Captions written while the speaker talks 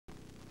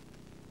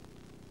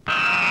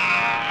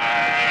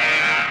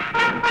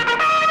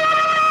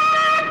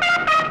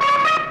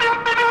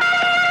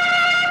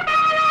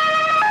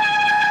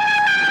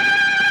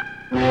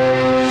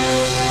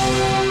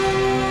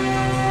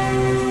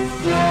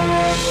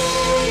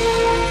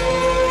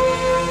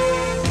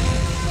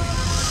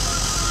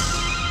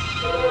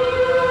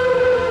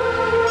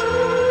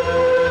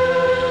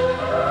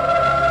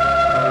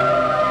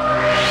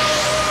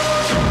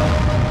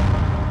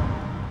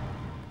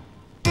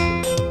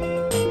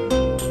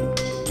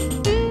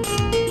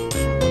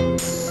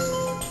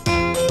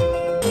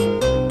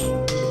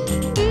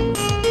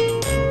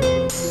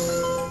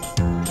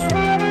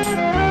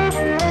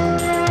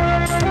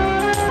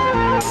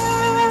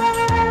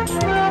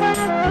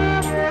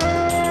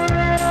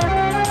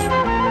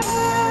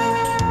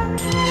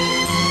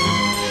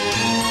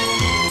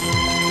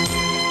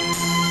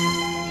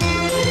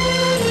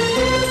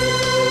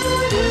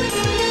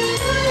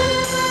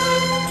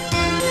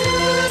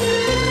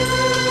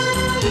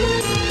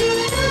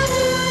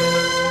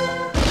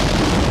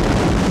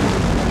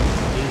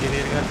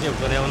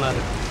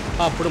కాదు.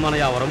 అప్పుడు మనం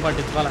ఎవరం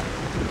పట్టించుకోవాలి.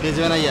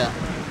 నిజమేనయ్యా.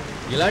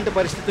 ఇలాంటి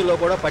పరిస్థితుల్లో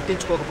కూడా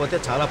పట్టించుకోకపోతే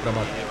చాలా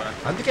ప్రమాదం.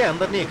 అందుకే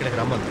అందరినీ ఇక్కడికి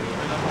రమ్మంది.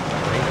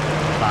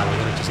 బాగా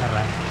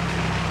వచ్చేసారా?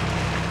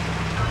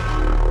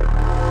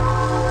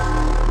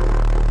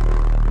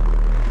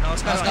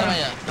 నమస్కారం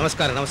అయ్యా.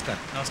 నమస్కారం.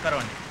 నమస్కారం. నమస్కారం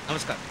అండి.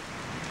 నమస్కారం.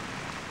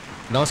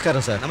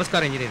 నమస్కారం సార్.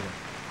 నమస్కారం ఇంజనీర్ గారు.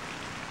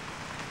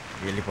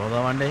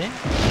 వెళ్ళిపోదామండి.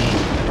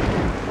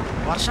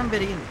 వర్షం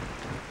పెరిగింది.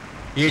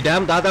 ఈ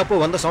డ్యామ్ దాదాపు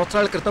 100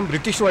 సంవత్సరాల క్రితం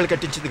బ్రిటిష్ వాళ్ళు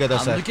కట్టించింది కదా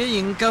సార్. అందుకే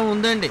ఇంకా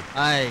ఉందండి.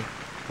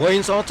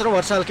 పోయిన సంవత్సరం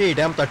వర్షాలకి ఈ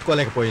డ్యామ్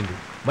తట్టుకోలేకపోయింది.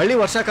 మళ్ళీ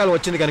వర్షాకాలం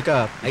వచ్చింది కనుక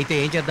అయితే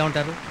ఏం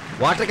చేద్దామంటారు?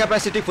 వాటర్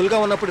కెపాసిటీ ఫుల్గా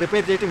ఉన్నప్పుడు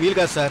రిపేర్ చేయడం వీలు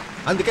కాదు సార్.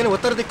 అందుకని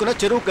ఉత్తర దిక్కున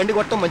చెరువు గండి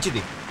కొట్టడం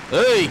మంచిది.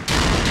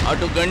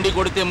 అటు గండి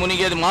కొడితే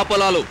మునిగేది మా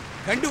పొలాలు.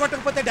 గండి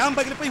కొట్టకపోతే డ్యామ్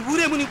పగిలిపోయి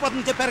ఊరే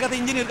మునిగిపోతుందని చెప్పారు కదా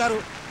ఇంజనీర్ గారు.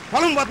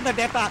 పొలం పోతుందా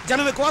డేటా?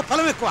 జనం ఎక్కువ,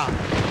 పొలం ఎక్కువ.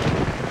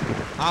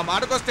 ఆ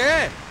మాటకొస్తే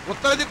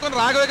ఉత్తర దిక్కున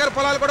రాఘవ గారి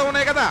పొలాలు కూడా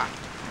ఉన్నాయి కదా.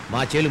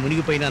 మా చేలు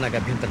మునిగిపోయినా నాకు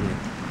అభ్యంతరం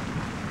లేదు.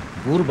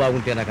 ఊరు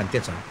బాగుంటే నాకు అంతే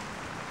చాలు.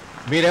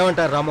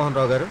 మీరేమంటారు రామ్మోహన్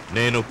రావు గారు?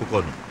 నేను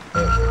ఒప్పుకోను.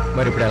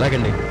 మరి ఇప్పుడు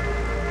ఎలాగండి?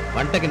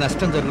 పంటకి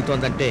నష్టం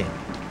జరుగుతోందంటే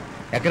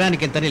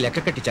ఎకరానికి ఇంతని లెక్క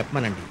కట్టి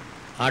చెప్పమనండి.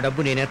 ఆ డబ్బు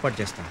నేను ఏర్పాటు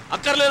చేస్తాను.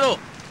 అక్కర్లేదు.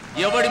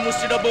 ఎవడి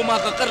ముష్టి డబ్బు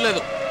మాకు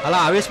అక్కర్లేదు. అలా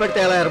ఆవేశపడితే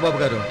ఎలా ఎర్రబాబు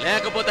గారు?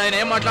 లేకపోతే ఆయన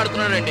ఏం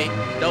మాట్లాడుతున్నాడండి?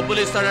 డబ్బులు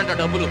ఇస్తాడంట.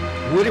 డబ్బులు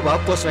ఊరి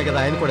బాబు కోసమే కదా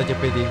ఆయన కూడా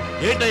చెప్పేది.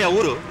 ఏంటయ్యా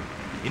ఊరు?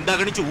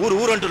 ఇందాక నుంచి ఊరు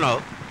ఊరు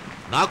అంటున్నావు.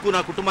 నాకు నా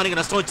కుటుంబానికి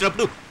నష్టం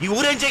వచ్చినప్పుడు ఈ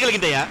ఊరేం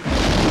చేయగలిగిందయ్యా?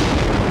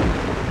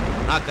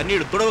 నా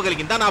కన్నీళ్లు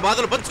తుడవగలిగిందా? నా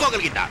బాధలు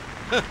పంచుకోగలిగిందా?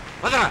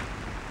 వదరా.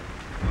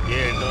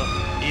 ఏంటో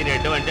ఈ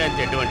రెడ్డు అంటే అని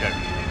చెడ్డు అంటాడు.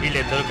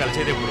 వీళ్ళిద్దరూ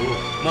కలిసేది ఎప్పుడు?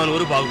 మన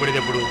ఊరు బాగుపడేది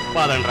ఎప్పుడు?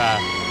 పాదండ్రా.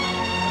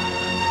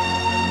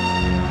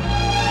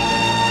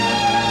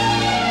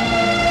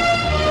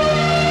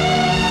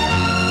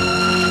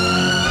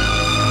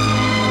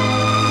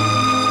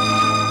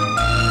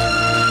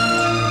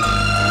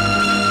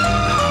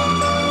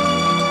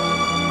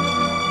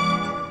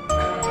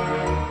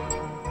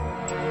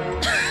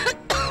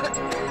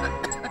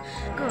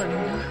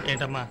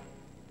 ఏంటమ్మా?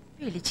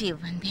 పిలిచి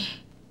ఇవ్వండి.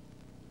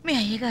 మీ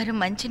అయ్యగారు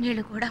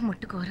మంచినీళ్ళు కూడా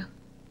ముట్టుకోరు.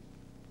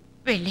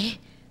 వెళ్ళి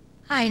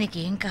ఆయనకి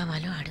ఏం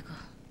కావాలో అడుగు.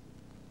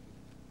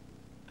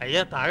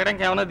 అయ్యా,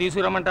 తాగడానికి ఏమన్నా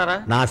తీసుకురమ్మంటారా?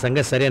 నా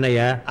సంగతి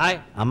సరేనయ్యా.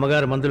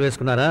 అమ్మగారు మందులు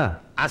వేసుకున్నారా?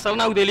 అసలు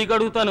నాకు తెలియక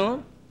అడుగుతాను.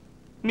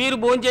 మీరు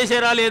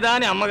భోంచేసారా లేదా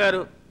అని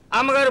అమ్మగారు,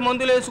 అమ్మగారు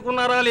మందులు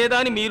వేసుకున్నారా లేదా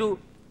అని మీరు,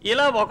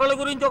 ఇలా ఒకళ్ళ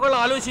గురించి ఒకళ్ళు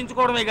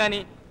ఆలోచించుకోవడమే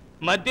కానీ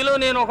మధ్యలో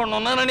నేను ఒకడు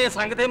ఉన్నాననే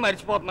సంగతే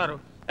మర్చిపోతున్నారు.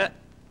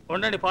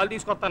 ఉండండి, పాలు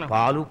తీసుకొస్తాను.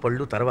 పాలు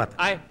పళ్ళు తర్వాత.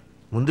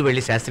 ముందు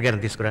వెళ్ళి శాస్త్రి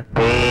గారిని తీసుకురా.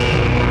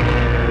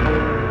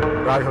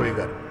 రాఘవయ్య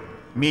గారు,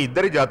 మీ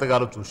ఇద్దరి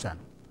జాతకాలు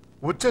చూశాను.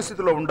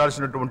 ఉచ్చస్థితిలో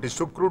ఉండాల్సినటువంటి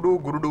శుక్రుడు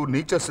గురుడు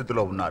నీచ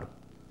స్థితిలో ఉన్నారు.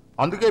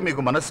 అందుకే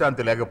మీకు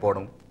మనశ్శాంతి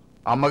లేకపోవడం,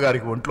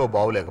 అమ్మగారికి ఒంట్లో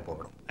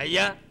బావులేకపోవడం.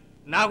 అయ్యా,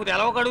 నాకు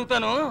తెలవక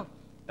అడుగుతాను.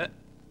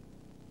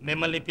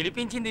 మిమ్మల్ని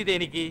పిలిపించింది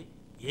దేనికి?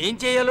 ఏం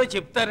చేయాలో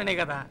చెప్తారనే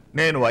కదా.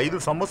 నేను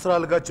 5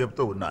 సంవత్సరాలుగా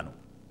చెప్తూ ఉన్నాను.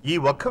 ఈ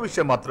ఒక్క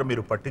విషయం మాత్రం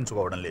మీరు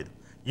పట్టించుకోవడం లేదు.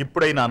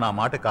 ఇప్పుడైనా నా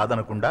మాట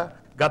కాదనకుండా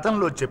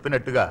గతంలో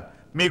చెప్పినట్టుగా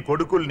మీ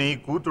కొడుకుల్ని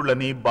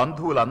కూతుళ్ళని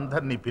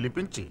బంధువులందరినీ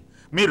పిలిపించి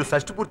మీరు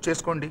షష్ఠిపూర్తి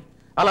చేసుకోండి.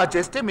 అలా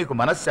చేస్తే మీకు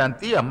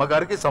మనశ్శాంతి,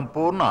 అమ్మగారికి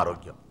సంపూర్ణ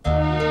ఆరోగ్యం.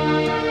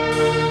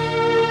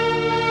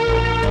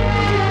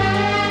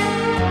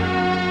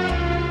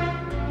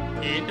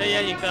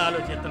 ఏంటయ్యా ఇంకా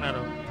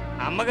ఆలోచిస్తున్నారు?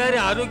 అమ్మగారి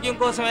ఆరోగ్యం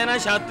కోసమైనా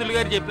శాస్త్రులు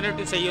గారు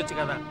చెప్పినట్టు చెయ్యొచ్చు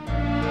కదా.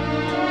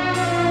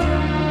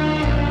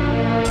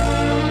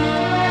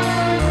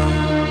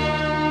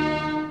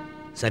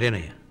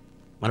 సరేనయ్యా,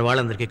 మన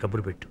వాళ్ళందరికీ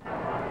కబురు పెట్టు.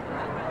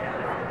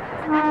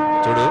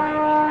 చూడు,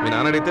 మీ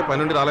నాన్న అడిగితే పని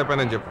నుండి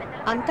రాలేకపోయానని చెప్పు.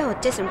 అంతా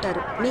వచ్చేసి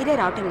ఉంటారు, మీరే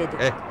రావటం లేదు.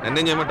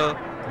 నన్నేం చేయమంటావు?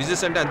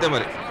 బిజినెస్ అంటే అంతే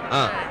మరి.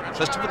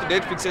 షష్ఠిపూర్తి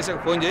డేట్ ఫిక్స్ చేసాక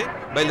ఫోన్ చేయి,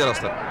 బయలుదేరి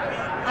వస్తాను.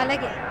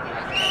 అలాగే.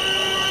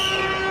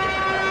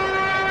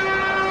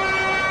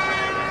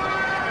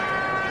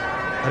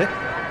 అరే,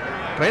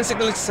 ట్రైన్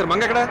సిగ్నల్ ఇచ్చేసారు.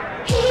 మంగ ఎక్కడ?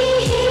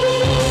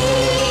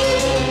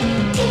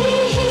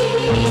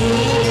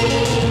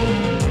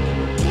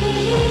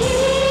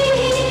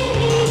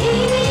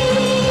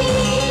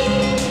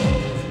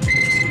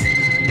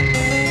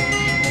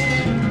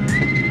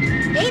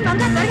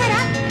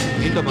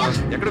 ఏంటమ్మా,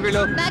 ఎక్కడికి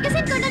వెళ్ళావు?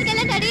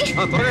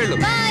 త్వరగా వెళ్ళు.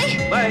 బాయ్.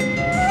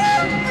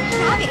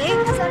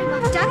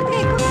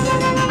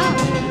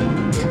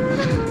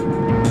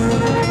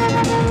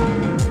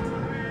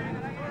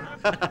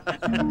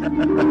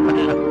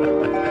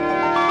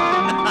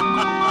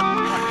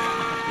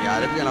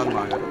 ఆరోగ్యం ఎలా ఉంది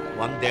మామగారు?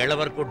 100 ఏళ్ల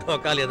వరకు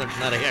ఢోకా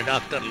లేదంటున్నారయ్యా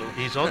డాక్టర్లు.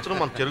 ఈ సంవత్సరం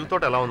మన చెరుకు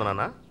తోట ఎలా ఉంది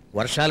నాన్న?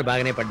 వర్షాలు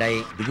బాగానే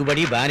పడ్డాయి,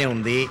 దిగుబడి బాగానే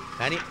ఉంది.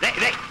 కానీ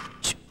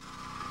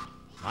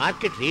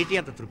మార్కెట్ రేట్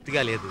అంత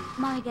తృప్తిగా లేదు.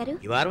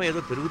 ఈ వారం ఏదో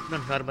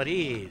పెరుగుతుందంటున్నారు, మరి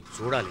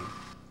చూడాలి.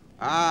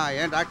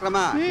 ఏం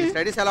డాక్టర్మా,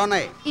 స్టడీస్ ఎలా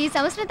ఉన్నాయి? ఈ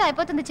సంవత్సరంతో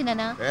అయిపోతుంది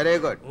చిన్న. Very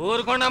good.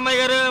 ఊరుకోండి అమ్మాయి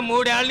గారు,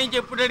 3 ఏళ్ల నుంచి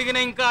ఎప్పుడు అడిగినా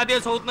ఇంకా అదే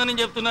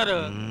చదువుతున్నానని చెప్తున్నారు.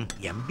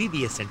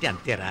 ఎంబీబీఎస్ అంటే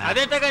అంతేరా?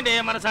 అదేటండి,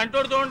 మన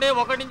సంటోడు చూడండి,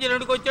 1 నుంచి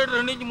 2కి వచ్చాడు,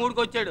 2 నుంచి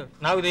 3కి వచ్చాడు.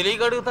 నాకు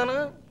తెలియక అడుగుతాను,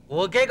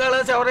 ఒకే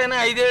కళాశాల ఎవరైనా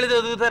 5 ఏళ్ళు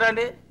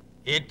చదువుతారండి?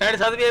 ఎట్టాడి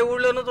చదివి ఏ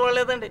ఊళ్ళోనూ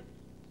చూడలేదండి.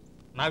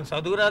 నాకు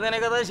చదువు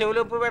రాదనే కదా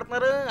చెవులు ఎప్పుడు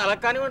పెడుతున్నారు. అలా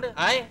కానివ్వండి.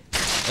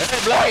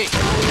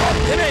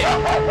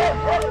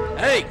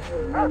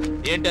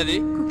 ఏంటది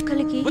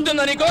కుక్కలకి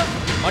గుర్తుందా నీకు?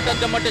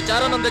 మటన్ తెమ్మంటే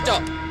చారానం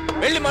తెచ్చావు.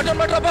 వెళ్ళి మటన్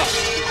పట్టరా.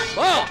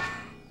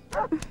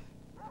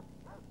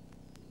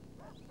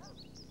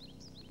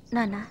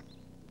 నాన్న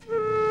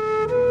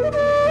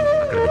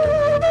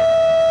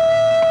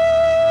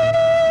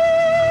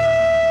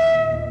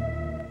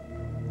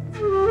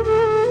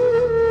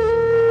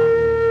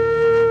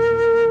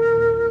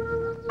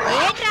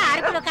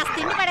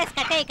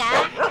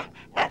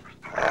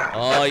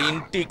ఆ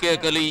ఇంటి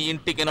కేకలు ఈ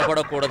ఇంటికి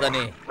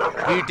వినపడకూడదని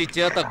వీటి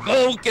చేత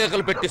గోవు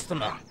కేకలు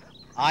పెట్టిస్తున్నా.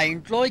 ఆ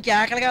ఇంట్లో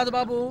కేకలు కాదు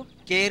బాబు,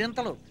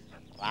 కేరింతలు.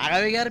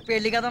 రాఘవయ్య గారు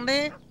పెళ్లి కదండి,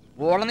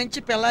 ఊళ్ళ నుంచి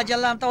పిల్లా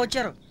జల్లా అంతా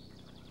వచ్చారు.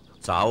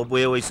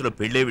 చావబోయే వయసులో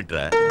పెళ్ళే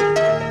విట్రా.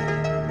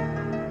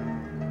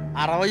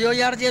 60వ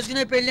ఏడ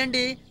చేసుకునే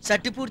పెళ్ళండి,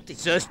 షష్టి పూర్తి.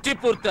 షష్టి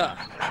పూర్తా?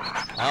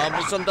 ఆ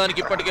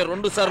ముసల్దానికి ఇప్పటికే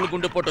 2 సార్లు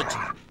గుండెపోటు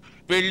వచ్చింది.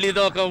 పెళ్లి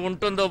దాకా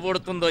ఉంటుందో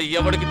పడుతుందో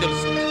ఎవరికి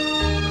తెలుసు.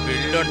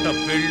 పెళ్ళంట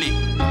పెళ్ళి.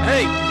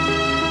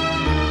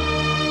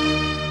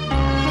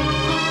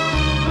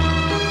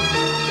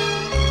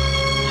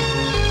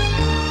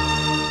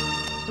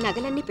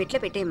 నగలన్నీ పెట్లో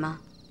పెట్టేమ్మా.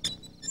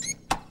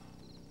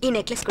 ఈ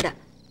నెక్లెస్ కూడా.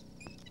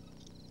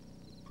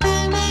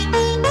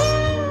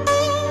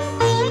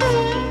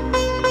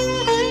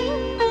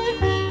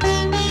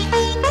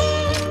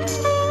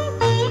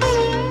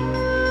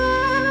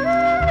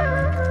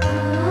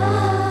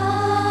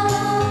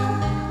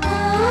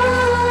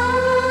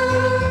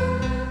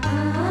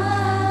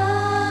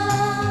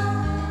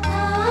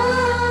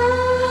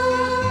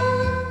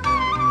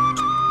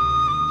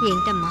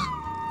 ఏంటమ్మా,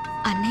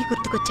 అన్నయ్య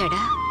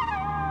గుర్తుకొచ్చాడా?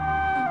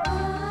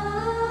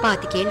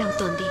 25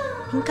 ఏళ్ళవుతోంది,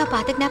 ఇంకా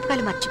పాత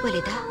జ్ఞాపకాలు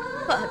మర్చిపోలేదా?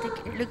 25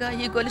 ఏళ్ళుగా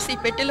ఈ గొలుసి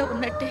పెట్టెలో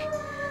ఉన్నట్టే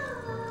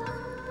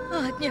ఆ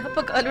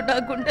జ్ఞాపకాలు నా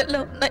గుండెల్లో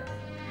ఉన్నాయి.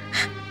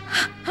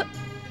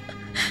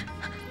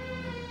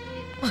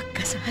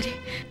 ఒక్కసారి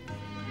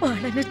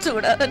వాళ్ళని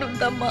చూడాలని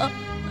ఉందమ్మా.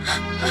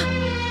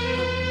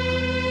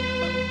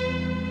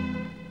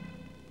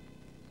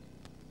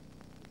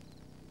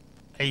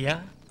 అయ్యా,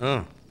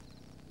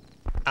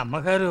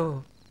 అమ్మగారు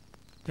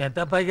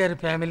పెద్దబ్బాయి గారి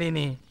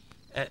ఫ్యామిలీని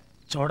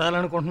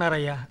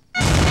చూడాలనుకుంటున్నారయ్యా.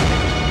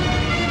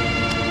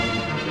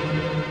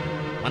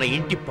 మన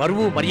ఇంటి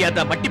పరువు మర్యాద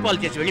మట్టిపాలు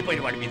చేసి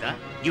వెళ్ళిపోయిన వాడి మీద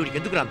ఈవిడికి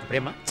ఎందుకు అంత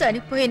ప్రేమ?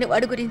 చనిపోయిన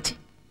వాడి గురించి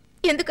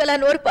ఎందుకలా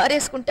నోరు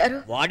పారేసుకుంటారు?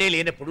 వాడే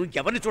లేనప్పుడు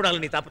ఎవరిని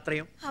చూడాలని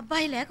తాపత్రయం?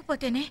 అబ్బాయి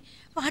లేకపోతేనే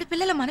వాడి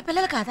పిల్లలు మన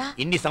పిల్లలు కాదా?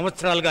 ఇన్ని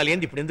సంవత్సరాలుగా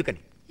లేని ఇప్పుడు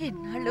ఎందుకని?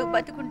 ఎన్నాళ్ళు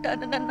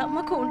బతుకుంటానన్న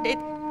నమ్మకం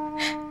ఉండేది.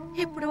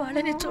 ఇప్పుడు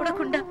వాళ్ళని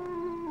చూడకుండా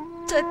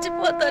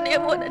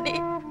చచ్చిపోతానేమోనని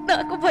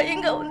నాకు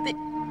భయంగా ఉంది.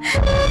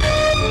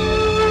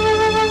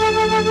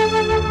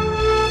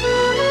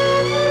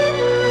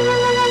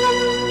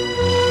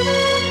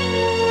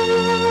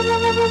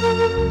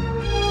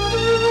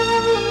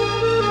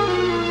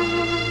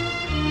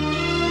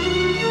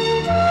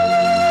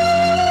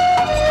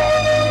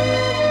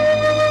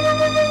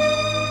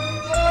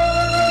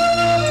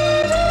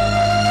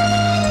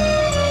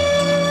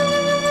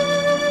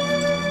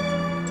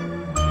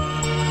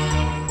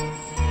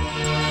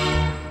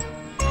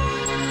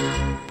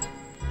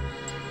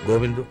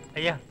 గోవిందు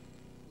అయ్యా,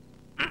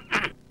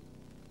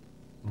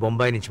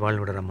 బొంబాయి నుంచి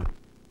వాళ్ళని కూడా రమ్మను.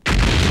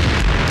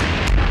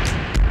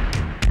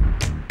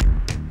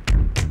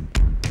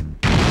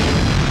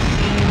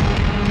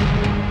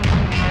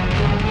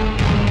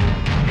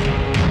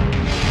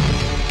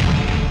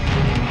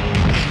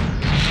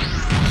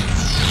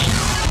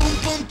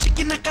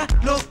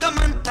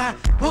 లోకమంతా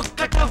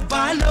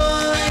ఒక్కటవ్వాలో,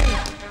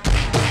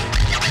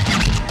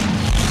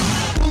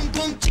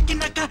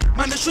 చిక్కినక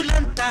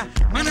మనుషులంతా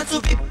మనసు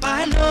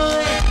విప్పాలో,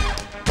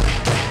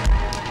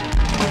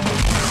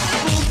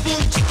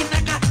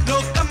 చిక్కినక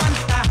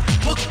లోకమంతా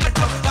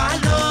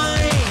ఒక్కటవ్వాలో,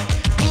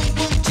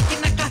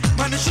 చిక్కినక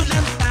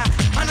మనుషులంతా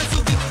మనసు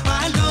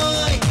విప్పాలో,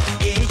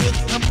 ఏ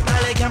యుద్ధం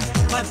ప్రళయం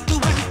వద్దు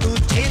అంటూ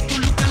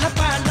చేతులు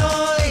కలపాలో,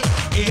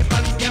 ఏ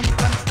పంద్యం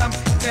పంతం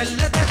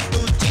చెల్లదట్టు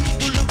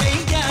చింతులు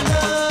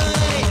వేయాలో.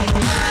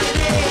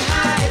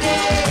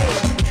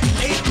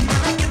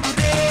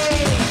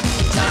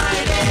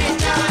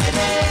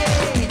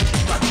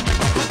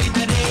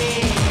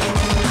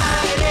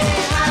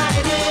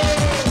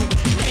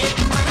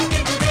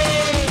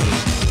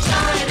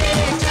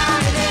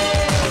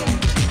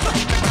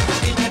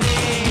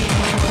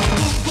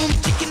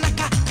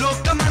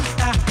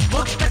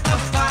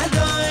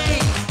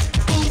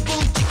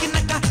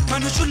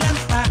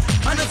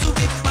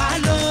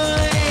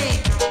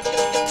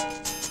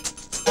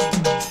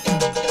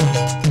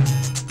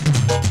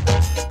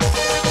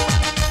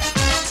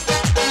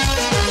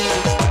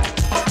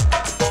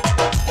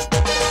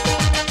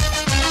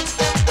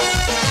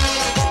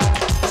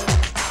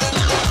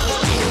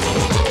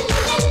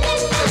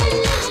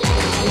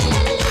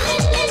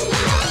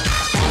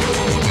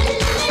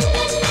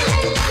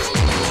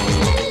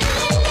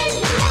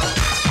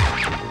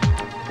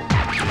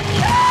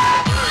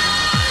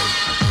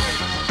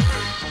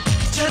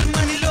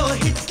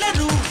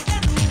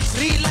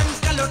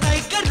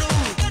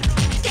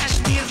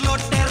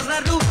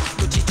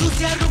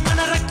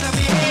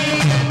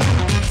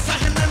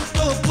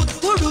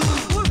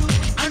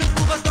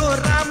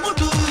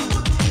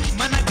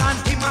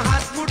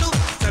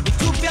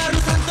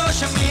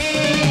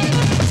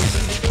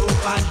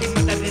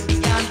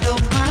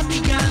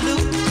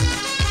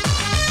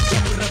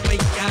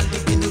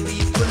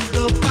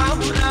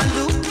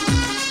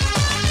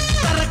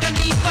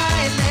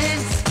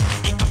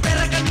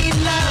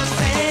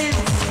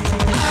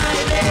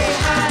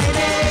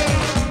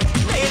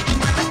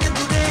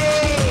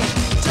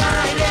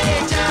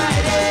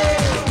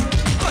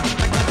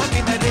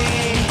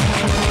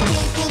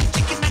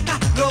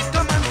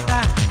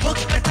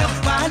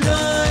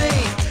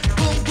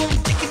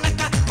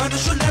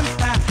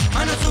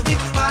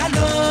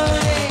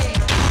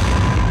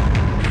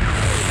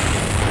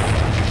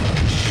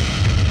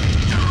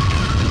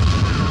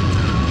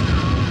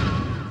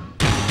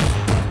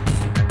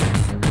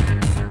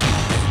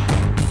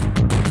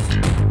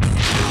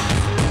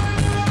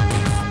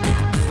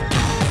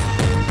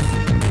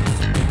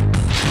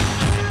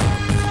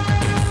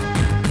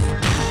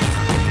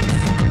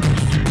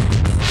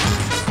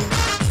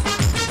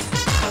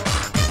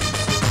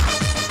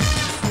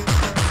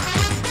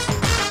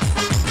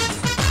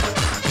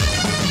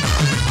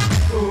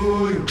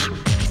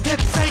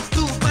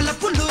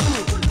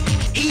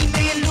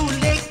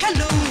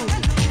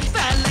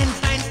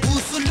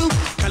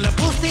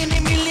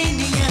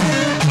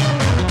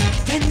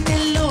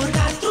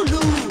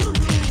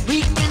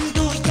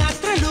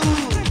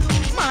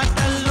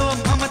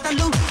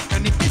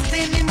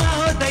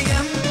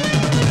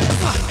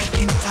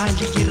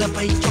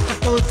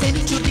 21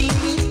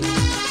 సెంచురీని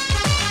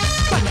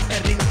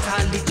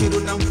పలకరించాలి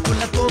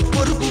చిరునవ్వులతో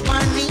పొరుగు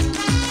వాణ్ణి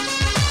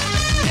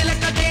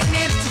నిలకడే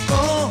నేర్చుకో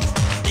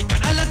ఇక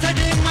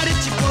అలసడే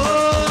మరిచిపో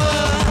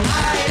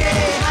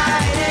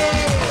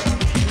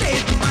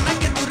లేదు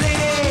మనకెదురే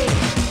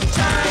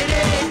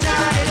చాయరే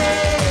చాయరే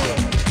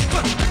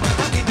కొత్త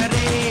కథ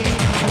వినరే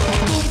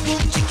బూమ్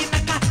బూమ్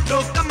చికినక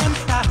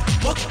లోకమంతా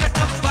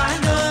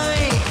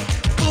ఒక్కటవ్వాలోయ్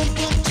బూమ్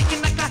బూమ్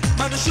చికినక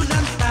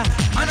మనుషులంతా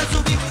మనసు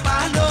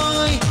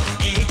విప్పాలోయ్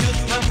ఈ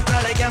యుద్ధం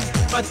ప్రళయం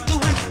వద్దు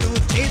అంటూ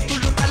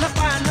చేతులు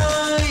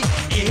కలపాలోయ్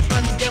ఏ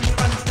పందెం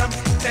పంతం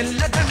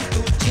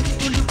తెల్లదంటూ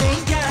చింతులు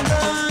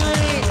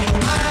వేయాలోయ్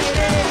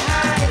హాయరే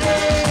హాయరే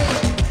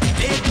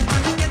లేదు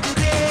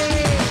మనకెదురే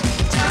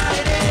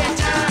చాయరే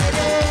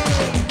చాయరే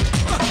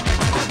కొత్త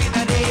కథ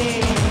వినరే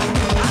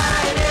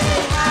హాయరే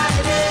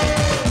హాయరే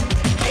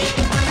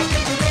లేదు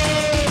మనకెదురే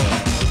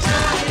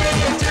చాయరే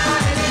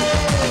చాయరే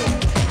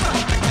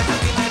కొత్త కథ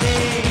వినరే.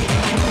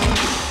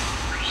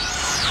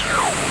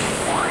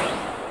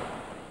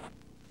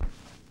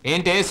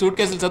 ఏంటే సూట్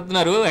కేసులు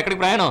చదువుతున్నారు? ఎక్కడికి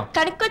ప్రయాణం?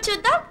 కడుక్కో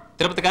చూద్దాం.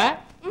 తిరుపతికా?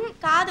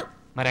 కాదు.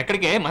 మరి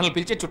ఎక్కడికే? మనల్ని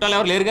పిలిచే చుట్టాలు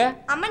ఎవరు లేరుగా?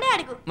 అమ్మనే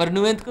అడుగు. మరి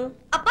నువ్వెందుకు?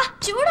 అబ్బా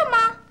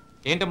చూడమ్మా.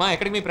 ఏంటమ్మా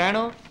ఎక్కడికి మీ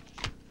ప్రయాణం?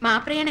 మా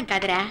ప్రయాణం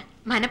కాదురా,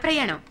 మన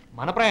ప్రయాణం.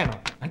 మన ప్రయాణం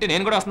అంటే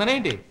నేను కూడా వస్తున్నానే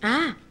ఏంటి?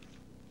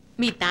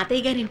 మీ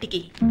తాతయ్య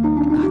గారింటికి.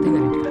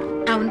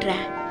 అవునరా,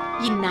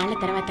 ఇన్నాళ్ల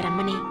తర్వాత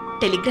రమ్మని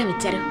టెలిగ్రామ్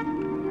ఇచ్చారు.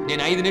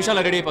 నేను 5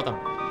 నిమిషాల్లో రెడీ అయిపోతాను.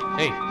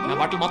 ఏయ్ నా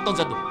బట్టలు మొత్తం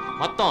చదువు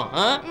మొత్తం.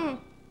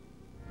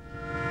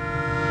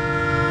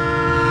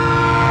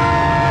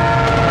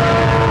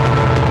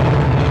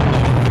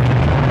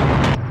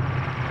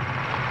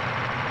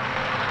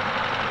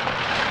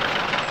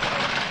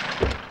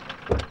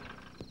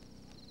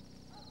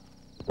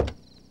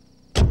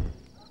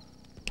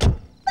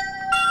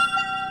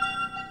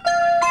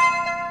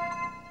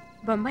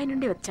 బొంబాయి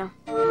నుండి వచ్చాం.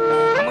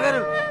 అమ్మగారు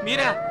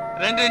మీరా?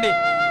 రండి రండి.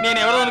 నేను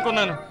ఎవరో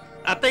అనుకున్నాను.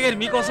 అత్తయ్య గారు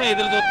మీకోసం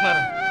ఎదురు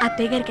చూస్తున్నారు.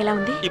 అత్తయ్య గారికి ఎలా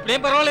ఉంది?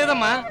 ఇప్పుడేం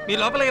పర్వాలేదమ్మా, మీరు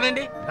లోపలికి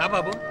రండి. రా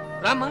బాబు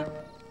రామ్మా,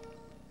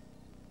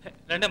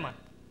 రండమ్మా.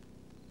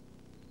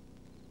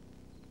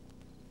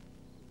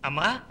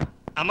 అమ్మా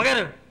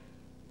అమ్మగారు,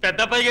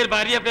 పెద్దబ్బాయి గారి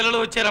భార్య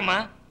పిల్లలు వచ్చారమ్మా.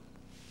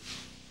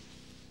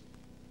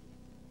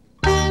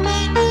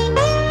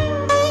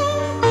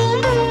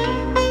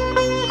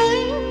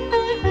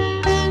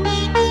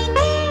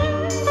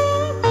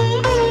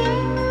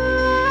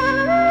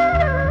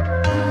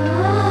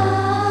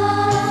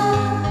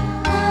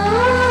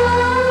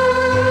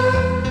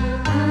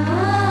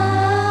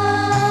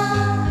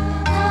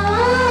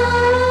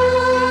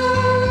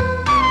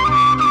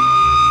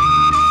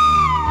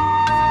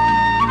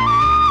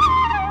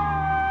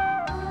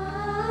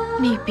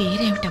 నీ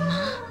పేరేమిటమ్మా?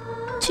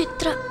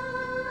 చిత్ర.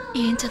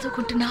 ఏం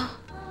చదువుకుంటున్నావు?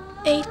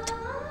 8th.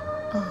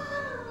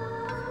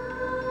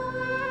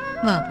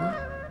 బాబు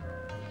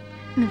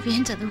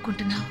నువ్వేం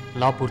చదువుకుంటున్నావు?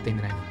 లా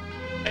పూర్తయింది నాయన.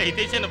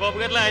 అయితే చిన్న బాబు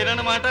గారు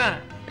ఆయనమాట.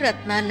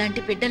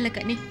 రత్నాల్లాంటి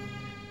బిడ్డలకని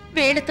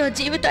వీళ్ళతో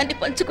జీవితాన్ని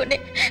పంచుకునే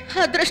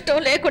అదృష్టం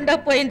లేకుండా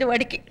పోయింది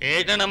వాడికి.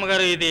 ఏంటండి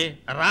అమ్మగారు ఇది?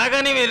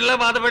 రాగానే మీరు ఇలా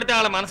బాధపడితే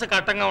వాళ్ళ మనసు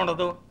కట్టంగా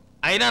ఉండదు.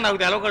 అయినా నాకు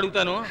తెలవక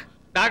అడుగుతాను,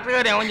 డాక్టర్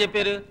గారు ఏమని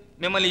చెప్పారు?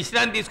 మిమ్మల్ని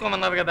విశ్రాంతి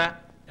తీసుకోమన్నారు కదా,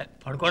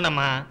 పడుకోండి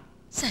అమ్మా.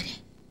 సరే,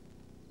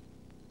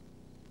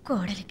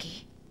 కోడలికి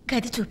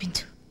గది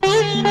చూపించు.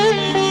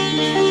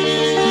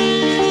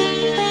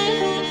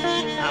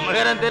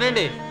 అమ్మగారు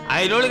అంతేనండి,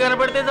 5 రోజులు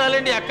కనపడితే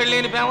చాలండి, ఎక్కడ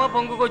లేని ప్రేమ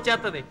పొంగుకు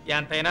వచ్చేస్తుంది.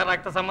 ఎంతైనా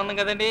రక్త సంబంధం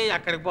కదండి,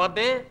 ఎక్కడికి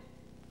పోద్ది.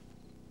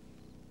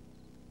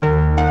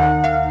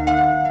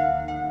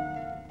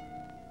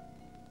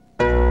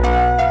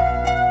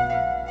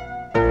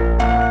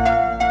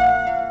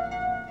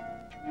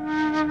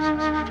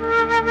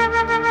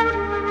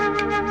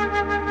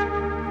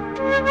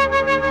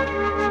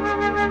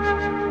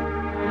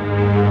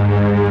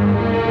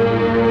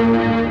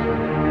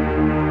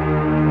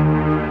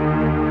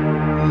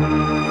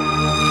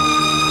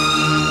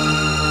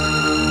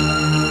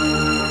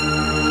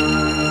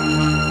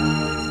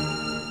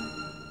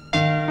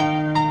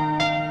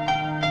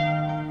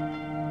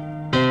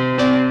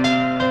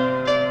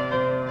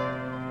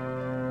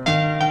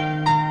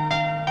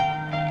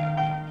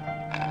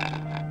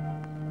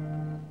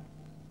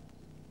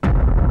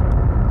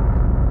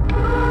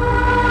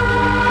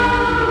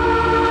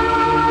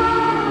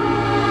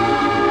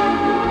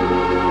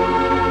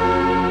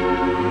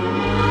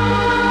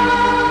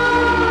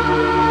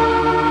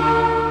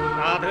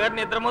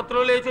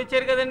 నిద్రమత్తులు లేచి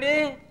వచ్చారు కదండి,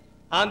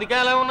 అందుకే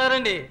అలా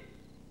ఉన్నారండి.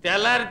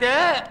 తెల్లారితే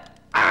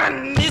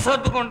అన్నీ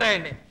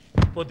సర్దుకుంటాయండి.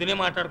 పొద్దునే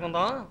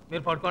మాట్లాడుకుందాం,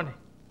 మీరు పడుకోండి.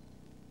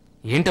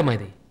 ఏంటమ్మా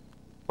ఇది?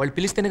 వాళ్ళు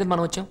పిలిస్తేనే కదా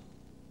మనం వచ్చాం.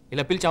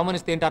 ఇలా పిలిచి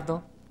అవమానిస్తే ఏంటి అర్థం?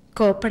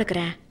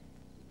 కోప్పడకురా.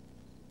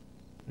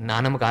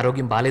 నానమ్మకి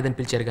ఆరోగ్యం బాగాలేదని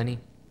పిలిచారు కానీ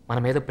మన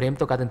మీద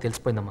ప్రేమతో కాదని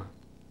తెలిసిపోయిందమ్మా.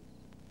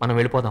 మనం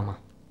వెళ్ళిపోదామా?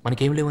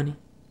 మనకేం లేవని?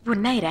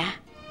 ఉన్నాయిరా,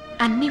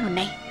 అన్నీ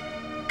ఉన్నాయి.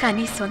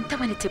 కానీ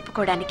సొంతమని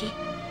చెప్పుకోవడానికి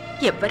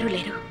ఎవ్వరూ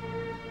లేరు.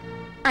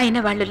 అయిన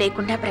వాళ్ళు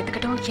లేకుండా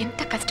బ్రతకడం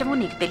ఎంత కష్టమో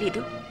నీకు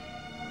తెలీదు.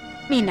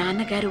 మీ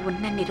నాన్నగారు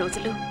ఉన్నన్ని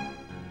రోజులు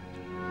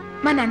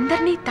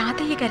మనందర్నీ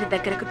తాతయ్య గారి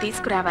దగ్గరకు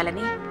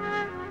తీసుకురావాలని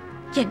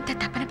ఎంత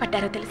తపన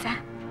పడ్డారో తెలుసా?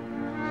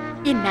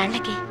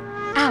 ఇన్నాళ్లకి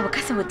ఆ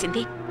అవకాశం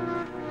వచ్చింది.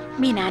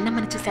 మీ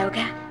నాన్నమ్మను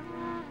చూసావుగా,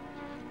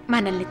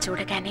 మనల్ని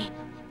చూడగానే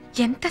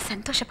ఎంత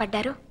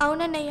సంతోషపడ్డారు.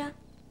 అవునన్నయ్య,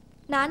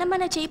 నానమ్మ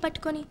నా చేయి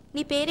పట్టుకొని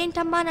నీ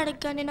పేరేంటమ్మా అని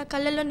అడగగానే నా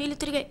కళ్ళల్లో నీళ్లు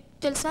తిరిగాయి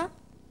తెలుసా?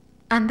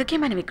 అందుకే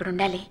మనం ఇక్కడ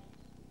ఉండాలి.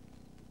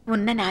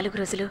 ఉన్న 4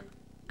 రోజులు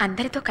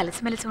అందరితో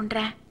కలిసిమెలిసి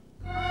ఉండరా.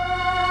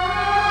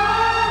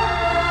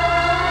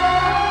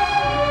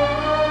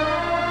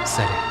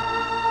 సరే.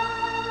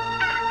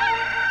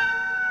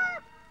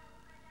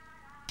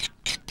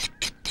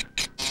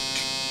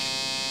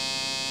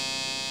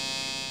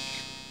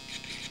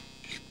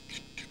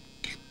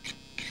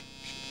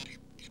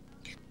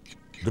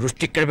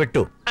 దృష్టి ఇక్కడ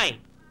పెట్టు.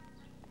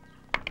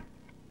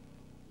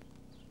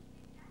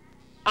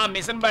 ఆ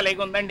మిషన్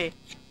భలేగా ఉందండి.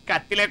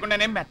 కత్తి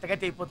లేకుండానే మెత్తగా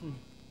తెగిపోతుంది.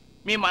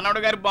 మీ మనవడు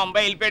గారు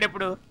బొంబాయి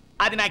వెళ్ళిపోయేటప్పుడు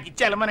అది నాకు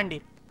ఇచ్చి వెళ్ళమనండి.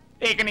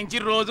 ఇక నుంచి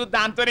రోజు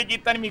దాంతోనే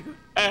గీస్తాను మీకు.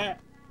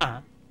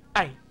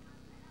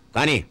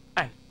 కానీ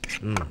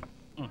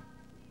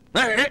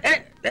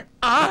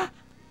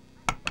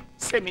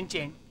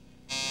క్షమించేయండి.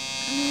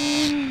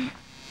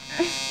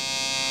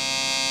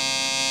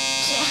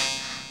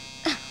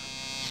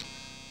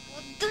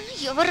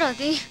 ఎవరు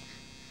అది?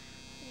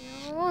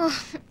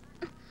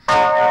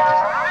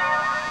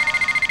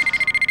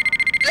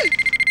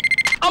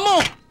 అమ్మో,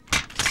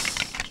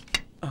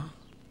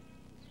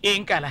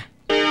 ఏం కాలా?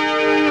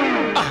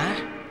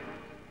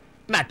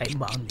 నా టైం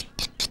బాగుంది.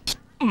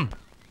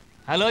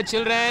 Hello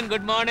children,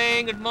 good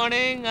morning. Good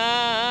morning.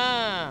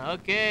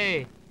 Okay.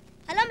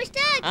 Hello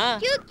mister.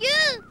 Queue queue.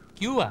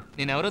 క్యూవా?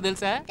 నేను ఎవరో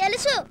తెలుసా?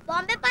 తెలుసు,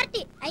 బాంబే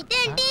పార్టీ. అయితే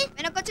ఏంటి?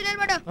 వెనకొచ్చి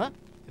నిలబడు.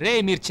 రే,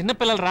 మీరు చిన్న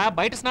పిల్లలు రా,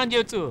 బయట స్నానం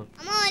చేయొచ్చు.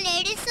 అమ్మో,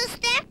 లేడీస్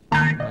చూస్తే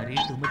మరి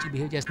టూ మచ్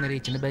బిహేవ్ చేస్తున్నారు ఈ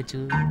చిన్న బ్యాచ్.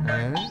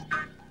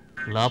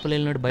 లోపల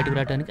వెళ్ళినాడు బయటకు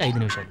రావడానికి 5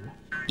 నిమిషాలు,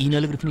 ఈ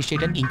 4 ఫినిష్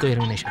చేయడానికి ఇంకో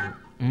 20 నిమిషాలు.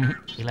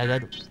 ఇలా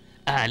కాదు.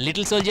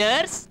 లిటిల్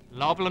సోల్జర్స్,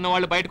 లోపల ఉన్న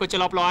వాళ్ళు బయటకు వచ్చే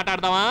లోపల ఆట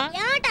ఆడదామా?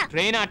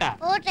 ట్రైన్ ఆట.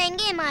 ఓ ట్రైన్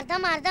గేమ్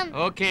ఆడదాం ఆడదాం.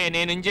 ఓకే,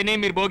 నేను ఇంజనీ,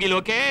 మీరు బోగిలు.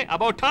 Okay,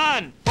 about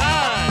turn.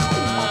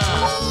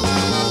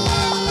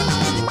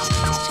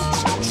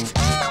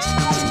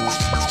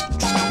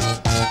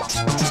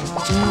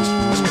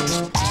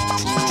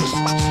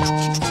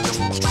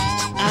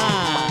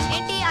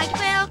 ఏంటి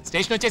ఆగిపోయావు?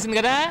 స్టేషన్ వచ్చేసింది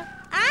కదా.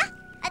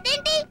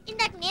 అదేంటి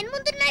ఇందాక నేను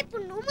ముందున్నా,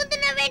 ఇప్పుడు నువ్వు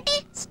ముందున్నావేంటి?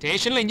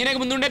 స్టేషన్ లో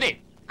ఇంజనీర్ ముందు ఉండేది.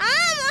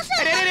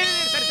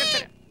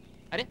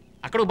 అరే,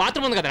 అక్కడ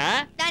బాత్రూమ్ ఉంది కదా.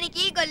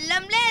 దానికి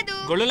గొల్లం లేదు.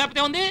 గొల్లం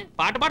లేకపోతే ఉంది,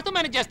 పాట పాడుతూ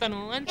మేనేజ్ చేస్తాను.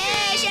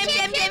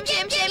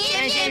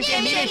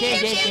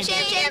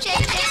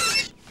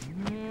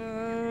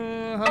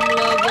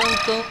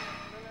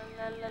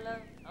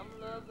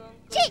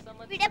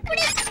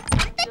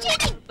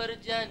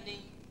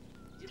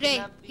 రే,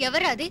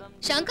 ఎవరు అది?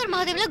 శంకర్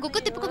మహాదేవ్లా గుగ్గు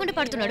తిప్పుకోకుండా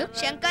పడుతున్నాడు.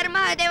 శంకర్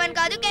మహాదేవన్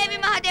కాదు, కేవి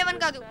మహాదేవన్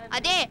కాదు,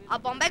 అదే ఆ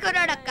బొంబాయి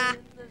కుర్రాడు అక్క.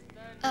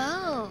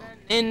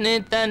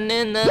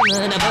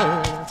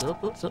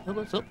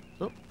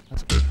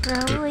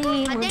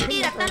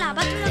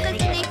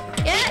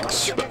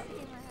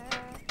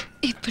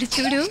 ఇప్పుడు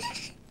చూడు,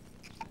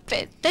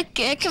 పెద్ద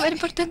కేక్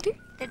వినపడుతుంది.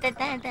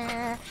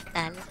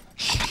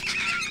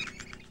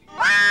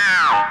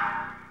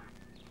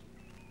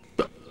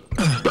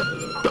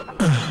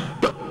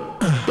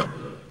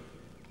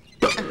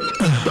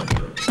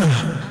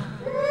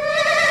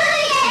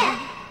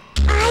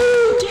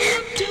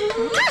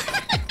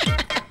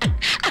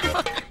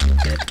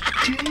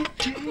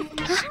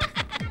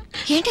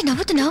 ఏంటి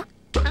నవ్వుతున్నావు?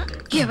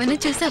 ఏమైనా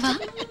చూసావా?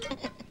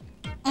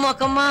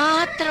 ముఖం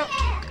మాత్రం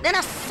నేను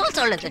అస్సలు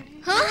చూడలేదు.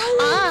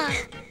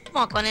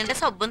 ముఖం నిండా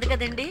సబ్బు ఉంది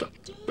కదండి,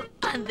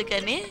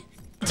 అందుకని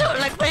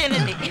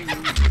చూడలేకపోయానండి.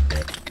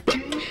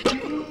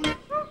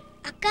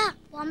 అక్క,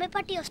 బాంబే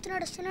పార్టీ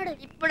వస్తున్నాడు.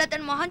 ఇప్పుడు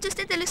అతను మొహం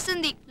చూస్తే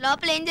తెలుస్తుంది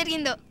లోపల ఏం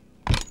జరిగిందో.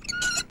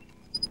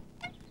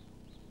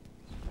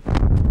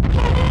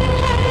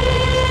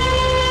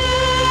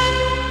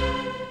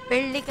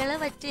 పెళ్లి కళ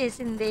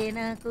వచ్చేసిందే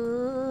నాకు.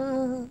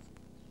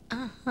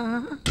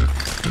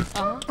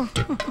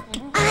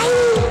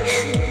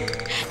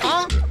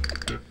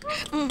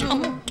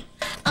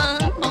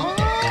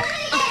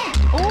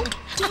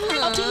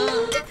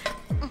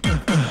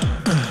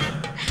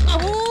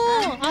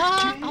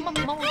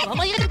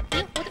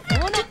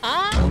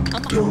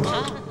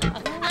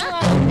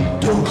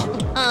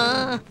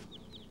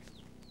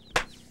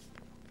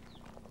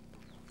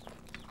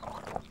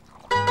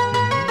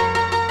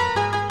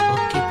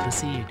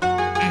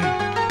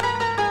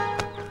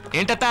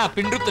 ఏంటత్తా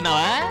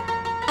పిండుతున్నావా?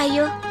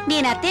 అయ్యో,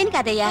 నేను అత్తేను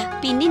కదయ్యా,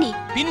 పిన్నిని.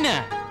 పిన్న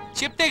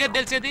చెప్తే కదా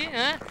తెలిసేది.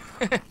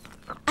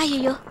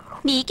 అయ్యో,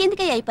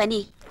 నీకెందుకయ్యా ఈ పని?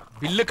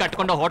 బిల్లు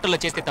కట్టకుండా హోటల్లో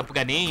చేస్తే తప్పు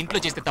కానీ ఇంట్లో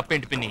చేస్తే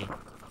తప్పేంటి పిన్ని?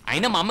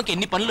 అయినా మా అమ్మకి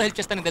ఎన్ని పనులు హెల్ప్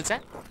చేస్తానో తెలుసా?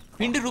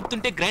 పిండి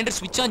రూపుతుంటే గ్రైండర్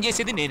స్విచ్ ఆన్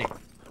చేసేది నేనే,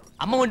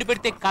 అమ్మ వండి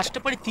పెడితే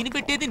కష్టపడి తిని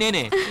పెట్టేది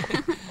నేనే.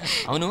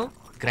 అవును,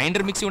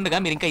 గ్రైండర్ మిక్సీ ఉండగా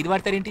మీరు ఇంకా ఇది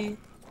వాడతారేంటి?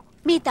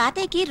 మీ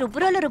తాతయ్యకి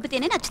రుబ్బురోలో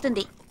రుబ్బితేనే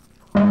నచ్చుతుంది.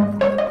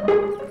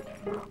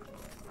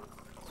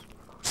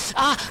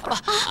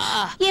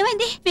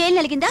 ఏమైంది? వేలు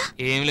నలిగిందా?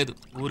 ఏం లేదు,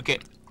 ఊరికే.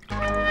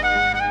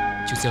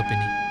 చూసావు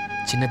పిన్ని,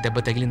 చిన్న దెబ్బ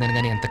తగిలిందని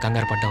కానీ ఎంత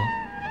కంగారు పడ్డావు.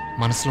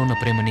 మనసులో ఉన్న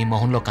ప్రేమని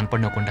మొహంలో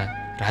కనపడకుండా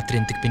రాత్రి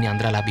ఎందుకు పిన్ని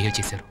అందరూ అలా బిహేవ్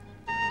చేశారు.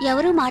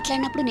 ఎవరూ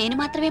మాట్లాడినప్పుడు నేను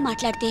మాత్రమే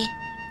మాట్లాడితే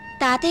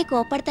తాతయ్య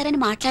కోపడతారని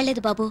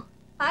మాట్లాడలేదు బాబు.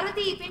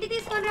 పార్వతి పిండి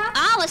తీసుకొనిరా.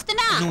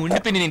 వస్తున్నా. నువ్వు ఉండి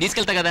పిన్ని, నేను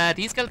తీసుకెళ్తా కదా.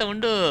 తీసుకెళ్తా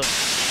ఉండు.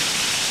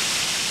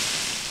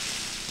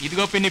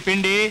 ఇదిగో పిన్ని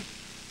పిండి.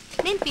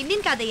 నేను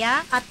పిన్నిని కాదయ్యా,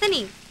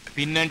 అత్తని.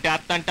 పిన్ అంటే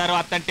అత్త అంటారు,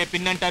 అత్త అంటే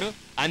పిన్ అంటారు.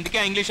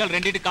 అందుకే ఇంగ్లీష్ వాళ్ళు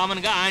రెండింటి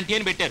కామన్ గా ఆంటీ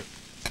అని పెట్టారు.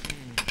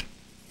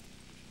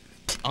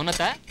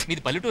 అవునత్త,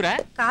 మీది పల్లెటూరా?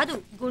 కాదు,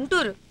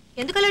 గుంటూరు.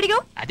 ఎందుకలా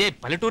అడిగావు? అదే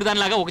పల్లెటూరు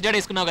దానిలాగా ఒక జడ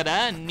వేసుకున్నావు కదా,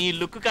 నీ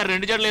లుక్ కా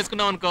 2 జడలు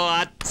వేసుకున్నావు అనుకో,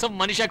 అచ్చం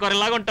మనిషి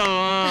కొరలాగా ఉంటావు.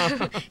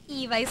 ఈ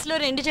వయసులో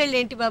 2 జడలు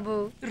ఏంటి బాబు?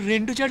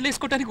 2 జడలు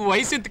వేసుకోవడానికి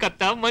వయసు ఎందుకు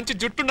అత్త? మంచి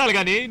జుట్టు ఉండాలి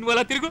కానీ నువ్వు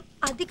అలా తిరుగు.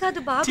 అది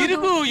కాదు బాబు.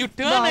 తిరుగు, యు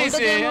టర్న్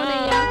ఐసే.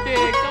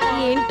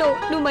 ఏంటో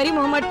నువ్వు మరీ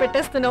మొహమాట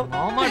పెట్టేస్తున్నావు.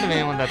 మొహమాటం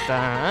ఏముందత్త?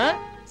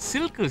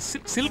 సిల్క్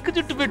సిల్క్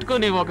జుట్టు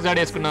పెట్టుకొని ఒక జాడ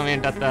వేసుకున్నావు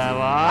ఏంటత్త?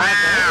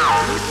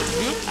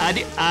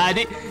 అది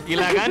అది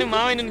ఇలా కానీ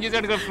మామయ్య నిన్ను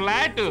చూసాడు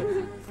flat.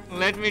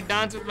 Let me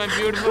dance with my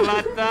beautiful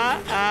Atta.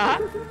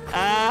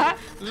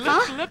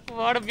 Look,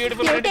 what a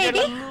beautiful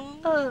lady.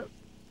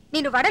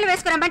 నేను వడలు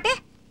వేసుకురమ్మంటే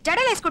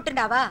జడలు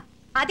వేసుకుంటున్నావా?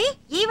 అది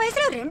ఈ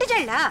వయసులో 2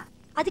 జడలా?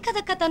 అది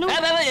కదక్క తను.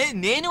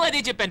 నేను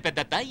అదే చెప్పాను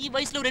పెద్దత్త, ఈ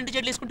వయసులో 2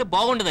 జడలు వేసుకుంటే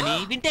బాగుండదని.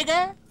 వింటేగా,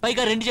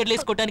 పైగా 2 జడలు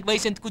వేసుకోవడానికి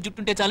వయసు ఎందుకు,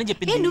 జుట్టుంటే చాలని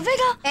చెప్పింది.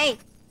 నువ్వేగా.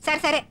 సరే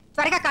సరే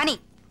త్వరగా కానీ,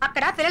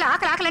 అక్కడ పిల్లలు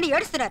ఆకలి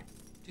ఏడుస్తున్నారు.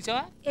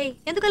 చూసావా?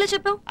 ఎందుకు అలా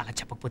చెప్పావు? అలా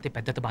చెప్పకపోతే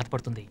పెద్దత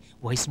బాధపడుతుంది.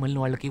 వయసు మళ్ళీ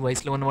వాళ్ళకి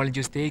వయసులో ఉన్న వాళ్ళని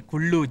చూస్తే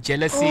కుళ్ళు,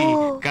 జెలసీ.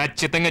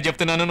 ఖచ్చితంగా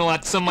చెప్తున్నాను, నువ్వు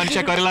అచ్చం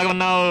మనిషి కొరలాగా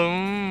ఉన్నావు.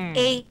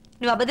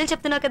 నువ్వు అబద్ధం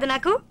చెప్తున్నావు కదా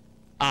నాకు.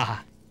 ఆహా,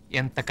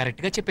 ఎంత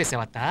కరెక్ట్ గా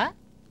చెప్పేసావత్త.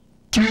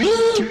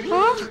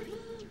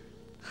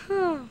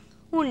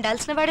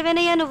 ఉండాల్సిన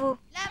వాడివేనయ్యా నువ్వు.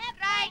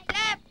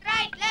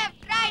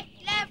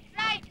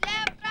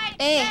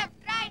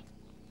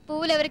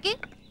 పువ్వులు ఎవరికి?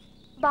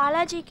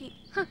 బాలాజీకి.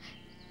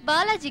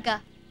 బాలాజీకా?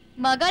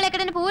 మగాళ్ళు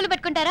ఎక్కడైనా పువ్వులు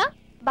పెట్టుకుంటారా?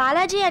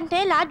 బాలాజీ అంటే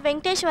లార్డ్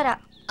వెంకటేశ్వర.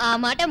 ఆ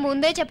మాట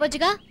ముందే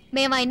చెప్పొచ్చుగా.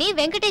 మేము ఆయన్ని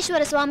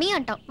వెంకటేశ్వర స్వామి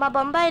అంటాం. మా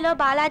బొంబాయిలో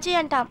బాలాజీ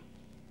అంటాం.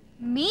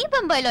 మీ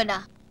బొంబాయిలోనా?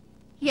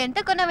 ఎంత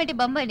కొన్నావేంటి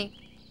బొంబాయిని?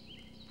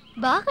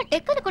 బాగా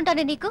టెక్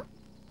అనుకుంటానే నీకు.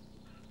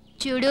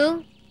 చూడు,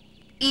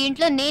 ఈ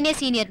ఇంట్లో నేనే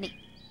సీనియర్ని.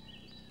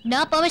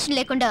 నా పర్మిషన్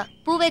లేకుండా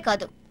పువ్వే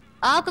కాదు,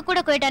 ఆకు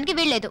కూడా కోయడానికి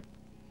వీల్లేదు.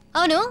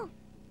 అవును,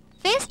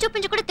 ఫేస్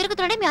చూపించకుండా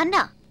తిరుగుతున్నాడే మీ అన్న.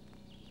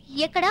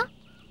 ఎక్కడా?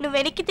 నువ్వు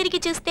వెనక్కి తిరిగి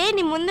చూస్తే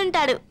నీ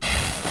ముందుంటాడు.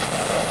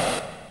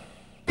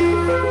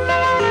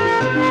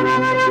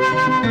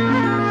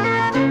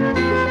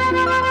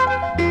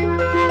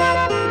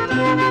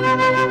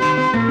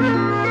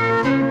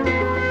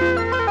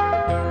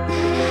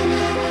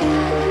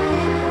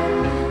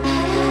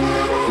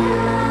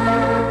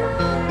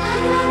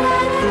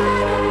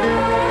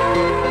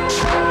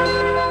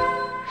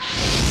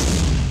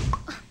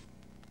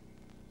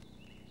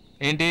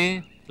 ఏంటి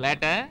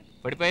ఫ్లాటా?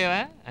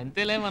 పడిపోయావా?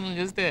 అంతేలే మనల్ని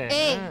చూస్తే.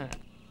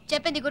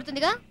 చెప్పింది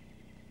గుర్తుందిగా,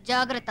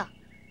 జాగ్రత్త.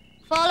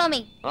 Follow me.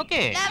 ఓకే.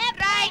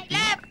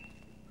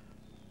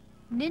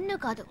 నిన్ను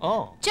కాదు,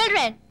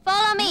 చిల్డ్రన్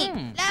ఫాలో మీ.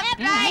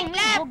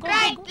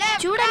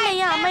 చూడండి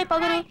అయ్యా, అమ్మాయి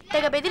పగురు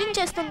తెగ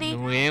బెదిరించేస్తుంది.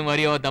 నువ్వేం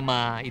వరి అవద్దమ్మా,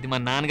 ఇది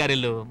మన నాన్నగారి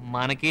ఇల్లు,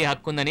 మనకి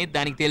హక్కు ఉందని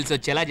దానికి తెలిసి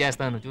వచ్చేలా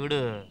చేస్తాను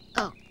చూడు.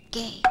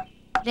 ఓకే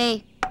రే,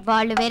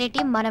 వాళ్ళు వేరే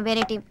టీం, మనం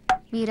వేరే టీం.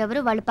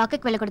 మీరెవరు వాళ్ళు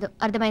పక్కకి వెళ్ళకూడదు,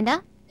 అర్థమైందా?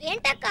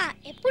 ఏంటక్క,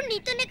 ఎప్పుడు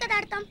నీతోనే కదా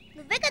ఆడతాం,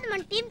 నువ్వే కదా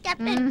మన టీం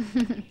కెప్టెన్.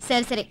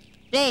 సరే సరే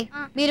రే,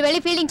 మీరు వెళ్ళి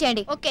ఫీల్డింగ్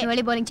చేయండి. ఓకే,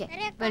 వెళ్ళి బౌలింగ్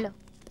చేయండి. వెళ్ళు.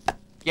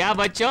 క్యా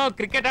బచ్చో,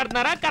 క్రికెట్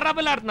ఆడుతున్నారా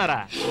కర్రాబుల్ ఆడుతున్నారా?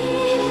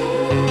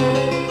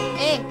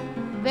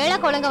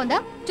 వేళాకోళంగా ఉందా?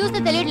 చూస్తే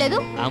తెలియట్లేదు.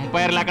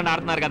 అంపైర్ లేకుండా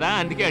ఆడుతున్నారు కదా,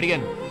 అందుకే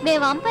అడిగాను.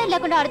 మేము అంపైర్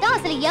లేకుండా ఆడతాం,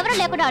 అసలు ఎవరు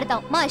లేకుండా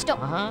ఆడతాం, మా ఇష్టం.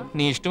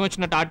 నీ ఇష్టం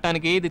వచ్చినట్టు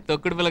ఆడటానికి ఇది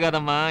తొక్కుడు పిల్ల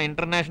కదమ్మా,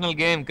 ఇంటర్నేషనల్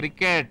గేమ్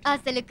క్రికెట్.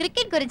 అసలు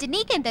క్రికెట్ గురించి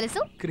నీకేం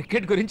తెలుసు?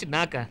 క్రికెట్ గురించి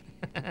నాకా?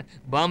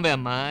 బాంబే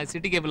అమ్మా,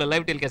 సిటీ కేబుల్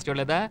లైవ్ టెలికాస్ట్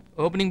చూడలేదా?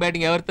 ఓపెనింగ్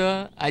బ్యాటింగ్ ఎవరితో?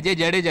 అజయ్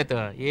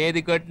జడేజాతో.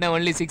 ఏది కొట్టినా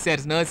ఓన్లీ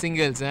సిక్సర్స్, నో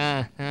సింగిల్స్.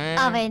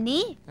 అవన్నీ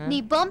నీ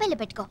బాంబేలో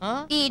పెట్టుకో.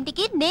 ఈ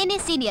ఇంటికి నేనే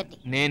సీనియర్ని.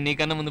 నేను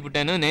నీకన్నా ముందు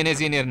పుట్టాను, నేనే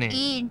సీనియర్ని.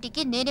 ఈ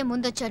ఇంటికి నేనే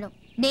ముందు వచ్చాను,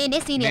 నేనే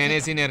సీనియర్. నేనే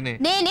సీనియర్ని.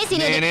 నేనే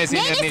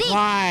సీనియర్ని.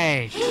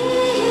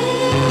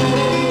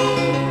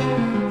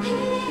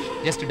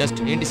 Just dust.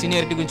 ఏంటి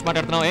సీనియారిటీ గురించి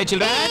మాట్లాడుతున్నావు? ఏ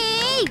చిల్డ్రన్,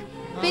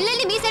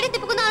 పిల్లల్ని మీ సైడ్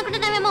తిప్పుకుందాం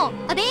అనుకుంటున్నావేమో,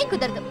 అదే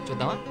కుదరదు.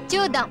 చూద్దామా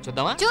చూద్దాం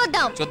చూద్దామా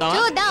చూద్దాం చూద్దామా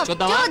చూద్దాం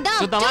చూద్దామా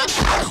చూద్దామా.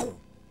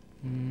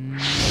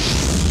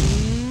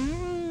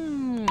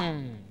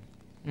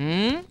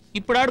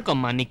 ఇప్పుడు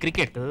ఆడుకోమ్మా నీ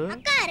క్రికెట్.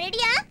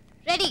 రెడీయా?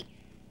 రెడీ.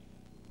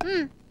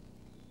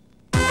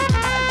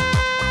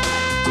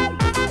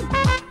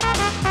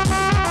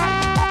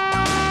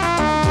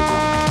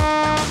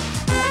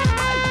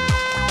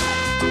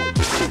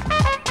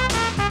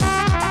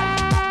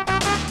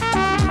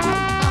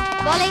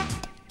 బౌలింగ్.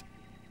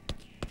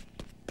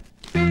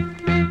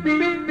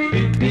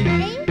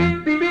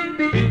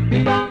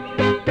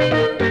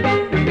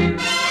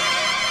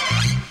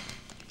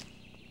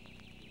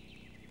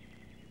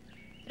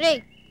 రే,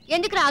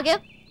 ఎందుకు రాగా?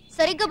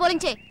 సరిగ్గా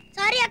బౌలింగ్ చేయి.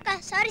 సారీ అక్క,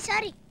 సారీ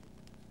సారీ.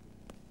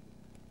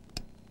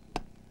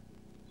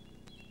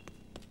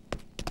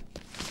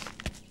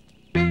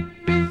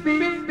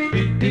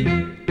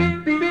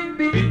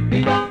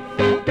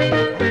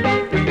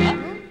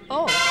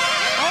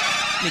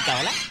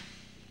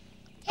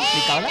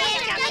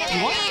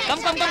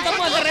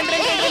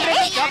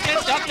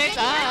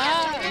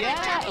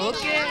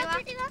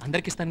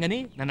 ఆడిస్తాను గానీ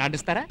నన్ను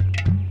ఆడిస్తారా?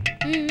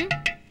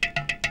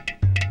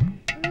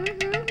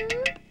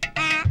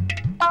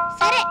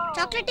 సరే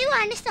చాక్లెట్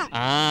ఆడిస్తాం.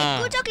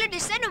 ఎక్కువ చాక్లెట్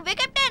ఇస్తే నువ్వే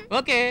కెప్టెన్.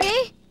 ఓకే.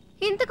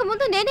 ఇంతకు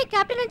ముందు నేనే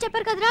కెప్టెన్ అని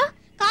చెప్పారు కదరా.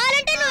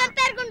 కావాలంటే నువ్వు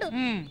పేర్కొండు.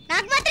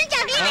 నాకు మాత్రం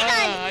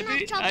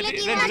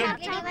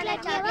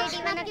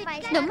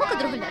నమ్మక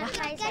ద్రోహులారా,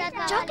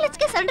 చాక్లెట్స్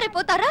కి సరెండర్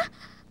అయిపోతారా?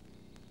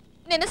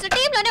 నేను అసలు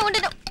టీమ్ లోనే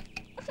ఉండను.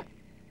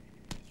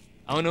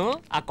 అవును,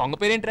 ఆ కొంగ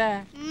పేరేంట్రా?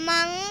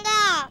 మంగ.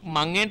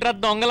 మంగేంట్రా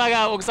దొంగలాగా?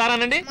 ఒకసారి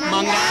అనండి.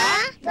 మంగ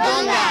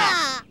దొంగ,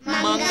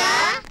 మంగ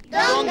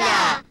దొంగ,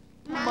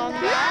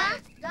 మంగ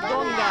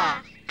దొంగ,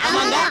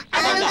 అమంగ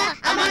అదంగ,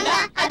 అమంగ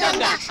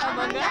అదంగ,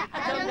 అమంగ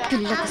అదంగ.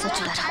 పిల్లకు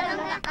సచ్చులారా,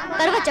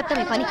 తర్వాత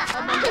చెప్తామే పని.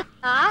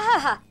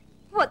 ఆహాహా,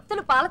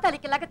 ఒత్తులు పాల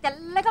తలికిలాగా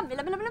తెల్లగా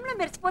మిలమిలమిల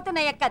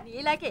మెరిసిపోతున్నాయక్క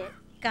నీలాగే.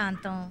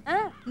 కాంతం,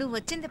 నువ్వు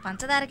వచ్చింది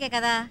పంచదారకే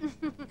కదా,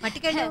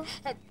 పట్టుకెళ్ళు.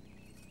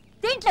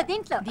 దీంట్లో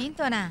దీంట్లో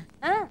దీంతోనా?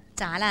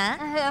 చాలా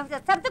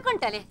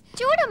సర్దుకుంటాలే.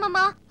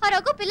 చూడమ్మా, ఆ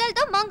రఘు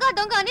పిల్లలతో మంగ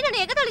దొంగ అని నన్ను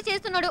ఎగతాళి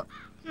చేస్తున్నాడు.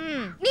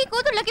 నీ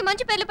కూతుళ్ళకి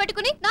మంచి పేర్లు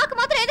పెట్టుకుని నాకు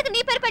మాత్రం ఎందుకు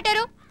నీ పేరు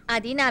పెట్టారు?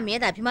 అది నా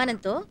మీద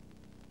అభిమానంతో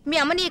మీ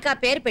అమ్మ నీకు ఆ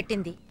పేరు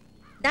పెట్టింది.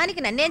 దానికి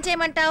నన్నేం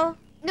చేయమంటావు?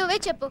 నువ్వే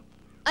చెప్పు.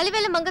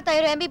 అలివేల మంగ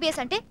తయారు MBBS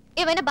అంటే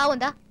ఏమైనా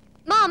బాగుందా?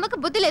 మా అమ్మకు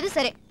బుద్ధి లేదు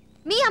సరే,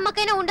 మీ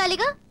అమ్మకైనా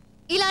ఉండాలిగా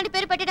ఇలాంటి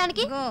పేరు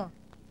పెట్టడానికి.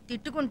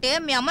 తిట్టుకుంటే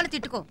మీ అమ్మని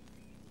తిట్టుకో,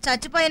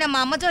 చచ్చిపోయిన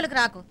మా అమ్మ జోలికి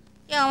రాకు.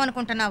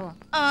 ఏమనుకుంటున్నావు?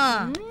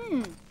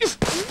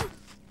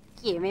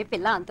 ఏమే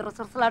పిల్ల అంత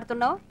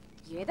రుసరుసలాడుతున్నావు?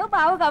 ఏదో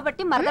బావు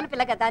కాబట్టి మరదల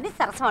పిల్ల కదా అని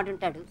సరసం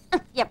ఆడుంటాడు.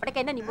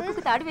 ఎప్పటికైనా నీ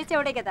ముక్కుకు తాడు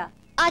వేసేవాడే కదా.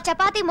 ఆ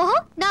చపాతీ మొహం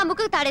నా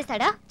ముక్కుకు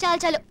తాడేస్తాడా? చాలు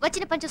చాలు,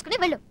 వచ్చిన పని చూసుకుని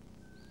వెళ్ళు.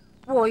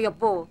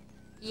 ఓయబ్బో,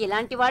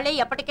 ఇలాంటి వాళ్ళే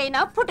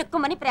ఎప్పటికైనా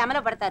పుట్టుక్కుమని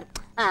ప్రేమలో పడతారు.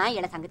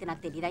 ఇలా సంగతి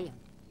నాకు తెలియదా?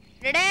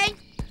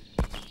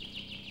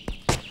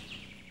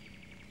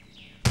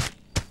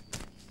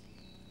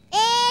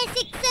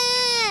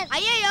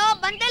 అయ్యో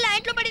బంతే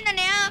లైట్లో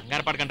పడిందన్నయ్య.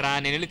 కంగారు పడకండి రా,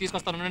 నేను వెళ్ళి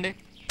తీసుకొస్తాను.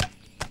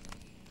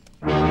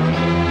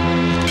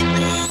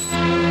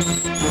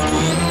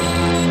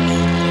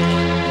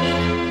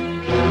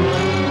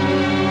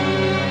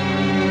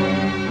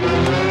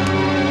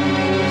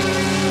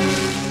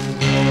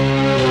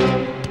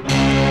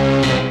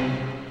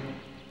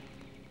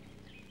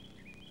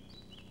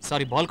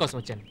 సారీ, బాల్ కోసం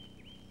వచ్చాను.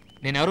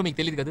 నేను ఎవరో మీకు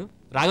తెలియదు కదా,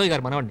 రాఘవయ్య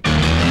గారు మనవాడిని.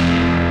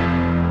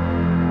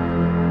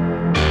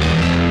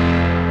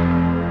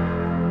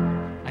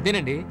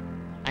 అదేనండి,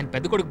 ఆయన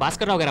పెద్ద కొడుకు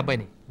భాస్కర్ రావు గారి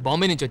అబ్బాయిని.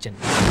 బాంబే నుంచి వచ్చాను.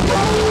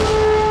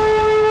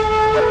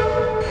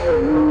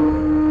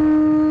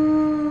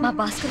 మా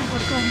భాస్కర్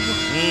కొడుకు అనుభవం.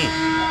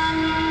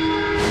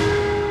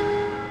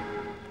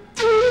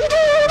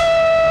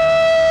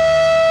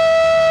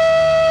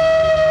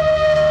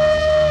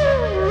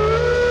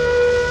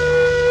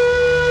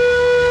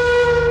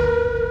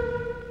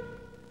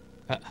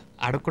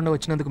 అడగకుండా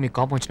వచ్చినందుకు మీకు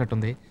కోపం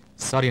వచ్చినట్టుంది.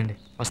 సారీ అండి,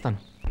 వస్తాను.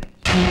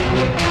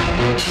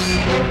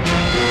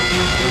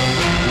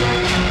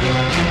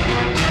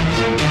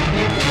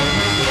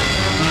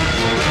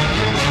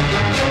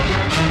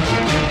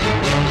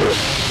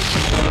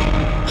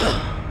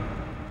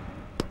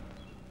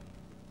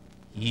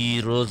 ఈ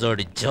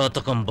రోజాడి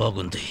జాతకం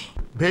బాగుంది.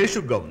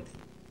 భేషుగ్గా ఉంది.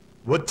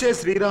 వచ్చే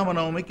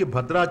శ్రీరామనవమికి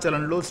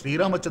భద్రాచలంలో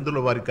శ్రీరామచంద్రుల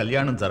వారి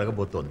కళ్యాణం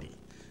జరగబోతోంది.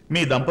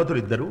 మీ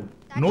దంపతులిద్దరూ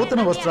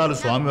నూతన వస్త్రాలు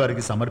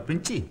స్వామివారికి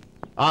సమర్పించి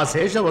ఆ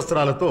శేష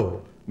వస్త్రాలతో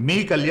మీ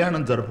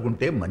కళ్యాణం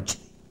జరుపుకుంటే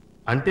మంచిది.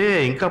 అంటే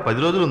ఇంకా 10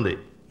 రోజులు ఉంది.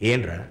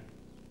 ఏంట్రా,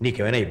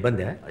 నీకేమైనా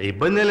ఇబ్బందా?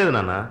 ఇబ్బందే లేదు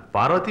నాన్న,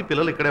 పార్వతి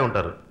పిల్లలు ఇక్కడే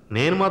ఉంటారు.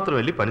 నేను మాత్రం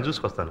వెళ్ళి పని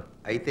చూసుకొస్తాను.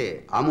 అయితే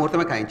ఆ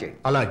ముహూర్తమే ఖాయం చేయి.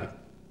 అలాగే,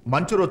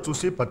 మంచి రోజు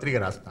చూసి పత్రిక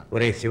రాస్తాను.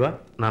 ఒరే శివ,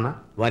 నాన్న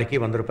వారికి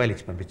 100 రూపాయలు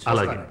ఇచ్చి పంపించు.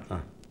 అలాగే.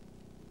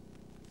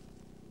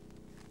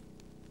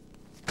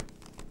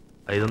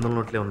 500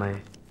 నోట్లే ఉన్నాయి.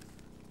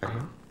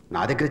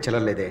 నా దగ్గర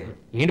చిల్లర లేదే.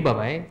 ఏంటి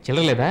బాబాయ్,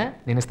 చిల్లర లేదా?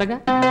 నేను ఇస్తాగా.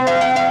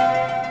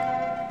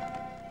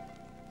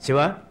 శివ,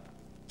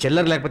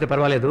 చిల్లర లేకపోతే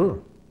పర్వాలేదు,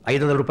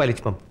 500 రూపాయలు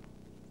ఇచ్చి పంపు.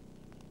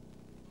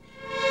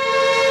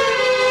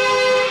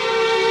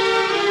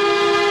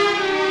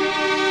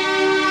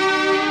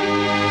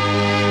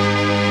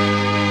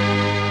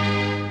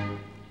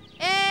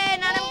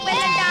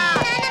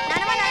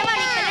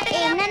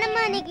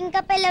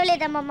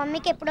 పెళ్ళవలేదా? మా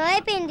మమ్మీకి ఎప్పుడో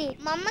అయిపోయింది.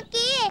 మా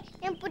అమ్మకి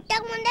నేను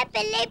పుట్టక ముందే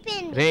పెళ్లి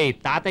అయిపోయింది. రే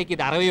తాతయ్యకి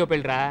ఇది 60వ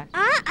పెళ్ళిరా.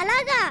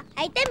 అలాగా?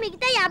 అయితే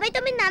మిగతా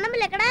 59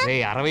 నాన్నమ్మలు ఎక్కడా? రే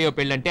 60వ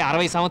పెళ్ళి అంటే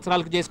 60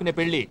 సంవత్సరాలకు చేసుకునే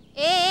పెళ్లి.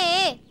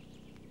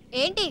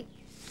 ఏంటి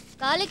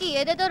కాలికి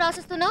ఏదేదో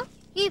రాసిస్తున్నావు?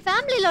 ఈ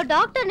ఫ్యామిలీలో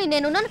డాక్టర్ని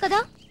నేనున్నాను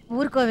కదా.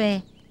 ఊరుకోవే,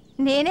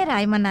 నేనే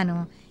రాయమన్నాను.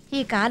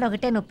 ఈ కాలు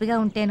ఒకటే నొప్పిగా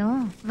ఉంటేను.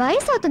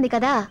 వయసు అవుతుంది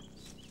కదా,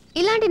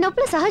 ఇలాంటి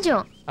నొప్పులు సహజం.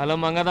 హలో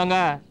మంగ దొంగ,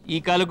 ఈ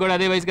కాలు కూడా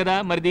అదే వయసు కదా,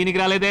 మరి దీనికి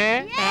రాలేదే?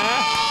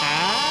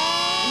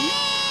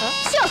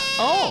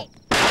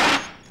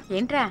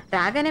 ఏంట్రా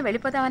రాగానే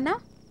వెళ్ళిపోతావన్నావు,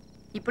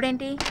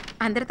 ఇప్పుడేంటి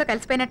అందరితో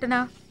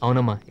కలిసిపోయినట్టున్నావు?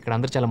 అవునమ్మా, ఇక్కడ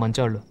అందరూ చాలా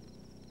మంచివాళ్ళు.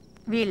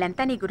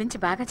 వీళ్ళంతా నీ గురించి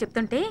బాగా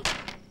చెప్తుంటే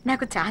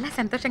నాకు చాలా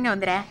సంతోషంగా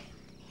ఉందిరా.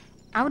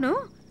 అవును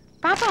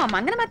పాపం, ఆ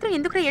మంగన మాత్రం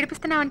ఎందుకు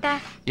ఏడిపిస్తున్నావంట?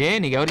 ఏ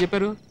నీకెవరు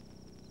చెప్పారు?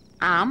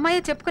 ఆ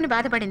అమ్మాయి చెప్పుకుని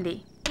బాధపడింది.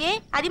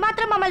 అది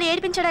మాత్రం మమ్మల్ని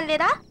ఏడిపించడం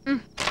లేదా?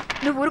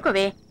 నువ్వు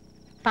ఊరుకోవే.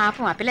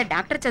 పాపం ఆ పిల్ల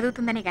డాక్టర్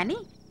చదువుతుందని గాని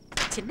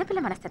చిన్నపిల్ల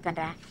మనస్తత్వం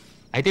రా.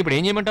 అయితే ఇప్పుడు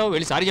ఏం చేయమంటావు?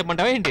 వెళ్ళి సారీ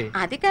చెప్పమంటావా ఏంటి?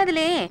 అది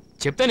కాదులే.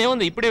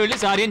 చెప్తానేముంది, ఇప్పుడే వెళ్ళి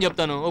సారీ అని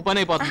చెప్తాను, ఓ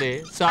పని అయిపోతుంది.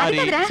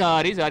 సారీ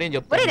సారీ సారీ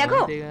అని ఒరే రఘు,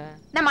 చెప్తాను.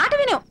 నా మాట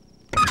విను.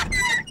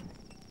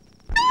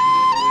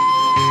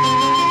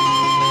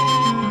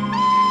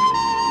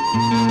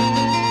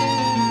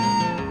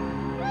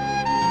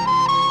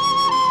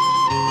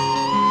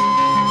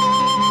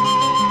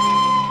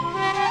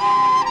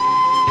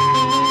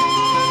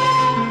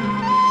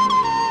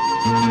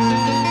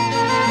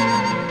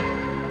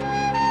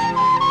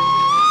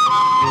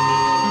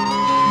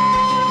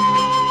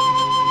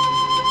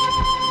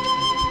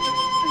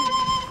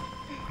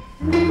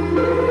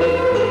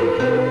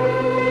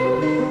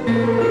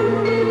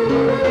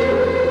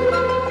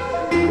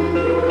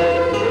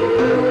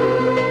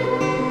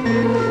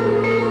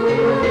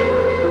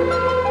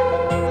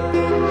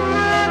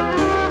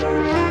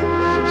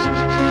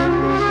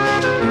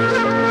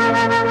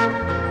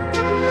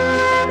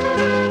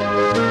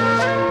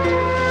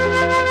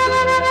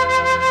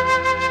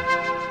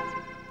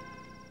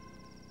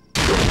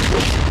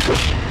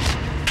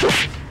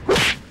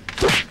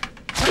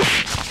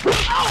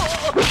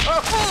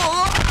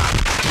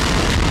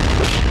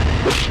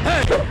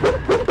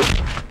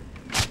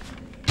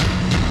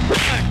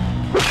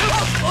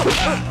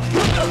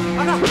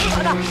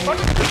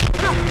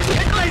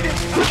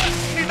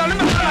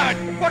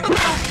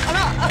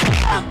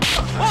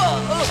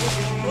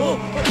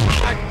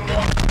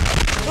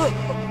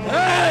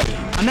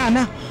 అన్నా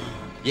అన్నా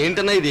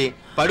ఏంటన్నా ఇది?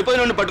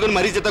 పడిపోయిన పట్టుకుని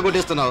మరీ చెత్త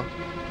కొట్టేస్తున్నావు.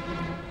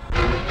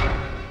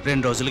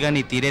 2 రోజులుగా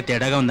నీ తీరే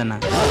తేడాగా ఉందన్నా.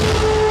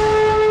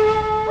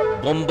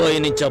 బొంబాయి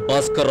నుంచి ఆ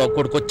భాస్కర్ రావు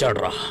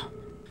కొడుకొచ్చాడ్రా.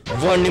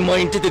 వాణ్ణి మా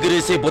ఇంటి దగ్గర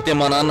వేసేపోతే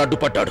మా నాన్న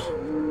అడ్డుపడ్డాడు.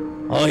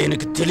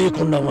 ఆయనకి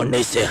తెలియకుండా వాణ్ణి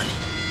వేసేయాలి.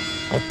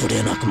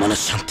 అప్పుడే నాకు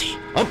మనశ్శాంతి.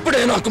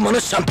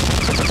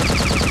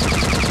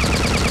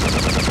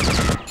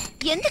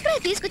 ఎందుకు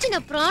తీసుకొచ్చి నా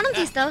ప్రాణం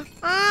తీస్తా?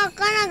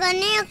 అక్క నాకు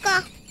అన్నీ అక్క.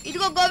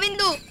 ఇదిగో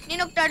గోవిందు,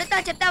 నేను ఒకటి అడుగుతా,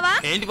 చెప్తావా?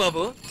 ఏంటి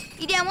బాబు?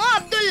 ఇదేమో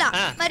అబ్దుల్లా,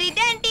 మరి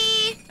ఇదేంటి?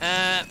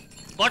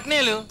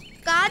 బొట్నేలు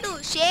కాదు,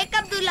 షేక్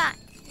అబ్దుల్లా.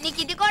 నీకు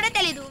ఇది కూడా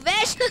తెలీదు,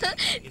 వేస్ట్.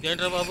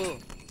 ఇదేంట్రా బాబు,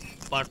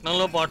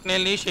 పట్నంలో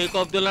బొట్నేల్ని షేక్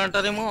అబ్దుల్లా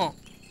అంటారేమో.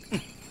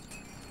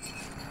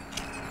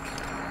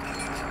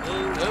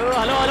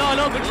 హలో హలో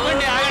హలో,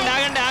 గుర్తుకోండి, ఆగండి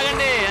ఆగండి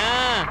ఆగండి.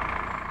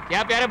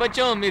 క్యా ప్యారే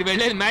బచ్చో, మీరు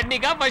వెళ్ళేది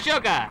మ్యాట్నీకా ఫస్ట్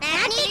షోకా?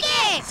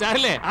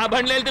 సర్లే, ఆ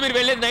బండ్లో వెళ్తే మీరు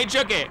వెళ్ళేది నైట్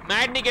షోకే.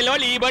 మ్యాట్నీకి వెళ్ళే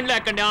వాళ్ళు ఈ బండ్లో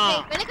ఎక్కండి.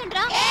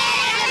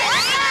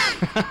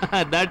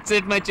 That's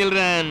it my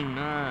children.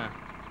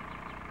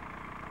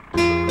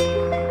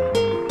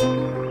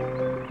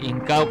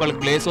 ఇంకా ఒకళ్ళకి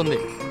ప్లేస్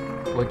ఉంది,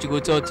 వచ్చి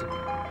కూర్చోవచ్చు.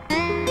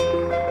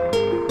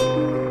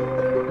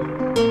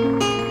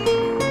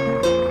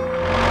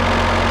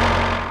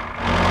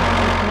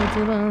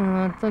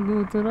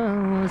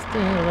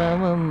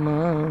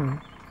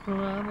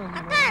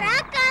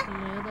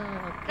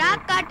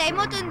 రాక్క, టైం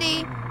అవుతుంది.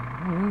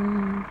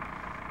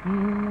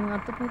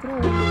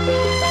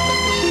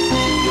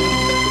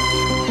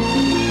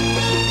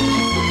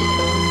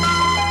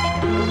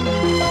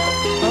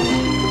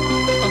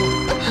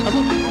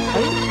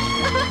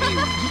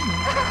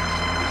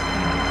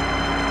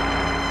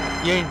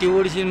 ఏంటి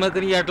ఊడి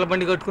సినిమాకి ఎట్ల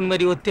బండి కట్టుకుని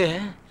మరి వస్తే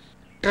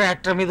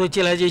ట్రాక్టర్ మీద వచ్చి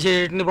ఇలా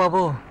చేసేటండి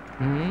బాబు.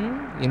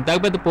 ఇంతకు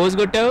పెద్ద పోజ్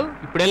కొట్టావు,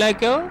 ఇప్పుడు ఎలా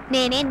ఎక్కావు?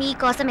 నేనే నీ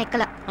కోసం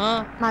ఎక్కల,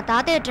 మా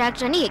తాతయ్య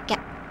ట్రాక్టర్ అని ఎక్కా.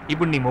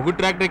 ఇప్పుడు నీ మొగుడు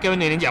ట్రాక్టర్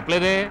ఎక్కావని నేనేం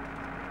చెప్పలేదే.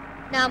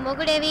 నా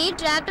మొగుడేవి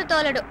ట్రాక్టర్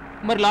తోలడు.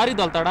 మరి లారీ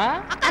తోలుతాడా?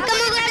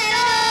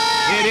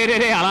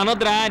 అలా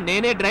అనొద్దురా,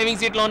 నేనే డ్రైవింగ్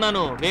సీట్ లో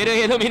ఉన్నాను, వేరే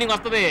ఏదో మీనింగ్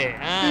వస్తుంది.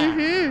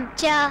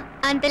 చా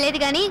అంత లేదు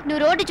గాని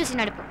నువ్వు రోడ్డు చూసి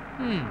నడుపు.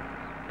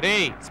 రే,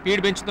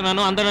 స్పీడ్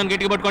పెంచుతున్నాను, అందరూ నన్ను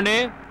గట్టిగా పట్టుకోండి.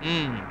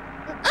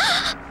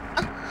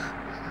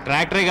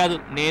 ట్రాక్టరే కాదు,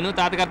 నేను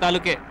తాతగారి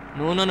తాలూకే,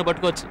 నువ్వు నన్ను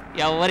పట్టుకోవచ్చు,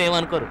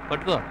 ఎవరేమనుకోరు,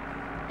 పట్టుకో.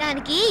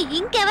 దానికి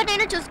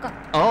ఇంకెవరినైనా చూసుకో.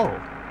 ఓ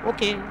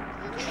ఓకే.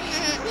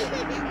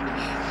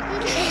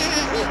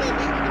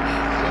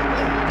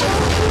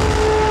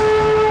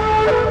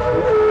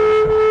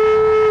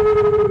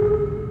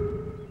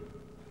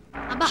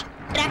 అబ్బా,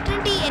 ట్రాక్టర్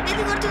అంటే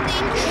ఎద్దెది కొడుతుంది.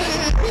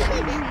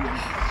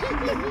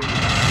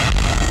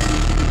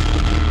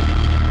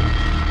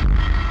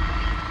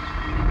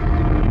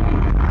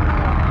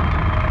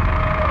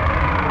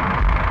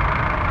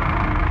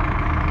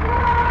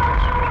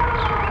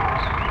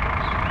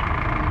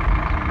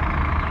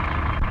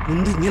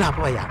 ముందు ఇంజిన్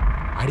ఆపవయ్యా,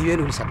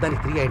 అడివేలు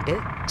శబ్దానికి తిరిగాయంటే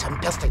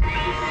చంపేస్తాయి.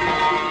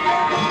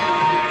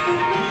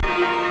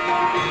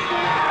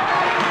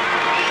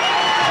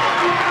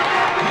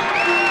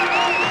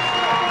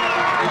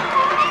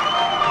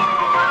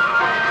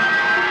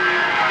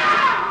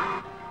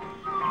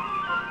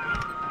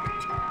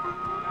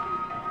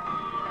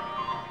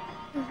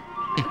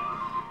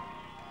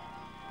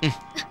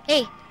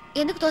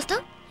 ఎందుకు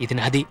తోస్తావు? ఇది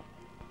నాది.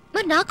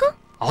 మరి నాకు?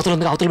 అవతల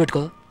ఉంది, అవతల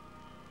పెట్టుకో.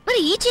 మరి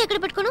ఈ చెయ్యి ఎక్కడ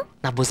పెట్టుకోను?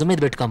 నా భుజం మీద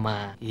పెట్టుకోమ్మా,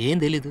 ఏం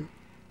తెలీదు.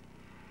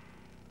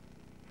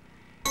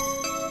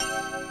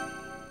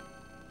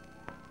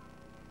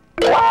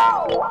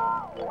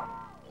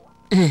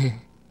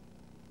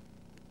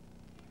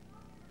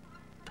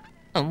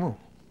 అమ్మో,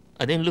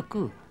 అదేం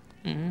లుక్కు.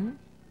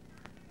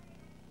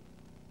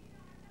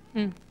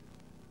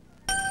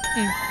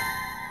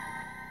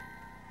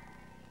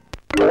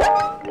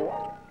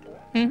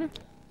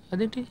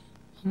 అదేంటి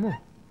అమ్మో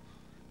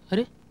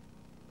అరే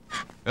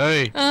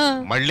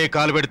మళ్ళీ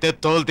కాలు పెడితే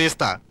తోలు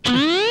తీస్తా.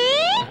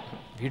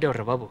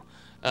 వీడెవర్రా బాబు?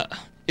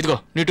 ఇదిగో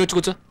నువ్వు వచ్చి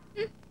కూర్చో.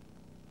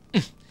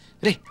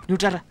 రే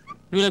నువ్వు రారా,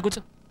 నువ్వు ఇలా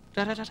కూర్చో.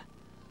 రా రా.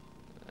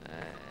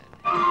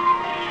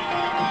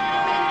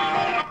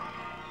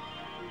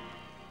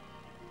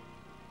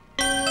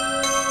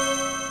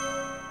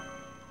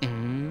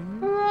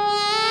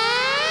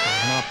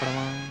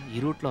 అప్పుడమా ఈ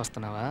రూట్లో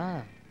వస్తున్నావా?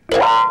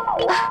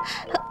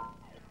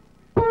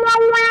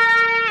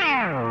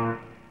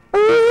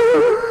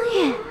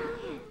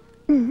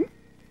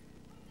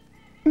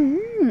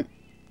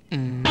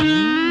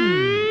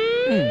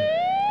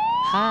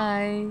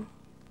 Hi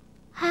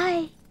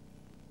hi.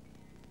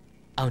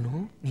 అవును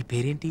నీ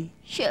పేరేంటి?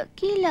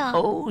 షకీలా.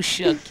 ఓ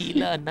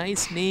షకీలా,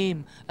 నైస్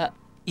నేమ్.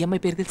 ఈ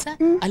అమ్మాయి పేరు తెలుసా?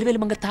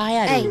 అలివేలు మంగ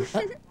తాయారు.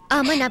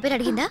 అమ్మాయి నా పేరు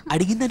అడిగిందా?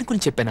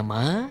 అడిగిందనుకుని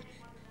చెప్పానమ్మా.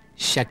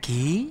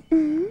 షకీ,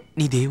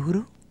 నీ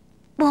దేవురు?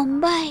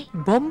 బొంబాయి.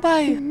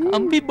 బొంబాయి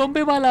అంబి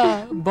బొంబాయి వాళ్ళ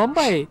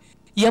బొంబాయి.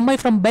 ఈ అమ్మాయి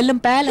ఫ్రమ్ బెల్లం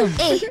ప్యాలం.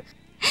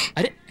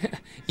 అరే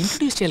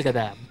ఇంట్రొడ్యూస్ చేయాలి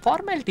కదా,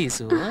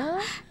 ఫార్మాలిటీస్.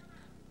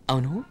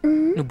 అవును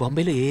నువ్వు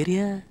బొంబాయిలో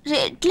ఏరియా?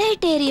 Red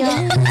light area.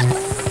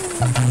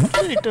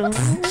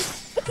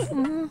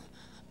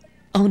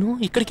 అవును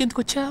ఇక్కడికి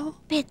ఎందుకు వచ్చావు?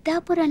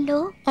 పెద్దాపురంలో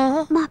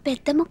మా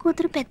పెద్దమ్మ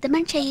కూతురు పెద్ద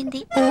మనిషి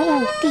అయ్యింది,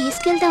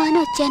 తీసుకెళ్దామని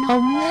వచ్చాను.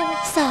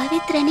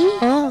 సావిత్రని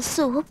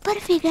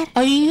సూపర్ ఫిగర్.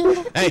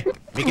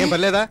 మీకేం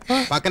పర్లేదా?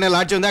 పక్కనే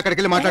లాడ్జ్ ఉంది, అక్కడికి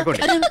వెళ్ళి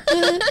మాట్లాడుకోండి.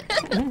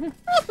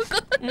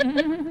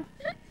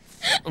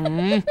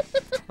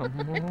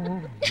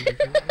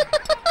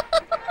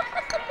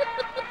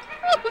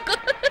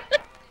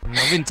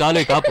 నవ్వింది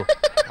చాలు, కాపు.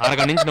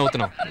 అరగంట నుంచి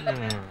నవ్వుతున్నావు.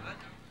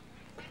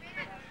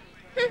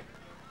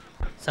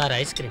 Sir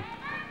ice cream.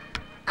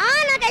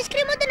 నాకు ఐస్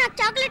క్రీమ్ వద్దు, నాకు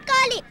చాక్లెట్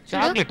కావాలి.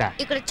 చాక్లెటా?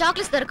 ఇక్కడ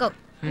చాక్లెట్స్ దొరకవు.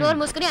 నోరు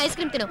మూసుకుని ఐస్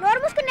క్రీమ్ తిను. నోరు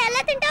మూసుకుని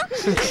ఎలా తింటావు?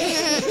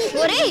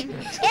 ఒరేయ్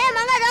ఏ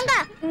మంగ దొంగ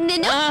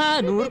నిన్ను.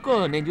 నువ్వు ఊరుకో,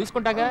 నేను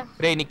చూసుకుంటాగా.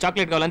 రే నీకు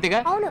చాక్లెట్ కావాలి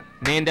అంతేగా?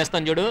 నేను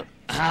తెస్తాను చూడు.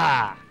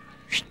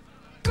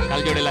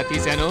 కళ్ళజోడు ఇలా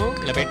తీసాను,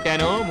 ఇలా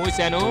పెట్టాను,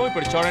 మూసాను.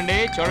 ఇప్పుడు చూడండి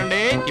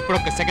చూడండి, ఇప్పుడు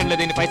ఒక సెకండ్ లో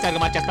దీన్ని 5 స్టార్ గా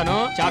మార్చేస్తాను.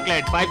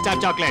 Chocolate 5 star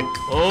chocolate.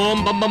 ఓం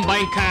బం బం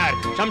భయంకర్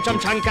శం శం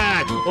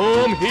శంకర్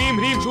ఓం హ్రీం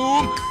హ్రీం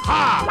షూం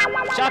హా.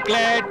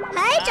 చాక్లెట్.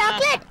 హాయ్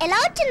చాక్లెట్ ఎలా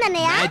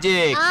వచ్చిందన్నయ్య?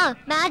 మ్యాజిక్.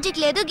 మ్యాజిక్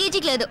లేదు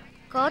గీజిక్ లేదు,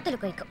 కోతలు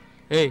కొయ్యకు.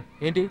 ఏయ్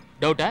ఏంటి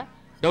డౌటా?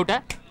 డౌటా?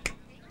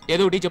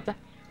 ఏదో ఒకటి చెప్తా.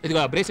 ఇదిగో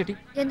బ్రేస్లెట్.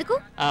 ఎందుకు?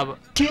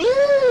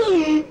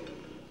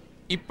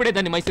 ఇప్పుడే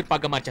దాన్ని మైసూర్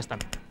పాక్గా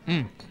మార్చేస్తాను.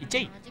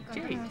 ఇచ్చేయి.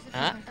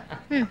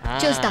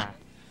 చూస్తా.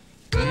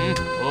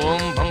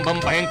 ఓం బం బం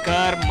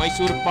భయంకర్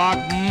మైసూర్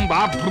పాక్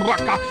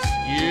బాబ్రక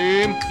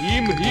ఏం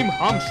హీం హ్రీం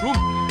హాం షూం.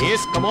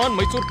 Yes come on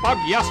Mysore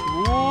Pak. yes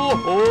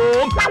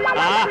ఓం.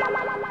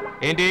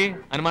 ఏంటి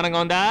అనుమానంగా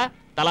ఉందా?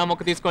 తలా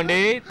మొక్క తీసుకోండి,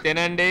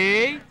 తినండి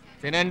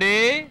తినండి.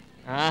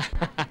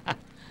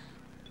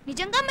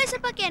 నిజంగా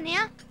మైసూర్ పాక్ అన్నయ్య,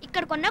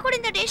 ఇక్కడ కొన్నా కూడా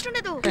ఇంత టేస్ట్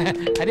ఉండదు.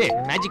 అరే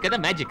మ్యాజిక్ కదా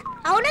మ్యాజిక్.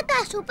 అవునక్క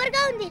సూపర్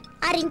గా ఉంది.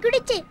 ఆ రింకుడు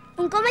ఇచ్చే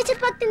ఇంకో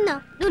మైసూర్ పాక్ తిందాం.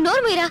 నువ్వు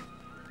నోరు మీరా.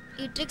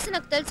 ఈ ట్రిక్స్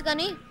నాకు తెలుసు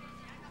కానీ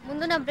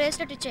ముందు నా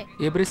బ్రేస్లెట్ ఇచ్చే.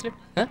 ఏ బ్రేస్లెట్?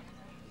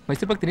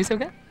 మైసూర్ పాక్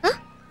తినేసావుగా.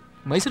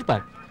 మైసూర్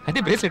పాక్ అంటే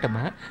బ్రేస్లెట్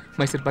అమ్మా.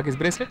 Mysore Pak is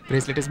bracelet,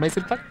 bracelet is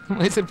Mysore Pak,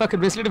 Mysore Pak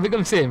and bracelet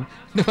become same.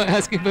 No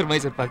asking for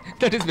Mysore Pak,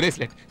 that is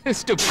bracelet.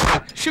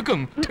 Stupid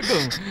షుకుం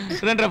టుకుం.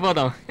 రండ్రా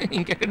పోదాం.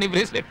 ఇంకెక్కడ నీ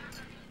బ్రేస్లెట్?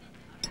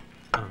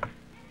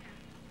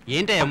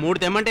 ఏంటయ్యా 3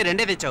 తెమ్మంటే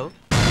 2 తెచ్చావు?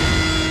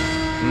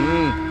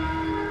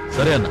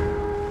 సరే అన్న.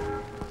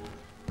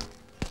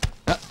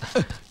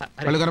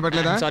 కళ్ళు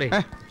కనపట్లేదా? సారీ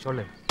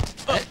చూడలేదు.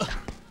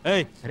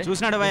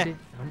 చూసినాడు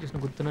చూసిన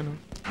గుర్తున్నాను.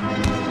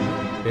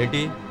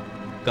 ఏంటి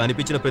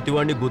కనిపించిన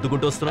ప్రతివాడిని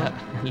గుద్దుకుంటూ వస్తున్నా?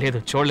 లేదు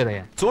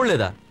చూడలేదయ్యా.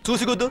 చూడలేదా?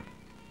 చూసి గుద్దు.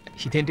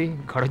 ఇదేంటి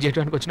గొడవ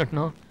చేయడానికి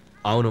వచ్చినట్టున్నావు?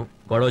 అవును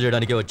గొడవ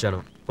చేయడానికే వచ్చాను.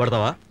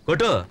 కొడతావా?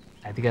 కొట్టు.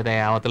 అది కదా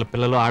అవతల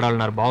పిల్లలు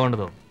ఆడవాళ్ళన్నారు,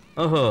 బాగుండదు.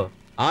 ఓహో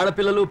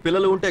ఆడపిల్లలు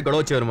పిల్లలు ఉంటే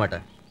గొడవ చేయనమాట.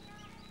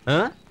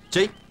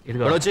 చెయ్యి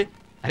గొడవ చెయ్యి.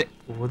 అరే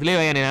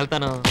వదిలేవయ్యా, నేను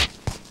వెళ్తాను.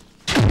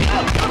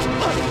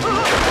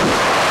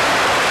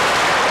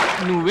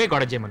 నువ్వే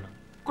గొడవ చేయమన్నావు,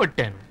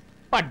 కొట్టాను,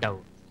 పడ్డావు,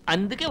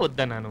 అందుకే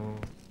వద్దన్నాను.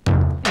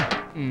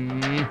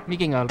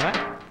 మీకేం కావాలరా?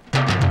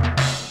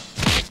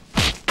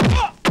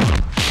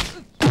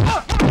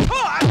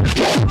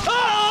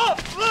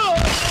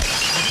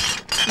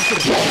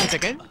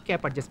 Second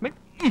cap adjustment.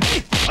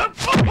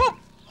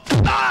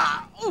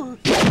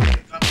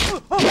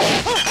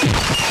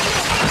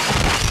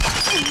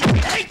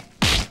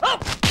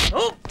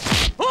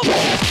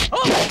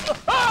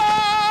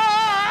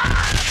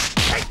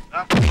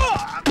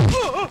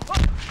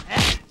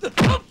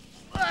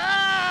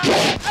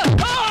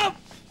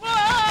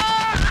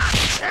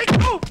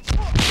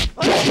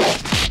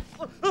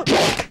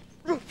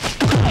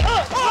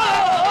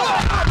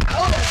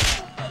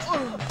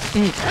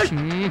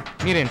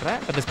 మీరేంట్రా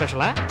పెద్ద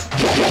స్పెషలా?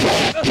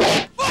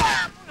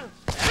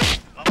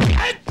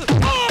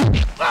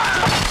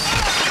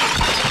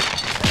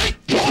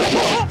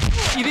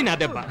 ఇది నా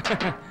దెబ్బ.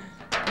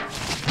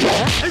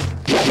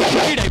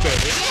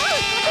 అయిపోయాడు.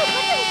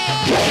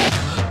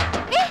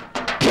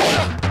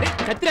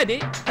 కత్తిరది.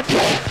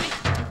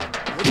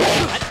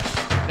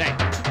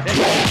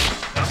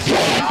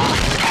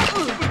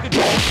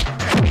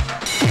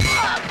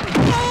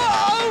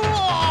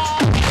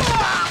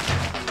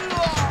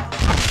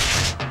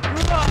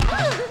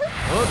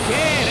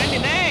 ఓకే రండి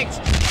నెక్స్ట్.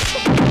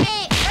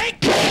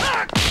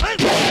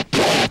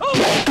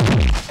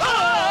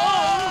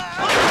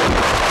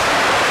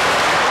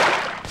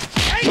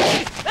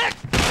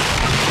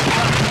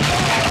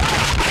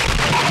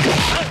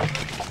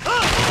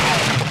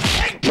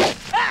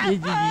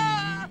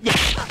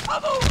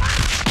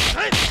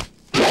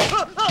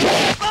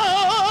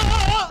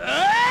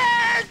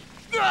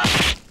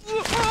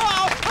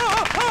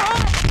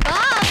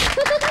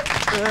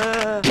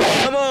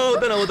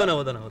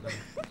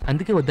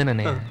 అందుకే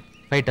వద్దననే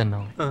ఫైట్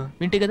అన్నావు.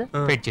 వింటే కదా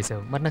ఫైట్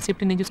చేసావు. మరి నా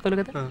సేఫ్టీ నేను చూసుకోవాలి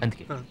కదా,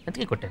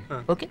 అందుకే కొట్టాను.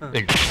 ఓకే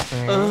వెళ్ళు.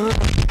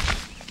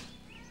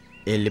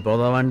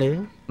 వెళ్ళిపోదామండి.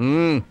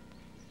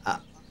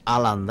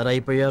 వాళ్ళందరూ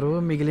అయిపోయారు,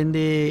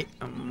 మిగిలింది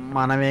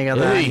మనమే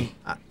కదా.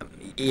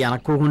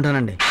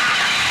 వెనక్కుంటానండి.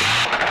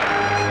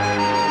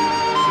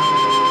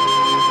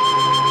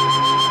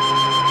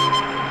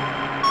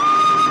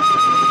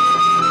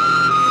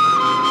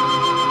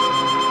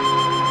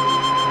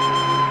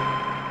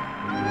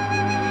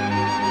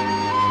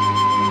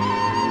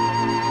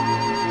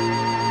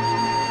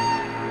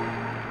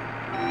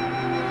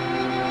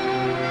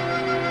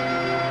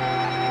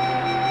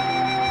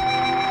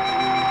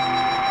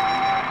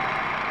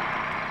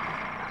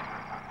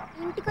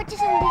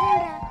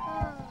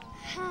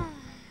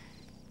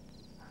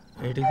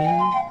 ఏంటిది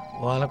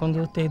వాళ్ళకం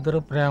చూస్తే ఇద్దరు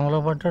ప్రేమలో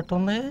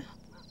పడ్డట్టుంది.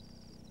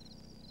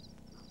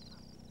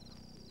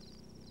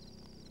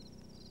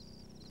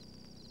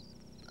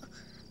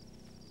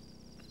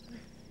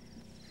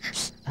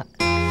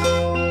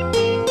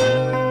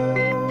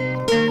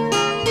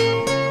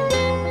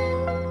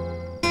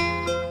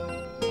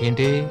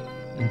 ఏంటి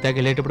ఇంతకు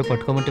వెళ్ళేటప్పుడు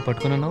పట్టుకోమంటే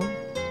పట్టుకున్నావు,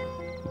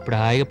 ఇప్పుడు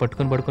హాయిగా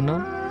పట్టుకొని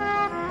పడుకున్నావు.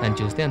 అని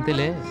చూస్తే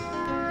అంతేలే,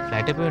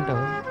 ఫ్లాట్ అయిపోయి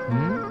ఉంటావు.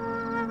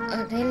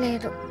 అదే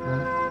లేదు,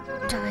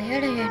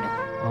 టైర్డ్ అయ్యాను.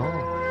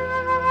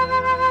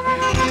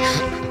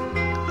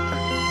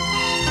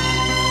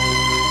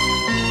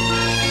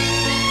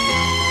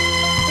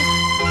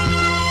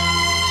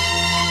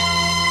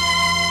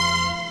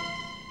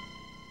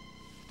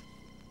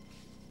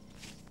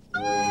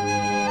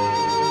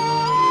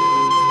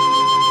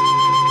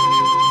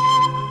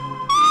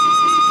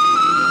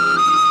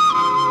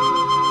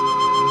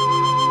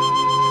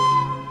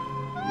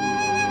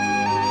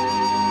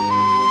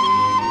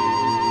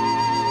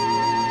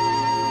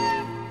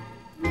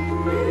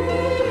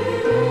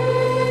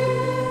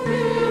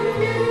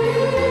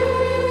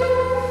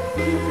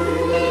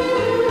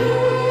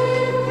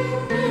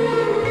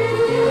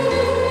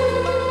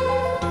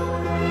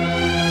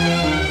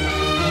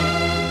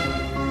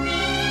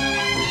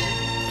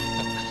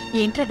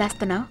 ఏంట్రా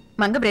దాస్తున్నావు?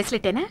 మంగ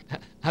బ్రేస్లెటేనా?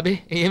 అబే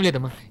ఏం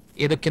లేదమ్మా,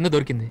 ఏదో కింద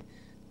దొరికింది.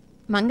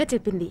 మంగ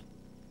చెప్పింది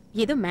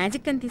ఏదో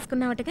మ్యాజిక్ అని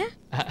తీసుకున్నావటగా.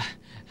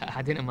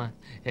 అదేనమ్మా,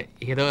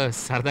 ఏదో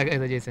సరదాగా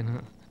ఏదో చేశాను.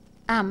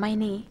 ఆ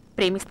అమ్మాయిని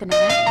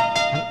ప్రేమిస్తున్నావా?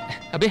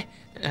 అబే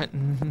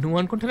నువ్వు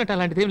అనుకుంటున్నట్టు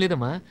అలాంటిది ఏం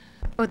లేదమ్మా.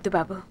 వద్దు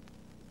బాబు,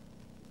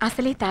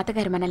 అసలే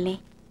తాతగారు మనల్ని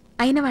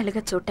అయిన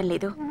వాళ్ళుగా చూడటం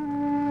లేదు.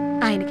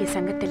 ఆయనకి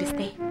సంగతి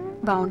తెలిస్తే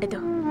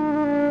బాగుండదు.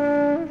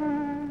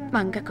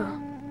 మంగకు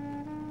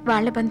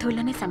వాళ్ళ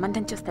బంధువుల్లోనే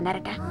సంబంధం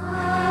చూస్తున్నారట.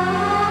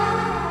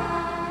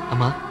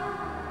 అమ్మా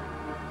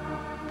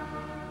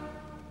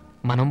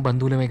మనం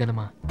బంధువులమే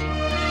కదమ్మా.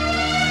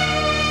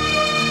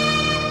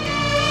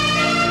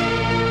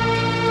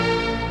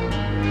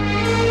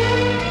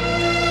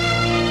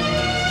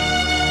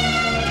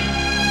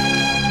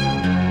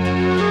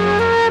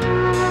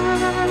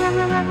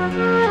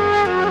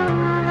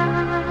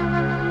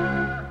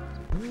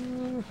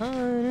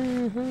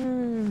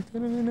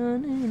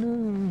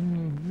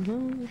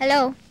 హలో.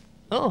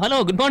 ఓ హలో,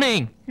 గుడ్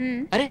మార్నింగ్.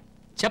 అరే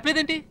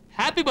చెప్పలేదేంటి?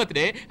 Happy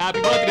birthday, happy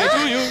birthday to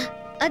you.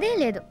 అదే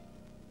లేదు,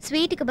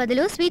 స్వీట్ కి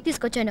బదులు స్వీట్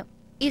తీసుకొచ్చాను.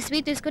 ఈ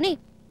స్వీట్ తీసుకుని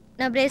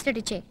నా బ్రేస్లెట్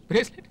ఇచ్చే.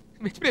 Bracelet?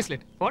 Which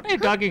bracelet? What are you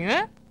talking?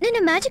 నేను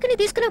మ్యాజిక్ ని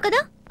తీసుకున్నావు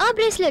కదా, ఆ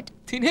బ్రేస్లెట్.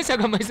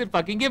 తినేసాగా మైసూర్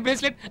పాక్, ఇంకే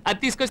బ్రేస్లెట్? అది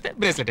తీసుకొస్తే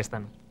బ్రేస్లెట్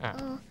ఇస్తాను.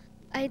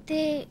 అయితే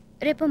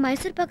రేపు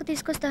మైసూర్ పాక్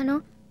తీసుకొస్తాను,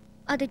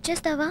 అది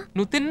ఇచ్చేస్తావా?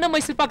 నువ్వు తిన్న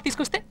మైసూర్ పాక్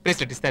తీసుకొస్తే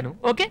బ్రేస్లెట్ ఇస్తాను.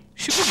 ఓకే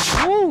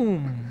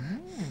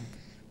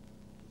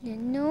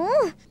నిన్ను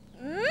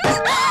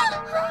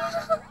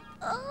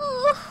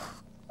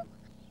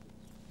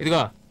ఇదిగో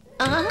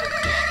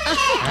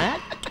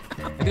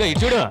ఇదిగో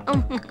ఇటు చూడు.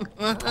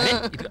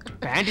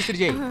 ప్యాంట్ ఇస్త్రీ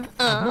చేయి.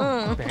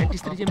 ప్యాంట్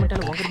ఇస్త్రీ చేయమంటే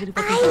ఒకటి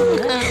తిరిగిపోతుంది.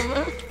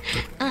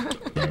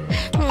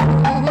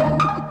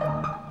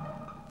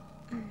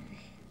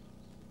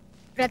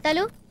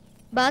 వ్రతాలు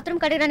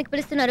బాత్రూమ్ కడగడానికి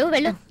పిలుస్తున్నారు,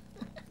 వెళ్ళు.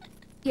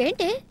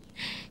 ఏంటి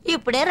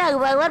ఇప్పుడే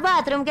రఘుబాబు గారు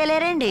బాత్రూమ్కి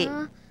వెళ్ళారండి.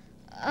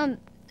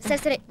 సరే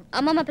సరే,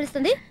 అమ్మమ్మ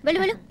పిలుస్తుంది, వెళ్ళు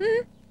వెళ్ళు.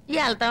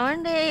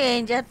 వెళ్తామండి,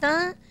 ఏం చేస్తాం?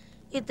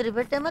 ఇద్దరు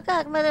పెట్టేమో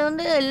కాక మీద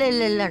ఉంది, వెళ్ళి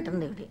వెళ్ళి వెళ్ళి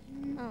అంటుంది.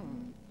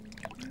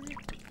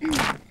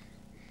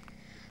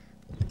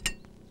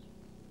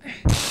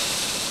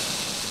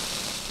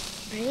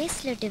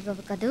 బ్రేస్లెట్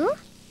ఇవ్వవు కదూ?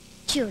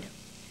 చూడు,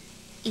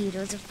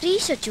 ఈరోజు ఫ్రీ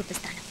షో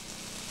చూపిస్తాను.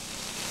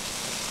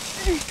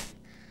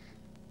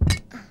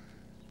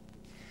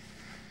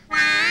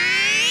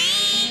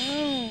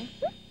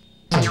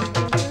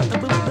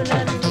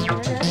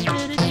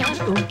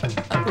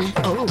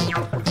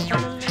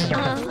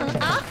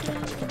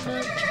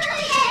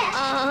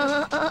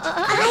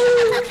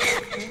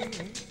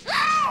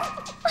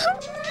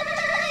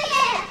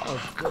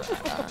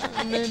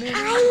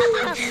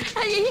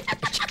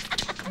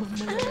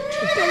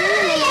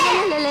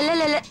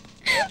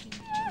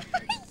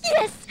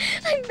 Yes,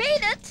 I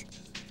made it.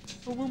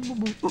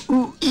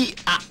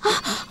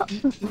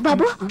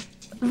 బాబు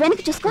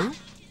వెనక్కి చూసుకో.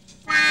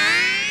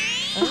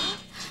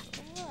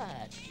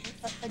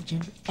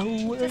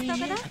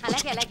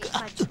 అలాగే అలాగే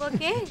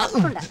మర్చిపోకే.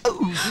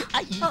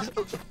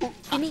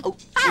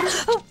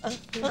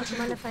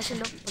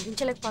 ఫ్యాషన్లో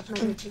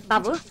భరించలేకపోతున్నాను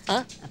బాబు.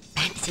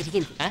 Pant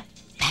చిరిగింది,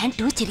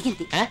 pant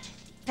చిరిగింది,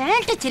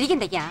 pant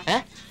చిరిగిందయ్యా.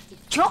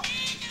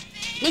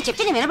 నేను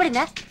చెప్తే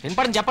వినపడిందా?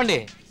 వినపడింది, చెప్పండి.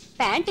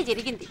 Pant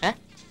చిరిగింది,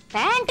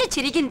 pant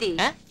చిరిగింది,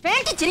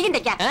 pant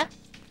చిరిగిందయ్యా.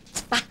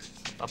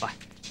 బాబా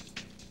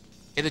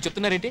ఏదో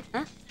చెప్తున్నారేంటి?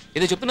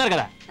 ఏదో చెప్తున్నారు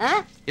కదా,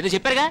 ఏదో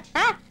చెప్పారుగా.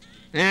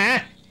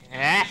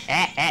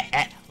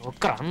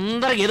 ఒక్కరు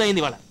అందరికి ఏదో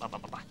అయింది వాళ్ళ.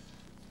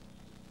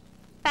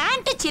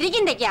 ప్యాంటు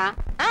చిరిగిందయ్యా.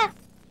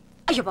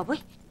 అయ్యో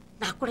బాబోయ్,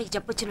 నాకు కూడా ఈ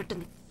జబ్బు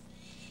వచ్చినట్టుంది.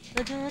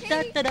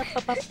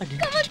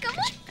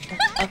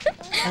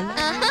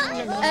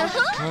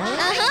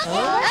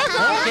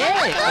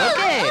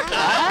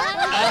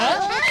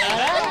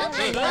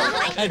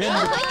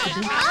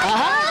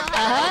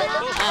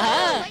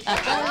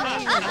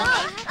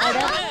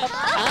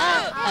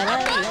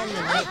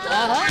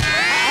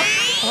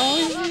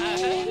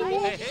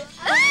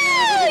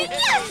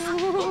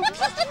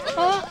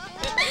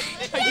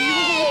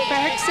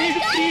 Back side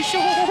free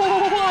show.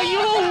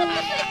 అయ్యో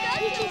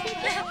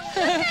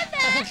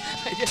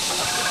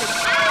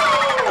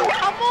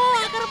అమ్మో,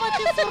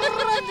 అగరబత్తి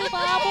సుర్రుంది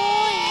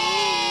బాబోయ్.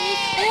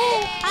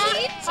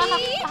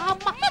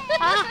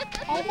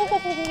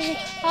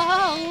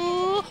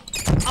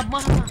 అమ్మా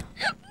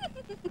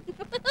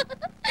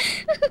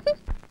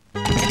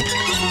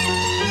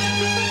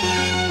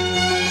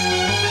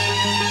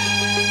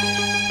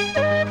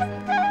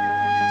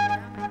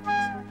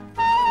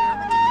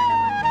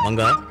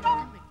మంగా,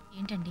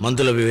 ఏంటండి?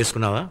 మందులు అవి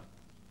వేసుకున్నావా?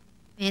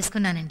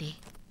 వేసుకున్నానండి.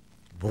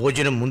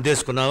 భోజనం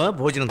ముందేసుకున్నావా,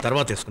 భోజనం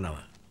తర్వాత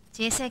వేసుకున్నావా?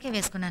 చేశాకే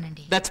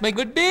వేసుకున్నానండి. That's my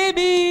good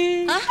baby.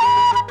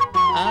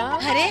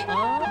 అరే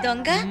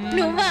దొంగ,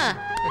 నువ్వా?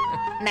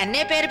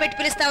 నన్నే పేరు పెట్టి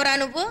పిలుస్తావురా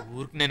నువ్వు?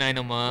 ఊరుకునే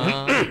నాయనమ్మా.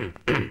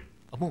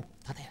 అమ్మో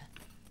తాతయ్య.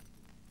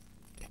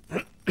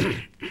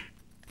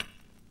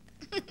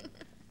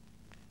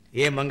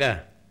 ఏ మంగా,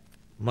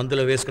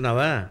 మందులో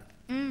వేసుకున్నావా?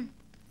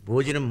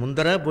 భోజనం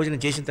ముందరా, భోజనం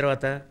చేసిన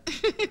తర్వాత?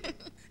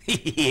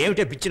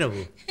 ఏమిటా పిచ్చి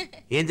నవ్వు?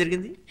 ఏం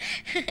జరిగింది?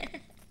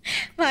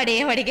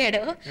 వాడేం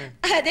అడిగాడు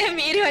అదే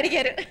మీరు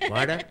అడిగారు.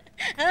 వాడా?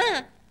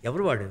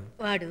 ఎవరు వాడు?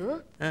 వాడు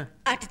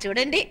అటు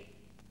చూడండి.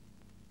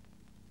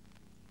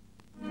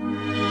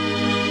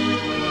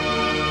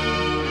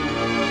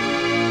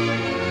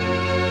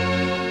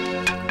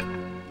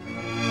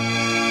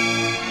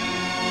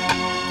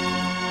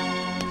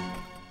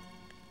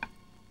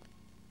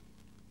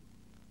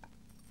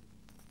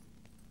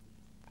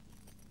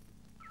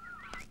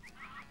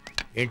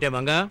 ఏంటే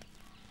మంగా,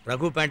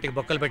 రఘు ప్యాంటుకి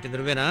బొక్కలు పెట్టింది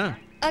నువ్వేనా?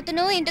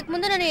 అతను ఇంతకు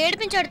ముందు నన్ను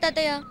ఏడిపించాడు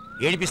తాతయ్య.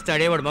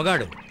 ఏడిపిస్తాడే వాడు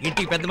మగాడు,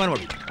 ఇంటికి పెద్ద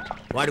మనవాడు.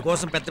 వాడి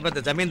కోసం పెద్ద పెద్ద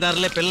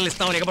జమీందారులే పిల్లలు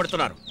ఇస్తామని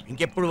ఎగబడుతున్నారు.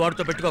 ఇంకెప్పుడు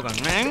వాడితో పెట్టుకోక.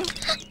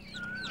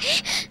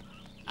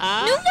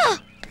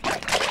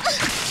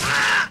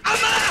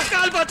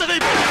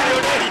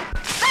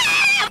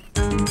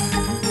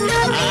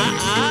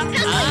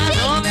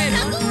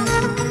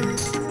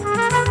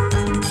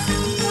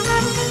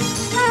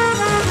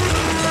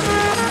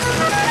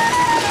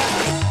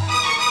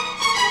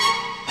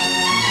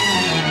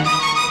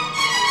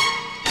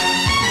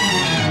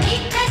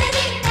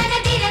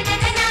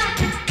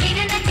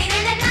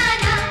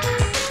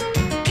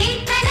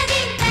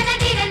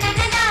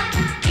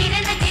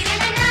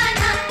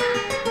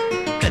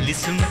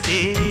 కలిసుంటే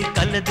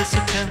కలదు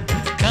సుఖం,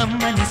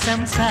 కమ్మని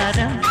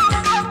సంసారం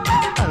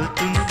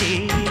అవుతుంటే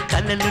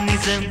కలలు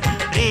నిజం,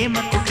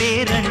 ప్రేమకు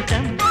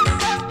పేరంటం.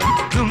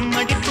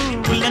 గుమ్మడి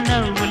పువ్వుల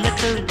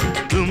నవ్వులతో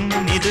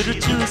గుమ్మెదురు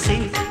చూసే,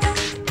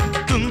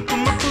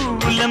 కుంకుమ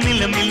పువ్వుల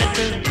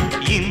మిలమిలతో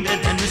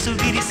ఇంద్రధనుసు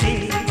విరిసే.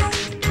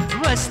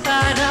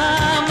 వస్తారా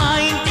మా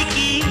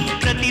ఇంటికి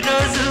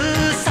ప్రతిరోజు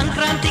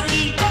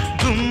సంక్రాంతికి,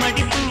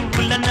 గుమ్మడి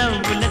పువ్వుల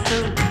నవ్వులతో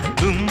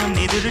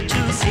గుమ్మెదురు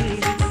చూసే,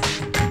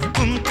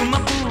 కుంకుమ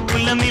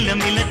పువ్వుల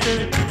మిలమిలతో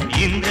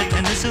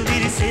ఇంద్రధనుసు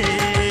విరిసే.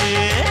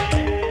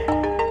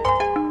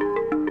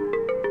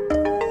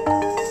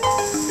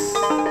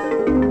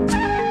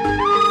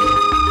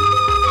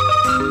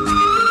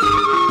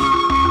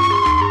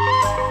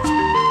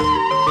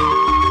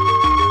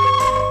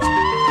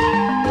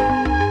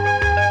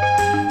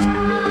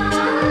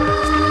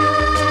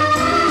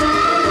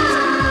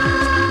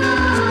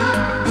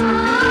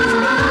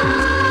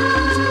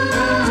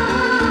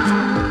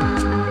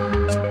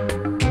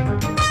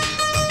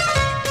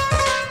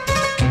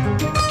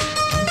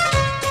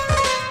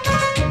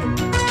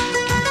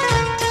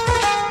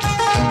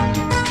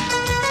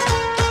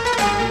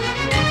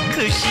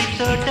 తులసి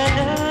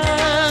తోటలో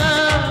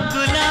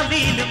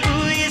గులాబీలు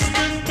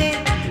పూయిస్తుంటే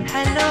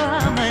హలో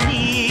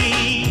అమని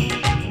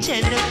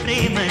చెల్ల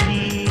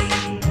ప్రేమని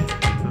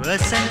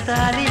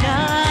వసంతాలిలా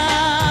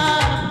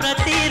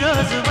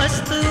ప్రతిరోజు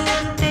వస్తూ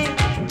ఉంటే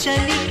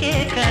చలికే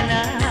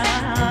కలా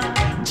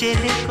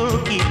చెలి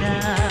కోకిలా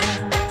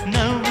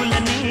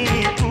నవ్వులనే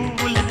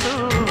పువ్వులతో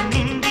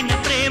నిండిన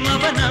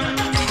ప్రేమవనం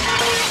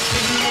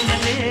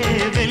వెన్నెలలే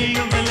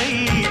వెల్లువలై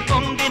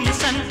పొంగిన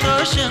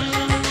సంతోషం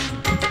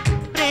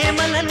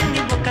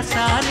ప్రేమలన్నీ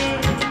ఒకసారే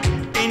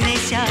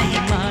పెనేశాయి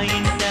మా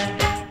ఇంట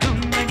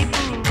గుమ్మడి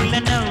పువ్వుల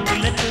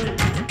నవ్వులతో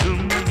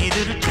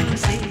గుమ్మెదురు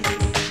చూసే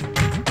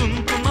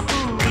కుంకుమ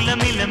పువ్వుల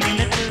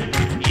మిలమిలతో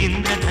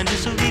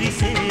ఇంద్రధనుసు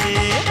విరిసే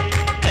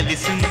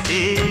కలిసుంటే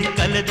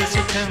కలదు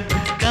సుఖం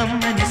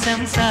కమ్మని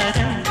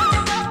సంసారం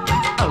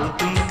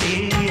అవుతుంటే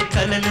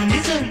కలలు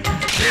నిజం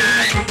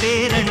ప్రేమకు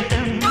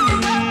పేరంటం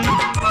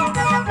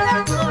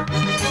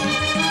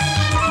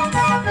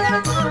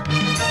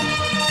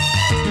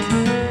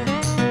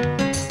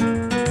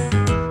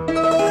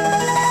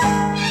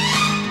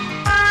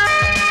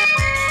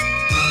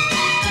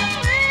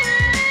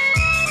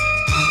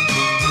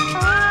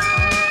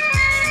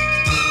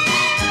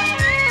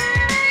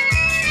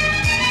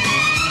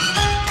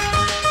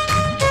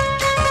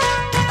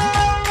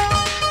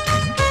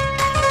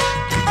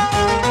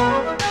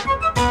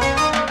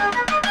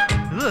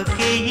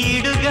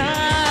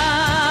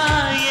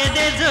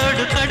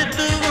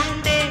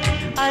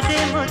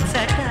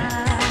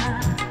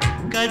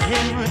కథే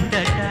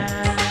ముద్దట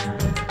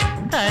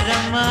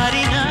తరం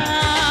మారినా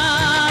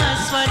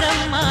స్వరం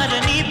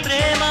మారని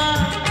ప్రేమ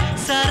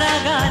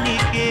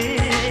సరగానికే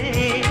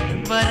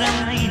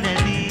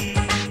వరమైనది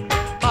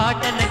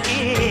పాటలకే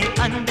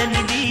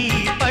అందనిది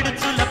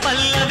పడుచుల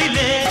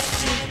పల్లవిలే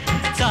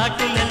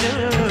చాటులలో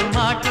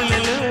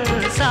మాటులలో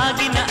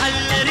సాగిన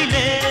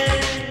అల్లరిలే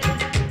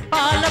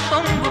పాల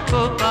పొంగు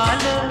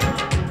కోపాలు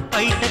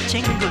పైట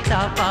చెంగు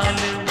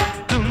తాపాలు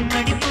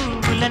గుమ్మడి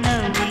పువ్వుల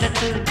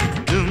నవ్వులతో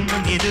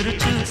ఎదురు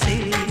చూసే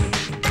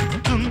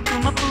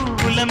కుంకుమ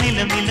పువ్వుల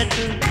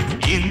మిలమిలతో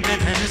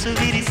ఇంద్రధనుసు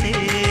విరిసే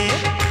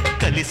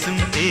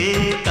కలిసుంటే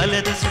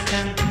కలదు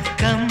సుఖం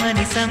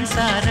కమ్మని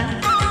సంసారం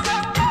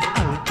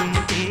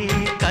అవుతుంటే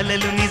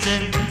కలలు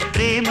నిజం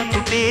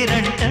ప్రేమకు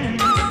పేరంటం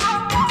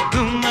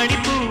గుమ్మడి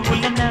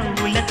పువ్వుల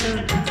నవ్వులతో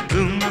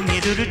గుమ్మం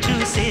ఎదురు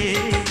చూసే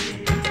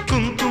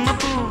కుంకుమ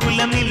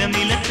పువ్వుల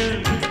మిలమిలతో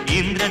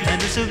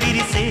ఇంద్రధనుసు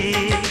విరిసే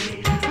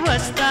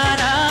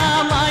వస్తారా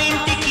మా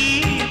ఇంటికి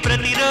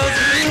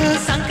ప్రతిరోజు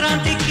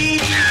సంక్రాంతికి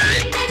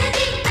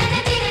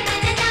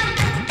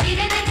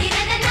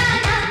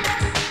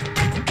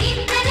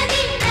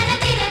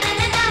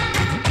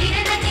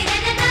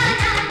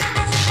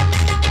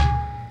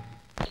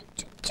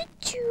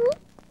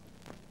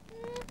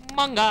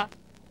మంగా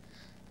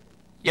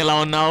ఎలా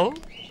ఉన్నావు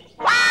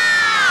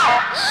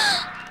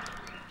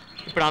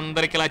ఇప్పుడు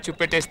అందరికి ఇలా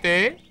చూపెట్టేస్తే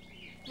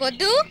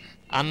వద్దు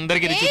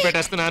అందరికి ఇది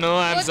చూపెట్టేస్తున్నాను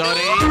ఐఎమ్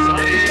సారీ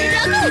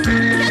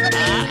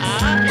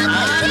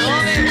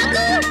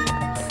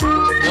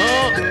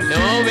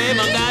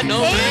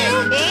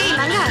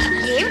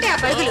ఏమిటి ఆ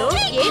పరుగులు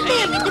ఏంటి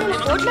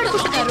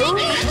పోట్లాడుకుంటున్నారు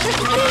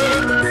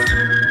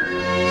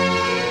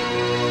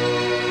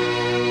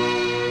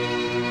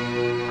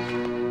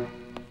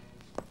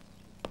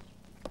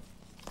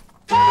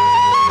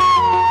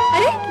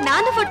అరే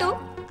నాన్న ఫోటో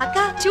అక్క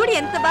చూడు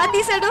ఎంత బాగా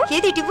తీసాడు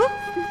ఏదిటివ్వు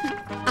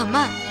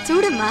అమ్మా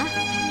చూడమ్మా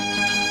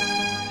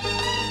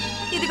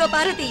ఇదిగో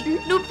పార్వతి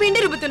నువ్వు పిండి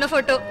రుబ్బుతున్న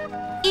ఫోటో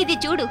ఇది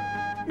చూడు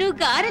నువ్వు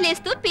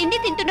గారెలేస్తూ పిండి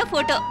తింటున్న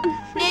ఫోటో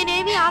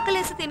నేనేమి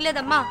ఆకలేసి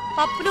తినలేదమ్మా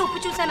పప్పులో ఉప్పు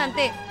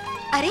చూసానంతే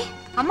అరే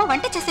అమ్మ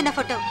వంట చేసిన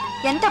ఫోటో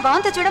ఎంత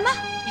బాగుందో చూడమ్మా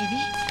ఇది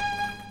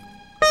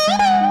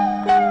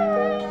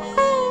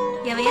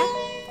ఏమయ్యా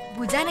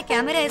భుజాన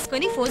కెమెరా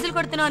వేసుకొని ఫోజులు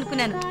కొడుతున్నావు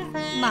అనుకున్నాను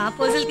మా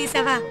ఫోజులు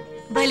తీసావా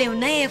భలే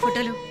ఉన్నాయా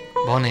ఫోటోలు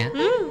బాగున్నాయా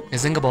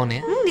నిజంగా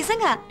బాగున్నాయా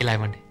నిజంగా ఇలా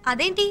ఇవ్వండి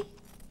అదేంటి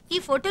ఈ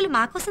ఫోటోలు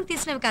మా కోసం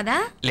తీసినవి కదా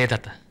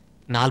లేదత్త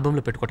నా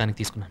ఆల్బంలో పెట్టుకోవడానికి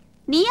తీసుకున్నాను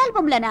నీ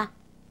ఆల్బంలోనా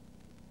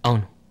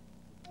అవును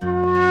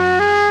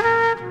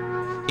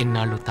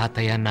ఇన్నాళ్ళు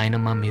తాతయ్య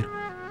నాయనమ్మ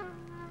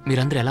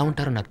మీరందరూ ఎలా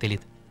ఉంటారో నాకు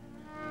తెలియదు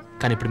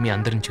కానీ ఇప్పుడు మీ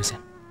అందరిని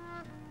చూశాను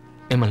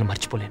మిమ్మల్ని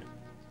మర్చిపోలేను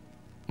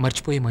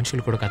మర్చిపోయే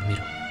మనుషులు కూడా కాదు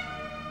మీరు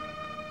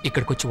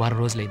ఇక్కడికి వచ్చి వారం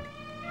రోజులైంది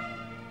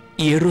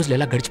ఈ 7 రోజులు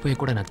ఎలా గడిచిపోయా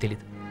కూడా నాకు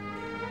తెలియదు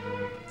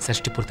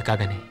షష్ఠి పూర్తి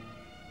కాగానే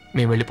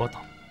మేము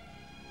వెళ్ళిపోతాం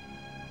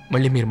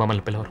మళ్ళీ మీరు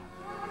మమ్మల్ని పిలవరు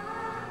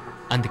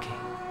అందుకే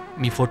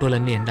మీ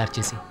ఫోటోలన్నీ ఎండార్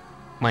చేసి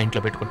మా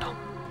ఇంట్లో పెట్టుకుంటాం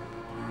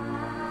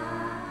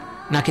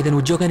నాకు ఏదైనా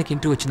ఉద్యోగానికి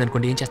ఇంటర్వ్యూ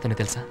వచ్చిందనుకోండి ఏం చేస్తానో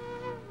తెలుసా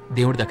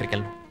దేవుడి దగ్గరికి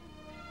వెళ్ళను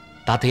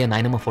తాతయ్య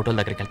నాయనమ్మ ఫోటోల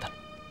దగ్గరికి వెళ్తాను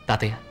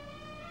తాతయ్య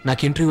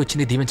నాకు ఇంటర్వ్యూ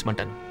వచ్చింది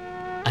దీవించమంటాను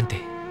అంతే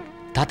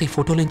తాతయ్య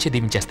ఫోటోల నుంచే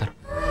దీవించేస్తారు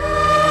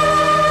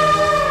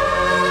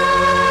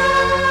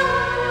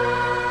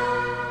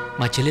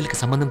మా చెల్లెలకి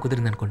సంబంధం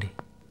కుదిరిందనుకోండి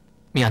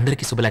మీ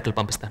అందరికీ శుభలేఖలు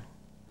పంపిస్తాను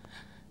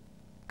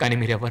కానీ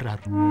మీరెవ్వరు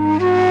రారు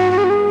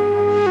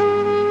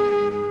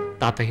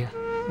తాతయ్య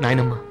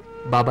నాయనమ్మ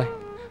బాబాయ్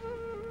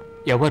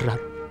ఎవరు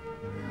రారు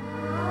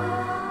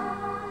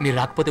మీరు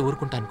రాకపోతే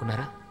ఊరుకుంటా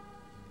అనుకున్నారా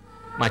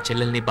మా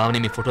చెల్లెల్ని బావని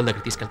మీ ఫోటోల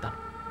దగ్గర తీసుకెళ్తాను.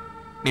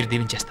 మీరు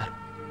దీవించేస్తారు.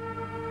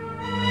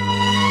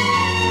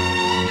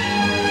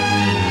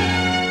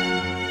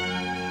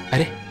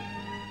 అరే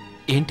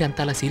ఏంటి అంత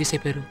అలా సీరియస్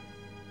అయిపోయారు?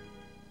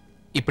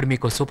 ఇప్పుడు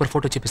మీకు సూపర్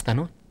ఫోటో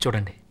చూపిస్తాను,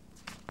 చూడండి.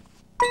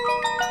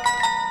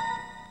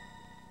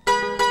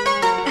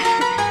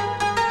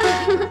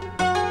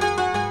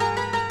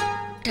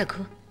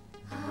 రఘు,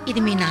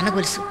 ఇది మీ నాన్న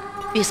గొలుసు,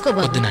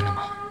 వేసుకోబోదు. వద్దు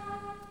నాన్నమ్మ,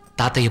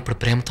 తాతయ్య ఎప్పుడు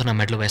ప్రేమతో నా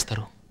మెడలో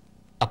వేస్తారు,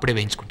 అప్పుడే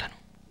వేయించుకుంటాను.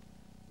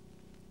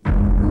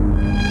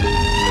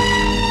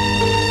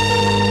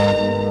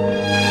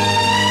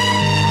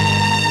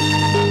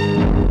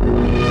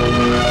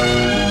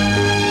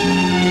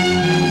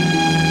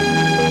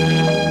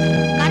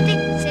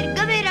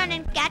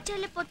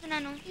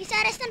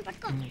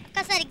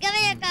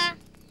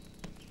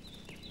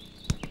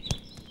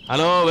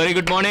 Hello, very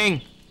good morning.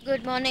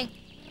 Good morning.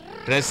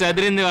 Dress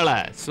అదిరింది వాళ్ళ,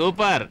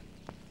 సూపర్.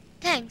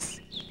 థ్యాంక్స్.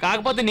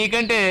 కాకపోతే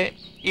నీకంటే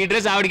ఈ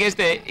డ్రెస్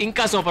ఆవిడకేస్తే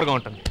ఇంకా సూపర్ గా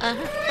ఉంటుంది.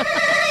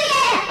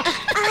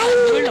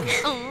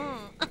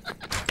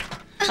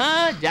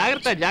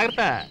 జాగ్రత్త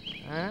జాగ్రత్త.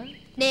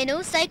 నేను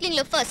సైక్లింగ్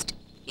లో ఫస్ట్.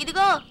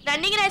 ఇదిగో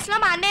రన్నింగ్ రేస్ లో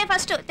మా అన్నయ్య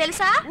ఫస్ట్,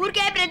 తెలుసా?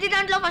 ఊరికే ప్రతి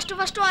దాంట్లో ఫస్ట్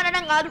ఫస్ట్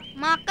అనడం కాదు.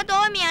 మా అక్కతో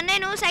మీ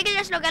అన్నయ్యను సైకిల్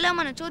రేస్ లో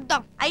గెలవమను,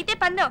 చూద్దాం. అయితే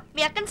పందెం,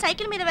 మీ అక్కని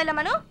సైకిల్ మీద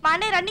వెళ్ళమను, మా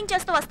అన్నయ్య రన్నింగ్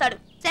చేస్తూ వస్తాడు.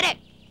 సరే.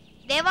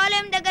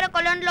 దేవాలయం దగ్గర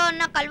కొలంలో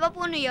ఉన్న కల్వ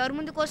పువ్వును ఎవరు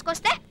ముందు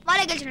కోసుకొస్తే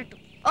వాళ్ళే గెలిచినట్టు.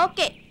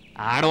 ఓకే.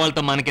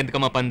 ఆడవాళ్ళతో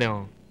మనకెందుకమ్మా పందెం?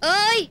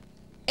 ఓయ్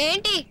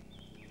ఏంటి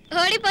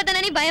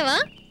ఓడిపోతానని భయమా?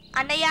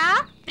 అన్నయ్య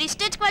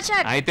ప్రిస్టేజ్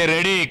క్వశ్చన్. అయితే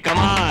రెడీ,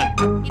 కమ్ ఆన్.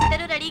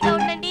 ఇద్దరు రెడీగా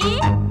ఉండండి.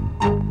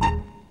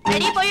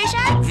 Ready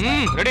position.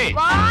 రెడీ.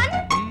 1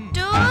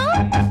 2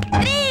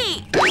 3.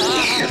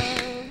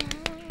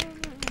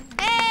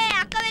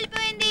 అక్క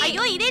వెళ్ళిపోయింది.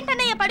 అయ్యో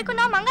ఇదేంటన్నయ్య,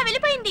 పడుకున్నావు, మంగ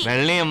వెళ్ళిపోయింది.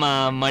 వెళ్ళి అమ్మా,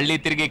 మళ్ళీ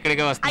తిరిగి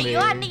ఇక్కడికే వస్తుంది.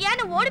 అయ్యో అన్నయ్య,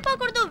 నువ్వు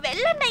ఓడిపోకూడదు,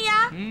 వెళ్ళన్నయ్యా.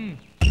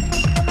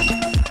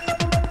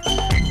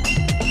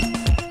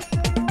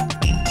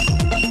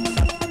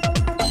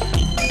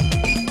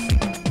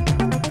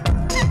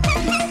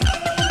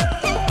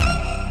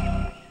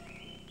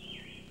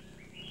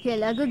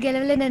 ఎలాగూ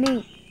గెలవలేనని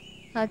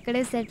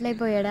అక్కడే సెటిల్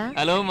అయిపోయాడా?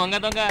 హలో మంగ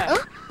దొంగ,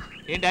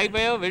 ఏంటి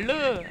ఆగిపోయావు? వెళ్ళు.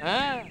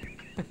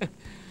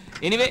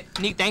 ఎనీవే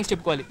నీకు థ్యాంక్స్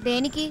చెప్పుకోవాలి.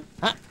 దేనికి?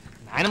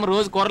 నాయనమ్మ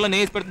రోజు కూరలో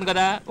నేసి పెడుతుంది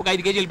కదా, ఒక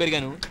 5 కేజీలు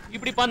పెరిగాను.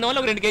 ఇప్పుడు ఈ పందెం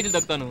వల్ల ఒక 2 కేజీలు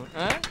తగ్గుతాను.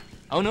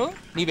 అవును,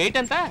 నీ వెయిట్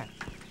ఎంత?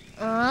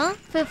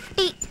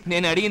 50.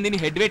 నేను అడిగింది నీ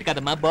హెడ్ వెయిట్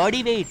కదమ్మా,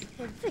 బాడీ వెయిట్.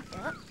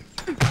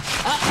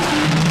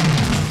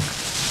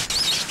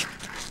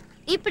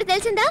 ఇప్పుడు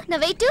తెలిసిందా నా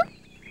వెయిట్?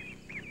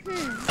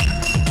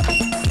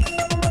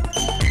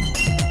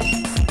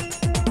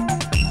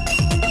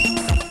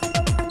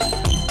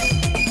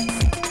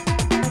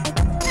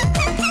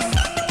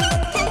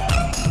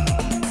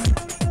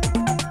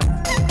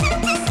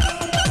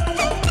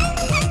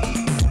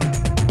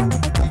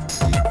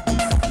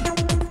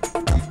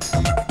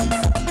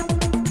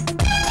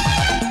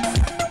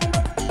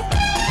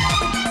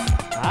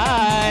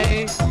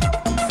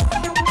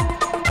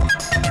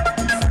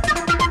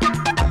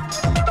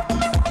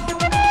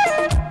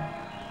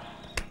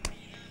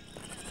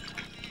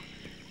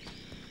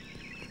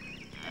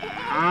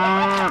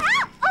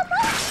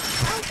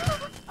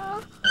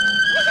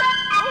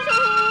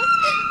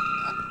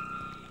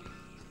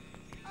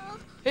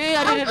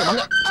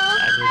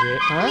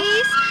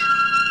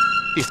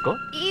 తీసుకో.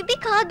 ఇది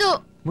కాదు,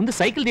 ముందు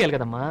సైకిల్ తీయాలి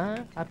కదమ్మా,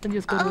 అర్థం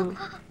చేసుకోరు,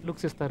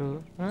 లుక్స్ ఇస్తారు.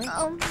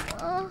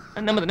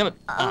 నెమ్మది నెమ్మది.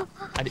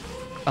 అది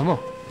అమ్మో,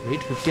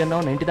 వెయిట్ 50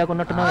 అన్నావు, 90 దాకా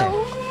ఉన్నట్టున్నావే.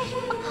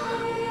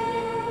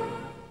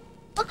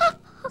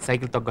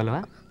 సైకిల్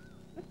తొక్కగలవా?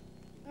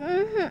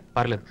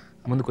 పర్లేదు,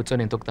 ముందు కూర్చో,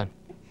 నేను తొక్కుతాను.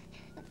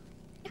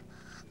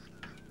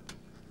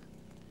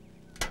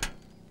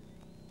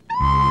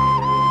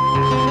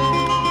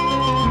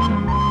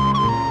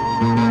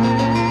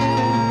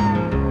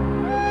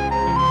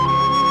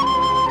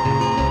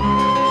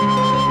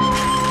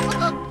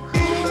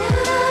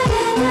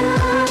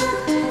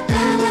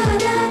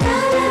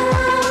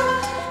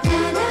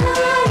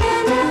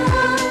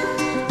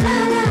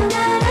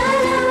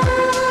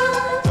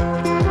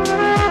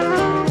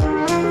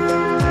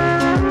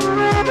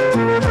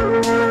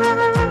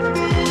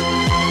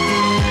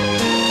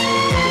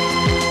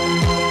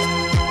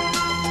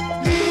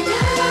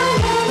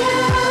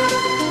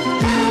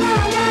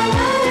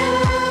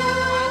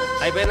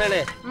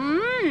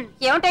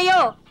 ఏమిటయ్యో,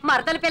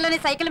 మరదల పిల్లని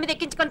సైకిల్ మీద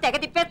ఎక్కించుకొని తెగ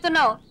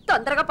తిప్పేస్తున్నావు.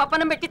 తొందరగా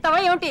పప్పనం పెట్టిస్తావా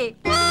ఏమిటి?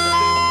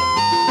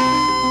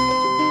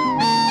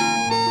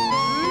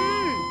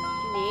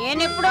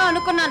 నేనెప్పుడో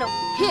అనుకున్నాను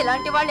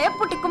ఇలాంటి వాళ్ళే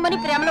పుట్టుకుమ్మని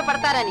ప్రేమలో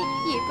పడతారని.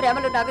 ఈ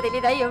ప్రేమలు నాకు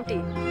తెలీదా ఏమిటి?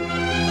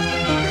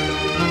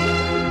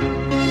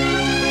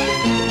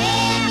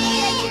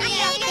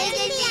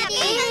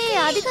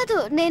 అది కాదు,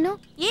 నేను.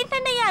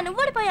 ఏంటన్నయ్యా,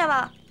 నువ్వు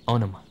ఓడిపోయావా?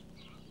 అవునమ్మా,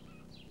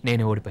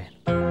 నేను ఓడిపోయాను.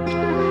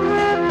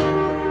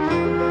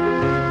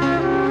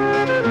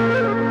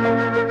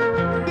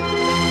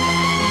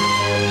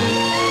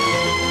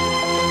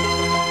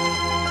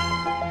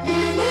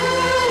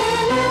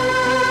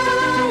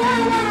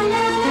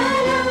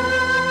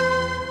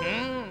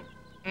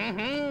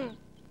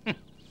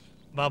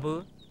 బాబు,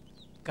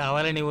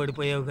 కావాలని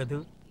ఓడిపోయావు కదూ,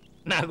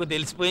 నాకు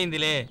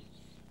తెలిసిపోయిందిలే.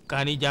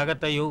 కానీ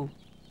జాగ్రత్త అయ్యో,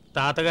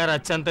 తాతగారు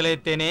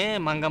అచ్చంతలేస్తేనే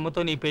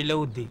మంగమ్మతో నీ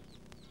పెళ్ళవుద్ది.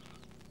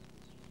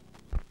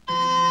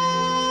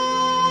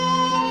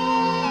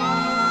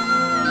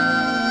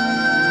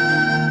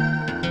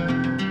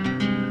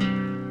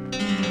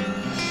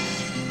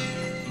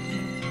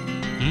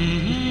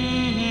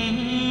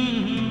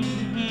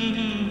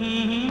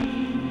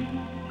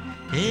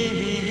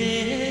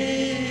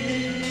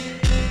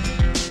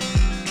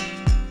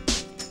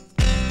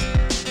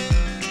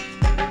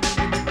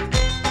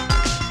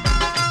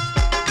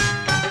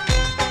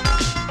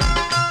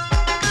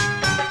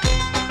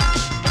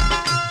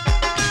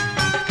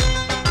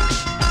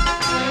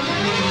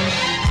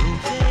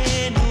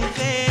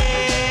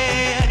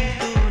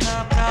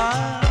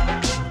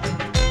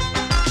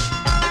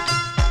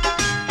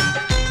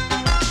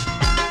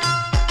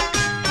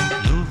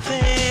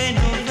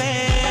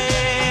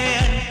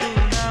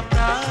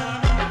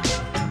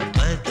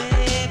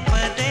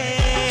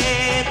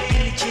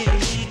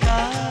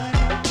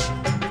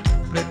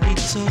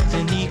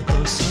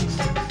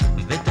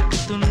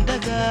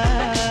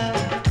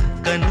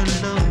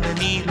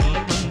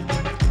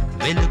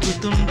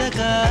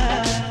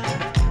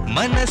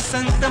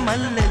 మనసంత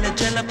మల్లెల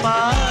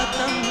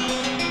జలపాతం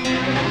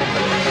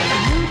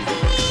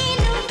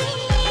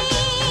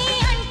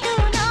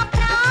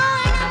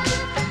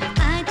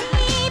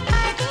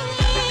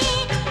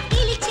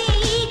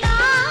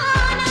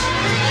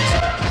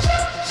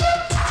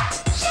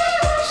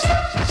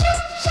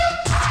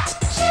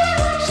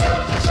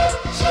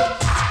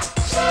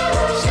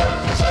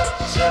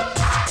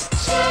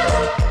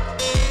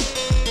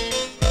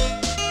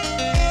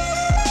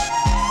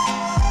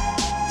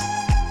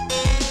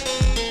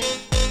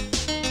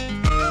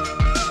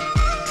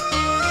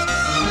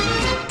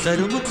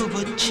తరుముకు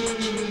వచ్చి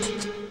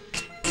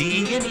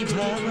తీయని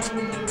భావం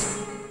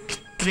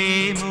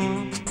ప్రేమో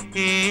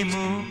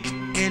ఏమో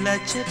ఎలా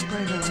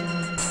చెప్పడం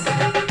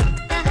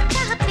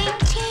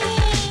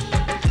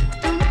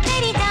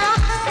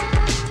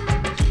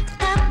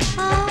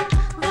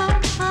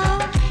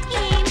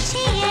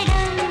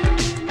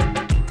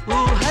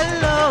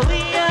ఊహల్లో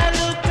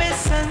ఉయ్యాలుపే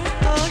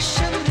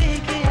సంతోషం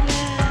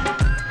రేగేలా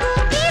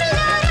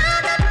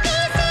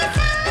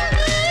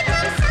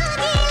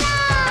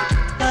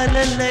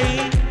అలలై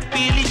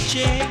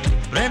పిలిచే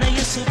ప్రణయ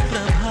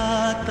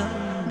సుప్రభాతం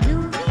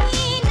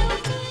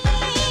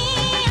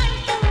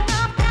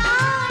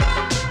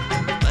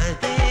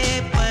పదే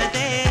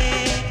పదే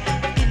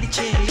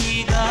పిలిచే ఈ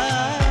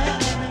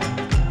గానం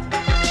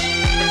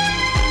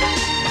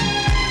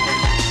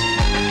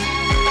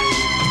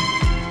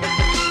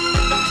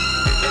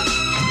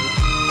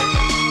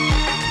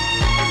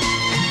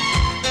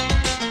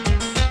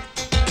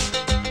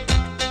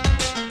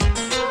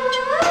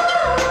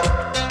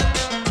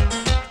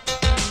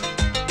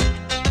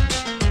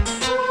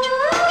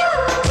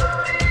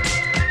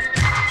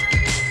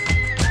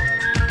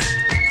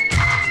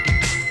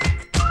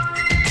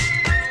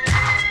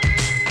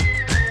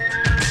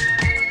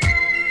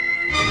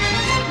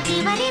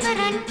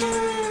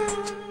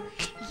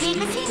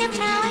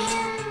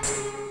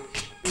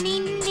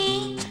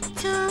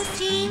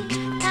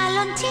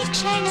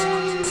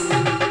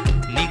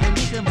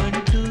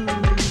నిగనిగమంటూ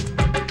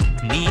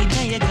నీ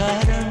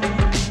నయగారం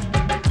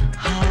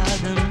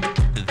హారం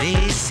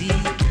వేసి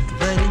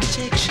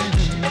వరించే క్షణం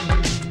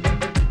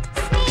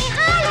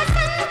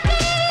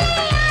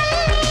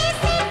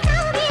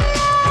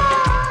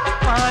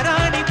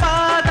పారాని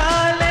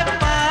పాదాలే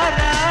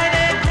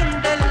పారాడే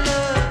గుండెల్లో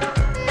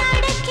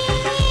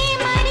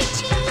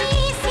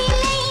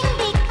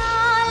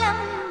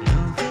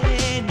నువ్వే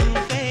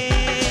నువ్వే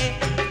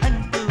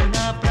అంటూ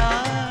నా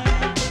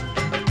ప్రాణం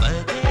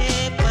పదే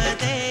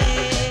పదే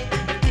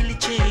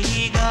పిలిచే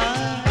ఈ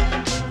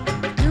గానం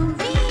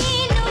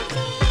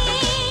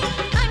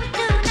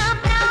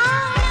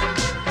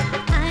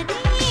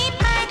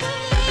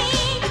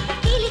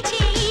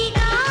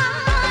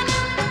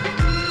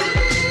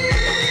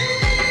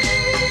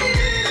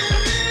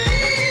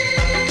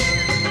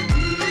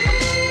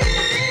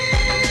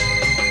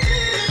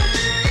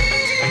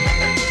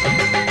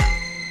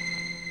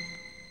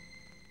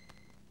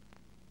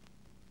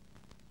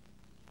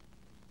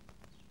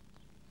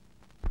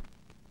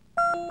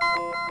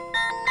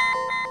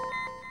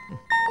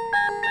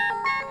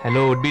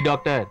హలో వుడ్ బి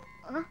డాక్టర్.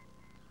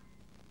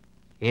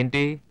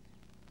 ఏంటి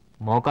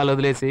మోకాలు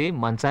వదిలేసి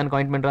మంచానికి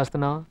అపాయింట్మెంట్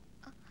రాస్తున్నావు?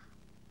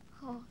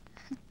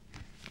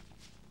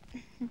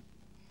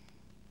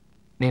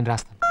 నేను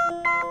రాస్తాను.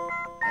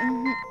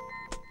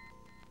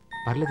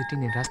 పర్లేదు ఇట్టి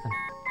నేను రాస్తాను.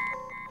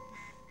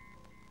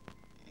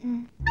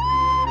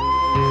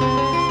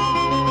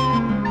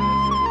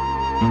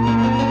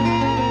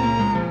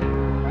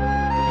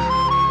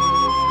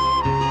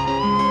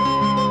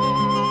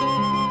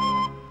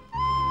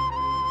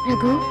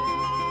 రఘు,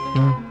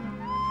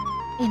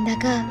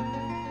 ఇందాక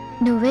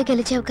నువ్వే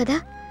గెలిచావు కదా,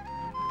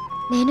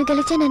 నేను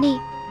గెలిచానని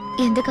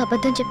ఎందుకు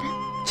అబద్ధం చెప్పా?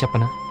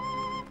 చెప్పనా?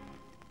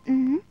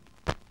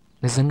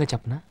 నిజంగా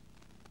చెప్పనా?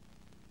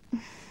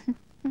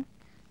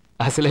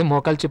 అసలే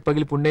మోకాలు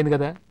చెప్పగిలి పుండైంది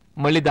కదా,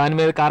 మళ్ళీ దాని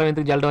మీద కారం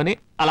ఎందుకు జల్లడం అని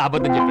అలా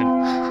అబద్ధం చెప్పాను.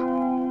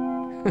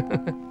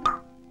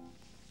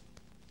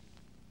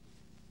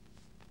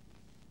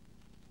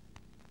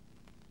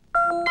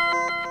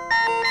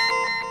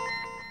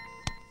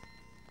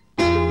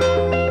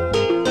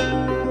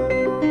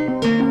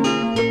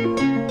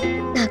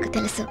 నాకు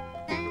తెలుసు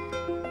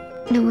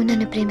నువ్వు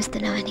నన్ను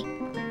ప్రేమిస్తున్నావని.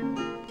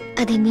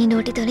 అది నీ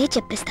నోటితోనే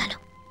చెప్పిస్తాను.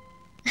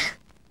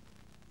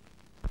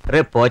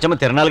 రేపు పోచమ్మ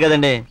తిరణాలి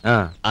కదండి,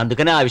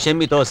 అందుకనే ఆ విషయం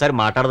మీతో ఒకసారి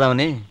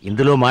మాట్లాడదామని.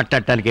 ఇందులో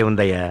మాట్లాడటానికి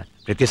ఏముందయ్యా,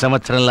 ప్రతి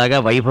సంవత్సరం లాగా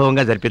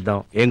వైభవంగా జరిపిద్దాం.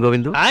 ఏం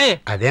గోవిందు?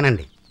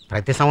 అదేనండి,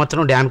 ప్రతి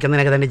సంవత్సరం డ్యామ్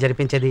కిందనే కదండి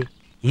జరిపించేది.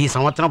 ఈ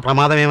సంవత్సరం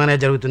ప్రమాదం ఏమైనా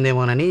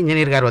జరుగుతుందేమోనని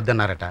ఇంజనీర్ గారు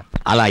వద్దన్నారట.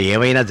 అలా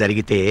ఏమైనా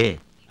జరిగితే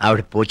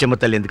ఆవిడ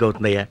పోచమ్మ తల్లి ఎందుకు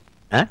అవుతుందయ్యా?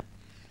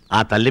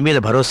 ఆ తల్లి మీద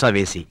భరోసా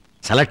వేసి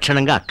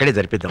సలక్షణంగా అక్కడే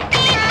జరిపిద్దాం.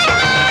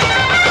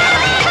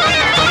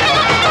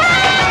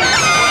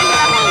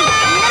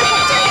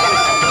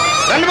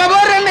 రండి బాబు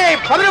రండి,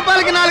 10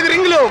 రూపాయలకి 4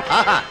 రింగులు.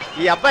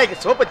 ఈ అబ్బాయికి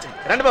సోప్ వచ్చింది.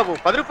 రండి బాబు,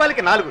 10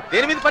 రూపాయలకి 4.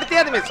 దేని మీద పడితే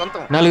అది మీ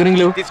సొంతం. 4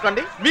 రింగులు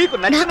తీసుకోండి, మీకు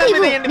నచ్చిన మీద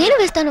వేయండి. నేను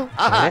వేస్తాను.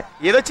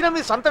 ఏదొచ్చినా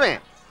మీ సొంతమే.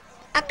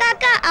 అక్క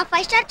అక్క ఆ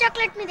 5 స్టార్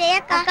చాక్లెట్ మీద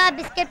అక్క, అక్క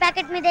బిస్కెట్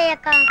ప్యాకెట్ మీద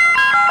అక్క.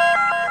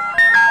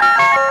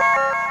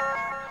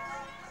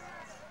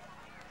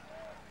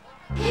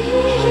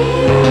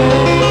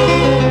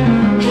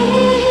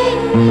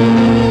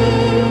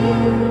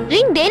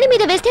 రింగ్ దేని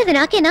మీద వేస్తే అది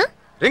నాకేనా?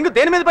 రింగ్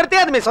దేని మీద పడితే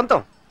అది మీ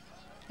సొంతం.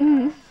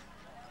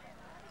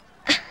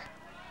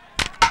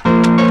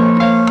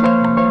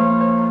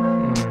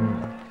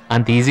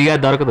 అంత ఈజీగా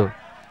దొరకదు,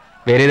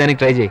 వేరే దానికి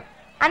ట్రై చేయి.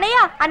 అన్నయ్య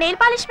ఆ నెయిల్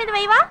పాలిష్ మీద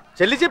వేయవా?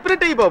 చెల్లి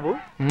చెప్పినట్టే ఈ బాబు.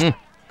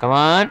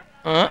 కమాన్.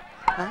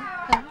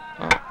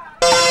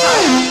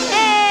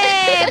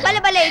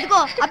 ఇదిగో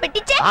ఆ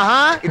పెట్టించే.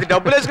 ఇది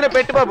డబ్బులు వేసుకునే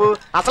పెట్టి బాబు,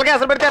 అసలుకే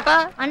అసలు పెడితే అట్ట.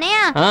 అన్నయ్య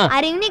ఆ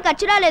రింగ్ నీకు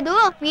ఖర్చు రాలేదు,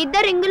 మీ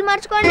ఇద్దరు రింగులు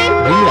మార్చుకోండి.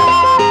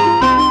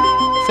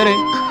 సరే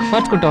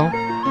మార్చుకుంటాం.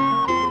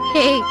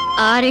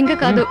 ఆ రింగ్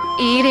కాదు,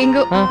 ఈ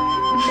రింగు.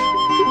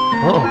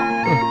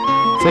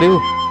 సరే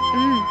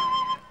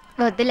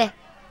వద్దులే.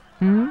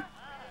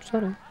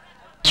 సరే.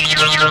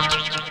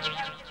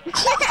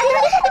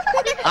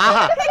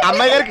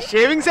 అమ్మాయి గారికి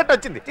షేవింగ్ సెట్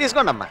వచ్చింది,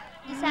 తీసుకోండి అమ్మా.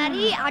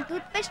 ఈసారి ఆ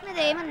టూత్ పేస్ట్ మీద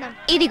ఏమందాం?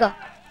 ఇదిగో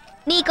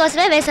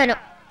నీకోసమే వేసాను.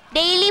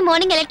 డైలీ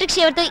మార్నింగ్ ఎలక్ట్రిక్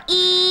షేవర్ తో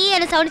ఈ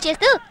అనే సౌండ్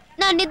చేస్తూ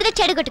నా నిద్ర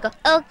చెడగొట్టుకో.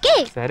 ఓకే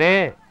సరే.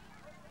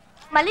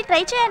 మళ్ళీ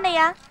ట్రై చేయండి.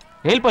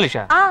 నెయిల్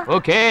పాలిషా?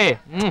 ఓకే.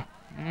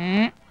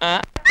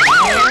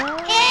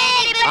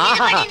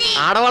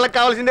 ఆడవాళ్ళకి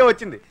కావాల్సిందే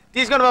వచ్చింది,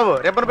 తీసుకోండి బాబు.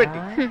 రిబ్బన్ పెట్టి.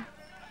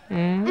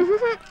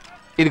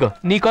 ఇదిగో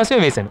నీకోసమే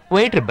వేసాను,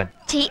 వైట్ రిబ్బన్.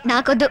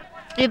 నాకొద్దు,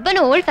 రిబ్బన్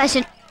ఓల్డ్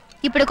ఫ్యాషన్.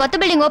 ఇప్పుడు కొత్త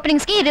బిల్డింగ్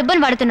ఓపెనింగ్స్ కి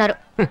రిబ్బన్ వాడుతున్నారు.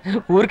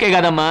 ఊరికే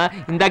కదమ్మా,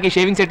 ఇందాకే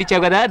షేవింగ్ సెట్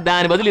ఇచ్చావు కదా,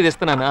 దాని బదులు ఇది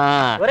ఇస్తున్నాను.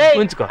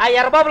 ఉంచుకో.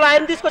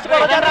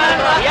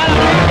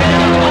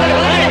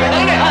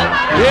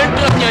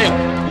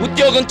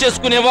 ఉద్యోగం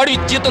చేసుకునేవాడు ఈ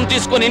జీతం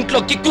తీసుకుని ఇంట్లో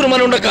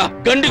కిక్కురుమని ఉండక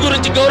గండి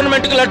గురించి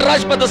గవర్నమెంట్ కి లెటర్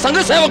రాసి పెద్ద సంఘ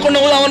సేవకుండా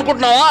ఉందాం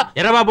అనుకుంటున్నావా?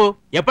 ఎరా బాబు,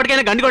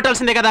 ఎప్పటికైనా గండి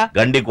కొట్టాల్సిందే కదా.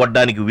 గండి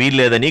కొట్టడానికి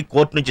వీల్లేదని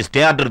కోర్టు నుంచి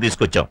స్టే ఆర్డర్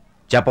తీసుకొచ్చాం.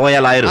 చెప్పబోయా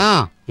లాయరు.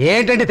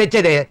 ఏంటంటే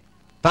తెచ్చేదే,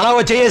 తలా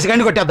వచ్చేసి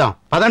గండి కొట్టేద్దాం.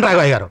 పదండి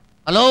రాఘవయ్య గారు.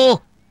 హలో,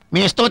 మీ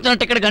ఇష్టం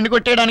వచ్చినట్టు ఇక్కడ గండి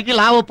కొట్టేయడానికి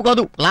లా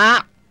ఒప్పుకోదు. లా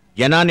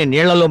జనాన్ని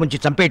నీళ్లలో ముంచి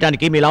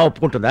చంపేయడానికి మీ లా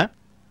ఒప్పుకుంటుందా?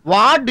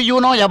 What do you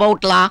know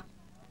about law?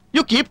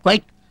 You keep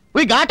quiet.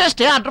 We got a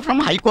stay order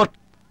from high court.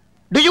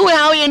 Do you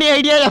have any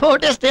idea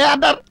about a stay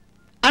order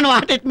and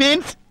what it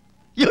means?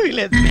 You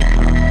village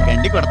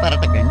Gandi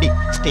కొడతారట. Gandi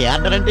stay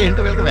order అంటే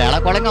ఏంటో వీళ్ళకి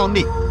వేళాకోళంగా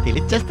ఉంది.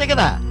 తెలియచేస్తే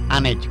కదా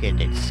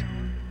అన్ఎడ్యుకేటెడ్స్.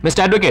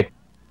 Mister advocate,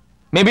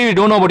 maybe we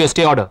don't know about your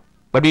stay order,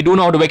 but we do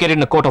know how to vacate it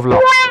in a court of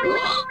law.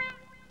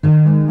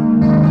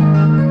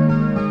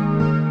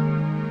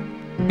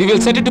 We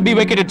will set it to be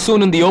vacated soon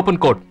in the open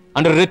court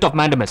under writ of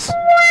mandamus.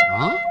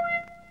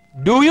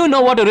 Do you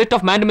know what a writ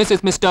of mandamus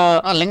is, Mr.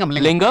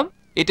 Lingam?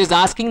 It is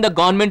asking the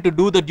government to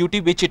do the duty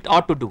which it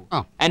ought to do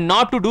and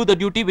not to do the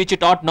duty which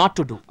it ought not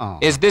to do.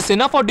 Is this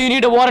enough or do you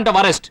need a warrant of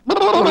arrest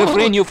to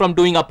refrain you from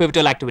doing our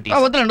pivotal activities?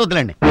 వదలండి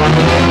వదలండి.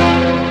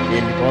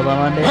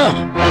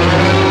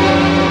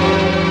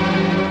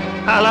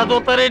 అలా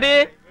చూస్తారేంటి?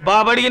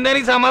 బాబు అడిగిన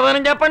దానికి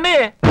సమాధానం చెప్పండి.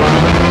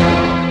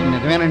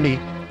 నిజమేనండి,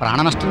 ప్రాణ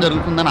నష్టం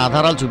జరుగుతుందని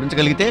ఆధారాలు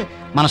చూపించగలిగితే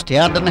మన స్టే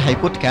ఆర్డర్ని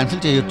హైకోర్టు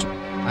క్యాన్సిల్ చేయొచ్చు.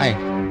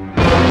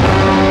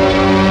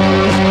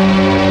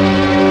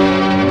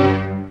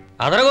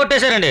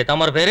 అదరగొట్టేశారండి.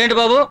 తమరి పేరేంటి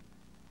బాబు?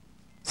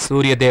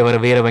 సూర్యదేవర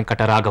వీర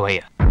వెంకట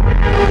రాఘవయ్య.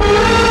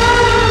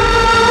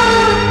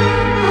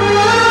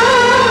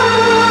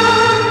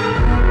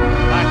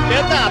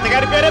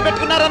 తాతగారి పేరే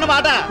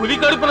పెట్టుకున్నారన్నమాట. పులి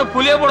కడుపున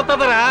పులే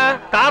పుడతదరా.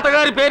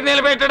 తాతగారి పేరు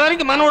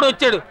నిలబెట్టడానికి మనోడు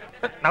వచ్చాడు.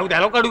 నాకు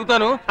తెలవక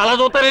అడుగుతాను, అలా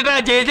చూస్తారేట?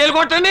 జైలు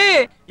కొట్టండి.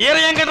 ఈర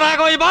వెంకట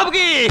రాఘవయ్య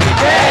బాబుకి.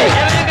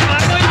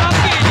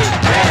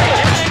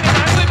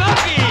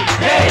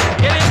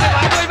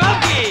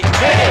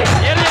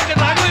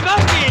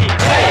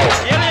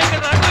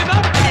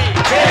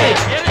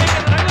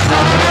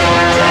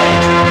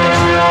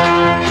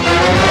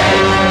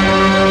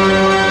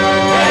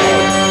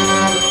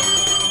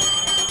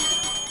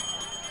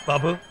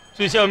 బాబు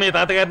చూసావు మీ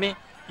తాతగారిని?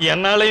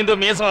 ఎన్నాళ్ళైందో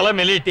మీసం అలా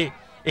మెలిట్టి.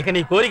 ఇక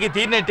నీ కోరిక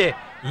తీరినట్టే.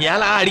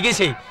 ఎలా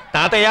అడిగేసేయి,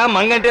 తాతయ్య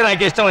మంగంటే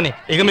నాకు ఇష్టమని.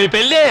 ఇక మీ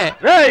పెళ్ళే.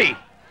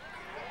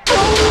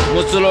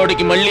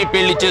 ముసలోడికి మళ్ళీ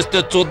పెళ్లి చేస్తే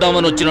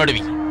చూద్దామని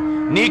వచ్చినాడివి.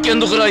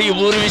 నీకెందుకురా ఈ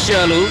ఊరి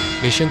విషయాలు?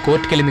 విషయం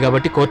కోర్టుకెళ్ళింది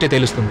కాబట్టి కోర్టే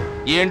తెలుస్తుంది.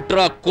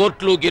 ఏంట్రా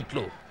కోర్టులు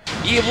గిట్లు?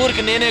 ఈ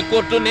ఊరికి నేనే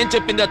కోర్టు, నేను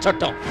చెప్పింది ఆ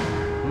చట్టం.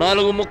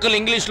 4 ముక్కలు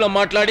ఇంగ్లీష్ లో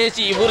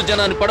మాట్లాడేసి ఈ ఊరు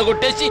జనాన్ని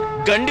పడగొట్టేసి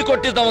గండి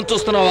కొట్టిద్దామని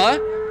చూస్తున్నావా?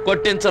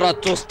 కొట్టించరా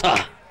చూస్తా.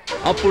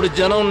 అప్పుడు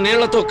జనం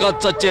నీళ్లతో కాదు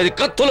చచ్చేది,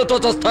 కత్తులతో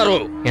చస్తారు.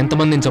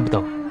 ఎంతమందిని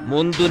చంపుతావు?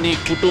 ముందు నీ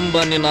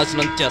కుటుంబాన్ని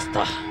నాశనం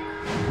చేస్తా.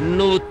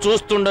 నువ్వు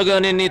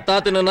చూస్తుండగానే నీ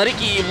తాతను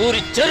నరికి ఈ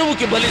ఊరి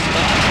చెరువుకి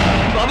బలిస్తా.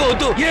 బాబు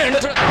వద్దు.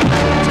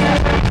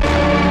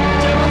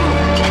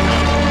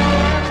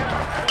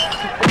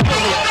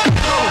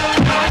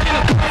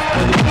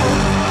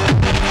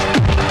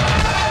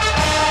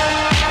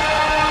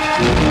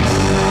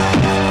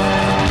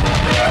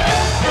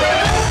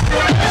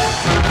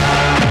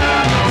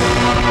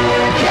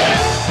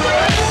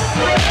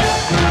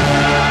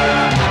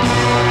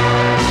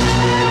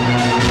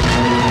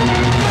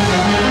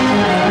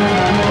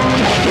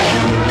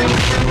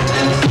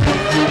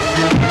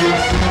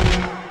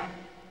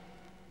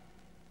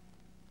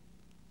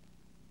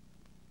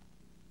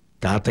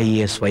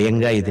 తాతయ్య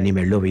స్వయంగా ఇది నీ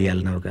మెళ్ళో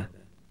వేయాలన్నావుగా,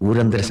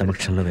 ఊరందరి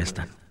సమక్షంలో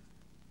వేస్తాను.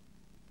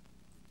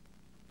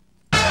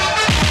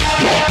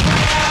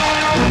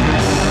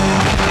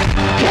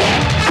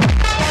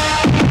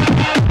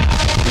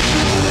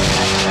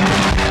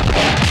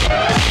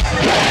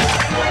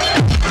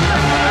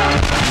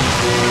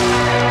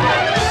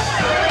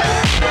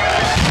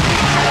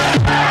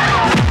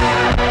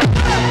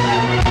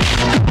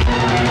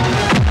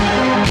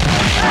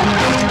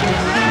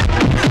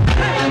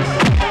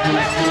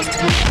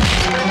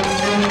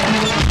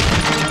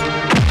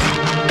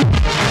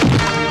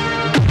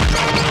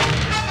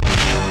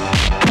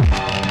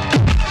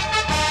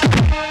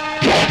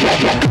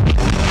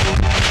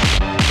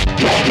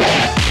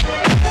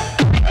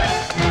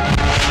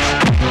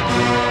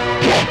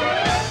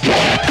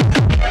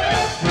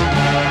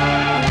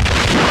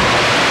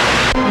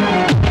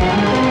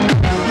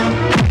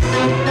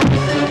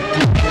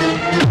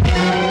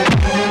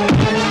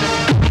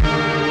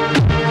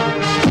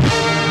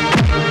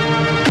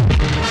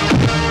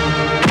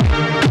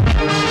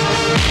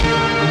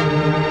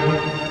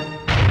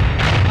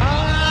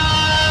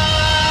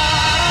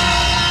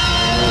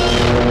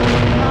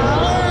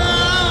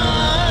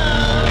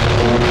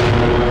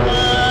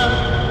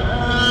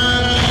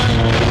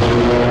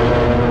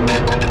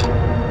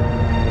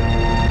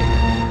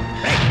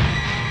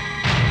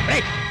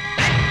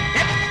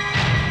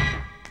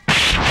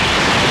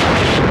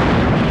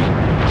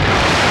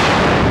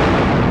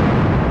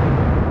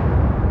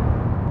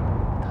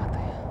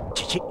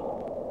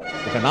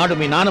 ఒకనాడు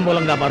మీ నాన్న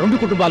మూలంగా మా 2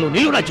 కుటుంబాలు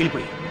నిలువునా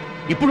చీలిపోయి,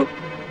 ఇప్పుడు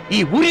ఈ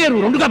ఊరేరు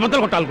 2గా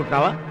బద్దలు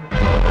కొట్టాలనుకుంటున్నావా?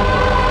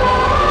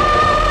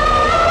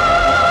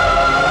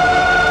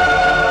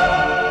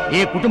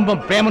 ఏ కుటుంబం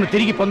ప్రేమను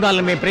తిరిగి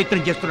పొందాలని మేము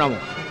ప్రయత్నం చేస్తున్నాము,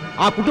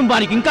 ఆ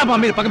కుటుంబానికి ఇంకా మా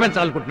మీద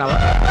పగపెంచాలనుకుంటున్నావా?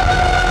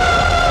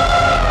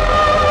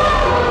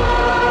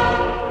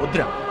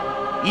 వద్దురా,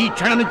 ఈ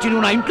క్షణం నుంచి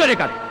నువ్వు నా ఇంట్లోనే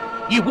కాదు,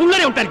 ఈ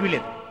ఊళ్ళోనే ఉంటానికి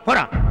వీలేదు.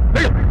 పోరా,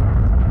 వెళ్ళు.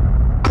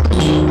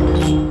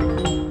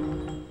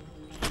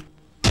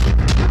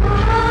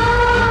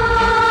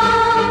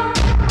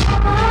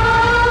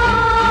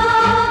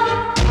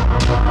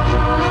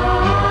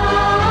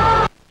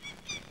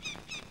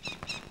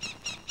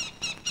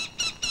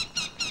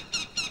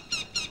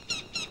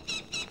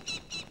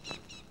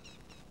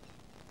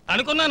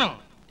 అనుకున్నాను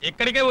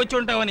ఇక్కడికే వచ్చి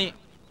ఉంటావని.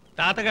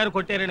 తాతగారు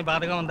కొట్టారని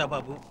బాధగా ఉందా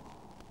బాబు?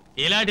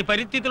 ఇలాంటి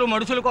పరిస్థితులు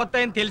మనుషులకు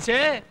వస్తాయని తెలిసే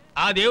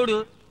ఆ దేవుడు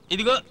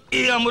ఇదిగో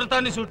ఈ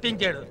అమృతాన్ని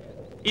సృష్టించాడు.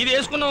 ఇది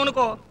వేసుకున్నావు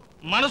అనుకో,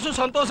 మనసు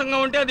సంతోషంగా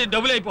ఉంటే అది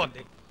డబుల్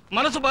అయిపోద్ది.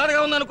 మనసు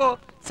బాధగా ఉందనుకో,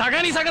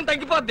 సగానికి సగం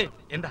తగ్గిపోద్ది.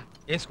 ఇందా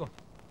వేసుకో.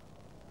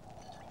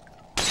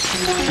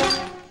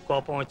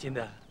 కోపం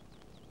వచ్చిందా?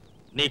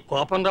 నీ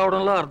కోపం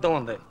రావడంలో అర్థం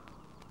ఉంది,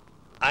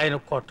 ఆయన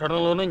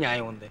కొట్టడంలోనూ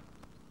న్యాయం ఉంది.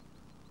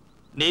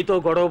 నీతో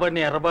గొడవపడిన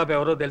ఎర్రబాబు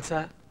ఎవరో తెలుసా?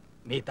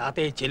 మీ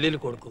తాతయ్య చెల్లెలు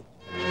కొడుకు.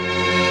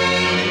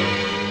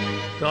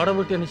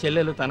 తోడబుట్టిన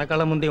చెల్లెలు తన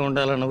కళ్ళ ముందే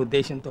ఉండాలన్న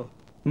ఉద్దేశంతో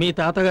మీ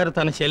తాతగారు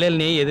తన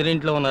చెల్లెల్ని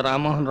ఎదురింట్లో ఉన్న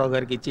రామ్మోహన్ రావు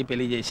గారికి ఇచ్చి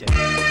పెళ్లి చేశారు.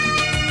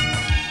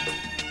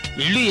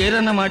 ఇల్లు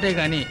ఏరన్న మాటే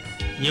గాని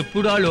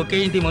ఎప్పుడు వాళ్ళు ఒకే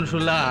ఇంటి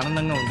మనుషుల్లా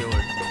ఆనందంగా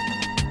ఉండేవాడు.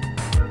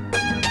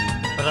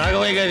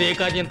 రాఘవయ్య గారు ఏ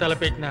కార్యం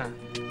తలపెట్టినా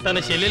తన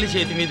చెల్లెలి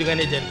చేతి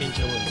మీదుగానే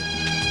జరిపించేవాడు.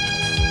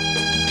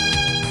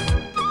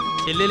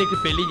 చెల్లెలికి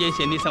పెళ్లి చేసి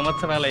ఎన్ని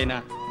సంవత్సరాలైనా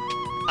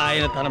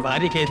ఆయన తన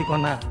భార్యకి ఏది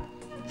కొన్నా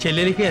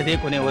చెల్లెలికి అదే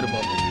కొనేవారు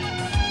బాబు.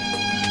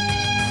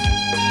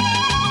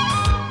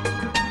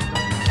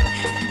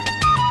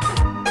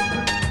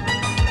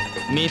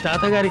 మీ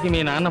తాతగారికి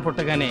మీ నాన్న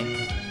పుట్టగానే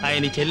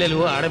ఆయన చెల్లెలు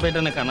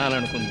ఆడబిడ్డను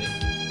కనాలనుకుంది.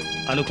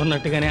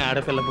 అనుకున్నట్టుగానే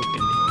ఆడపిల్ల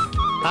పుట్టింది.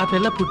 ఆ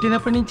పిల్ల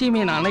పుట్టినప్పటి నుంచి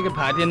మీ నాన్నకి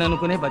భార్యను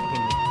అనుకునే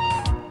బతికింది.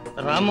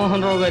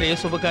 రామ్మోహన్ రావు గారు ఏ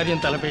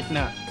శుభకార్యం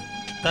తలపెట్టినా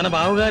తన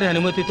బావగారి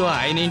అనుమతితో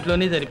ఆయన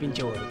ఇంట్లోనే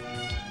జరిపించేవాడు.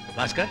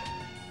 భాస్కర్,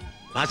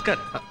 భాస్కర్.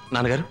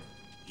 నాన్నగారు,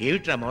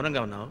 ఏమిట్రా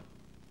మౌనంగా ఉన్నావు?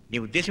 నీ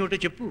ఉద్దేశం ఏమిటో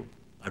చెప్పు.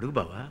 అడుగు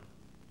బావా.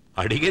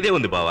 అడిగేదే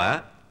ఉంది బావా.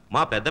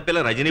 మా పెద్ద పిల్ల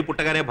రజనీ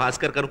పుట్టగానే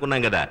భాస్కర్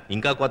కనుక్కున్నాం కదా,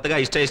 ఇంకా కొత్తగా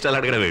ఇష్టాలు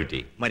అడగడం ఏమిటి?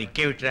 మరి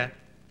ఇంకేమిట్రా,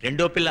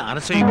 రెండో పిల్ల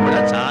అనసూయ కూడా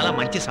చాలా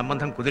మంచి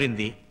సంబంధం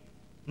కుదిరింది.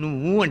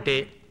 నువ్వు అంటే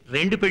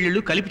 2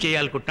 పెళ్ళిళ్ళు కలిపి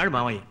చేయాలనుకుంటున్నాడు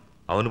మామయ్య.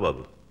 అవును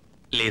బాబు.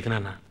 లేదు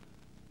నాన్న,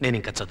 నేను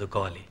ఇంకా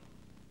చదువుకోవాలి.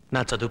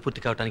 నా చదువు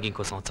పూర్తి కావడానికి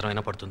ఇంకో సంవత్సరం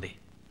అయినా పడుతుంది.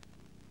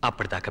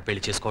 అప్పటిదాకా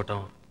పెళ్లి చేసుకోవటం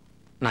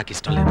నాకు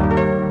ఇష్టం లేదు.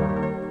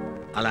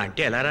 అలా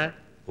అంటే ఎలారా?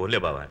 పోన్లే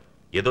బావా,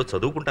 ఏదో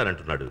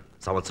చదువుకుంటానంటున్నాడు,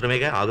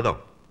 సంవత్సరమేగా, ఆగుదాం.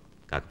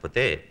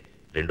 కాకపోతే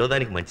రెండో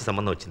దానికి మంచి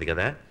సంబంధం వచ్చింది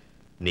కదా,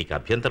 నీకు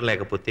అభ్యంతరం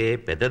లేకపోతే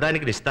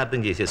పెద్దదానికి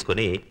నిశ్చితార్థం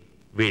చేసేసుకొని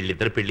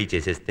వీళ్ళిద్దరు పెళ్లి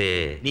చేసేస్తే.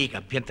 నీకు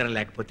అభ్యంతరం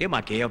లేకపోతే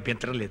మాకే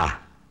అభ్యంతరం లేదు.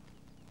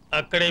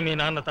 అక్కడే మీ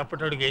నాన్న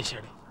తప్పటడుగు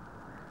వేశాడు.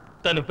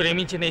 తను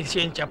ప్రేమించిన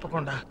విషయం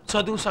చెప్పకుండా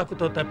చదువు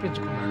సాకుతో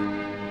తప్పించుకున్నాడు.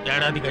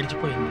 ఏడాది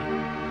గడిచిపోయింది,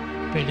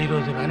 పెళ్లి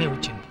రోజు రానే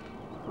వచ్చింది.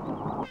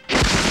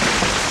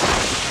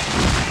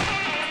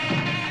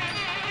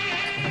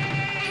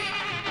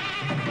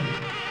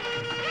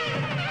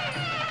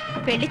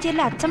 పెళ్లి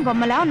చెల్లి అచ్చం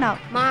బొమ్మలా ఉన్నావు.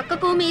 మా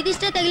అక్కకు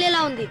మీదిష్టే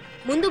తగిలేలా ఉంది.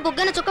 ముందు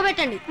బుగ్గన చుక్క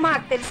పెట్టండి.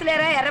 మాకు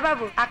తెలుసులేరా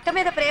ఎర్రబాబు, అక్క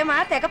మీద ప్రేమ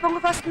తెగ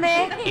పొంగుకొస్తుంది.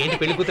 ఏంటి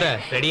పెళ్లి కూతురా,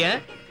 రెడీయా?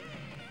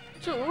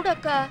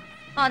 చూడక్క,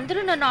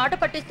 అందరూ నన్ను ఆట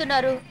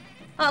పట్టిస్తున్నారు.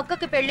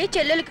 అక్కకి పెళ్లి,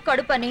 చెల్లెలకి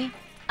కడుపని.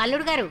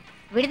 అల్లుడు గారు,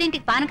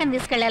 విడిదింటికి పానకం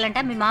తీసుకెళ్లాలంట,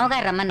 మీ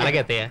మామగారు రమ్మన్నారు.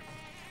 అలాగే అత్తయ్య.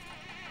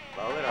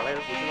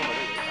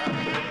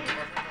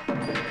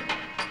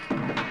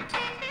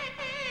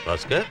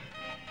 భాస్కర్,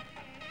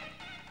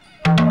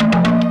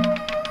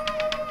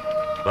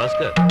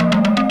 భాస్కర్,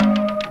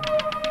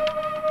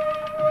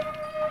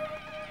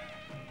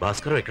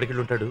 భాస్కర్ ఎక్కడికి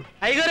వెళ్ళి ఉంటాడు?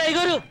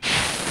 అయ్యగారు,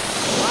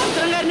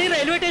 భాస్కర్ గారిని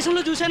రైల్వే స్టేషన్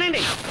లో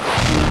చూశానండి.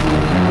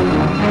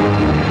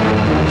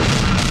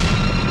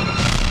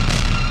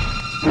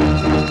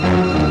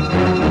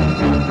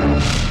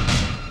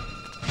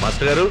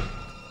 మాస్టర్ గారు,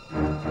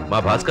 మా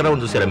భాస్కర్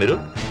రావును చూసారా మీరు?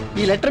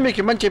 ఈ లెటర్ మీకు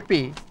ఇమ్మని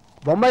చెప్పి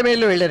బొంబాయి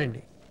మెయిల్లో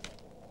వెళ్ళారండి.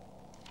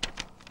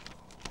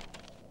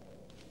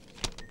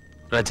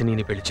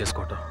 రజనీని పెళ్లి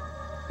చేసుకోవటం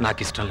నాకు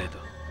ఇష్టం లేదు.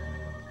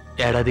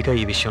 ఏడాదిగా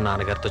ఈ విషయం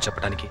నాన్నగారితో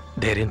చెప్పడానికి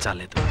ధైర్యం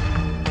చాలేదు.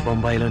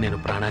 బొంబాయిలో నేను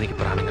ప్రాణానికి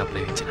ప్రాణంగా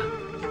ప్రేమించిన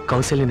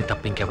కౌశల్యని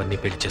తప్ప ఇంకెవరిని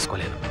పెళ్లి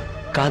చేసుకోలేను.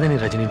 కాదని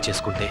రజనీని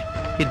చేసుకుంటే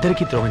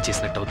ఇద్దరికీ ద్రోహం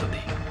చేసినట్టు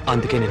అవుతుంది.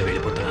 అందుకే నేను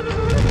వెళ్ళిపోతున్నాను.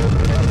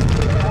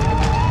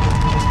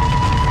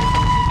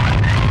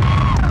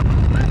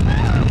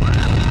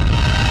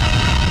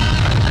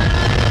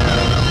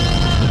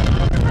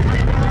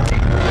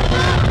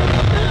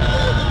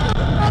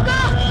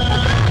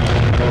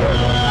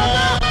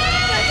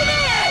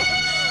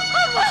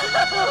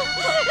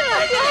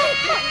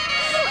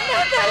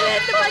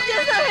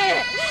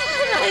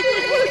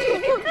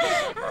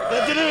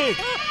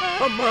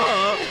 అమ్మా,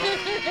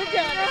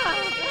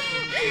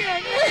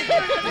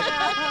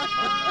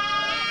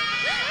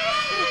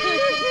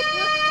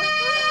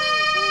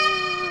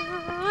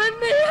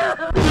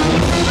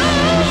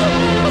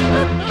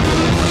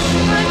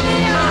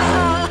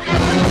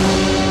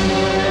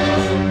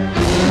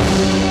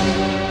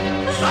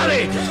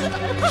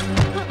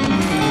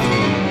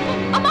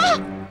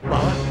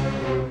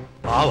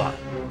 బావా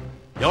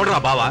ఎవడరా?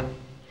 బావా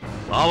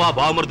బావా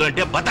బావమరుదు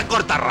అంటే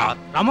బతకొడతారా?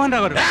 రామోహన్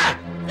గారు.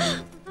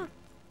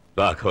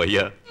 రాఘవయ్య,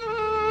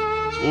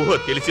 ఊహ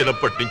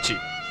తెలిసినప్పటి నుంచి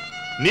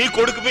నీ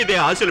కొడుకు మీదే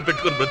ఆశలు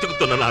పెట్టుకుని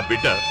బ్రతుకుతున్న నా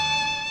బిడ్డ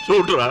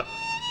చూడురా,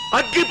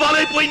 అగ్గి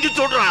పాలైపోయింది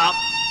చూడురా.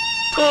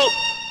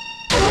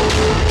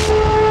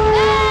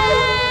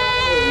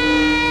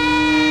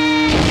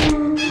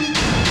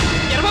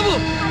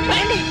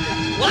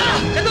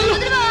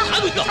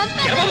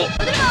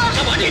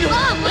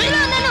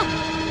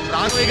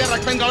 రాఘవయ్య గారు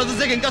రక్తం కాలు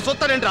చూసే ఇంకా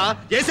చూస్తారేంట్రా?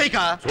 ఏసైక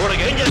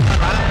చూడగేం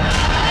చేస్తారా?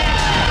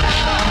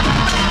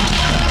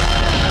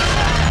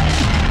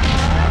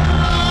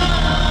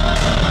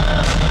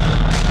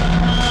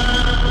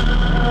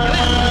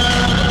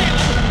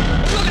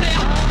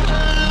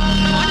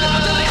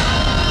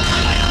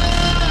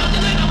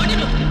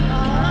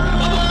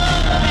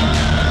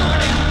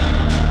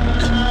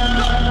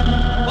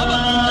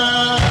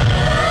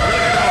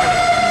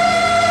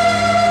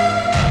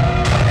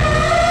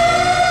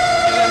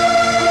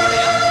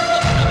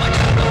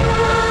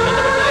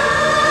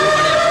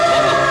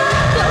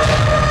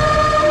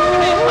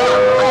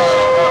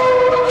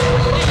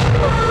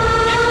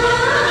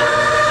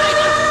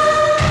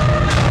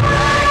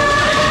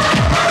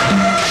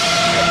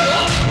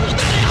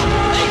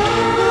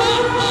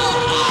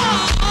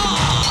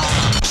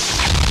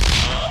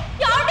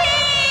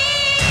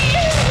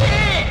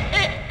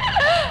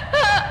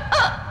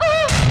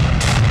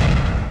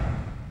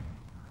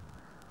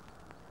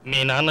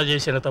 మీ నాన్న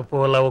చేసిన తప్పు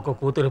వల్ల ఒక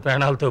కూతురు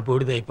ప్రాణాలతో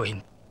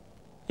బూడిదైపోయింది.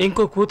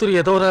 ఇంకో కూతురు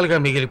ఎదవరాలుగా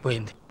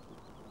మిగిలిపోయింది.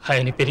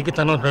 ఆయన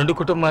పెరిగితనం 2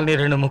 కుటుంబాల్ని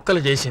 2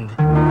 ముక్కలు చేసింది.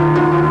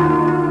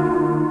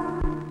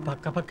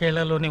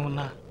 పక్కపక్కేళ్లలోనే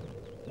ఉన్నా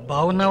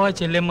బాగున్నావా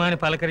చెల్లెమ్మ అని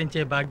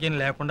పలకరించే భాగ్యం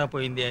లేకుండా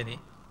పోయింది అని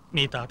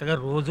మీ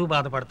తాతగారు రోజూ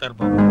బాధపడతారు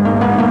బాబు.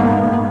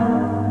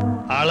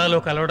 ఆళ్ళలో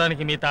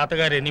కలవడానికి మీ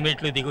తాతగారు ఎన్ని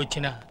మెట్లు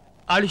దిగొచ్చినా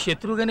వాళ్ళు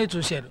శత్రువుగానే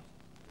చూశారు.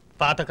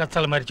 పాత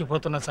కచ్చలు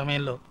మర్చిపోతున్న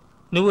సమయంలో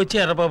నువ్వు వచ్చి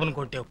ఎర్రబాబును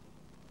కొట్టావు.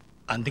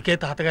 అందుకే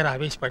తాతగారు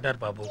ఆవేశపడ్డారు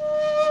బాబు.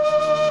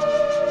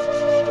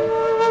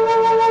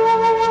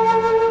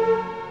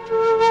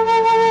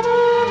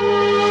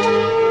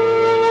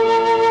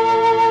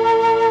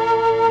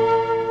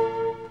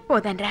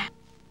 పోదాన్రా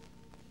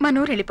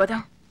మనూరు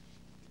వెళ్ళిపోదాం.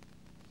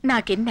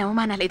 నాకెన్ని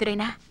అవమానాలు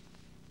ఎదురైనా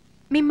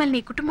మిమ్మల్ని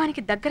ఈ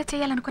కుటుంబానికి దగ్గర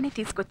చేయాలనుకుని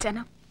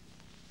తీసుకొచ్చాను.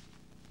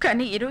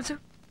 కానీ ఈరోజు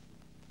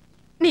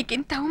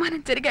నీకింత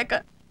అవమానం జరిగాక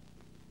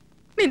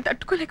నేను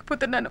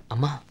తట్టుకోలేకపోతున్నాను.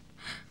 అమ్మా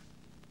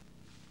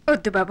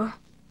వద్దు బాబు,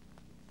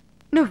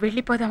 నువ్వు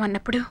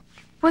వెళ్ళిపోదామన్నప్పుడు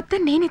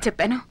వద్దని నేనే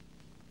చెప్పాను.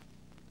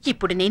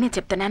 ఇప్పుడు నేనే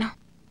చెప్తున్నాను,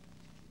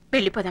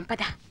 వెళ్ళిపోదాం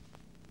పద.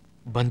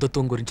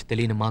 బంధుత్వం గురించి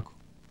తెలియని మాకు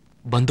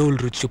బంధువులు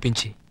రుచి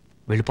చూపించి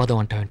వెళ్ళిపోదాం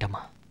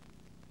అంటావేంటమ్మా?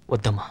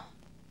 వద్దమ్మా,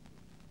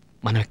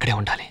 మనం ఇక్కడే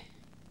ఉండాలి.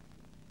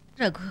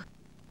 రఘు,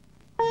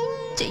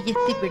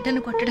 చెయ్యెత్తి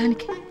బిడ్డను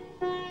కొట్టడానికి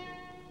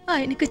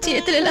ఆయనకు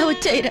చేతులు ఎలా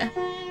వచ్చాయిరా?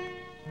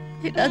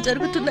 ఇలా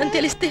జరుగుతుందని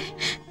తెలిస్తే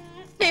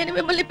నేను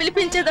మిమ్మల్ని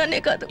పిలిపించేదాన్నే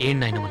కాదు. ఏం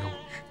నాయన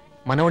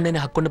మనవాడిని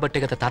హక్కుండ బట్టే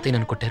కదా తాతయ్య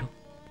నన్ను కొట్టారు.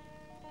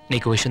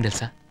 నీకు విషయం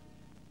తెలుసా?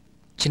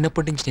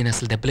 చిన్నప్పటి నుంచి నేను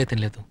అసలు దెబ్బలే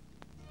తినలేదు.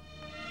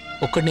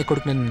 ఒక్కడినే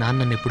కొడుకు నాన్న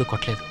నన్ను ఎప్పుడూ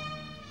కొట్టలేదు.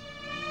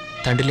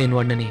 తండ్రి లేని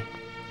వాడినని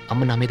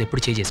అమ్మ నా మీద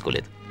ఎప్పుడు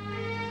చేసుకోలేదు.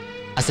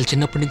 అసలు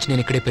చిన్నప్పటి నుంచి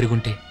నేను ఇక్కడే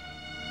పెరుగుంటే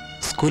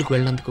స్కూల్కి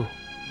వెళ్ళినందుకు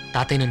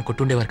తాతయ్య నన్ను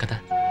కొట్టుండేవారు కదా.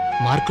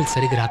 మార్కులు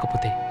సరిగ్గా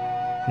రాకపోతే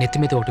నెత్తి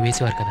మీద ఒకటి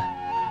వేసేవారు కదా.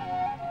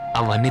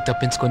 అవన్నీ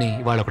తప్పించుకొని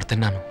ఇవాళ ఒకటి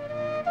తిన్నాను.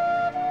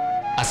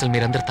 అసలు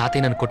మీరందరూ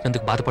తాతయ్య నన్ను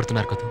కొట్టినందుకు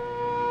బాధపడుతున్నారు కదా.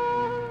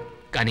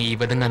 కానీ ఈ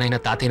విధంగానైనా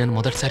తాతయ్య నన్ను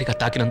మొదటిసారిగా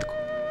తాకినందుకు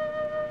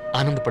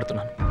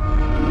ఆనందపడుతున్నాను.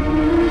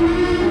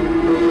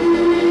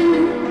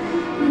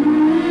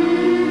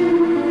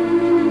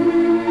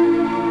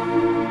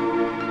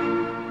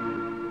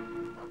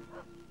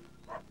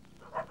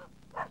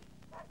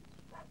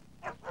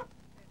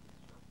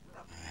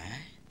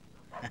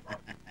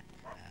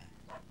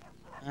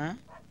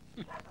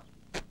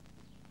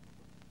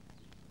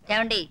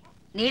 ఏమండి,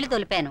 నీళ్లు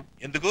తొలిపాను.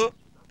 ఎందుకు?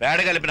 పేడ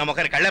కలిపిన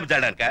మొక్కని కళ్ళెపు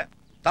చల్లడానిక?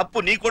 తప్పు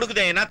నీ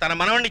కొడుకుదే అయినా తన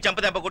మనవణ్ణి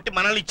చెంపదెబ్బ కొట్టి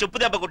మనల్ని చెప్పు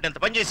దెబ్బ కొట్టినంత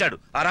పని చేశాడు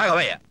ఆ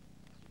రాఘవయ్య.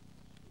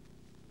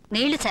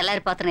 నీళ్లు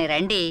చల్లారిపోతున్నాయి,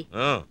 రండి.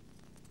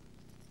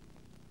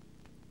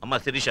 అమ్మా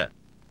శిరీష,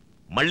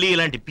 మళ్ళీ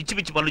ఇలాంటి పిచ్చి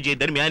పిచ్చి పనులు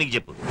చేయద్దని మీ ఆయనకి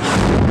చెప్పు.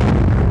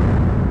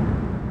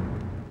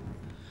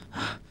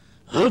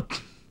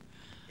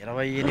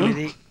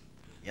 28,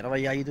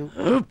 25,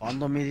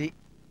 19.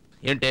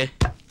 ఏంటే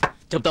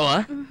చెప్తావా?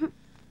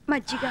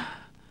 మజ్జిగ.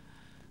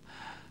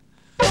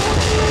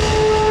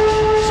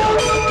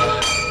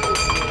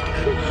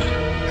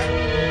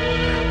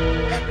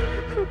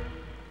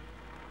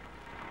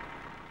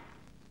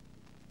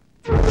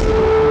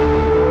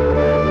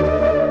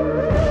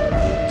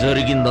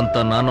 జరిగిందంతా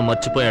నాన్న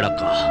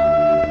మర్చిపోయాడక్క.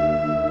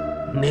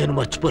 నేను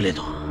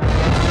మర్చిపోలేదు.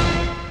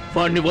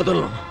 వాణ్ణి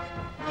వదలను.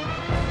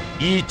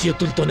 ఈ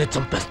చేతులతోనే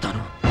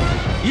చంపేస్తాను.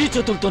 ఈ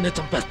చేతులతోనే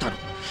చంపేస్తాను.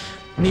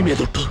 నీ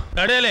మీదొట్టు.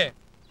 గడేలే,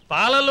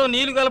 పాలల్లో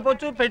నీళ్లు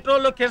కలపొచ్చు,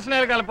 పెట్రోల్లో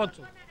కిరసనాయిలు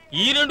కలపొచ్చు.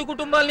 ఈ రెండు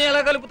కుటుంబాలని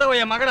ఎలా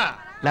కలుపుతావయ్యా మగడా?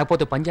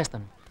 లేకపోతే పని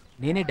చేస్తాను.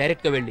 నేనే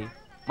డైరెక్ట్గా వెళ్ళి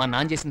మా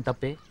నాన్న చేసిన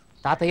తప్పే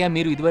తాతయ్య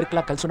మీరు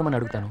ఇదివరకులా కలిసి ఉండమని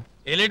అడుగుతాను.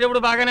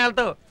 వెళ్ళేటప్పుడు బాగానే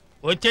వెళ్తావు,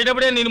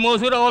 వచ్చేటప్పుడే నేను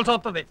మోసూరు అవ్వాల్సి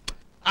వస్తుంది.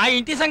 ఆ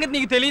ఇంటి సంగతి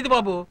నీకు తెలియదు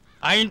బాబు.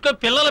 ఆ ఇంట్లో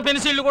పిల్లల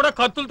పెన్సిళ్ళు కూడా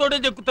కత్తులతోటే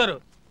చెక్కుతారు.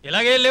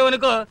 ఇలాగే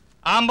వెళ్ళేవనుకో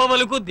అంబ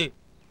పలుకుద్ది.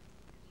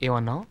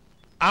 ఏమన్నావు?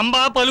 అంబ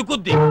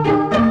పలుకుద్ది.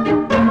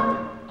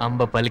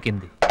 అంబ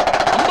పలికింది.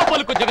 అంబ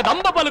పలుకు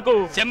జగదంబ పలుకు.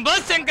 శంభో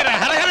శంకర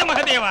హర హర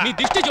మహదేవ. మీ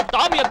దిష్టి చెప్తా,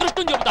 మీ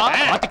అదృష్టం చెప్తా.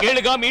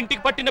 అతికేళ్ళుగా మీ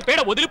ఇంటికి పట్టిన పేడ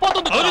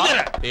వదిలిపోతుంది.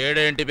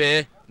 పేడేంటి బే?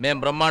 మేం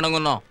బ్రహ్మాండంగా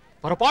ఉన్నాం.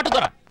 పొరపాటు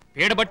దొర.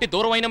 పేడ బట్టి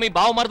దూరం అయిన మీ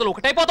బావమరదలు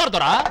ఒకటైపోతారు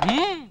దొరా.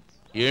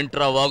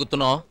 ఏంట్రా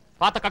వాగుతున్నావు?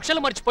 పాత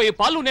కక్షలు మర్చిపోయి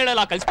పాలు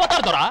నీళ్ళలా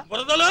కలిసిపోతారు దొరా.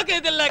 బురదలోకి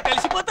ఎదిల్లా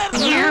కలిసిపోతారు.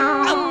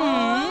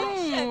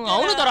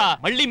 అవును దొరా.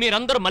 మళ్ళీ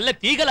మీరందరూ మల్లె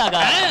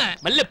తీగలాగా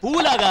మల్లె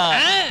పువ్వులాగా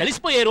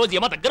కలిసిపోయే రోజు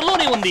ఏమో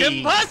దగ్గరలోనే ఉంది.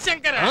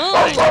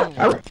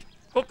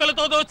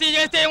 కుక్కలతో దోస్తీ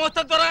చేస్తే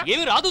ఏమొస్తుంది దొరా?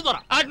 ఏమి రాదు దొరా.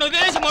 అటు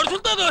వదిలేసి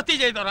మనుషులతో దోస్తీ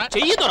చేయి దొరా.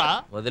 చెయ్యి దొరా.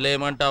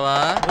 వదిలేయమంటావా?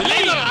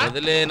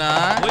 వదిలేనా?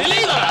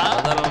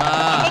 వదలనా?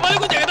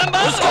 జగదంబ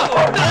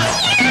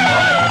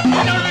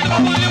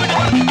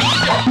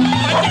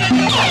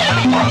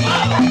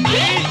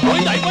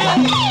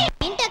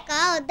ఏంటక్క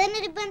వద్దన్న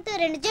రిబ్బన్తో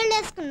 2 జోళ్ళు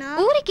వేసుకున్నా?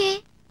 ఊరికే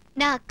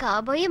నా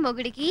కాబోయే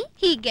మొగుడికి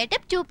ఈ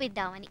గెటప్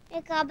చూపిద్దామని.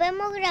 కాబోయే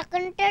మొగుడు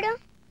ఎక్కడుంటాడు?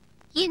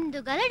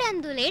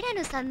 ఇందుగలడందు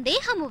లేడను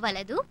సందేహము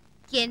వలదు,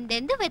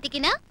 ఎందెందు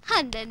వెతికినా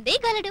అందందే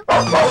గలడు.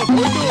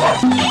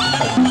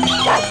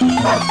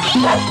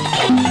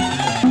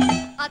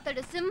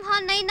 అతడు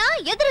సింహాన్నైనా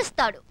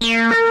ఎదురుస్తాడు.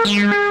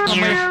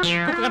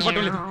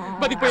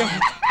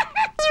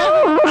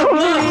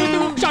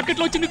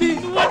 షార్ట్కట్లో వచ్చింది.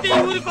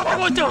 ఊరి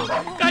కొత్తగా వచ్చావు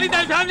కానీ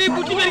దాని ఫ్యామిలీ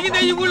పుట్టి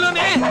పెరిగిందే ఈ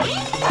ఊళ్ళోనే.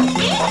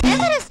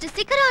 ఎవరెస్ట్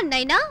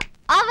శిఖరాన్నైనా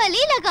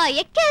అవలీలగా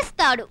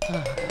ఎక్కేస్తాడు.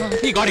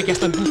 ఈ గాడి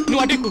ఎక్కేస్తాను,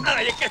 నువ్వు అడ్డు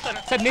ఎక్కేస్తాను.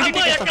 సరే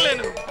నేను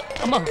ఎక్కలేను.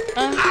 అమ్మా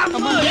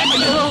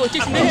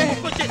వచ్చేసింది.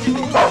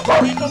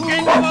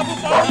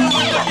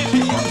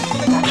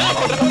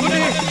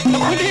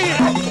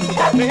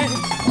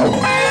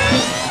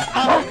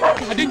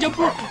 అదే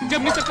జంపు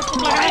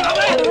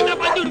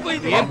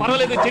ఏం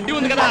పర్వాలేదు, చెడ్డి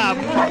ఉంది కదా.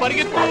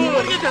 పరిగెత్తు.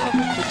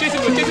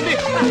 వచ్చేసింది వచ్చేసింది.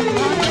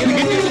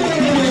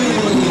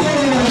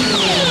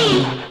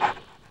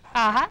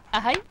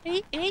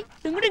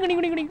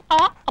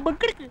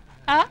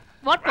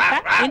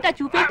 ఏంటా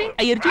చూపేంటి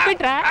ఎరు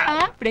చూపేంట్రా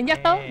ఇప్పుడు ఏం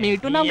చేస్తావు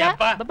మేటున్నావుగా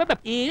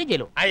ఏం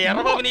చేయలేవు ఆ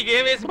ఎర్రబాబు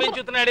నీకేం వేసి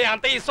పెంచుతున్నాడే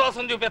అంత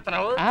విశ్వాసం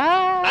చూపిస్తున్నావు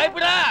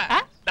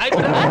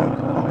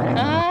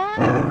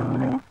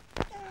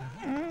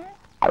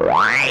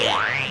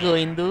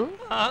గోయిందు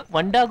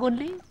వండా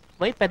గోన్లీ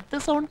వై పెద్ద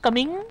సౌండ్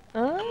కమింగ్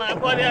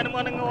నాకు అదే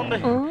అనుమానంగా ఉంది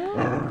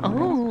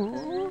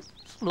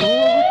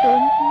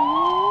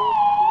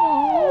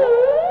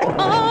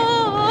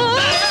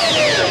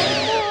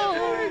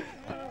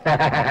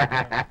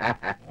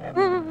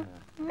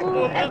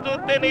ముందు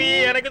చూస్తే నువ్వు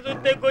వెనక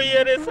చూస్తే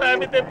కొయ్యరే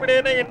సామెత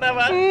ఎప్పుడైనా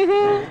విన్నావా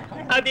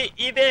అది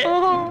ఇదే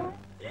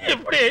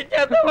ఇప్పుడు ఏం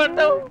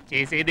చేస్తామంటావు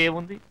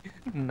చేసేదేముంది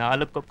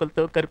 4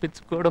 కుక్కలతో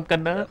కరిపించుకోవడం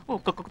కన్నా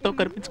ఒక్క కుక్కతో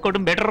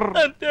కరిపించుకోవడం బెటర్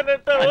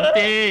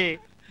అంతే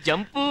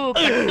జంపు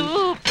కట్టు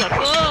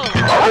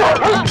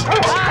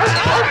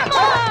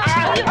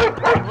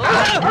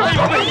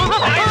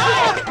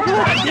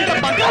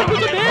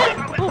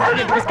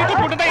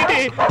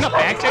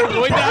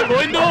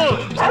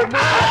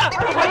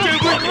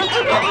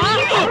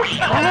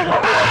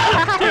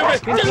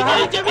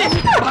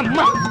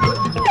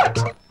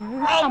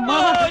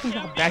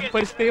బ్యాక్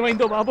పరిస్థితి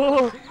ఏమైందో బాబు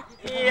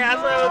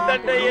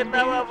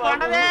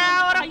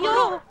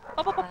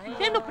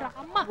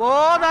ఓ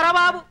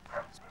దొరబాబు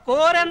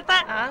స్కోర్ ఎంత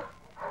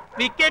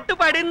వికెట్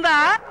పడిందా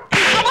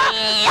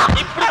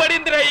ఇప్పుడు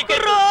పడిందిరా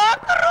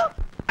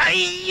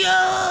అయ్యో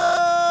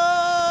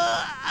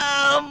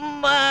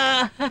అమ్మా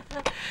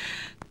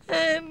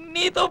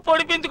నీతో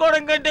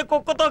పొడిపించుకోవడం కంటే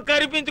కుక్కతో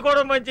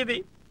కరిపించుకోవడం మంచిది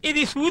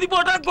ఇది సూది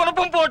పోట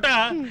గుణపం పోట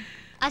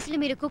అసలు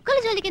మీరు కుక్కల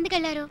జోలికి ఎందుకు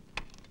వెళ్ళారు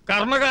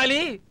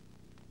కర్మగాలి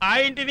ఆ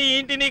ఇంటిని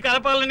ఇంటిని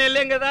కలపాలని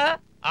వెళ్ళాం కదా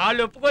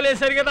వాళ్ళు ఒప్పుకోలేదు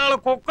సరి కదా వాళ్ళ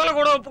కుక్కలు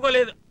కూడా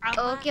ఒప్పుకోలేదు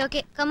okay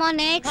okay come on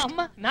next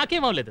అమ్మా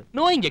నాకేం అవ్వలేదు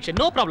no injection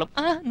no problem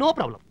no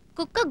problem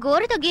కుక్క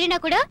గోరుతో గిరినా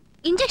కూడా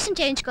ఇంజెక్షన్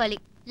చేయించుకోవాలి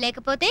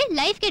లేకపోతే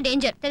లైఫ్ కి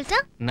డేంజర్ తెలుసా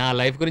నా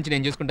లైఫ్ గురించి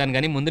నేను చూసుకుంటాను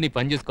కానీ ముందు నీ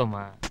పని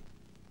చూసుకోమ్మా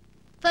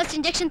ఫస్ట్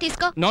ఇంజెక్షన్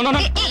తీసుకో నో నో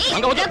నో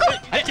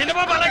చిన్న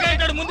బాబు అలాగే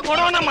అంటాడు ముందు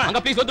పొడవనమ్మా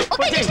ప్లీజ్ వద్దు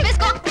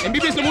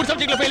ఎంబీబీఎస్ 3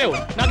 సబ్జెక్టులు ఫెయిల్ అయ్యావు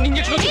నాకు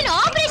ఇంజెక్షన్ నేను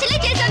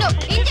ఆపరేషన్ చేశాను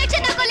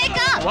ఇంజెక్షన్ నాకు లేక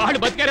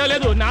వాళ్ళు బతికారో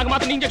లేదు నాకు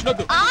మాత్రం ఇంజెక్షన్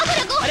వద్దు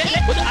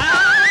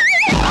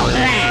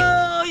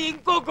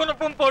ఇంకో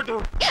గుణపం పోటు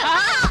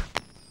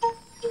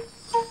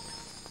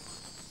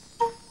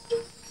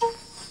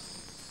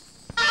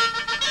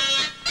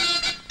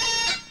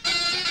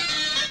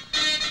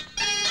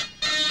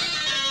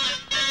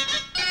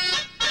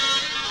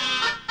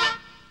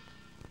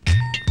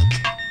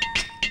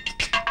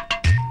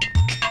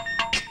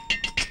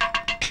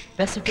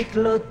పెసిఫిక్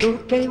లో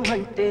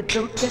దూకేమంటే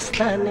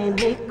దూకేస్తానే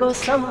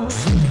నీకోసం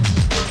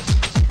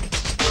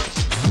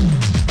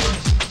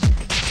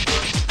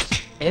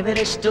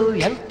ఎవరెస్ట్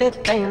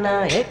ఎంతెత్తైనా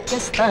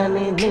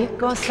ఎక్కేస్తానే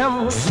నీకోసం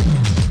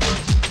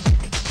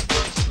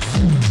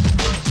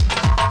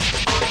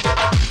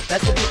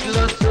పెసిఫిక్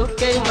లో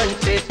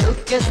దూకేమంటే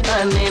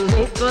దూకేస్తానే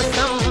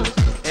నీకోసం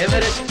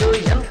ఎవరెస్ట్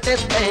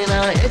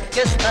ఎంతెత్తైనా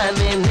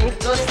ఎక్కేస్తానే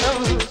నీకోసం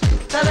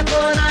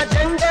తలకోన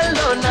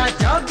జంగల్లో నా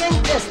జాగింగ్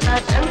చేస్తా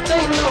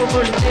కంటై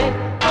నువ్వుంటే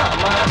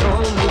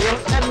మామోమియో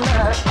కన్నా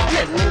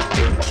నన్ను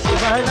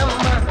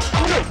పిచ్చివాడమ్మా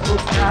నువ్వు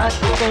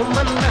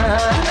కాదుకోమన్నా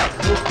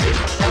నవ్వు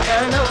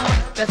పిచ్చగాడమ్మా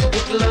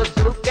పెసిఫిక్ లో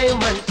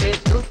దూకేమంటే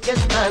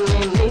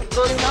దూకేస్తానే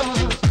నీకోసం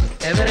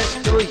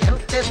ఎవరెస్ట్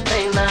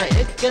ఎంతెత్తైనా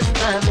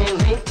ఎక్కేస్తానే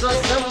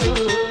నీకోసం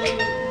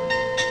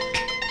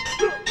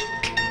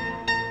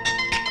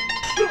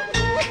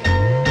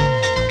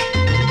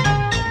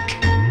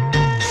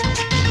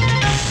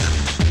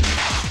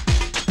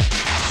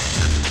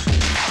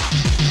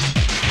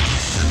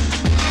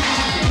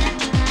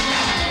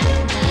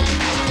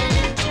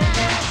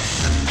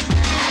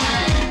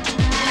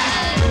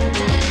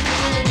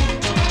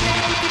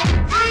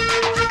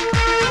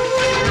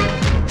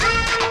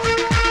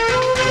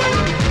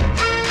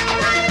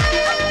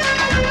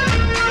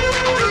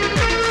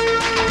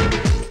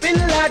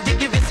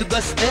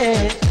వస్తే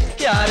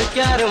క్యారు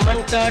క్యారు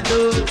మంటాడు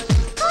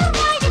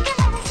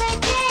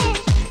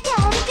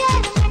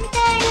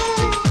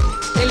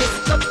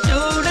టెలిస్కోప్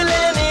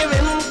చూడలేని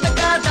వింత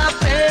కాదా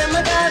ప్రేమ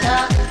కాదా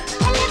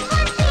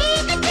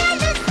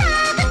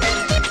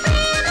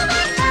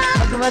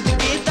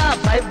భగవద్గీత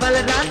బైబల్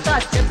రాత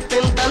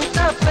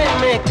చెప్పిందంతా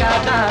ప్రేమే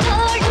కాదా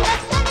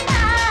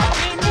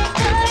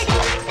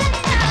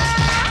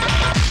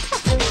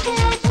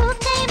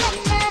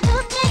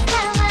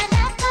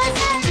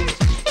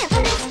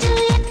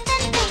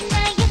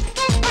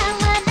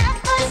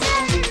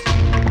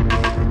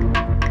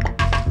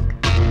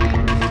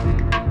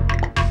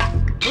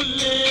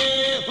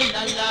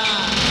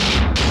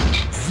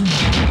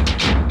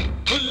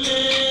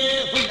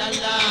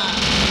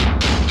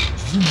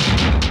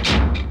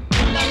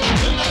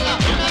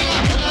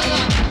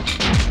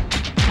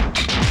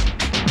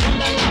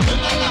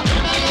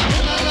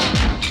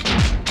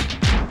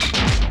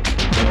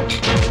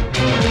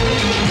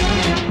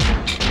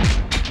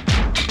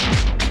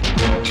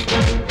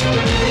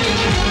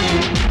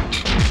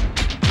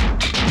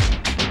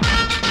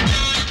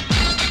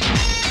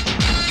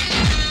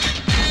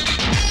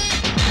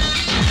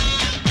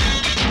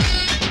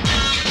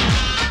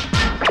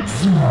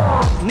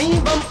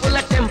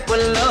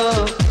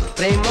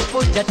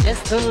గా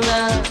చేస్తున్నా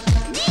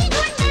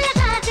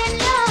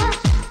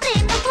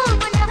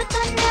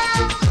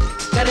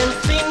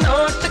కరెన్సీ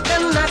నోట్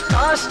కన్నా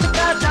కాస్ట్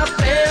కాదా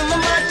ప్రేమ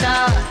మాట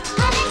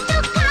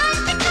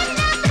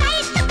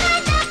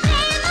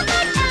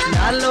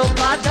నాలో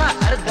బాధ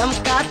అర్థం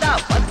కాదా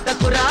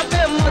వద్దకు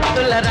రావే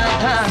ముద్దుల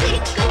రాధా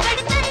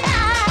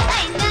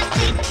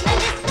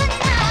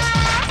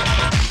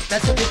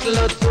పెసిఫిక్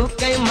లో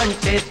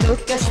దూకైమంటే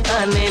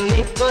దూకేస్తానే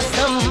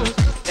నీకోసం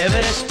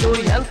ఎవరెస్ట్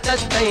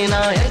ఎంతైనా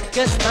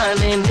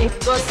ఎక్కేస్తానే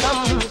నీకోసం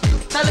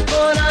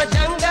తలకోనా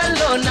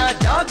జంగల్లో నా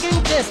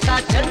జాగింగ్ చేస్తా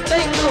చెంతై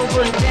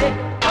నువ్వుంటే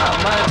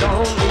అమ్మా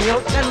రోమియో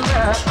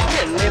కన్నా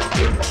ఎన్ని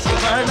పిచ్చి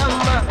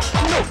వాడమ్మా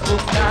నువ్వు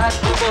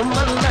కాదు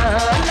బొమ్మన్నా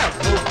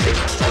నవ్వు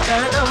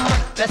పిచ్చగాడమ్మా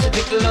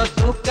పెసిఫిక్ లో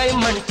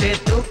దూకైమంటే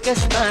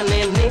దూకేస్తానే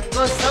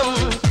నీకోసం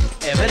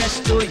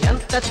ఎవరెస్ట్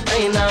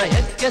ఎంతైనా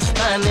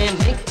ఎక్కేస్తానే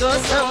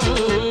నీకోసం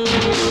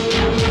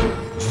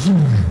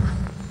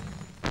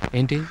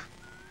ఏంటి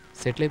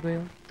సెటిల్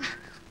అయిపోయావు?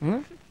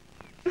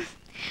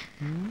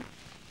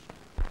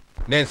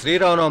 నేను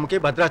శ్రీరామనవమికి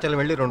భద్రాచలం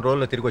వెళ్ళి 2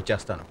 రోజుల్లో తిరిగి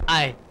వచ్చేస్తాను.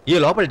 ఈ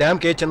లోపల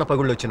డ్యామ్కి ఏ చిన్న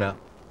పగుళ్ళు వచ్చినా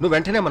నువ్వు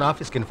వెంటనే మన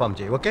ఆఫీస్కి ఇన్ఫార్మ్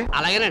చేయి. ఓకే?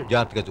 అలాగేనండి.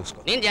 జాగ్రత్తగా చూసుకో.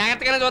 నేను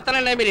జాగ్రత్తగానే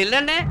చూస్తానండి, మీరు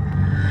వెళ్ళండి.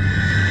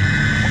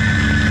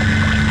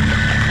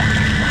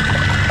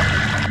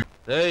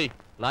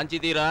 లాంచీ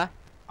తీరా.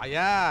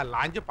 అయ్యా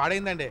లాంచ్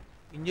పాడైందండి,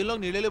 ఇంజిన్లో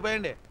నీళ్ళు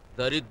వెళ్ళిపోయండి.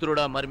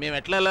 దరిద్రుడా, మరి మేము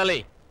ఎట్లా వెళ్ళాలి?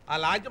 ఆ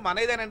లాంచ్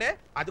మనదేనండి,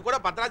 అది కూడా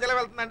భద్రాచలం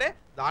వెళ్తుందండి,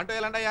 దాంట్లో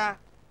వెళ్ళండి అయ్యా.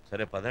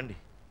 సరే పదండి.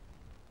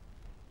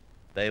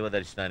 దైవ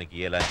దర్శనానికి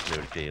ఏ లాంచ్లో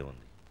వెళ్తే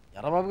ఏముంది?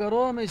 ఎర్రబాబు గారు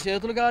మీ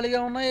చేతులు ఖాళీగా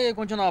ఉన్నాయి,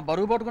 కొంచెం నా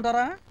బరువు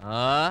పట్టుకుంటారా?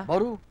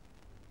 బరువు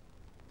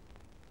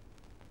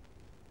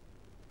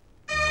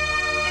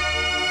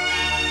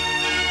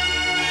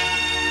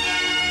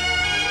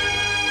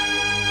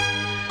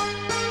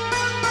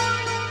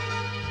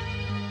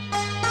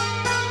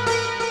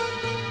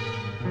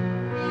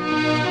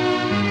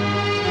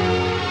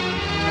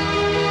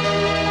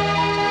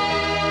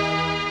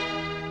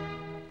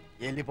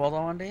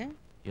వెళ్ళిపోదామండి.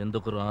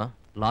 ఎందుకురా?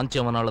 లాంచ్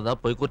ఏమనాలదా?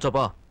 పోయి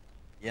కూర్చోపా.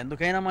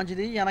 ఎందుకైనా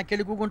మంచిది, వెనక్కి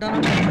వెళ్ళి కూకుంటాను.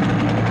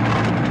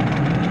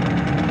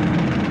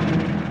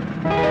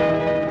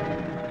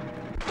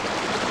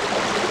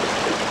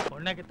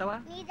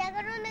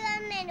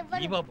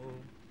 బాబు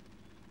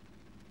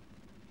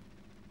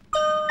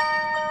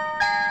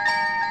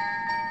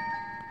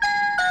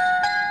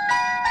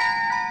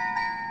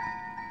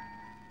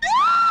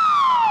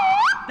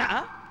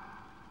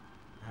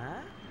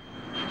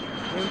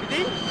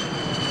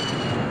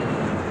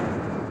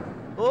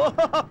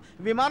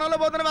విమానంలో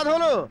పోతున్న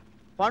వెధవులు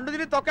పండు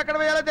తిని తొక్కెక్కడ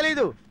వేయాలో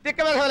తెలియదు తిక్క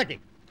వెధవులకి.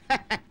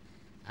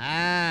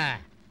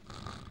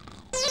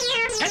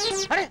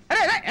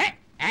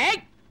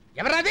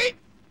 ఎవరది?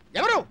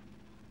 ఎవరు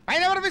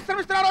పైన ఎవరు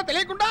విశ్రమిస్తున్నారో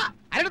తెలియకుండా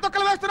అరటి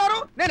తొక్కలు వేస్తున్నారు?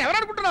 నేను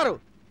ఎవరనుకుంటున్నారు?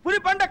 పులి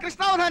పండ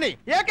కృష్ణావధాని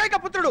ఏకైక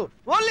పుత్రుడు,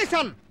 ఓన్లీ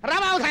సన్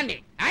రామావధాని.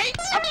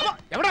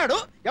 ఎవరాడు?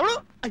 ఎవడు?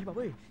 అయ్య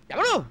బాబోయ్,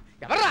 ఎవడు?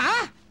 ఎవర్రా?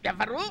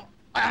 ఎవరు?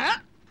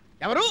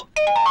 ఎవరు?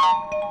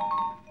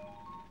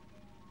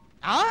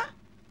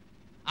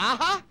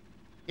 ఆహా,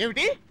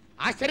 ఏమిటి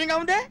ఆశ్చర్యంగా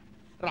ఉందే!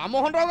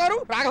 రామ్మోహన్ రావు గారు,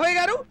 రాఘవయ్య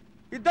గారు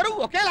ఇద్దరు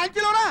ఒకే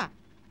లాంచీలోనా?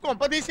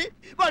 కొంపదీసి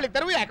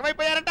వాళ్ళిద్దరూ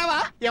ఏకమైపోయారంటావా?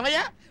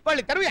 ఏమయ్యా,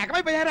 వాళ్ళిద్దరూ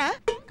ఏకమైపోయారా?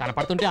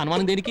 కనపడుతుంటే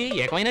అనుమానం దేనికి?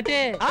 ఏకమైనట్టే.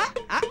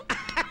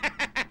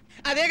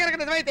 అదే కనుక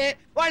నిజమైతే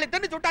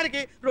వాళ్ళిద్దరిని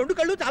చూడటానికి 2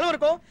 కళ్ళు చాలా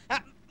వరకు.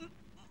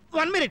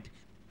 1 మినిట్.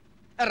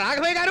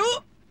 రాఘవయ్య గారు,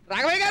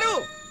 రాఘవయ్య గారు,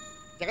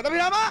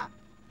 జగదభిరామ,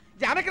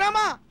 జానకిరామ,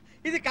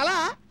 ఇది కళ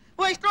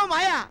వైష్ణవ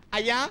మాయా?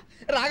 అయ్యా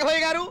రాఘవయ్య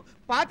గారు,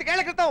 25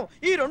 ఏళ్ల క్రితం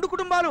ఈ 2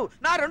 కుటుంబాలు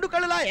నా 2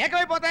 కళ్ళులా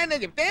ఏకమైపోతాయని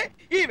నేను చెప్తే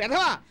ఈ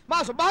విధవ మా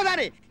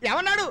సుబ్బావధాని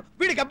ఏమన్నాడు?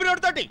 వీడి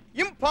గబ్బినోడితోటి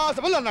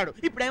ఇంపాసిబుల్ అన్నాడు.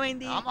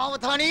 ఇప్పుడేమైంది?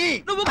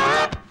 నువ్వు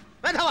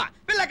విధవ,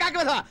 పిల్ల కాకి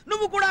విధవ,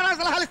 నువ్వు కూడా నా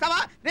సలహాలు ఇస్తావా?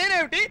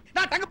 నేనేమిటి,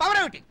 నా టంగ పవర్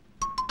ఏమిటి?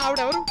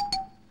 ఆవిడెవరు?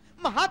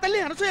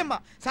 మహాతల్లి అనసూయమ్మ,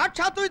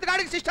 సాక్షాత్తు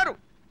ఇతగాడికి సిస్టరు.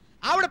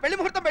 ఆవిడ పెళ్లి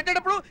ముహూర్తం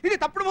పెట్టేటప్పుడు ఇది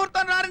తప్పుడు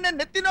ముహూర్తం రాని నేను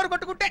నెత్తినోరు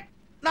కొట్టుకుంటే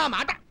నా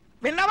మాట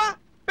విన్నావా?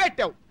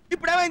 పెట్టావు.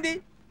 ఇప్పుడేమైంది?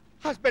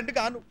 హస్బెండ్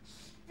గాను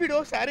వీడో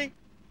సారీ,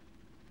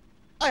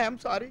 ఐఎమ్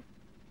సారీ.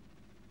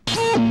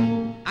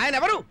 ఆయన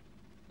ఎవరు?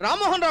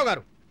 రామ్మోహన్ రావు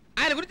గారు.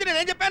 ఆయన గురించి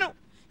నేనేం చెప్పాను?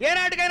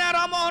 ఏనాటికైనా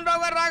రామ్మోహన్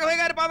రావు గారు రాఘవయ్య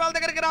గారి పాదాల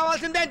దగ్గరికి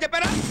రావాల్సిందే అని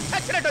చెప్పారా?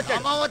 చచ్చినట్టు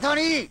వచ్చాడు.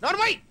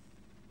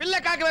 పిల్ల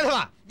కాకి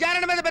వెధవా,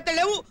 జారణ మీద పెద్ద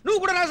లేవు, నువ్వు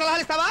కూడా నా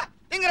సలహాలు ఇస్తావా?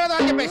 ఇంగ్రజం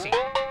అని చెప్పేసి.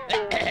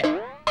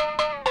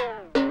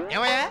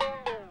 ఏమయ్యా?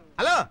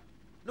 హలో,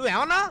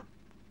 నువ్వేమన్నా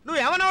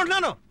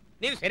ఉంటున్నాను?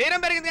 నీకు శరీరం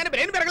పెరిగింది కానీ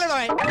బ్రెయిన్ పెరగలేదు.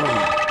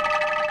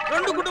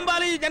 2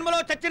 కుటుంబాలు ఈ జన్మలో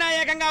చచ్చినా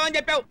ఏకంగా అని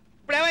చెప్పావు.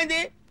 ఇప్పుడు ఏమైంది?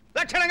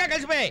 లక్షణంగా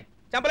కలిసిపోయాయి.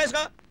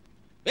 చెంపలేసుకో,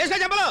 వేసుకో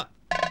చెంపలు.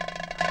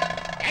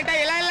 ఏంటో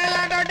ఇలా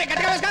అంటే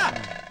గట్టిగా వేసుకో,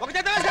 ఒక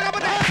చేత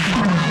వేసుకోకపోతే.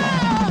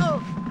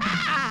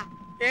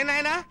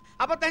 ఏనాయనా,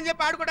 అబద్ధం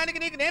చెప్పి ఆడుకోవడానికి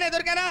నీకు నేనే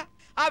దొరికానా?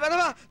 ఆ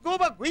విధవ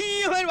గూబ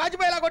గుయ్యమని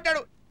వాచిపోయేలా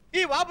కొట్టాడు.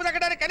 ఈ వాపు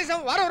తగ్గడానికి కనీసం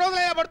 1 వారం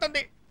రోజులైనా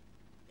పడుతుంది.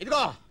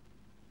 ఇదిగో,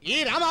 ఈ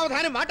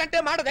రామావధాని మాట అంటే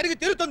మాట జరిగి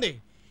తీరుతుంది.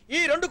 ఈ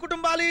 2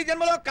 కుటుంబాలు ఈ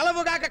జన్మలో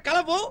కలవుగాక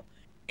కలవు.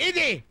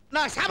 ఇది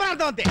నా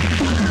శాపనార్థం అంతే.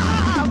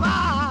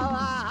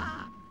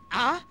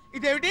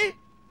 ఇదేమిటి?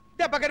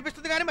 దెబ్బ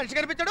కనిపిస్తుంది కానీ మనిషి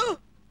కనిపించడు.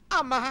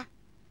 అమ్మా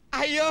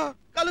అయ్యో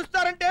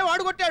కలుస్తారంటే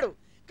వాడు కొట్టాడు,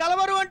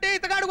 కలవరు అంటే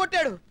ఇతగాడు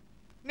కొట్టాడు.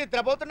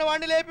 నిద్రపోతున్న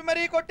వాడిని లేపి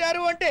మరీ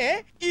కొట్టారు అంటే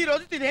ఈ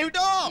రోజు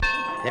తినేమిటో.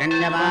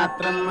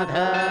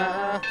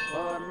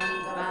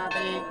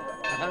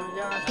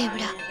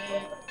 దేవుడా,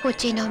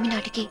 వచ్చే నవమి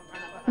నాటికి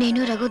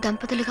నేను రఘు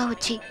దంపతులుగా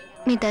వచ్చి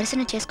మీ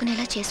దర్శనం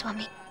చేసుకునేలా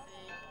చేస్వామి.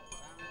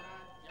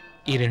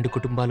 ఈ రెండు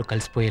కుటుంబాలు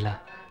కలిసిపోయేలా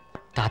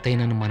తాతయ్య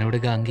నన్ను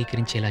మనవడిగా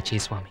అంగీకరించేలా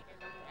చేస్వామి.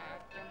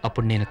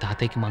 అప్పుడు నేను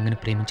తాతయ్యకి మంగని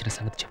ప్రేమించిన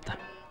సంగతి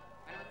చెప్తాను.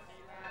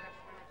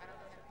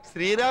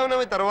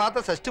 శ్రీరామనవమి తర్వాత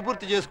షష్ఠి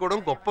పూర్తి చేసుకోవడం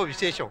గొప్ప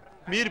విశేషం.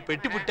 మీరు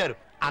పెట్టి పుట్టారు,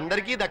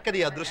 అందరికీ దక్కది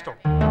అదృష్టం.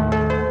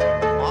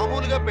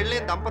 మామూలుగా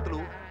పెళ్ళైన దంపతులు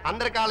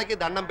అందరి కాళ్ళకి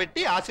దండం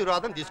పెట్టి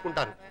ఆశీర్వాదం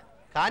తీసుకుంటారు.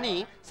 కానీ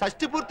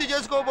షష్ఠి పూర్తి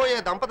చేసుకోబోయే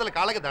దంపతుల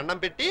కాళ్ళకి దండం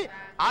పెట్టి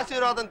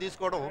ఆశీర్వాదం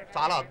తీసుకోవడం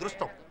చాలా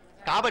అదృష్టం.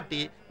 కాబట్టి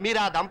మీరు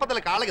ఆ దంపతుల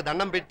కాళ్ళకి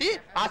దండం పెట్టి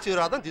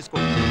ఆశీర్వాదం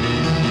తీసుకోండి.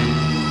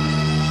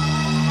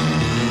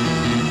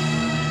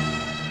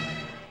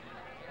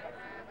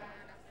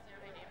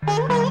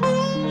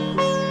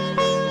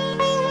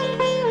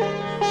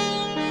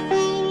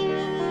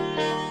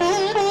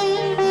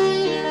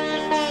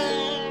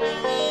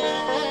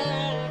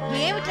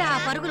 ఏమిట్రా ఆ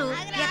పరుగులు?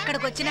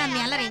 ఎక్కడికి వచ్చినా మీ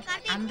అల్లరి.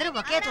 అందరూ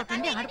ఒకే చోట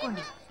ఉండి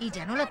ఆడుకోండి. ఈ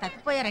జనంలో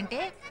తప్పిపోయారంటే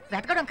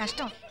వెతకడం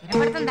కష్టం.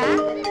 వినపడుతుందా?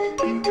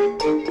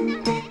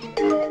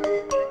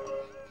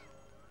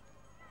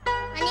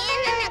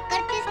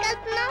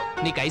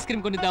 నీకు ఐస్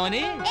క్రీమ్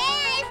కొనిద్దామని.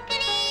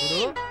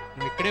 చూడు,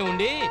 నువ్వు ఇక్కడే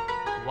ఉండి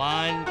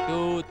 1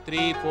 2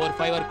 3 4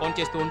 5 వరకు కౌంట్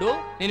చేస్తూ ఉండు.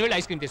 నేను వెళ్ళి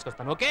ఐస్ క్రీమ్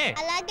తీసుకొస్తాను. ఓకే,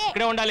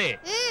 ఇక్కడే ఉండాలి.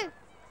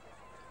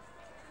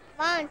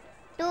 1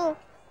 2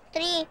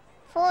 3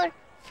 4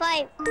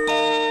 5.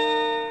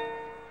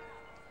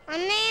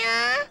 అన్నయ్య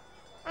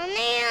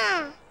అన్నయ్య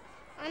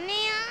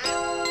అన్నయ్య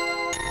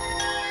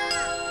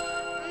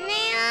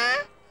అన్నయ్య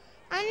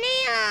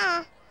అన్నయ్య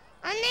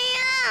అన్నయ్య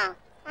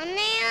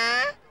అన్నయ్య.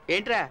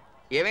 ఏంట్రా,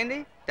 ఏమైంది?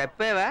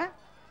 తప్పేవా?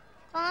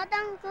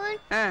 కాదంకుల్,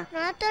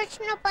 నాతో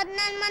వచ్చిన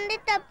 14 మంది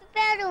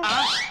తప్పిపోయారు.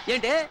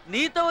 ఏంటే,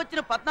 నీతో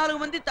వచ్చిన 14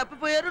 మంది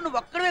తప్పిపోయారు, నువ్వు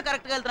ఒక్కడవే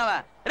కరెక్ట్ గా వెళ్తున్నావా?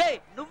 రే,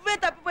 నువ్వే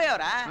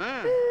తప్పిపోయావురా.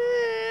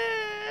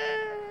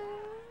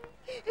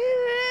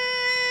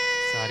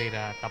 సారీ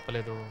రా,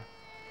 తప్పలేదు.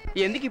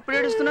 ఎందుకు ఇప్పుడు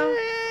ఏడుస్తున్నావు?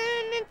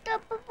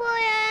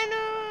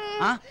 తప్పిపోయాను.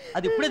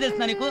 అది ఇప్పుడే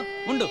తెలుస్తున్నా నీకు?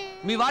 ఉండు,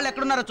 మీ వాళ్ళు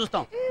ఎక్కడున్నారో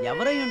చూస్తాం.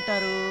 ఎవరై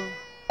ఉంటారు?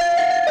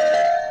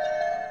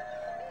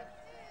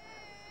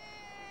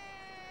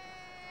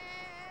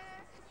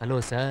 Hello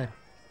sir.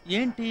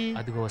 ఏంటి?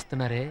 అదిగో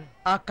వస్తున్నారే.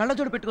 ఆ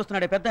కళ్ళజోడు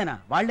పెట్టుకొస్తున్నాడే పెద్దాయన,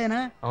 వాళ్ళేనా?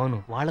 అవును,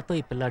 వాళ్ళతో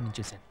ఈ పిల్లాడిని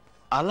చూశాను.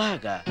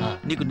 అలాగా?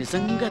 నీకు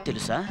నిజంగా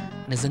తెలుసా?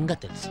 నిజంగా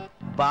తెలుసు.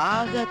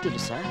 బాగా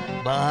తెలుసా?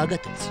 బాగా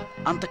తెలుసు.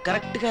 అంత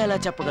కరెక్ట్ గా ఎలా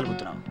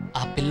చెప్పగలుగుతున్నావు?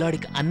 ఆ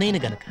పిల్లాడికి అన్నయ్యని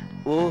గనక.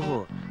 ఓహో,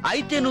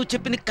 అయితే నువ్వు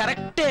చెప్పింది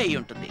కరెక్టే అయి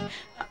ఉంటుంది.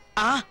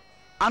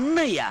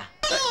 అన్నయ్య?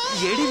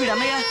 ఏడి వీడు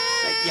అన్నయ్య?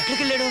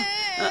 ఎక్కడికి వెళ్ళాడు?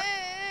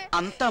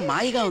 అంతా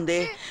మాయగా ఉంది.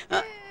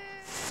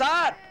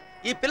 సార్,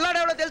 ఈ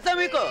పిల్లాడెవడో తెలుసా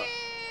మీకు?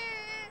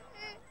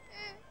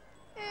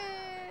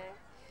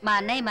 మా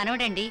అన్నయ్య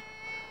మనవడండి,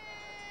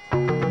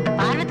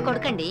 పార్వతి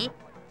కొడుకండి.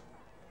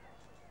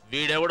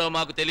 వీడెవడో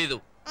మాకు తెలీదు.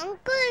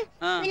 అంకుల్,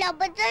 వీళ్ళు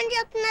అబద్ధం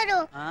చెప్తున్నారు.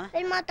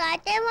 వీళ్ళు మా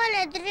తాతయ్య వాళ్ళు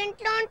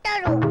ఎదురింట్లో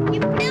ఉంటారు.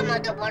 ఇప్పుడే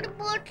మాతో పాటు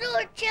బోట్లు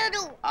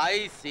వచ్చారు.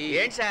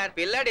 ఏంటి సార్,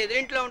 పిల్లాడు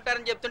ఎదురింట్లో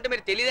ఉంటారని చెప్తుంటే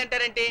మీరు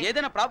తెలియదంటారంటే?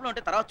 ఏదైనా ప్రాబ్లం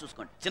ఉంటే తర్వాత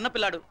చూసుకోండి. చిన్న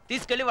పిల్లాడు,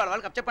 తీసుకెళ్లి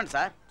వాళ్ళకి అప్పచెప్పండి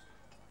సార్.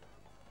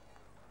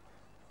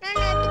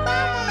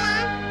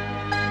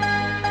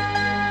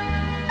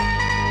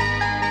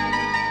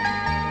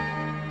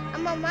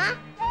 అమ్మమ్మా,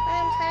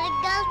 మనం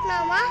సరిగ్గా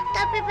వస్తున్నామా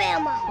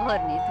తప్పిపోయామా?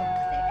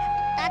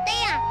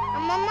 తాతయ్య,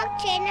 అమ్మమ్మకి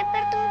చైన్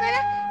పెడుతుంది కదా,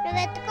 నువ్వు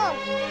ఎత్తుకో.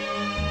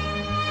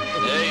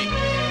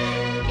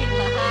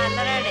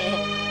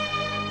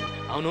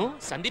 అవును,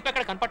 సందీప్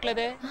ఎక్కడ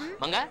కనపట్లేదే.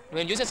 మంగ,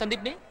 నువ్వేం చూసే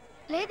సందీప్ ని?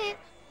 లేదే,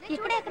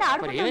 ఇక్కడే ఎక్కడ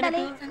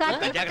ఆడుకుంటుండాలి.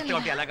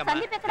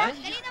 సందీప్ ఎక్కడ?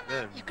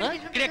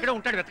 ఇక్కడెక్కడ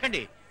ఉంటాడు,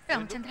 వెతకండి.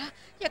 రామచంద్ర,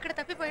 ఎక్కడ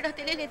తప్పిపోయాడో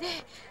తెలియలేదే.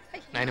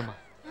 నాయనమ్మా,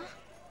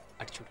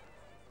 అటు చూడు.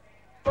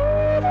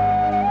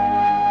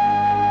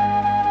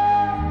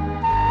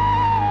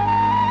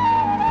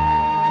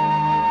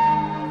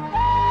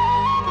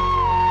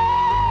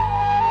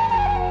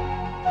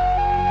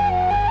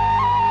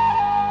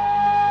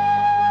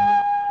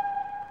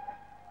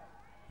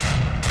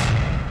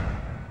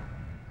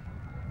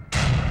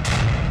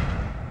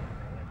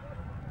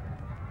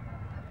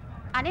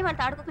 అనే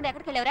వాళ్ళతో ఆడుకోకుండా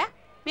ఎక్కడికి వెళ్ళావురా?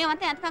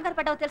 మేమంతా ఎంత కంగారు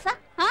పడ్డావు తెలుసా?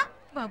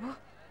 బాబు,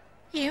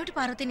 ఏమిటి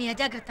పార్వతి నీ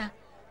అజాగ్రత్త?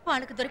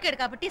 వాళ్ళకి దొరికాడు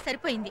కాబట్టి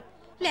సరిపోయింది,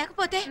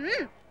 లేకపోతే.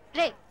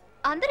 రే,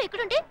 అందరూ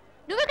ఎక్కడుంటే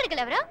నువ్వెక్కడికి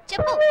వెళ్ళావురా?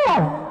 చెప్పు.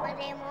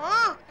 మరేమో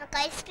నాకు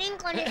ఐస్ క్రీమ్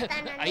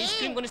కొనిస్తానని. Ice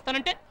cream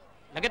కొనిస్తానంటే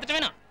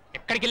లగెత్తటమేనా?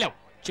 ఎక్కడికి వెళ్ళావు?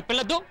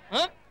 చెప్పెళ్ళొద్దు.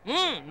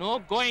 నో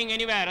గోయింగ్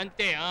ఎనీవేర్,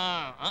 అంతే.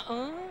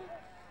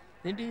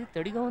 ఏంటి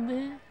తడిగా ఉంది?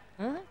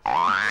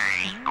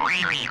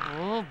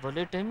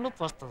 భలే టైంలో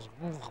పోస్తారు.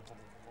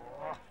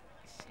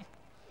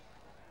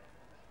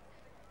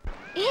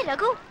 ఏ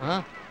రఘు,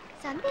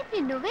 సందీప్ ని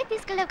నువ్వే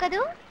తీసుకెళ్ళావు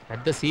కదూ?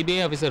 పెద్ద సిబిఐ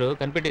ఆఫీసర్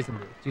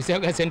కనిపెట్టేసింది.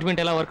 చూసావుగా సెంటిమెంట్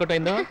ఎలా వర్కౌట్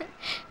అయిందో.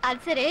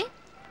 అది సరే,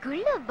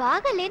 గుళ్ళో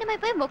బాగా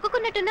లీనమైపోయి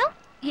మొక్కుకున్నట్టున్నావు.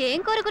 ఏం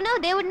కోరుకున్నావు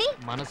దేవుణ్ణి?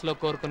 మనసులో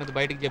కోరుకున్నది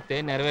బయటికి చెప్తే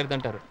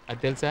నెరవేరుదంటారు, అది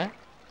తెలుసా?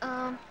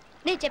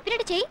 నేను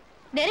చెప్పినట్టు చెయ్యి,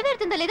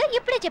 నెరవేరుతుందో లేదో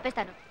ఇప్పుడే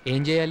చెప్పేస్తాను.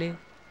 ఏం చేయాలి?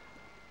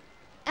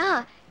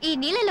 ఈ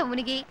నీళ్ళలో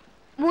మునిగి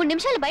 3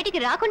 నిమిషాలు బయటికి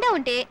రాకుండా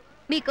ఉంటే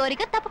మీ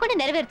కోరిక తప్పకుండా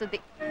నెరవేరుతుంది.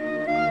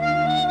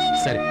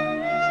 సరే.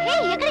 హే,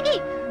 ఎక్కడికి?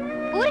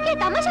 ఊరికే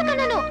తమాషా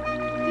కన్నాను.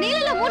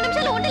 నీళ్ళలో 3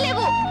 నిమిషాలు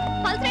ఉండలేవు.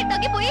 పల్స్ రేట్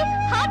తగ్గిపోయి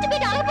హార్ట్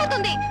బీట్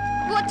ఆగిపోతుంది.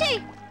 వచ్చేయ్.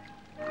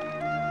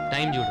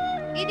 టైం చూడు.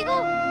 ఇదిగో,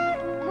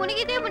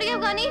 మునిగితే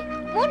మునిగావు గాని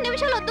 3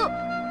 నిమిషాలు వద్దు,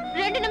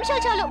 2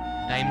 నిమిషాలు చాలు.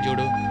 టైం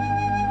చూడు.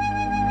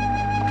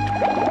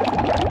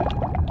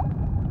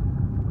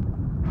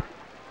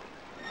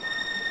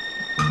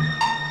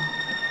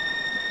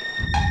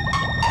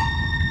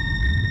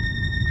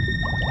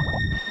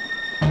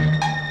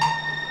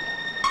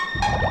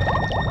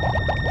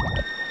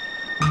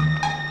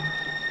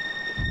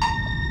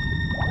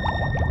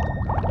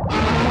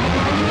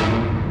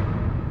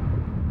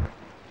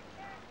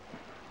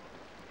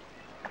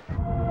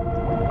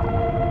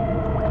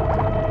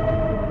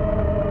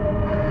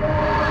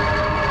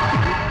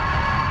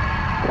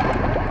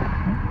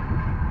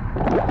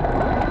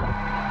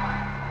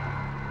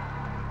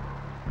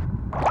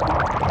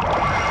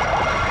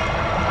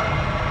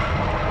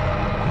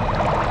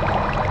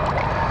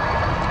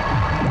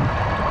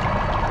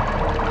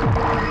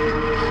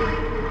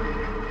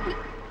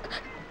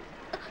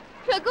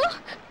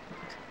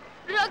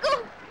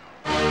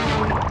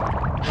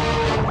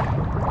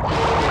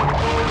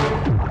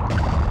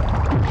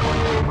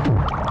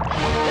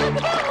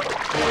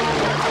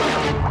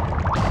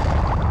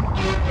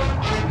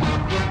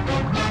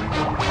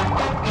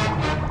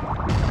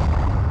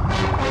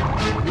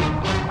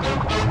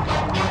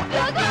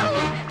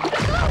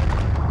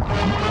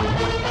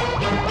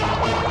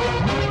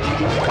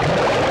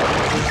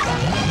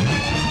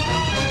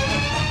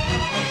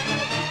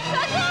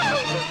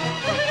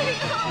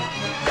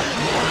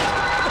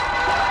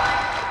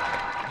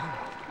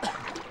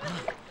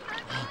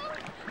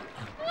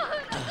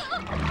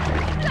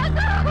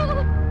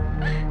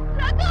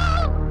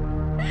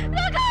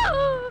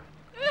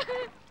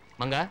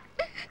 మంగా,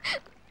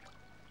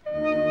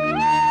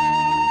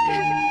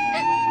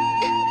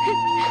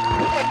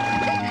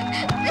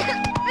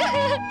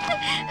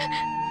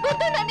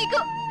 వద్దునా నీకు?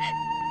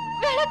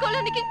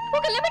 వేళకోళానికి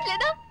ఒక లిమిట్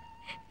లేదా?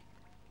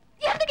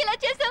 ఎందుకు ఇలా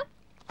చేసావు?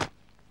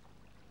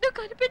 నువ్వు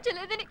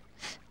కనిపించలేదని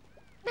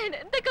నేను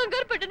ఎంత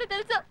కంగారు పడ్డానో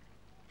తెలుసా?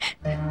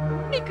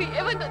 నీకు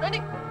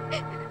ఏమన్నానని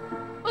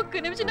ఒక్క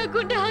నిమిషం నా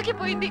గుండె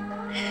ఆగిపోయింది.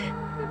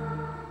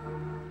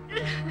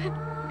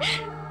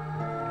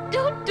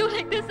 Don't do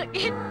like this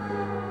again.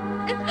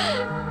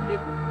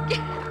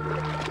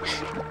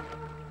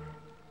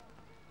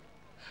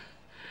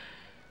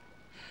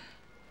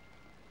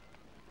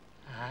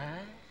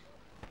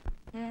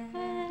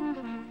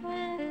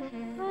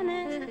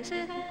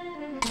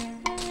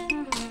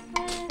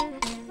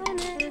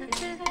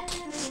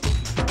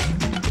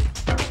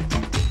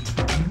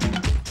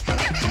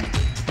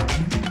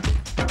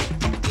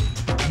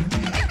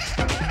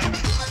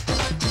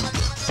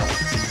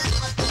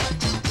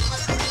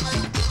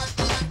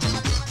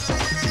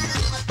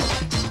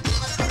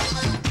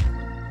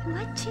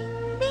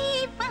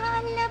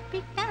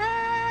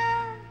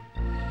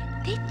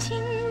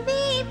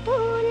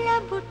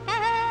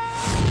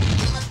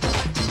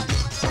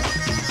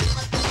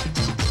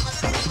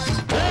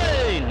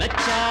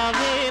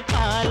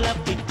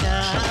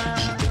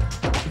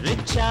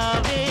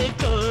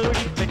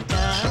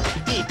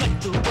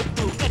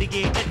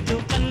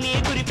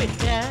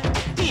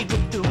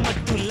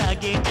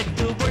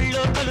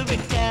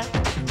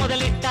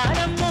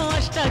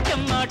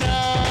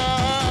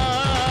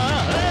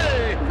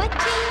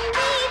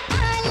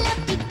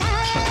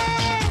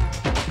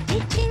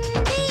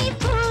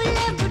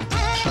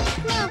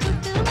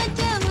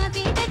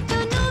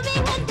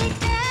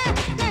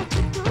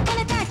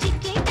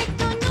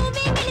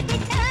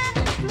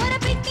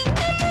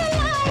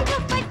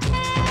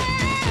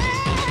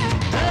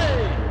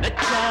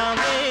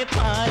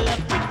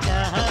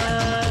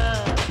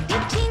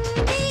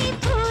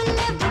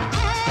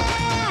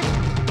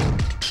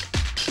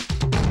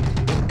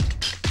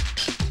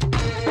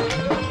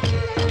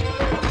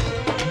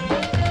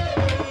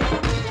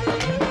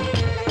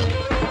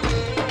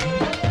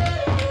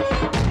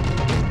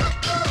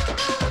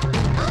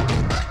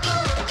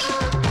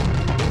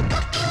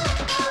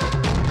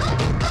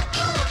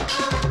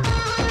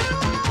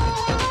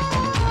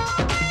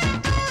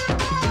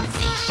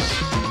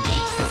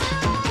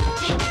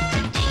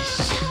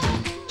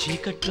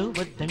 చీకట్లో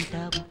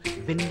వద్దంటావు,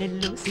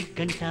 వెన్నెల్లో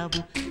సిగ్గంటావు,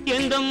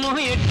 ఎందమ్మో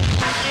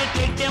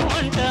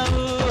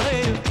ఎట్టేమంటావు.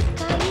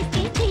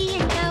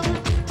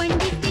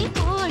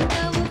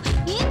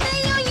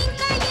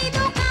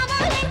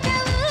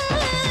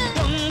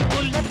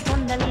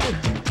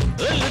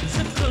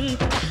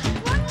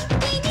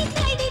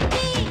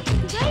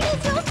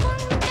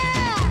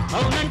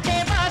 అవునంటే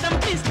బాదం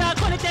పిస్తా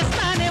కొని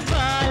తెస్తానే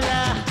బాలా,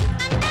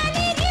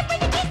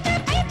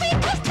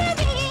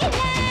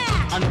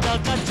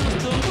 అందాక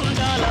చూస్తూ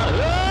ఉండాలా.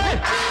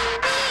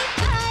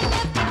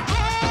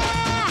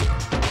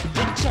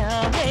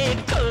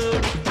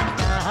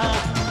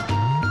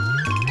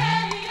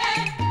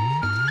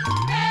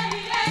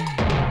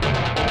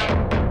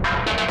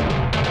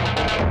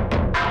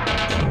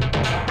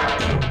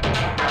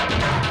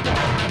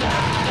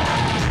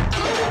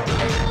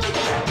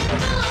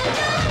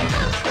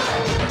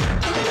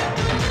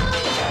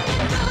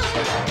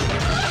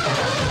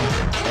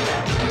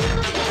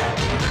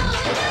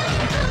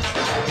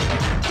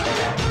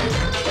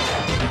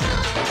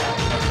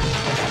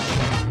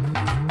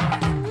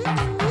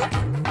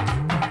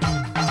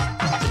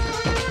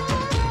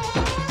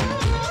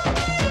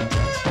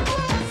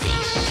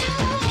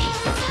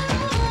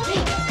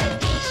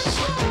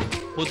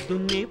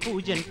 పొద్దున్నే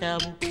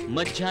పూజంటావు,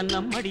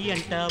 మధ్యాహ్నం మడి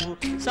అంటావు,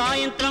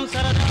 సాయంత్రం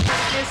సరదా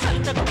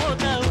సంతకు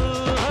పోతావు.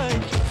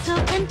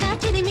 సోకంతా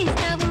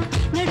చిరిమిస్తావు,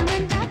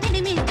 నడుమంతా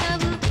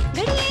తిరిమిస్తావు,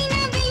 గడి అయినా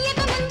వెయ్యక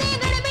ముందే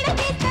గడబిడ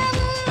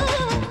చేస్తావు.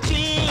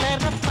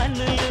 చిల్లర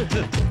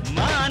పనులు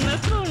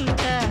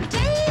మానుకుంటా,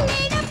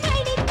 చల్లెడ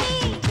పడితే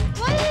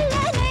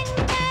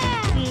ఒళ్ళనంట,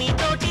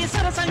 నీతోటి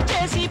సరసం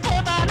చేసి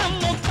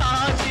పోతానమ్ము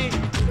కాసి,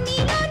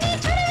 నీలోని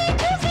చొరవే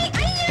చూసి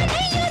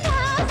అయ్యో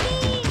దాసి,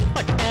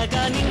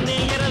 పట్టగా నిన్నే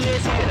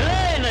ఎరవేసి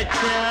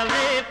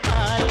నచ్చావే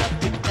పాల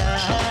పిట్ట,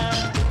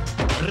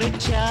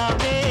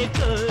 రుచావే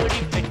కోడి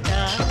పెట్ట.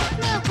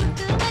 నా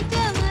పుట్టు మధ్య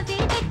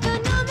మదేటట్టు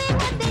నువ్వే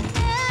ముద్దెట్ట,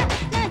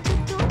 నా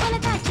చుట్టూ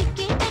కొలత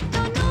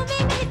చిక్కేటట్టు నువ్వే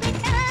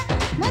మెలిపెట్ట,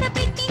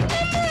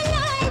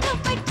 మొరపెట్టిందల్లా ఏదో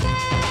పట్ట.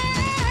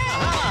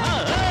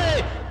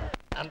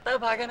 అంతా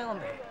బాగానే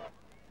ఉంది.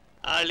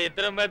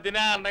 వాళ్ళిద్దరి మధ్యన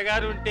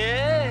అన్నగారు ఉంటే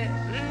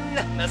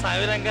నా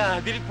సావిరంగా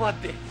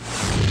అదిరిపోద్ది.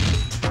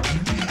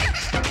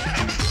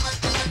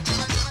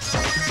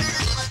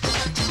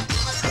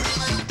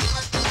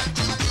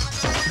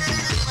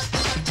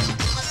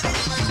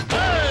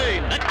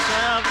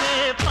 నచ్చావే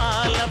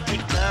పాల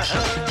పిట్ట,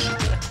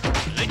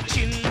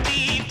 రుచింది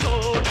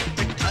కోడి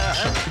పెట్ట,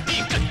 నీ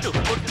కట్టు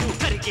పొట్టు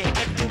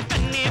కరిగేటట్టు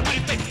కన్నే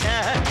పెట్ట,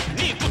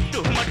 నీ గుట్టు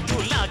మట్టు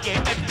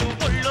లాగేటట్టు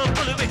ఒళ్ళో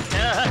కొలువెట్ట,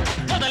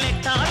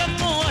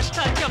 మొదలెట్టారమ్మో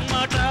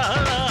అష్టాచమ్మాట.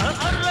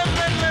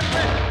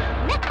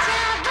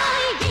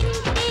 నచ్చావోయ్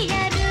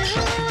ఎన్టీఆర్,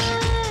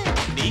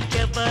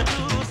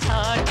 నీకెవరు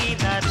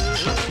సాటిరారు,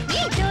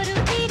 నీ జోరు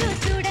తీరు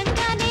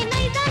చూడంగానే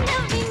నైజాం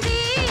నవ్వింది,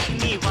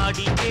 నీ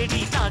వాడి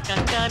వేడి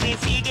తాకంగానే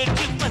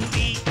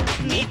సీడెట్టివ్వంది,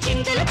 నీ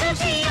చింతలు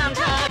చూసి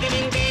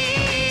అందాగిలింది.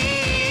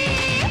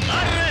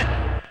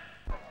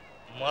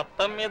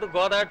 మొత్తం మీద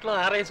గోదాట్లో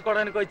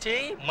ఆరేసుకోవడానికి వచ్చి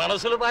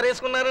మనసులు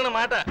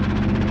పారేసుకున్నారన్నమాట.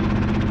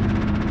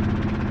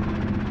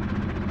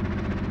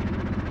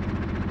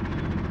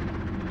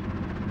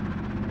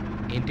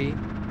 ఏంటి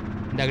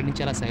ఇందాక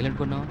నుంచి అలా సైలెంట్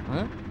కొన్నావు?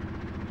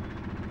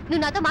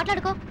 నువ్వు నాతో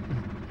మాట్లాడుకో.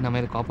 నా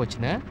మీద కోపం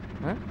వచ్చిందా?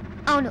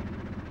 అవును.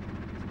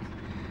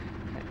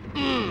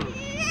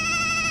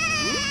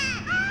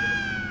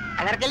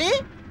 అనర్కలి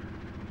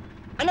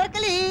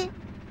అనర్కలి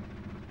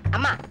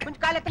అమ్మా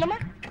కొంచెం కాలు ఎత్తనమ్మా,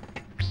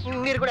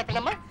 మీరు కూడా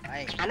ఎత్తనమ్మా.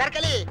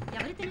 అనర్కలి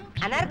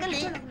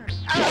అనర్కలి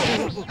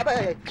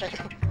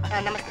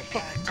నమస్తే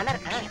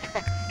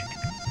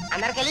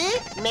అనర్కలి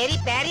మేరీ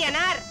ప్యారీ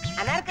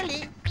అనర్కలి.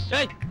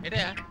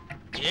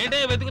 ఏంటే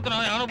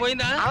వెతుకుతున్నావు? ఏమైనా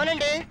పోయిందా?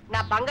 అవునండి, నా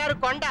బంగారు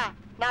కొండ,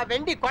 నా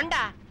వెండి కొండ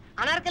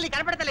అనర్కలి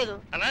కనపడతలేదు.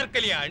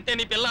 అనార్కలియా అంటే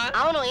నీ పిల్ల?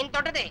 అవును, ఇంత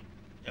ఉంటది.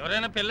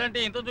 ఎవరైనా పిల్లంటే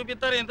ఎంత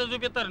చూపిస్తారు ఎంత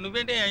చూపిస్తారు,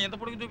 నువ్వేంటి ఎంత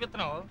పొడుగు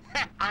చూపిస్తున్నావు?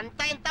 అంత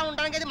ఇంత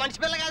ఉండడానికి అది మనిషి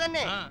పిల్ల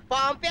కాదండి,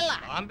 పాము పిల్ల.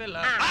 పాము పిల్ల?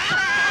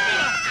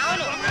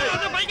 అవును.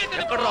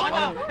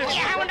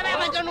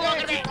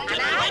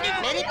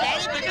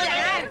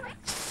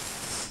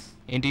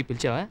 ఏంటి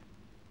పిలిచావా?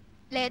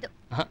 లేదు.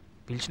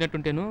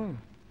 పిలిచినట్టుంటేను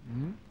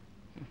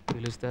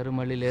పిలుస్తారు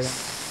మళ్ళీ లేదా?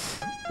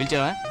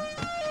 పిలిచావా?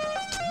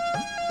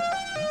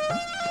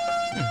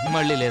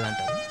 మళ్ళీ లేదంట.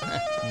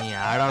 నీ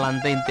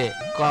ఆడవాళ్ళంతా ఇంతే,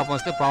 కోపం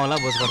వస్తే పావులా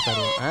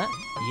బోసుకొడతారు.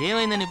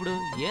 ఏమైందని ఇప్పుడు?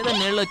 ఏదో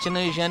నీళ్ళలో చిన్న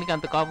విషయానికి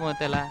అంత కోపం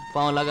వస్తే ఎలా?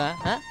 పావులాగా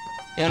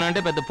ఏమన్నా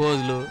అంటే పెద్ద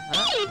పోజులు.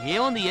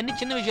 ఏముంది, ఎన్ని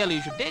చిన్న విషయాలు?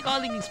 You should take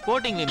all things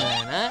స్పోర్టింగ్లీ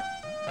man.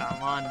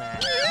 Come on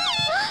man.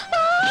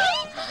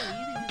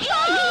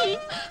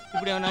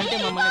 ఇప్పుడు ఏమన్నా అంటే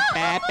మమ్మల్ని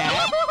ప్యా ప్యా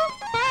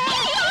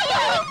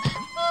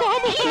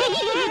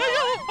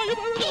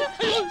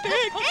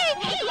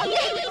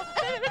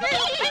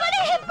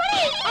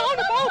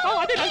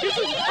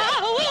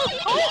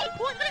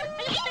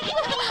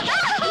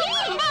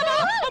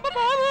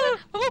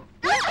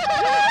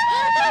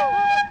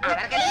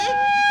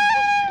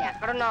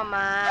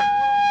ఎక్కడున్నావమ్మా?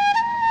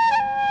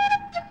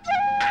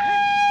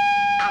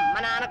 అమ్మ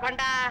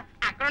నానకుండా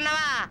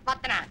అక్కడున్నావా?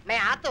 కొత్తనా మే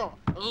ఆతో.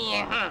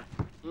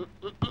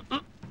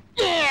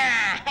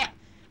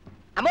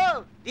 అమ్మో,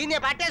 దీన్ని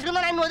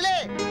పట్టేసుకున్నా నన్ను వదిలే.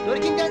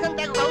 దొరికించేసాను,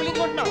 తెగ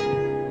కౌలించుకుంటున్నావు.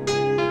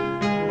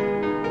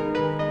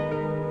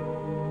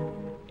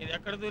 ఇది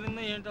ఎక్కడ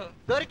దొరిందో ఏంటో.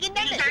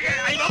 దొరికిందండి.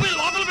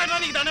 లోపల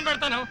పెట్టడానికి దండం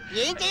పెడతాను.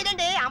 ఏం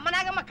చేయదండి, అమ్మ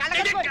నాగమ్మ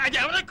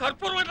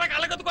కర్పూరం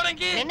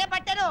కళ్ళకత్తుకోవడానికి నిన్నే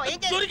పట్టాను.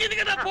 దొరికింది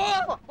కదా,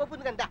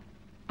 పోతుంది కదా.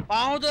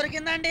 పాము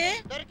దొరికిందండి.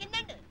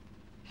 దొరికిందండి.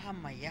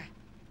 అమ్మయ్యా.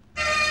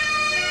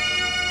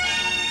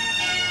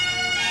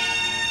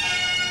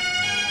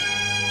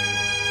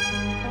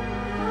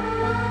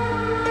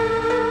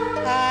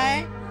 హాయ్,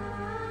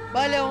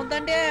 భలే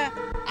ఉందండి.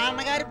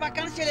 అన్నగారి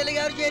పక్కన చెల్లెలి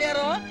గారు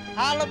చేరారు.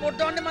 వాళ్ళ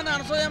పుట్టండి మన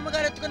అనసూయమ్మ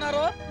గారు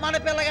ఎత్తుకున్నారు, మన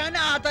పిల్లగాని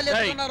ఆ తల్లి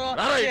ఎత్తుకున్నారు.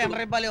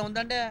 భలే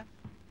ఉందండి.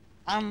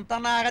 అంత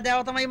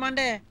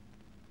నాగదేవతమయ్యమండి.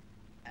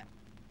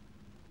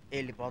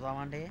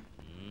 వెళ్ళిపోదామండి.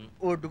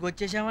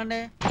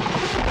 ఒడ్డుకొచ్చేసామండి.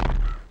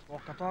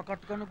 ఒక్క తోక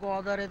కట్టుకొని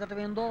గోదావరి ఎదటం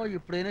ఏందో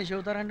ఇప్పుడైనా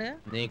చెబుతారండి.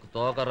 నీకు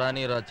తోక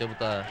రానిరా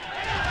చెబుతా.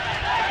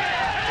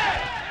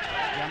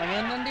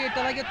 జనమేందండి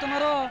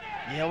ఇట్టలాగెత్తున్నారు?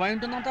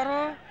 ఏమైంటుందంటారు?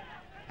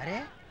 అరే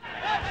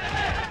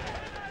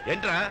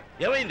ఏంట్రా,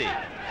 ఏమైంది?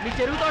 మీ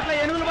చెరువు తోటలో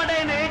ఏనుగులు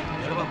పడ్డాయండి.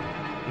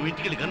 నువ్వు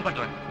ఇంటికి వెళ్ళి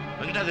కనపట్రా.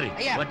 వెంకటాద్రి,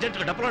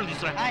 అర్జెంటుగా డబ్బులు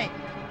తీసుకురా.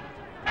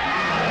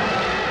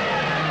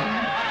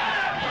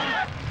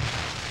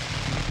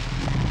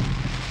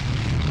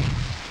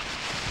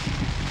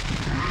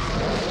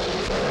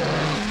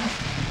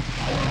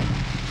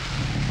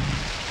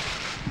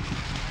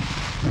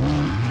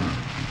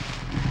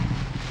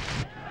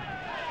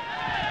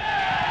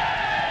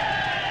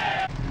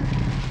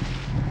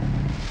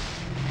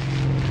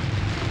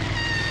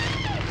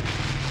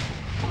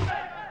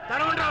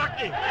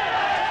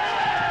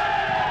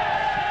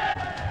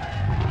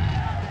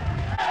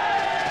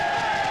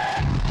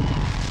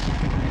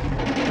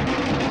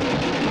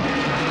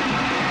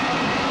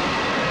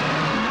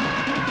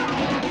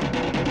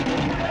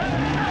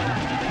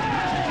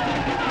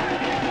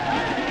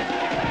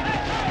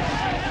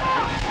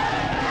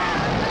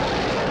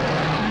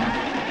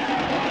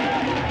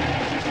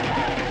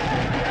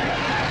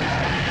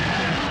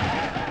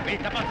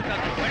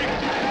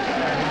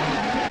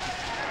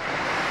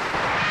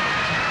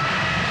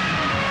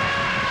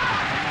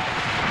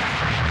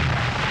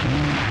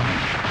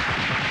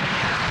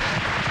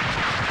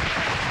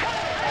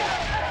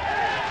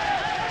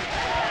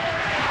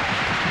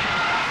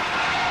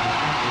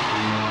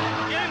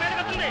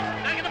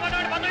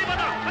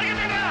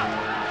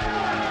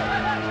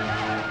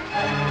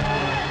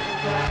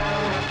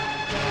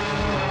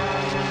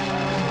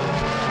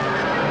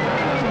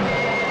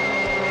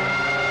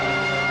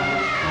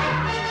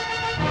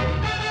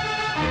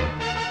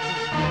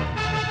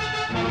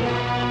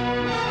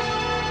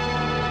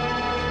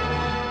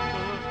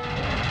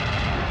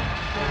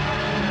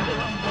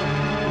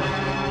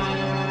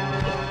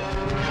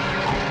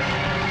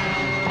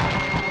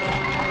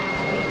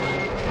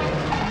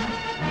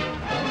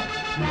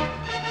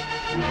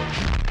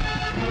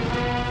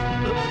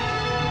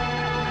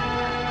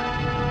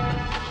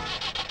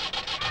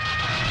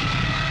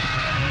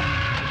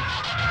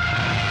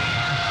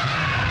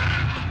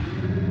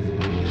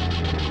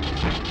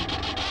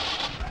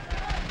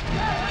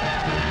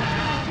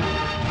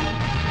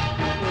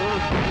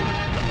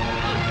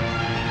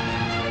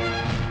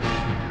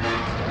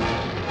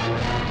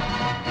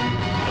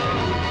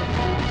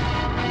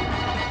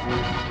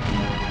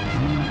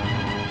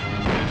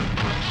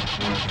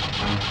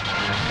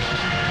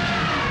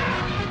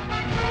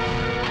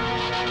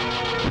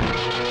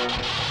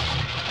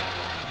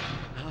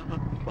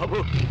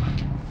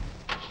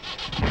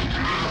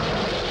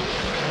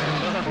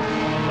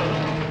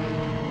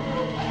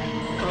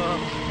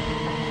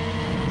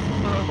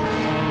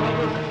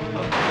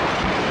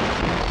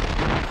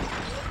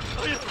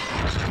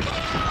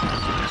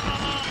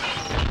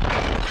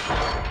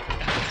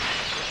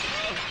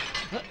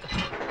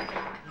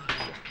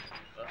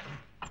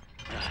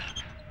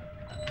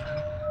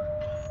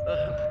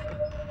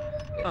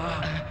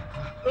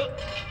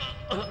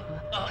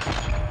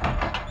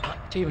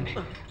 చేయండి.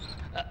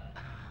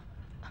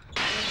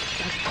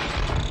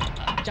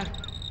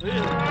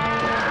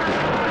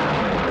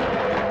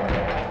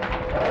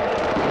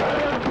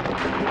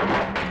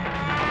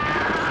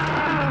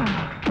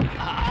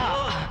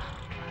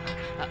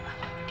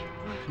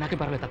 నాకేం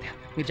పర్వాలేదు తాతయ్య,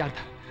 మీరు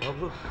జాగ్రత్త.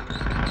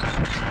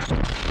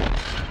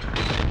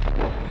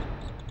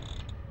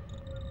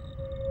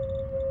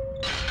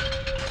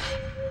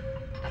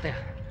 తాతయ్య,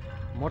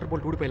 మోటార్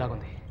బోల్ట్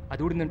ఊడిపోయేలాగుంది.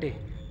 అది ఊడిందంటే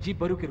జీప్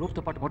బరువుకి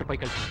రోప్తో పాటు మోటార్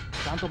పైకి వెళ్తుంది.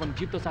 దాంతో మనం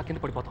జీప్తో సా కింద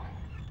పడిపోతాం.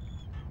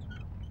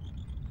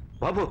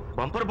 బాబు,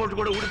 బంపర్ బోల్ట్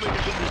కూడా ఊడిపోయింది.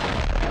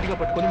 గట్టిగా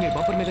పట్టుకొని మీరు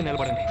బంపర్ మీద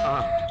నిలబడండి.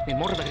 నేను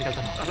మోటార్ దగ్గరికి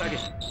వెళ్తాను. అలాగే.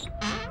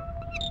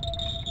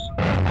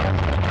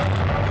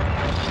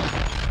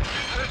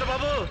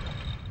 బాబు,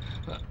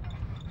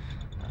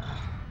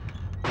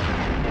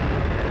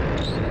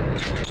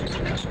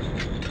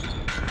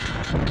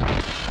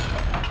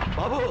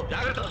 బాబు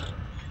జాగ్రత్త.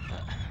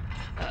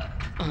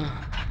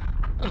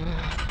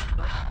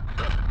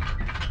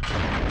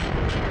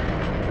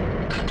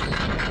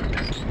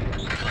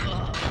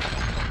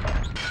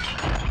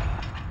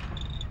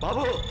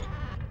 బాబు,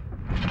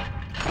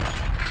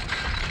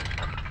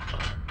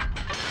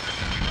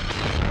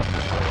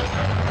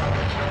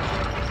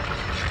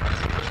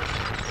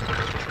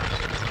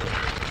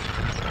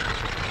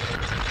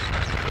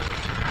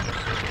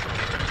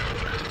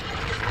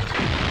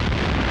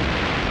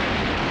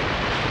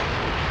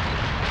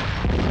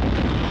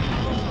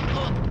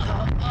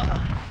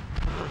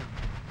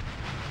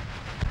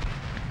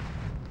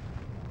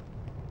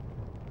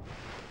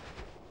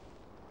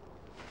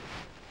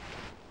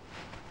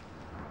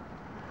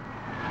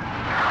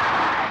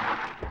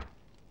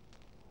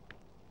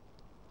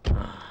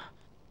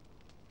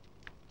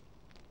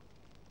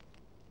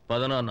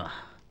 పదనాన్న.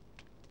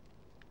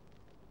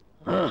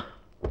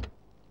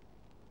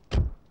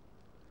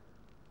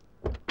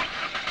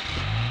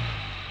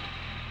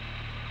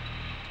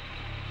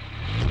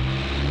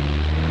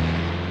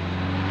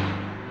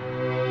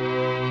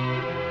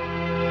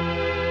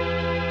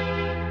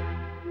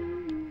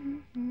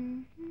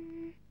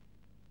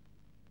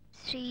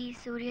 శ్రీ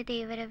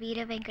సూర్యదేవర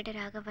వీర వెంకట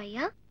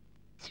రాఘవయ్య,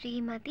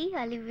 శ్రీమతి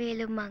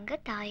అలివేలు మంగ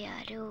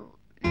తాయారు.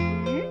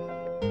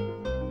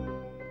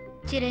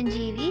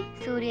 చిరంజీవి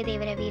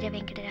సూర్యదేవర వీర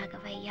వెంకట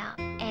రాఘవయ్య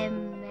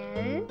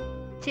ఎంఎల్,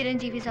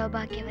 చిరంజీవి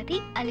సౌభాగ్యవతి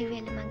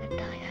అలివేలు మంగ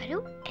తాయారు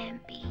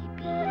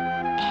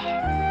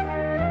ఎంపీపీఎస్.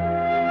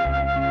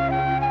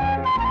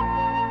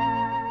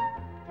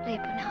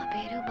 రేపు నా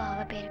పేరు బావ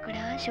పేరు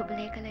కూడా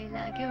శుభలేఖలో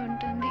ఇలాగే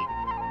ఉంటుంది.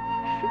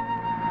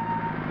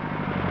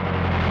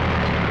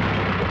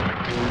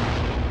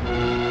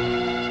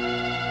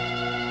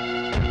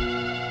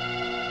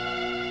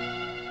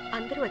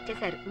 అందరూ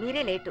వచ్చేసారు,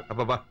 మీరే లేటు.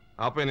 అబ్బాబా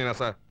ఆపే, నేను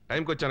సార్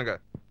టైంకి వచ్చానుగా.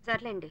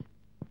 సర్లేండి.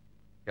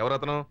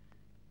 ఎవరతను?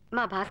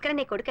 మా భాస్కర్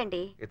అనే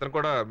కొడుకండి. ఇతను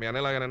కూడా మీ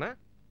అన్నలాగానేనా?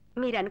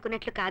 మీరు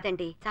అనుకున్నట్లు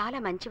కాదండి, చాలా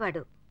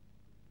మంచివాడు.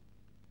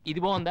 ఇది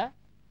బాగుందా?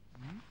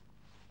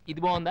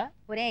 ఇది బాగుందా?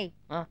 ఒరేయ్,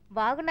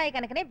 బాగున్నాయి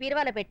కనుకనే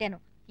బీరువాలో పెట్టాను.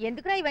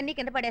 ఎందుకురా ఇవన్నీ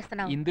కింద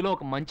పడేస్తున్నావు? ఇందులో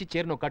ఒక మంచి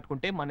చీర నువ్వు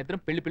కట్టుకుంటే మన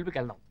ఇద్దరం పెళ్లి పిలిపికి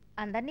వెళ్దాం.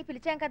 అందరినీ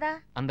పిలిచాం కదా.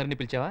 అందరినీ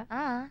పిలిచావా?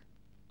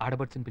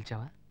 ఆడబడుచుని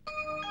పిలిచావా?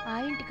 ఆ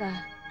ఇంటికా?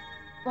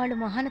 వాళ్ళు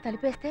మొహాన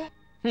తలిపేస్తే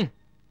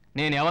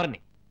నేనెవరిని?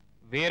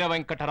 వీర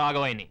వెంకట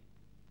రాఘవయ్యని.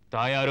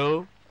 తాయారు,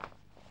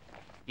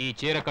 ఈ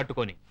చీర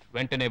కట్టుకొని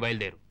వెంటనే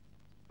బయలుదేరు.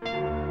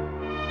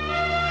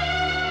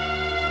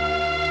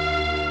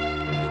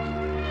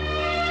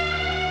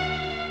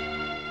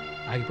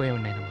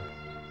 ఆగిపోయామండి ఆయన.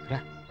 రా.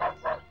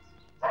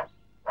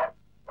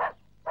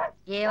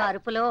 ఏ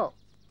అరుపులో?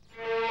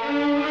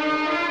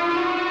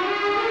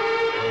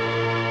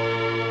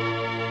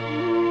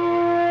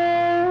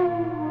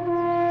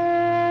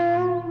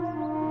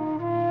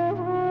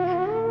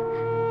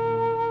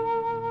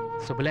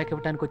 శుభలేఖ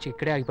ఇవ్వటానికి వచ్చి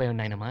ఇక్కడే ఆగిపోయాం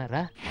నాయనమ్మా.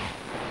 రా.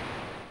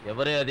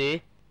 ఎవరే అది?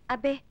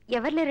 అబ్బే,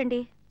 ఎవరు లేరండి.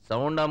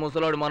 సౌండ్ ఆ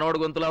ముసలోడు మనోడు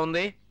గొంతులా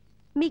ఉంది.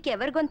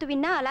 మీకెవరి గొంతు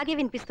విన్నా అలాగే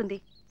వినిపిస్తుంది.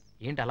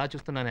 ఏంటి అలా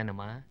చూస్తున్నా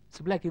నాయనమ్మా?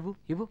 శుభలేఖ ఇవ్వు,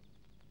 ఇవ్వు.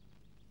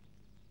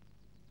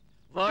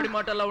 వాడి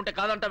మాటల్లో ఉంటే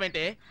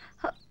కాదంటావేంటే?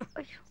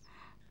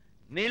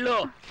 నీళ్ళు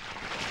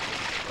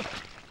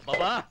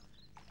బాబా,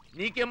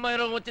 నీకేం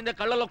రోగం వచ్చిందే?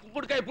 కళ్ళలో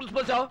కుక్కుడికాయ పులుసు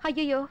పోసావు.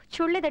 అయ్యయ్యో,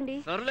 చూడలేదండి.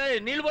 సర్లే,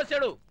 నీళ్లు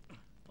పోసాడు.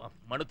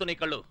 మడుతున్నాయి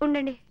కళ్ళు.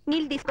 ఉండండి,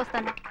 నీళ్ళు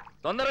తీసుకొస్తాను.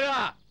 తొందరగా.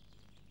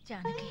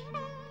 జానకి,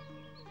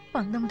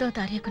 19వ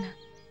తారీఖున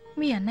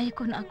మీ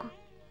అన్నయ్యకు నాకు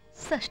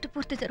షష్ఠి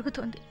పూర్తి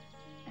జరుగుతోంది.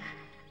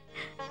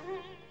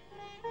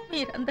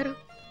 మీరందరూ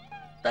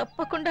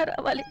తప్పకుండా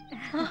రావాలి.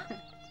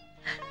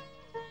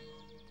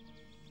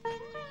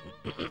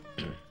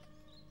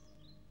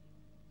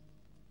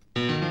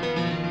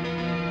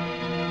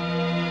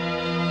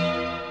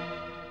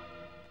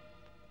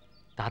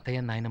 తాతయ్య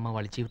నాయనమ్మ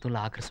వాళ్ళ జీవితంలో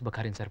ఆఖరి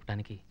శుభకార్యం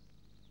జరపడానికి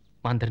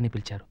మా అందరినీ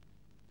పిలిచారు.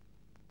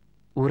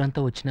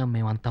 ఊరంతా వచ్చినా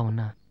మేమంతా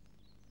ఉన్నా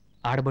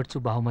ఆడబడుచు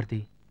బావమరిది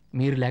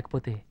మీరు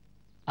లేకపోతే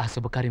ఆ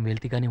శుభకార్యం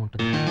వెళ్తిగానే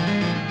ఉంటుంది.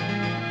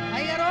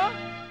 అయ్యగారు,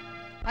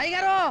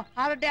 అయ్యగారు,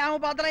 ఆవిడ డ్యాము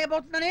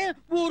బద్దలైపోతుందని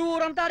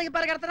ఊరంతా అడిగి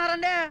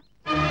పరిగెడుతున్నారండి.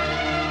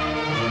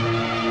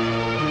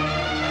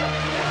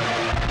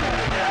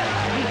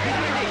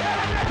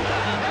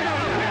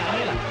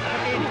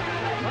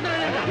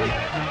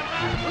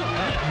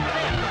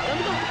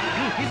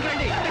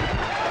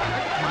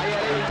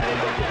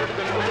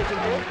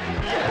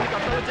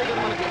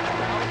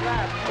 వచ్చేసారు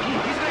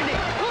మనకి. తీసుకురండి.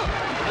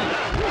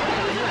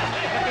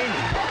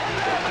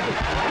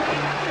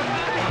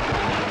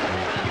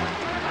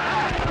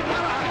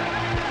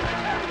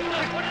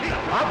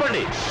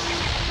 ఆపండి.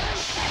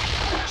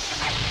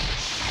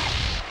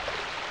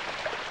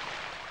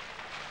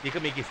 ఇక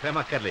మీకు ఈ శ్రమ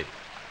అక్కర్లేదు.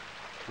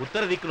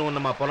 ఉత్తర దిక్కున ఉన్న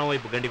మా పొలం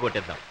వైపు గండి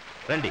కొట్టేద్దాం.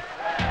 రండి.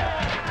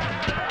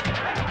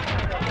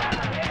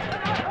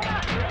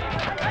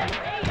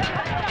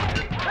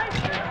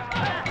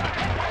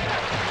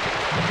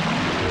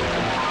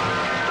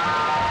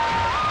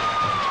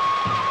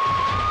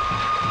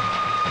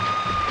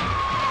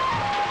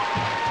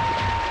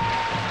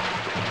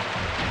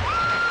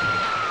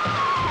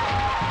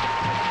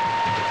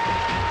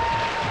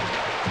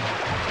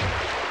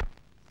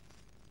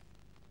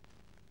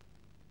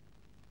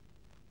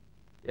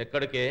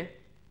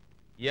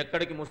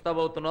 ఎక్కడికి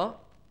ముస్తాబవుతున్నావు?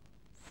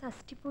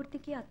 షష్ఠి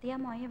పూర్తికి అత్తయ్య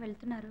మాయ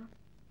వెళ్తున్నారు.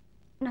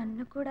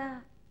 నన్ను కూడా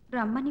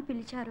రమ్మని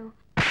పిలిచారు.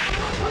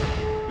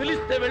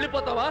 పిలిస్తే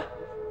వెళ్ళిపోతావా?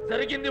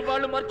 జరిగింది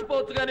వాళ్ళు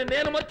మర్చిపోవచ్చు కానీ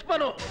నేను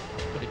మర్చిపోను.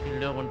 ఇక్కడికి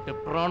వెళ్ళావంటే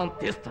ప్రాణం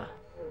తీస్తా,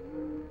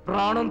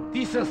 ప్రాణం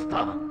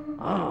తీసేస్తా.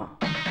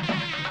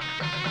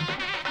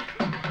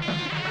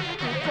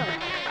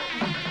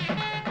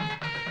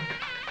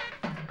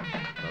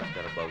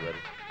 నమస్కారం బాబు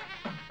గారు.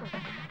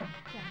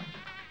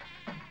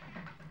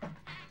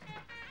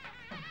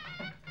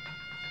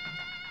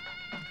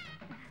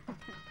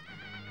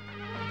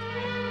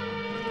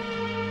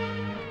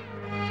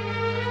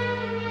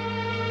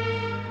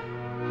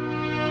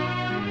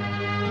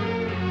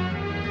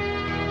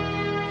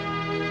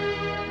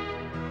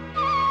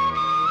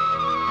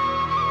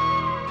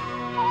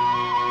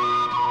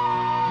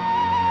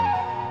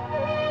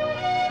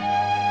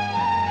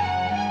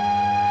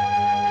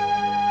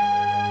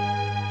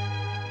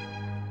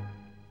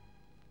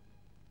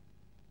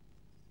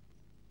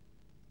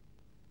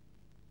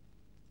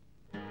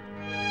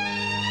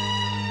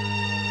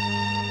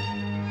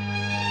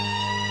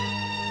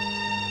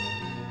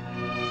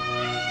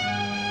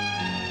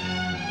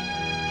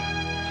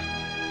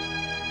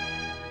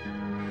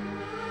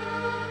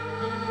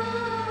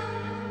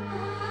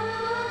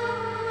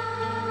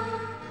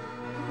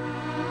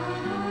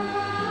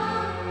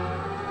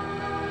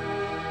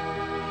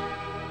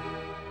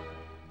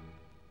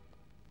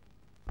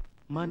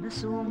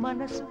 మనసు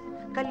మనసు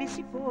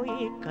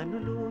కలిసిపోయే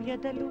కనులు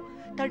ఎదలు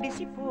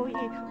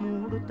తడిసిపోయే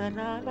మూడు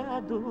తరాల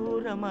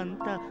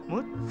దూరమంతా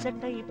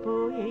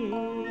ముచ్చటైపోయే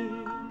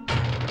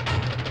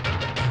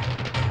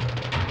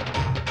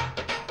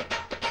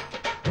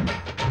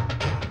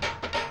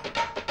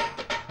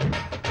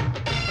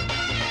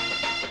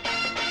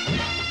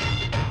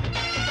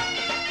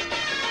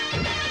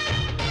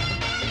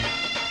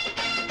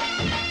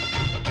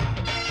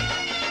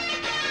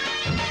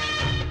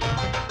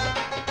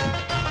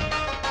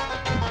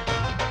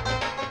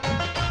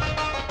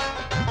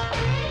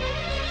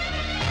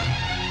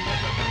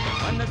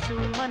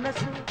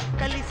మనసు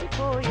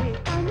కలిసిపోయే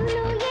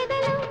కనులు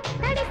ఎదలు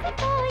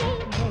తడిసిపోయే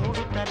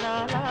మూడు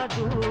తరాల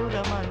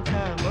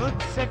దూరమంతా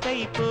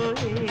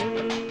ముచ్చటైపోయే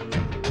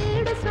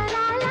ఏడు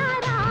స్వరాల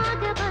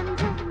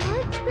రాగబంధం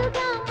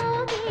ముద్దుగా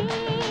మోగే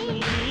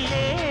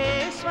ఇల్లే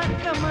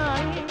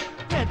స్వర్గమాయే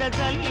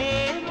పెదజల్లే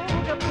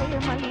మూగ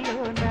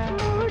ప్రేమల్లోన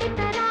మూడు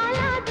తరాల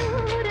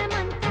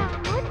దూరమంతా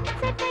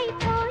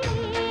ముచ్చటైపోయే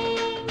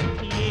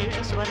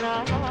ఏడు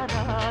స్వరాల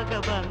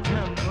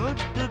రాగబంధం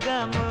ముద్దుగా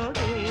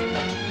మోగే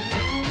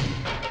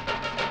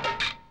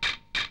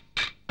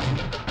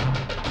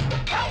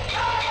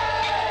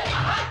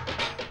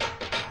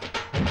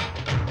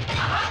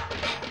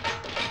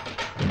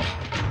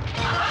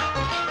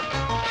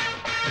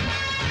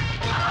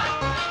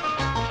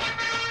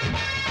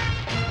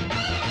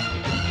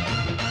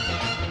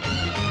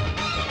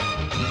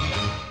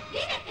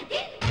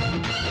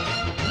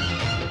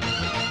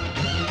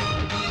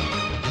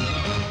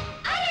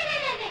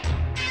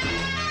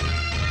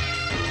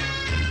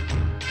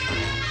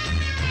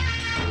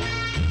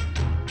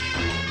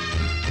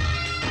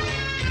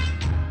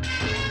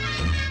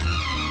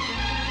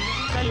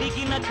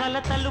కలిగిన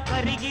కలతలు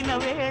కరిగిన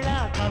వేళ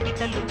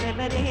కవితలు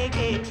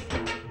చెలరేగే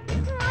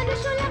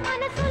మనుషుల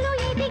మనసులు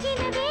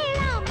ఎదిగిన వేళ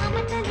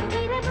మమతలు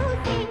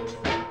విరబూసే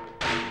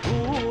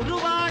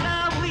ఊరువాడ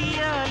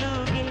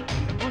ఉయ్యాలుగే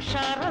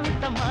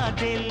హుషారంత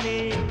మాదెల్లే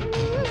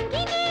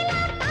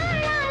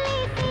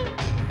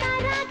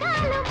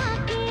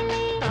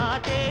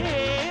తాతే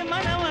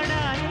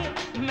మనవడాయే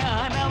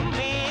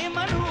నానమ్మే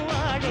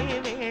మనువాడే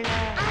వేళ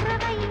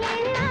 60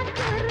 ఏళ్ల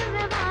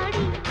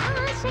కుర్రవాడి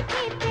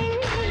ఆశకే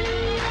పెళ్ళి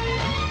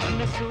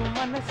మనసు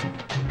మనసు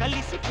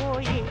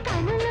కలిసిపోయే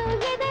కనులు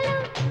ఎదలు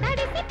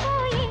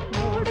తడిసిపోయే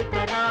మూడు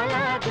తరాల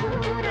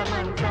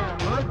దూరమంతా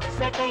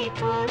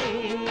ముచ్చటైపోయే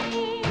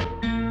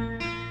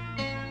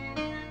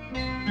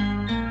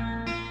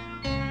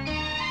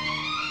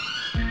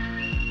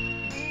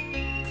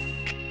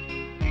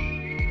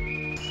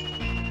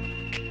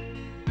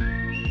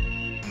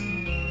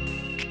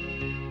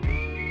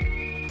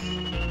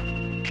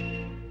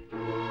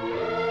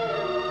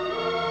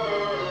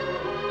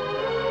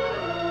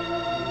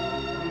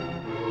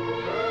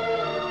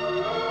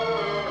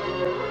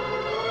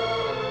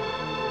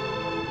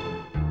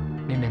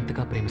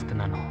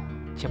ప్రేమిస్తున్నానో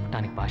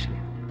చెప్పటానికి భాష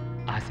లేదు,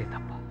 ఆశే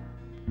తప్ప.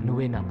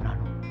 నువ్వే నా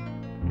ప్రాణం,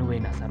 నువ్వే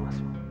నా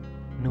సర్వస్వం,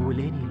 నువ్వు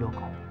లేని ఈ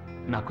లోకం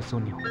నాకు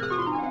శూన్యం.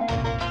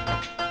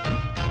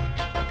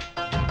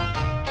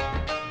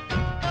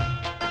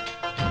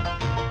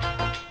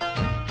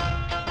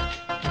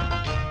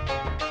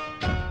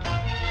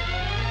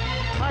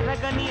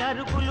 అరగని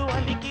అరుగులు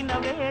అలికిన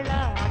వేళ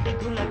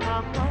అతిథుల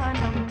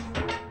కాపానం,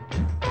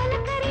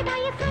 తొలకరి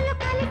వయసులు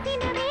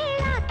కలిసిన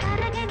వేళ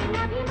తరగని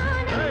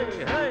అభిమానం.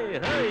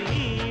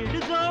 ఈడు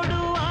జోడు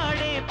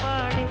ఆడే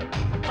పాడే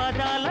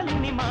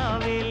పదాలన్నీ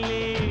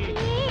మావేలే,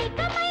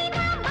 ఏకమైన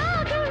మా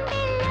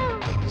గుండెల్లో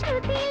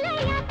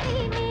శృతిలయ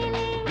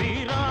ప్రేమేలే.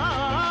 వీరా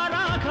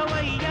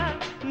రాఘవయ్య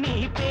నీ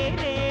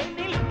పేరే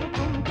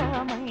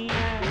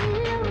నిలుపుకుంటామయ్యా,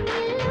 ఇల్లు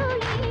ఇల్లు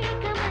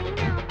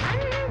ఏకమైన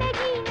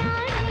పండగి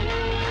నాడే.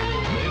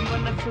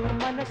 మనసు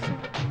మనసు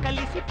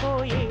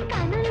కలిసిపోయే,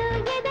 కనులు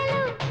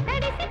ఎదలు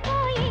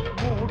తడిసిపోయే,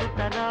 మూడు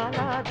తరాల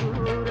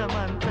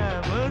దూరమంతా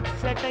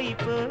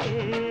ముచ్చటైపోయే.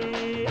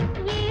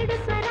 ఏడు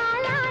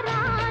స్వరాల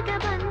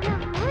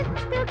రాగబంధం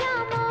ముద్దుగా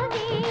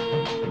మోగే,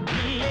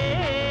 ఇల్లే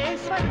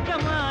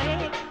స్వర్గమాయే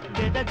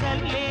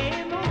వెదజల్లే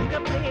మూగ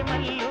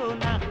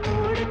ప్రేమల్లోన.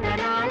 మూడు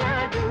తరాల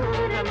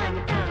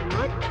దూరమంతా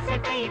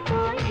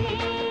ముచ్చటైపోయే,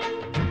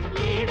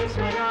 ఏడు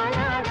స్వరాల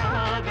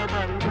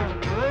రాగబంధం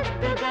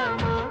ముద్దుగా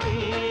మోగే.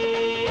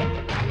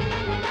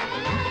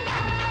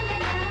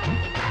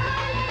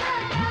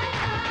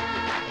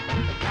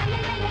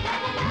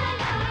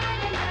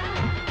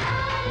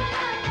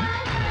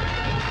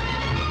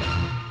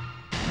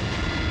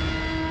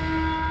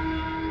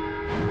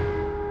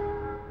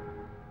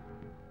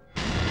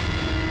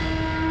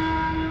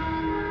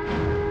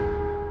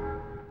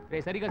 రే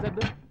సరిగా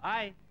సర్దు.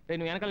 రే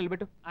నువ్వు వెనకాల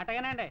నిలబెట్టు.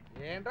 అటగానండి.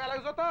 ఏంట్రా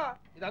అలాగే చూస్తా,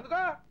 ఇది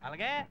అందుకో.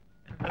 అలాగే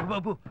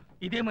బాబు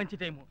ఇదే మంచి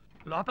టైము,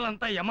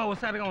 లోపలంతా యమ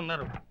హుషారుగా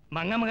ఉన్నారు.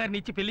 మంగమ్మ గారిని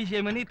ఇచ్చి పెళ్లి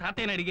చేయమని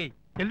తాతయ్యని అడిగాయి.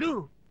 వెళ్ళు.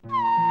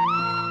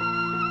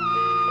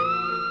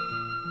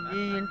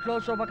 ఈ ఇంట్లో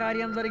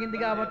శుభకార్యం జరిగింది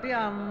కాబట్టి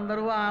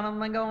అందరూ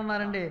ఆనందంగా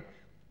ఉన్నారండి.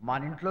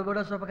 మన ఇంట్లో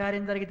కూడా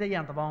శుభకార్యం జరిగితే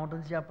ఎంత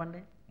బాగుంటుంది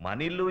చెప్పండి.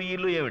 మన ఇల్లు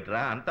ఇల్లు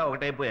ఏమిట్రా, అంతా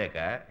ఒకటైపోయాక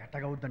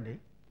ఎట్టగవుద్దండి?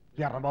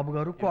 ఎర్రబాబు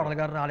గారు కోడలు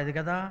గారు రాలేదు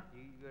కదా,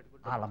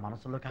 వాళ్ళ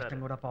మనసులో కష్టం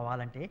కూడా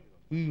పోవాలంటే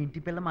ఈ ఇంటి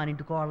పిల్ల మన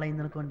ఇంటి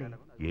కోడలైంది అనుకోండి.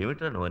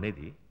 ఏమిట్రా నువ్వు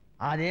అనేది?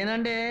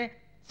 అదేనండి,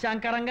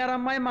 శంకరం గారు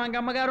అమ్మాయి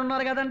మంగమ్మ గారు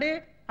ఉన్నారు కదండి,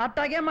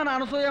 అట్టాగే మన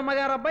అనసూయమ్మ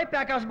గారు అబ్బాయి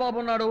ప్రకాష్ బాబు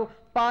ఉన్నాడు,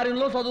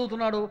 పారిన్లో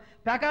చదువుతున్నాడు.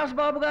 ప్రకాష్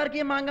బాబు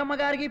గారికి మంగమ్మ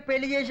గారికి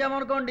పెళ్లి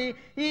చేశామనుకోండి,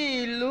 ఈ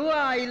ఇల్లు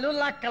ఆ ఇల్లు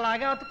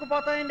లక్కలాగా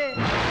అతుక్కుపోతాయండి.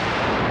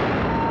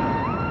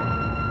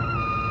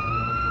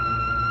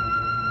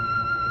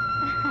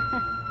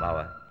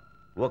 బావా,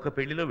 ఒక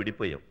పెళ్లిలో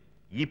విడిపోయాం,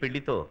 ఈ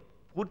పెళ్లితో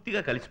పూర్తిగా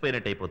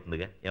కలిసిపోయినట్టు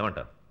అయిపోతుందిగా,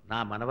 ఏమంటావు? నా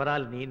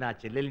మనవరాల్ని నా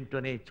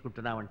చెల్లెలింట్లోనే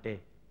ఇచ్చుకుంటున్నావంటే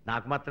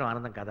నాకు మాత్రం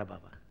ఆనందం కదా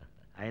బాబా.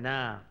 అయినా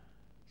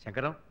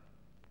శంకరం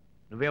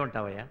నువ్వే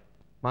ఉంటావయ్యా?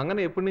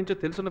 మంగని ఎప్పటి నుంచో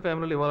తెలుసున్న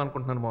ఫ్యామిలీలో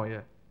ఇవ్వాలనుకుంటున్నాను మావయ్య.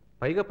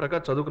 పైగా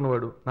ప్రకాష్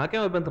చదువుకున్నవాడు,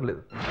 నాకేం అభ్యంతరం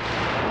లేదు.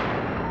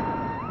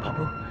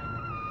 బాబు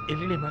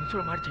వెళ్ళి నీ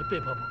మనసులో మాట చెప్పే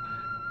బాబు,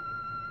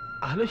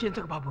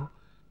 ఆలోచించక బాబు.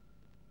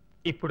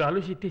 ఇప్పుడు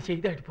ఆలోచిస్తే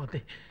చేయి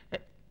దాటిపోతే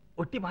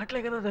ఒట్టి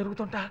మాటలే కదా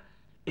జరుగుతుంటా.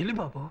 వెళ్ళి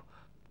బాబు.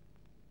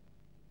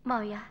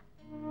 మావయ్య,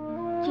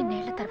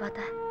 ఇన్నేళ్ల తర్వాత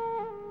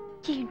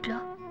ఈ ఇంట్లో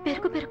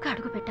పెరుగు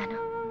అడుగు పెట్టాను.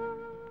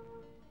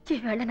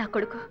 ఈవేళ నా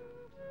కొడుకు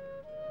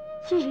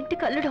ఈ ఇంటి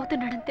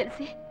కల్లుడవుతున్నాడని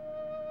తెలిసి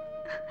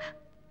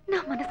నా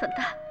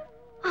మనసంతా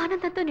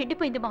ఆనందంతో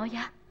నిండిపోయింది మావయ్య.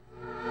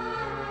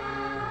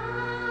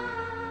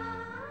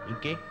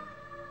 ఇంకే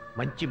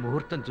మంచి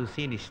ముహూర్తం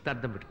చూసి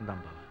నిశ్చితార్థం పెట్టుకుందాం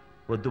బావా.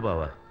 వద్దు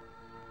బావా,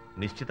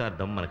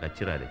 నిశ్చితార్థం మనకు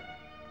అచ్చిరాలేదు,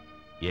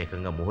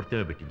 ఏకంగా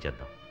ముహూర్తమే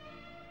పెట్టించేద్దాం,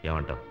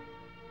 ఏమంటావు?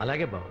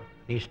 అలాగే బావా,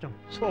 నీ ఇష్టం.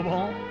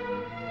 శుభం.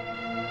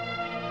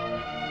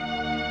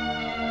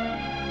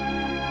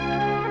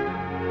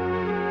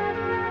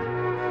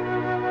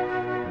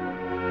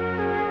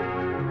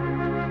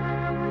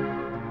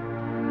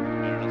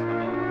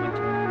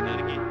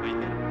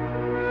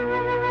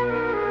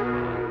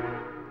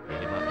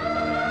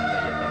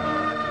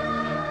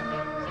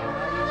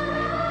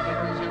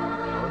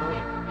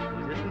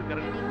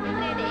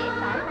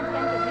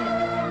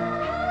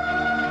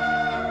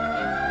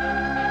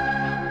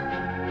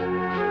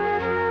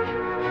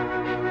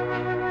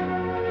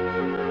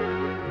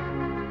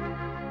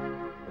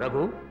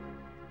 రఘు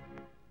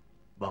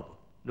బాబు,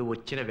 నువ్వు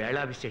వచ్చిన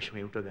వేళా విశేషం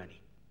ఏమిటో గాని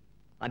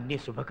అన్ని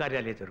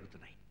శుభకార్యాలే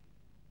జరుగుతున్నాయి.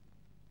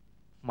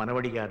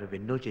 మనవడిగా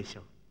నువ్వెన్నో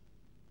చేశావు,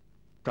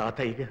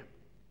 తాతయ్యగా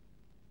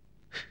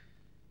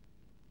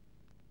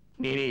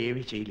నేనే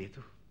ఏమీ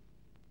చేయలేదు.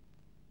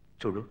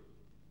 చూడు,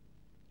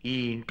 ఈ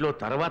ఇంట్లో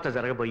తర్వాత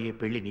జరగబోయే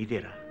పెళ్లి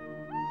నీదేరా.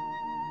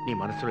 నీ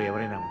మనసులో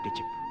ఎవరైనా ఉంటే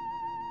చెప్పు,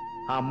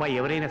 ఆ అమ్మాయి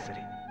ఎవరైనా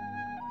సరే.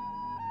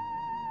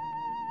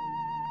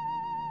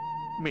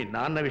 మీ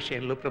నాన్న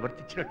విషయంలో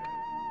ప్రవర్తించినట్టు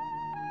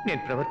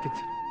నేను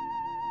ప్రవర్తించను.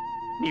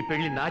 నీ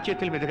పెళ్లి నా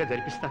చేతుల మీదుగా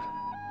జరిపిస్తాను.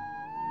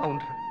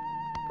 అవునరా,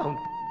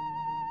 అవును.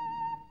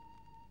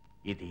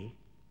 ఇది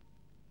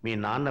మీ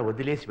నాన్న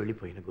వదిలేసి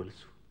వెళ్ళిపోయిన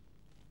గొలుసు.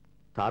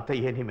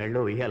 తాతయ్య నీ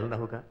మెళ్ళో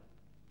వేయాలన్నావుగా,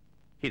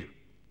 ఇది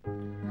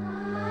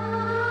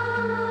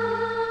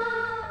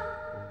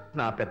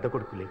నా పెద్ద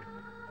కొడుకు లేడు.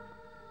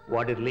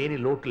 వాడి లేని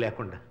లోటు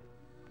లేకుండా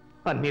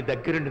అన్ని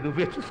దగ్గరుండి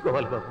నువ్వే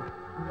చూసుకోవాలి బాబు.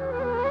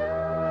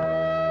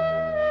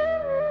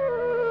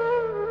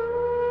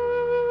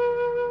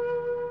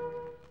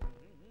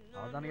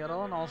 అవధాని గారు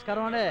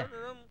నమస్కారం అండి.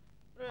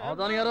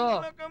 అవధాని గారు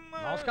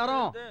నమస్కారం.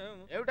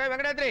 ఏమిటా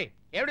వెంకటాద్రి,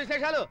 ఏమిటి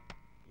విశేషాలు?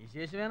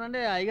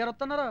 విశేషమేనండి, అయ్యగారు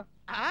వస్తున్నారు.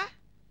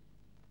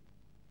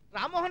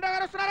 రామ్మోహన్ రావు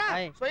గారు వస్తున్నారా?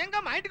 స్వయంగా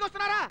మా ఇంటికి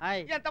వస్తున్నారా?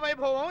 ఎంత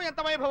వైభవం,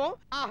 ఎంత వైభవం.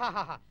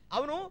 ఆహాహా.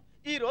 అవును,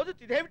 ఈ రోజు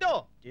తిథేమిటో?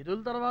 తిథుల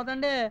తర్వాత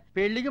అండి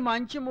పెళ్లికి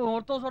మంచి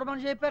ముహూర్తం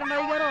చూడమని చెప్పారండి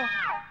అయ్యగారు.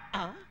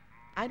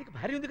 ఆయనకి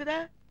భార్య ఉంది కదా,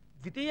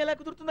 ద్వితీయ ఎలా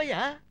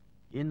కుదురుతుందయ్యా?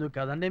 ఎందుకు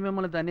కదండి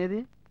మిమ్మల్ని తనేది?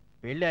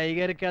 పెళ్లి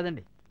అయ్యగారికి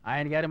కాదండి,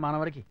 ఆయన గారి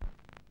మనవరికి.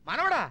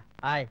 మనవడా?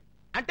 ఆయ్.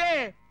 అంటే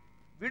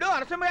వీడు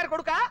అనసమ్మ గారి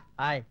కొడుకా?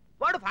 ఆయ్.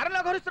 వాడు ఫారెన్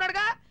లో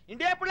గౌరవిస్తున్నాడుగా,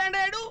 ఇండియా ఎప్పుడు ల్యాండ్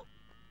అయ్యాడు?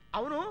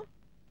 అవును,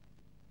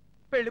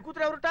 పెళ్లి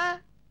కూతురు ఎవరుట?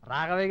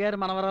 రాఘవయ్య గారి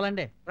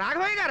మనవరాలండి.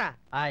 రాఘవయ్య గారా?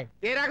 ఆయ్.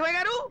 ఏ రాఘవయ్య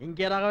గారు?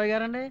 ఇంకే రాఘవయ్య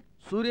గారండి,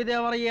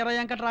 సూర్యదేవర ఈర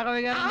వెంకట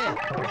రాఘవయ్య గారండి.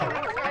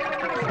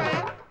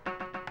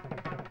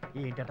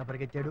 ఏంటట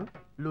పరిగెత్తాడు,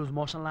 లూజ్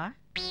మోషన్లా?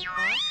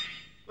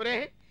 ఒరే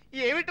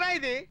ఏమిట్రా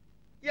ఇది?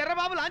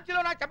 ఎర్రబాబు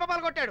లాంచీలో నా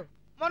చెప్పపాలు కొట్టాడు.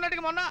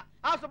 మొన్నటికి మొన్న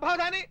ఆ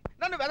సుభావధాని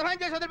నన్ను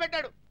వెధవాయం చేసి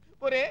వదిలిపెట్టాడు.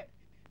 ఒరే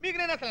మీకు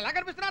నేను అసలు ఎలా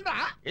కనిపిస్తున్నాను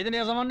రా? ఇది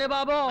నిజమండి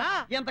బాబు,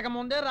 ఇంతకు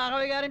ముందే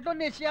రాఘవయ్య గారింట్లో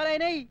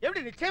నిశ్చయాలైనాయి.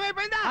 ఏమిటి నిశ్చయం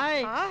అయిపోయిందా?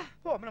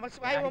 ఓం నమః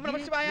శివాయ, ఓం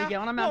నమః శివాయ,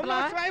 ఓం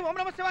నమః శివాయ, ఓం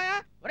నమః శివాయ.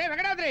 ఒరే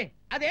వెంకటాద్రి,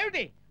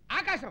 అదేమిటి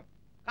ఆకాశం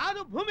కాదు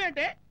భూమి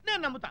అంటే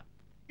నేను నమ్ముతా.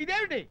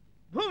 ఇదేమిటి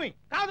భూమి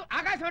కాదు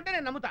ఆకాశం అంటే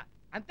నేను నమ్ముతా.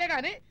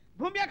 అంతేగాని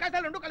భూమి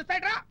ఆకాశాలు రెండు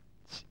కలుస్తాయట్రా?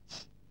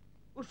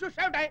 ఉషు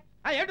ఏమిటాయి?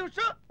 ఏమిటి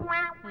ఉషు?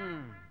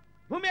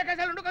 భూమి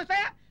ఆకాశాలు రెండు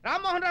కలుస్తాయా?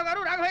 రామ్మోహన్ రావు గారు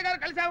రాఘవయ్య గారు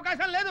కలిసే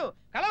అవకాశం లేదు.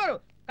 కలవరు,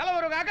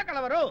 కలవరు గాక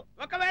కలవరు.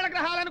 ఒకవేళ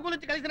గ్రహాలను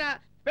గురించి కలిసిన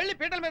పెళ్లి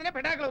పీటల మీదనే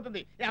పెటాకులు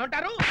అవుతుంది.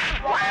 ఏమంటారు?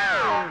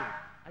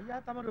 అయ్యా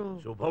తమరు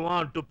శుభమా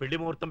అంటూ పెళ్లి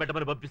ముహూర్తం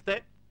పెట్టమని పంపిస్తే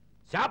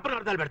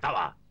శాపనార్థాలు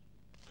పెడతావా?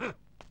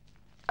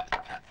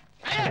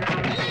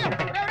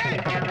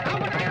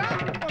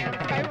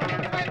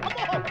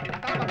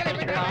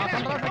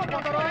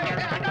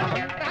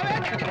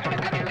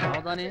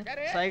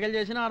 సైకిల్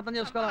చేసినా అర్థం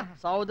చేసుకోవాలా,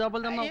 సాగు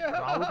చేపలు తిన్నాం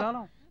రావు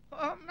కాలం.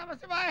 ఓం నమః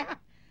శివాయ.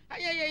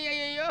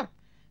 అయ్యయ్యో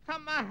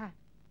అమ్మా.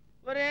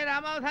 ఒరే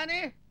రామావధాని,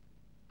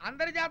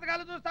 అందరి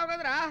జాతకాలు చూస్తావు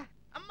కదరా?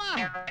 అమ్మా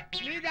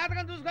నీ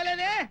జాతకం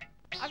చూసుకోలేదే.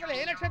 అసలు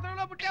ఏ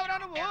నక్షత్రంలో పుట్టావురా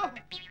నువ్వు?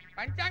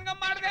 పంచాంగం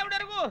మాడదేవుడు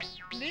అరుగు,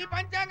 నీ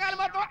పంచాంగాలు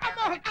మాత్రం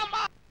అమ్మో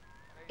అమ్మా.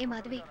 ఏ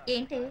మాధవి,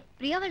 ఏంటి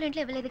ప్రియా వాళ్ళ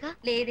ఇంట్లో ఇవ్వలేదుగా?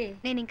 లేదే.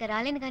 నేను ఇంకా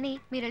రాలేను గానీ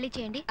మీరు వెళ్ళి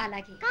చేయండి.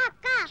 అలాగే.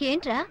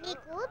 ఏంట్రా?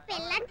 నీకు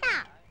పెళ్ళంట.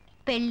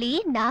 పెళ్ళి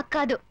నాకు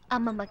కాదు,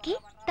 అమ్మమ్మకి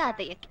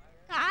తాతయ్యకి.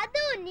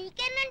 కాదు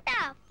నీకేనంట.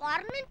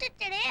 ఫారెన్ నుంచి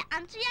వచ్చాడే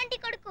అన్సూయ ఆంటీ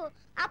కొడుకు,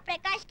 ఆ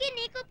ప్రకాష్ కి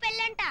నీకు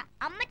పెళ్ళంట.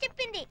 అమ్మ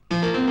చెప్పింది.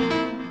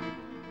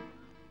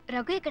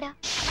 రఘు ఎక్కడ?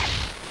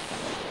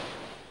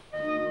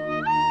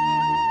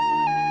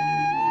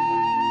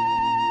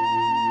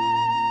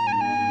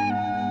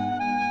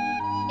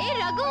 ఏ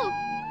రఘు,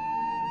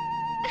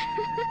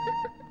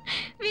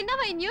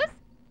 విన్నావా ఈ న్యూస్?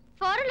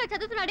 ఫారెన్ లో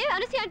చదువుతున్నాడే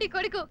అనుసూయ ఆంటీ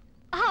కొడుకు,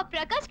 ఆ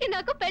ప్రకాష్ కి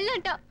నాకు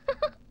పెళ్ళంట.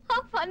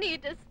 Funny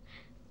it is.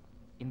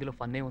 ఇందులో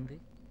ఫన్నే ఉంది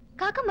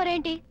కాక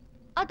మరేంటి?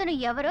 అతను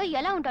ఎవరో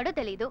ఎలా ఉంటాడో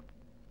తెలీదు.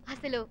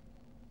 అసలు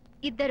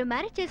ఇద్దరు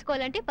మ్యారేజ్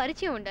చేసుకోవాలంటే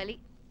పరిచయం ఉండాలి,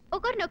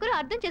 ఒకరినొకరు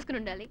అర్థం చేసుకుని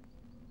ఉండాలి.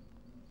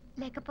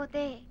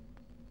 లేకపోతే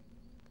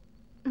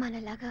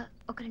మనలాగా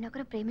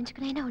ఒకరినొకరు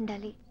ప్రేమించుకునైనా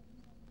ఉండాలి.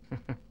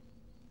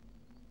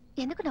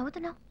 ఎందుకు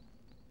నవ్వుతున్నావు?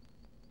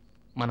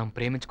 మనం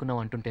ప్రేమించుకున్నాం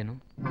అంటుంటేను.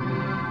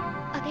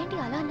 అదేంటి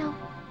అలా అన్నావు?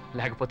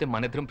 లేకపోతే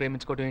మన ఇద్దరం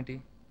ప్రేమించుకోవడం ఏంటి?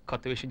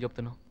 కొత్త విషయం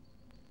చెప్తున్నావు.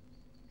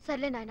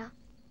 సర్లే నాయనా,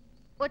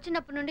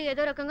 వచ్చినప్పటి నుండి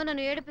ఏదో రకంగా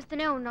నన్ను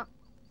ఏడిపిస్తూనే ఉన్నా.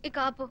 ఇక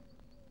ఆపు,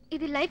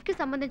 ఇది లైఫ్ కి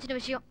సంబంధించిన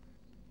విషయం.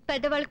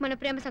 పెద్దవాళ్ళకి మన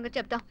ప్రేమ సంగతి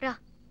చెప్తాం రా.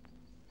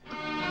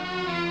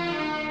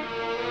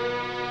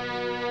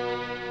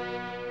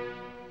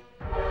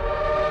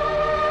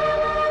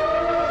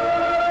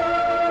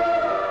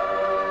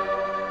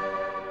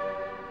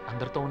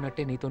 అందరితో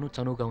ఉన్నట్టే నీతోనూ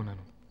చనువుగా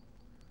ఉన్నాను.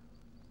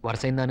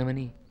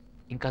 వరసైందానమని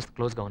ఇంకాస్త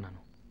క్లోజ్గా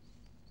ఉన్నాను.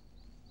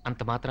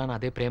 అంత మాత్రాన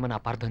అదే ప్రేమను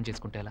అపార్థం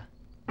చేసుకుంటేలా?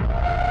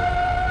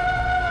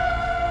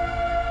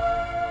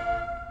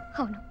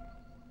 అవును,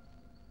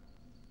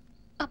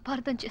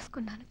 అపార్థం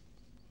చేసుకున్నాను.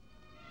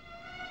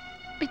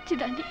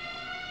 పిచ్చిదాన్ని.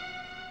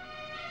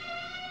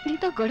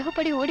 నీతో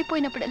గొడవపడి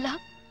ఓడిపోయినప్పుడల్లా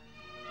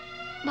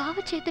బావ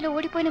చేతిలో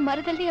ఓడిపోయిన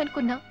మరదల్ని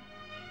అనుకున్నా.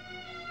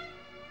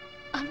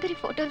 అందరి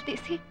ఫోటోలు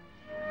తీసి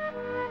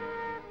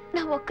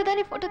నా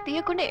ఒక్కదాని ఫోటో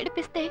తీయకుండా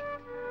ఏడిపిస్తే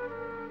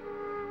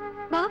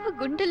బావ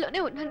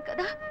గుండెల్లోనే ఉన్నాను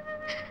కదా,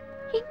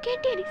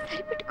 ఇంకేంటి అని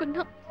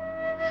సరిపెట్టుకున్నా.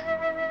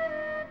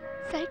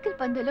 సైకిల్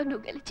పందెంలో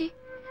నువ్వు గెలిచి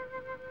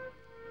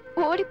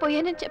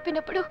ఓడిపోయానని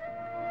చెప్పినప్పుడు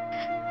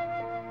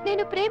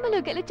నేను ప్రేమలో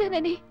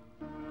గెలిచానని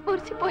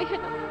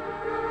మురిసిపోయాను.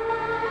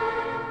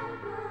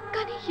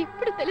 కానీ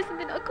ఇప్పుడు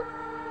తెలిసింది నాకు,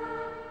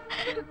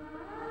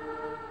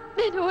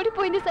 నేను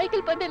ఓడిపోయింది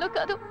సైకిల్ పందెంలో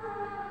కాదు,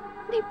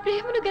 నీ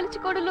ప్రేమను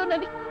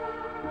గెలుచుకోవడంలోనని.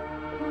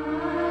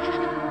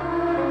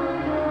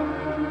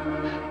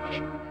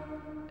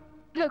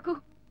 రఘు,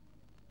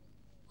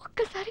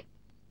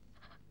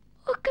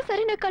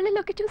 ఒక్కసారి నా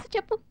కళ్ళలోకి చూసి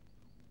చెప్పు.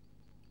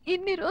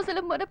 ఇన్ని రోజుల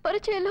మన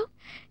పరిచయంలో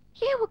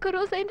ఏ ఒక్క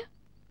రోజైనా,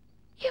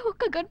 ఏ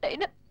ఒక్క గంట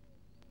అయినా,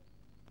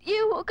 ఏ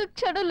ఒక్క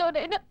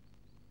క్షణంలోనైనా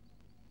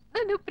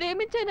నన్ను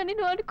ప్రేమించానని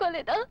నువ్వు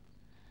అనుకోలేదా?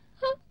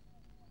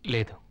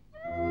 లేదు.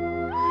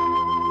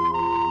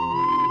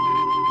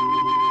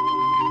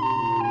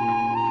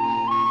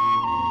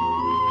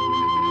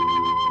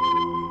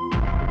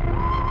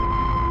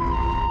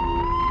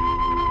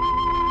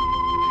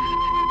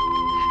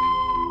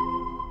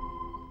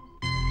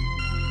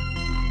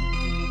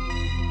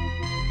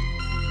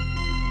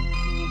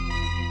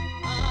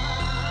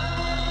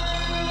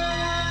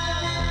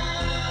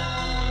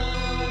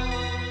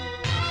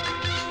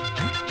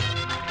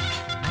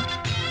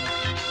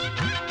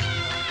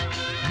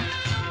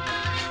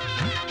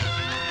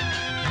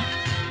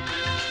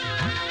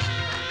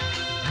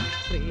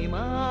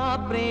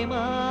 ప్రేమ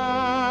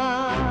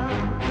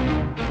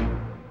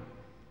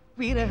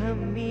విరహం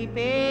నీ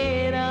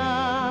పేరా,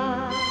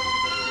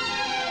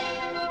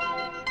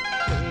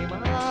 ప్రేమ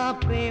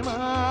ప్రేమ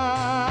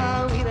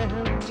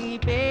విరహం నీ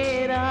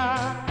పేరా,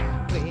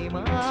 ప్రేమ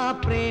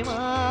ప్రేమ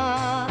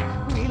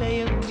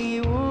విలయం నీ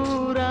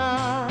ఊరా,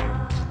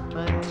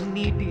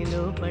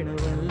 అన్నిటిలో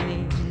పడవల్లే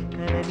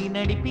కలని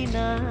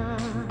నడిపినా,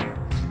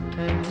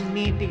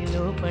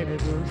 అన్నిటిలో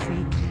పడదోసి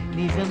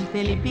నిజం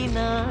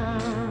తెలిపినా,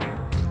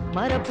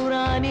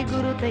 మరపురాని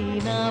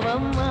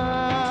గురుతైనావమ్మా.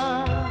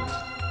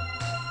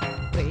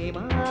 ప్రేమ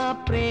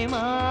ప్రేమ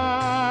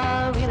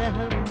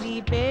విరహం నీ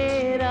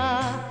పేరా,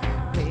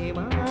 ప్రేమ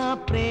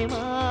ప్రేమ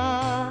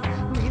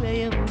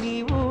విలయం నీ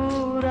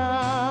ఊరా.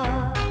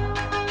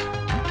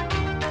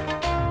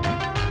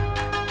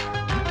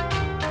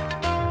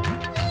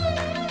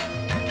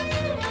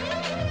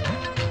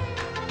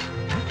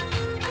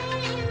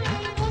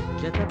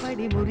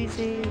 జతపడి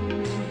మురిసే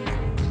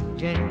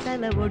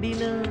జంటల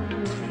ఒడిలో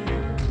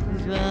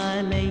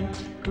జ్వాలై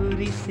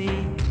కురిసే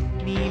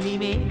నీలి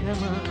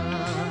మేఘమా,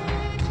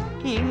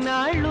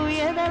 ఇన్నాళ్ళు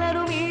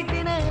ఎదలను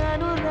మీటిన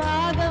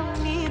అనురాగం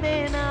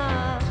నీదేనా,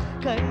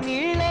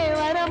 కన్నీళ్ళే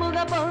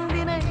వరముగా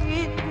పొందిన ఈ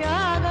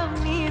త్యాగం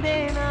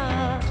నీదేనా,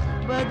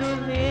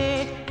 బదులే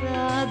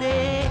రాదే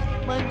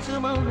మంచు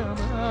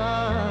మౌనమా.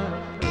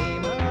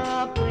 ప్రేమ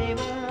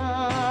ప్రేమ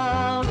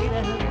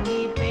విరహం నీ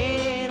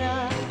పేరా,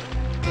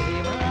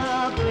 ప్రేమ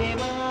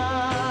ప్రేమ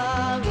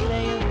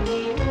విలయం నీ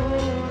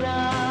ఊరా.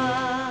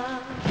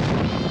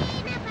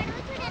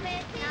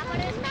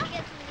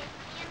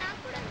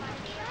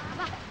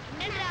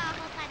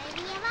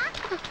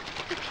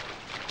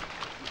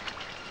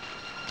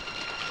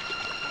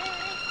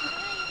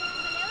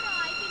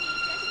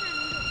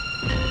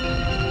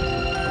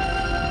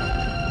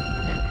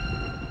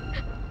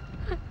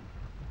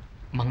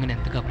 మంగని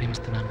ఎంతగా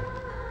ప్రేమిస్తున్నాను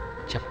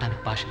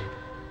చెప్పడానికి భాష లేదు.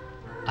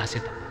 ఆశ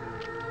తప్ప.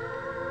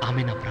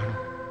 ఆమె నా ప్రాణం,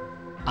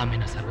 ఆమె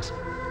నా సర్వస్వం.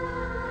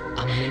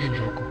 ఆమె లేని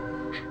లోకం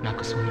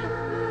నాకు శూన్యం.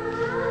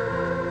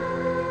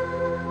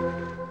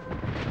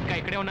 ఇంకా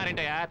ఇక్కడే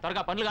ఉన్నారేంటయ్యా?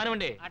 త్వరగా పనులు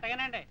కానివ్వండి.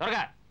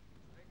 త్వరగా.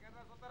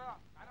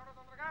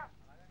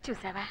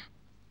 చూసావా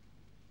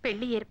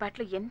పెళ్లి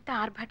ఏర్పాట్లు ఎంత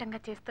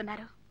ఆర్భాటంగా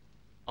చేస్తున్నారు.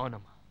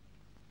 అవునమ్మా,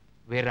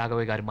 వీర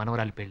రాఘవయ్య గారి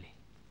మనవరాలి పెళ్లి.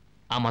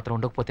 ఆ మాత్రం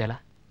ఉండకపోతే ఎలా?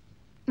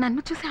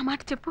 నన్ను చూసి ఆ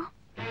మాట చెప్పు.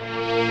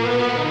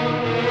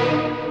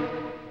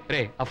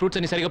 రే, ఆ ఫ్రూట్స్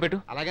అన్ని సరిగా పెట్టు.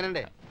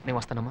 అలాగేనండి. నేను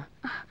వస్తానమ్మా.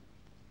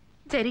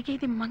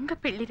 జరిగేది మంగ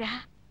పెళ్లిరా.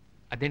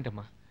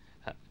 అదేంటమ్మా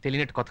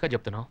తెలియనట్టు కొత్తగా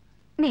చెప్తున్నావు?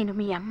 నేను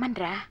మీ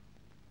అమ్మన్రా.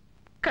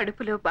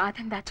 కడుపులో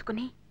బాధం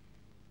దాచుకుని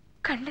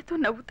కళ్ళతో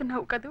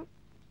నవ్వుతున్నావు కదూ.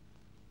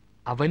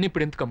 అవన్నీ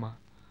ఇప్పుడు ఎందుకమ్మా?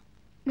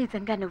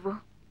 నిజంగా నువ్వు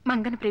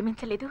మంగను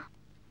ప్రేమించలేదు?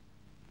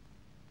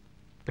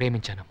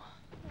 ప్రేమించానమ్మా,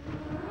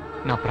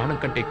 నా ప్రాణం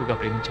కంటే ఎక్కువగా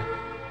ప్రేమించాను.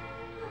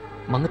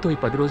 మంగతో ఈ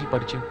 10 రోజులు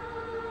పరిచయం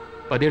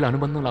 10 ఏళ్ళ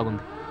అనుబంధం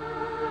లాగుంది.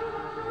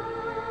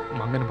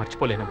 మంగను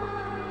మర్చిపోలేనమ్మా,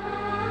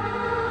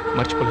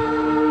 మర్చిపోలేను.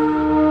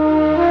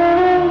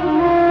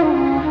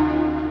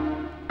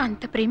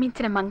 అంత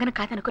ప్రేమించిన మంగను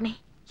కాదనుకుని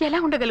ఎలా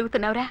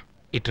ఉండగలుగుతున్నావురా?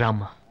 ఇట్రా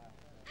అమ్మా,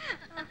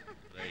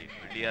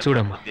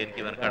 చూడమ్మా,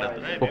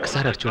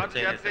 ఒక్కసారి అది చూడు.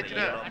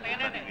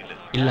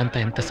 ఇల్లంతా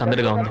ఎంత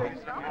సందడిగా ఉందో,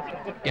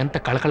 ఎంత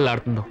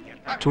కళకళలాడుతుందో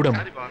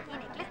చూడమ్మా.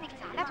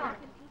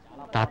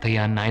 తాతయ్య,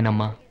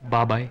 నాయనమ్మ,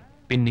 బాబాయ్,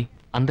 పిన్ని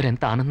అందరూ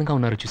ఎంత ఆనందంగా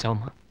ఉన్నారు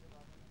చూసావమ్మా.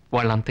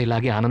 వాళ్ళంతా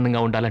ఇలాగే ఆనందంగా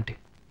ఉండాలంటే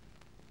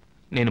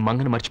నేను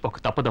మంగను మర్చిపోక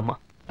తప్పదమ్మా.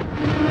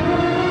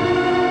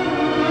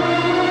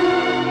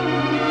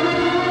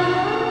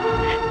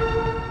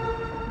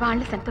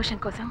 వాళ్ళ సంతోషం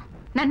కోసం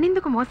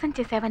నన్నెందుకు మోసం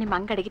చేశావని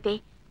మంగ అడిగితే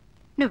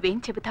నువ్వేం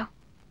చెబుతావు?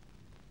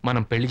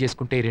 మనం పెళ్లి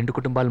చేసుకుంటే 2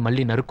 కుటుంబాలు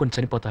మళ్ళీ నరుక్కొని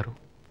చనిపోతారు.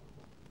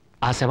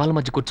 ఆ శవాల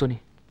మధ్య కూర్చొని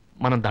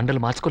మనం దండలు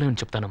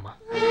మార్చుకోలేమని చెప్తానమ్మా.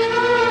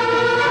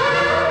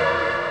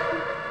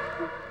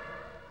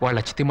 వాళ్ళ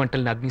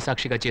చితిమంటల్ని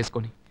అగ్నిసాక్షిగా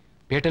చేసుకొని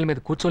పీటల మీద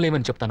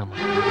కూర్చోలేమని చెప్తానమ్మా.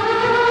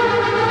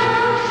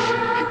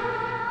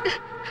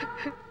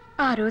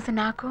 ఆ రోజు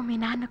నాకు మీ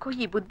నాన్నకు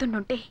ఈ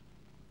బుద్ధుండుంటే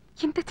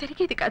ఇంత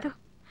జరిగేది కాదు.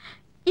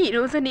 ఈ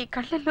రోజు నీ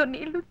కళ్ళల్లో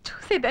నీళ్లు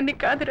చూసేదాన్ని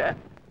కాదురా.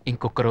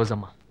 ఇంకొక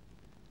రోజమ్మా,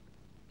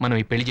 మనం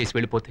ఈ పెళ్లి చేసి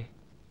వెళ్ళిపోతే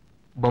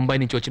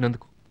బొంబాయి నుంచి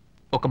వచ్చినందుకు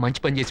ఒక మంచి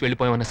పని చేసి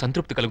వెళ్ళిపోయామన్న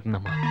సంతృప్తి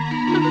కలుగుతుందమ్మా.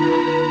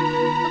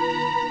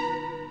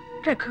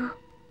 రఘు,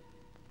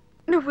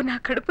 నువ్వు నా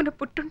కడుపున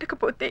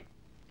పుట్టుండకపోతే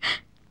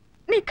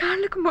నీ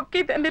కాళ్ళకు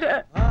మొక్కేదన్నరా.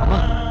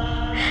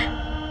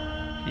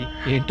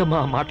 ఏంటమ్మా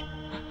ఆ మాట?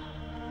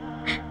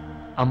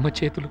 అమ్మ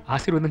చేతులు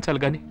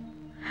ఆశీర్వదించాలి గాని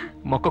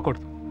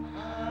మొక్కకూడదు.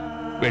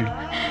 వెళ్ళు,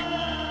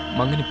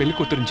 మంగని పెళ్లి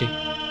కూతురుని చెయ్యి.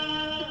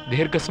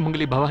 దీర్ఘ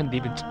సుమంగళి భవాన్ని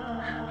దీవించు.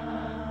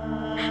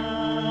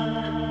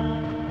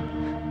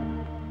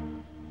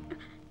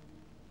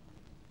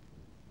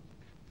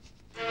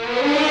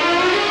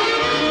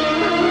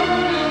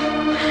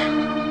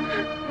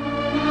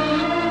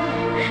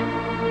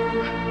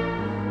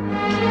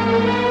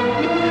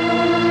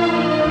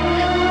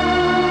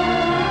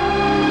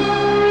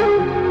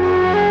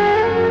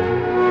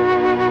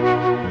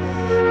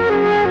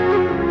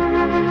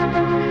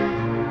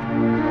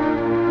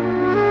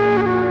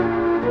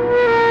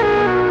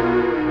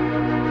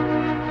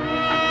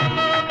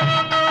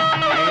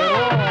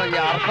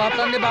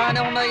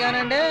 బాగానే ఉన్నాయి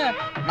కానండి,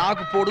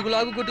 నాకు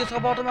పొడుగులాగా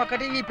గుట్టించకపోవటం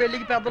ఒక్కటి ఈ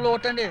పెళ్లికి పెద్ద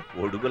లోటండి.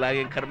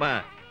 పొడుగులాగే కర్మ,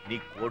 నీ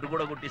కోటు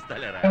కూడా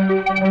గుట్టిస్తాలేరా?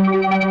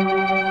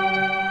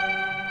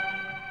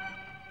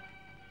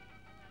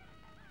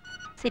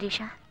 శిరీష,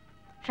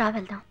 రా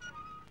వెళ్దాం.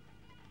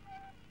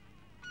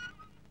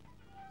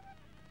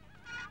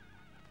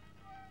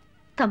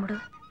 తమ్ముడు,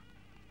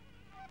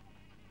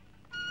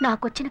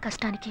 నాకొచ్చిన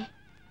కష్టానికి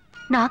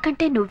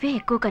నాకంటే నువ్వే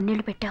ఎక్కువ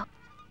కన్నీళ్లు పెట్టావు.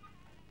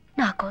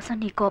 నా కోసం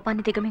నీ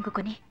కోపాన్ని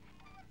దిగమింగుకొని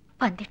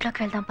పందిట్లోకి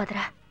వెళ్దాం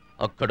పదరా.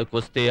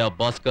 అక్కడికొస్తే ఆ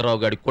భాస్కర్రావు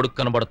గాడి కొడుకు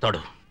కనబడతాడు.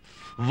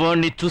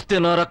 వాణ్ణి చూస్తే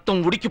నా రక్తం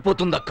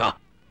ఉడికిపోతుందక్క.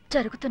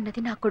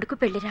 జరుగుతున్నది నా కొడుకు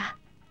పెళ్లిరా,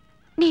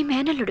 నీ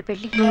మేనల్లుడు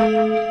పెళ్లి.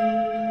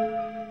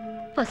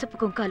 పసుపు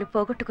కుంకాలు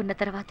పోగొట్టుకున్న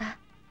తర్వాత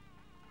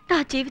నా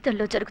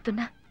జీవితంలో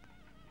జరుగుతున్న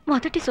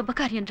మొదటి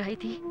శుభకార్యం రా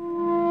ఇది.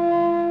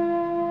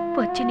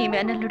 వచ్చి నీ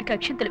మేనల్లుడికి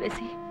అక్షింతలు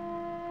వేసి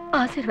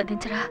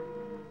ఆశీర్వదించరా.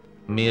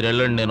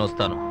 మీరెళ్ళండి, నేను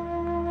వస్తాను.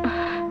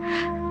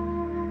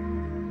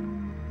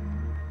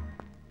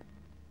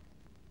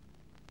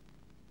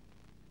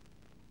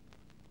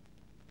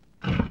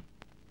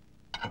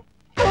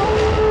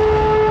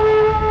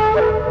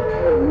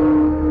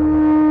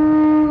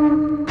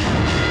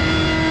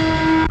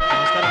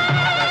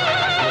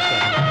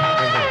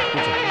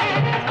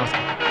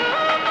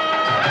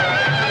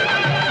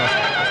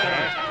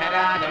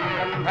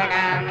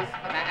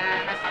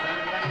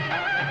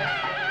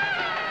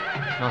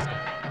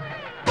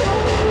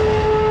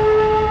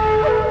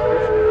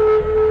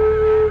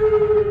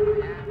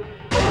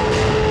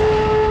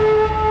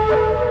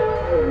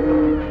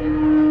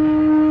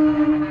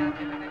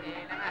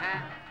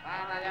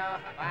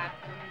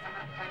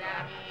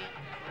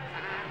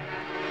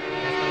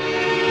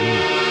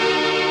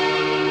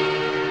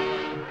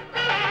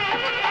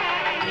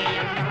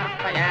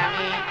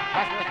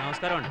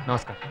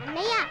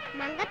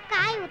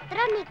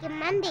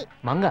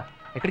 మంగ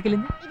ఎక్కడికి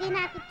వెళ్ళింది? ఇది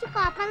నాకు ఇచ్చి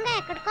కోపంగా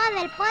ఎక్కడికో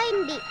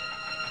వెళ్ళిపోయింది.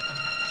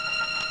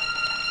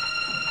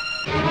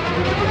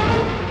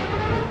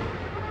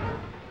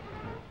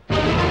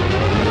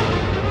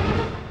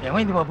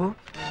 ఏమైంది బాబు?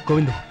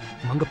 గోవింద్,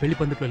 మంగ పెళ్లి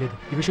పందిట్లో లేదు.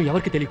 ఈ విషయం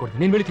ఎవరికి తెలియకూడదు.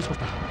 నేను వెళ్ళి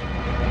తీసుకొస్తాను.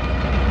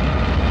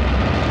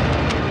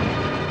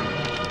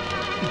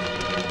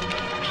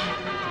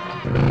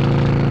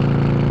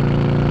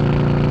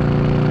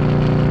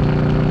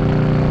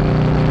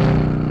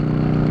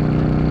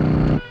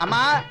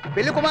 అమ్మా,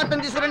 పెళ్లి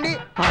కుమార్తెను తీసుకురండి.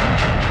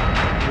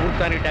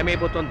 ముహూర్తానికి టైం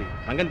అయిపోతుంది.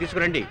 మంగని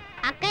తీసుకురండి.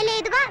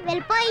 అక్కలేదుగా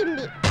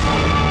వెళ్ళిపోయింది.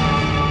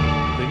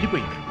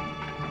 వెళ్ళిపోయింది?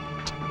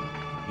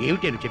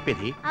 ఏమిటి అని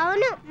చెప్పేది?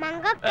 అవును,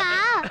 మంగక్క.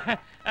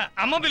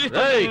 అమ్మ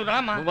పిలుస్తుంది,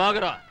 రామా.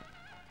 బాగరా,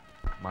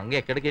 మంగ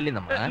ఎక్కడికి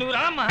వెళ్ళిందమ్మా? నువ్వు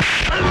రామా.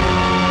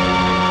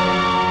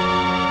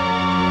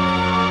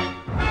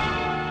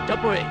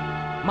 చెప్పవే,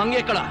 మంగ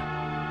ఎక్కడా?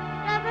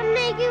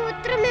 రగన్నయ్యకి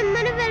ఉత్తరం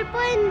ఇమ్మని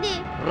వెళ్ళిపోయింది.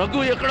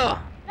 రఘు ఎక్కడా?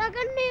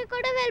 రగన్నయ్య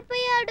కూడా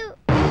వెళ్ళిపోయాడు.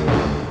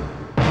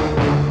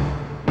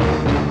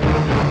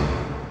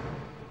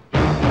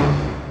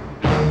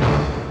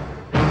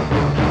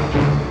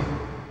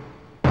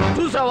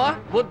 చూసావా,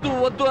 వద్దు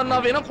వద్దు అన్నా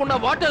వినకుండా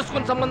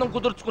వాటేసుకుని సంబంధం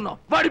కుదుర్చుకున్నావు.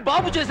 వాడి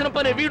బాబు చేసిన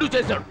పనే వీడు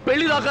చేశాడు.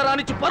 పెళ్లి దాకా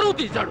రానిచ్చి పరువు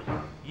తీశాడు.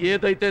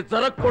 ఏదైతే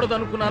జరగకూడదు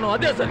అనుకున్నానో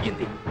అదే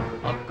జరిగింది.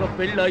 అక్క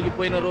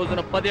పెళ్ళాగిపోయిన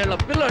రోజున 10 ఏళ్ల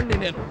పిల్లాడిని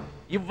నేను.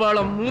 ఇవాళ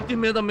మూతి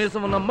మీద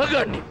మీసం ఉన్న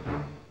మగాడిని.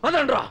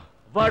 అదండ్రా,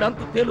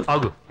 వాడంతా తెలుసు.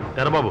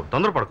 బాబు,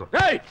 తొందరపడకు.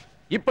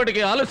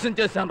 ఇప్పటికే ఆలస్యం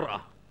చేశాను రా.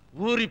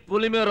 ఊరి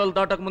పులిమేరలు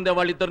దాటక ముందే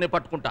వాళ్ళిద్దరిని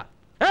పట్టుకుంటా.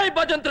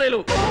 భజంత్రేలు,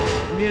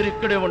 మీరు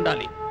ఇక్కడే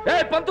ఉండాలి.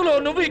 పంతులు,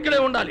 నువ్వు ఇక్కడే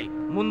ఉండాలి.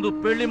 ముందు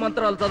పెళ్లి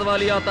మంత్రాలు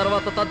చదవాలి, ఆ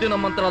తర్వాత తద్దిన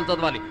మంత్రాలు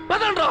చదవాలి.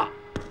 పదండ్రా.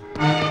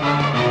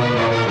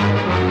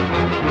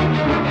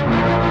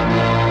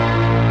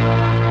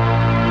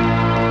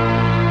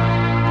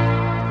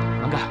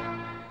 మంగా,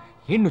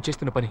 ఏం నువ్వు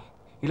చేస్తున్న పని?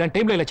 ఇలాంటి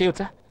టైంలో ఇలా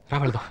చేయొచ్చా?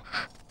 రావడదాం.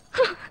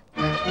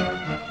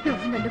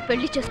 నువ్వు నన్ను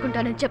పెళ్లి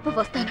చేసుకుంటానని చెప్పు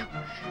వస్తాను.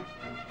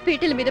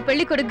 పీటల మీద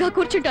పెళ్లి కొడుగ్గా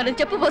కూర్చుంటానని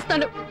చెప్పు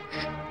వస్తాను.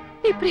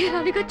 నీ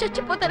ప్రియురాలిగా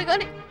చచ్చిపోతాను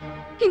గాని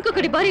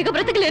ఇంకొకటి భార్యగా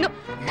బ్రతకలేను.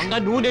 మంగా,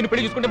 నువ్వు నేను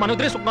పెళ్లి చేసుకుంటే మన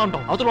ఇద్దరే సుఖంగా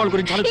ఉంటాం. అవతల వాళ్ళ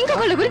గురించి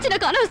ఇంకొకళ్ళ గురించి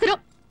నాకు అనవసరం.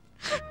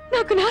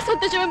 నాకు నా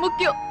సంతోషమే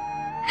ముఖ్యం.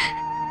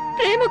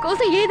 ప్రేమ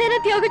కోసం ఏదైనా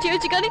త్యాగం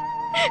చేయొచ్చు కానీ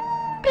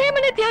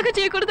ప్రేమనే త్యాగం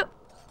చేయకూడదు.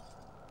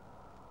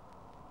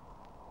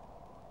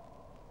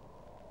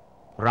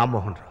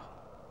 రామ్మోహన్ రావు,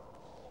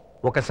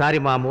 ఒకసారి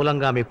మా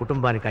మూలంగా మీ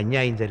కుటుంబానికి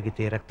అన్యాయం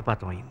జరిగితే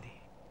రక్తపాతం అయింది.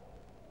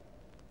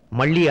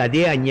 మళ్ళీ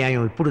అదే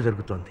అన్యాయం ఇప్పుడు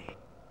జరుగుతోంది.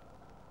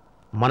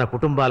 మన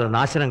కుటుంబాలు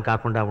నాశనం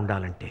కాకుండా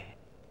ఉండాలంటే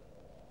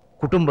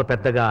కుటుంబ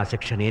పెద్దగా ఆ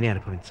శిక్ష నేనే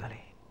అనుభవించాలి.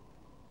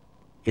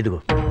 ఇదిగో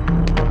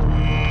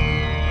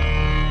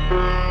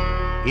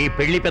ఈ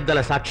పెళ్లి పెద్దల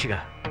సాక్షిగా,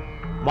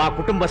 మా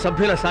కుటుంబ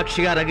సభ్యుల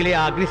సాక్షిగా రగిలే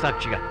ఆ అగ్ని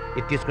సాక్షిగా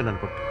ఇది తీసుకుని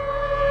అనుకుంటా.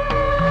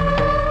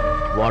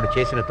 వాడు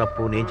చేసిన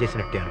తప్పు నేను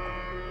చేసినట్టే అనుకో.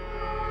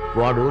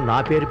 వాడు నా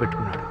పేరు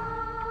పెట్టుకున్నాడు,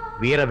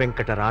 వీర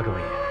వెంకట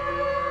రాఘవయ్య.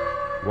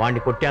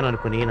 వాణ్ణి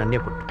కొట్టాననుకుని నన్నే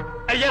కొట్టు.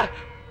 అయ్యా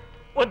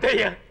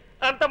వద్దయ్యా,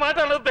 అంత మాట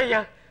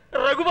అనొద్దయ్యా.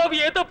 రఘుబాబు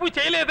ఏ తప్పు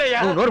చేయలేదయ్యా.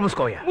 నోరు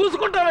మూసుకోవయ్యా.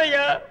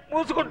 మూసుకుంటానయ్యా,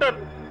 మూసుకుంటాను.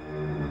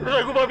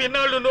 రఘుబాబు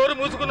ఇన్నాళ్ళు నోరు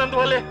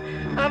మూసుకున్నందువల్లే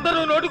అందరూ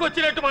నోటికి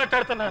వచ్చినట్టు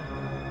మాట్లాడుతున్నారు.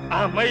 ఆ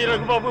అమ్మాయి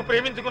రఘుబాబు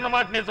ప్రేమించుకున్న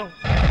మాట నిజం.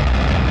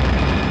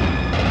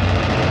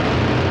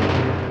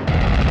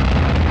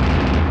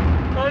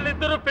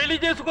 వాళ్ళిద్దరూ పెళ్లి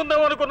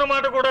చేసుకుందాం అనుకున్న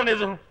మాట కూడా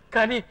నిజం.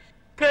 కానీ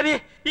కానీ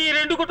ఈ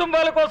రెండు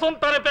కుటుంబాల కోసం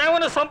తన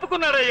ప్రేమను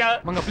సంపుకున్నాడయ్యా.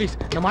 మంగ ప్లీజ్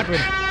నా మాట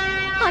విను.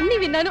 అన్ని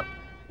విన్నాను.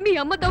 మీ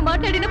అమ్మతో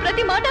మాట్లాడిన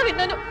ప్రతి మాట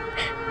విన్నాను.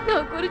 నా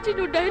గురించి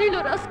నువ్వు డైరీలో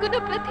రాసుకున్న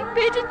ప్రతి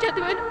పేజీ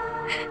చదివాను.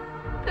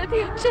 ప్రతి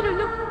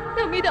అక్షరంలో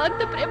నా మీద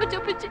అంత ప్రేమ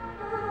చూపించి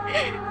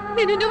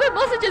నేను నువ్వే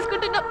మోసం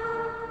చేసుకుంటున్నావు.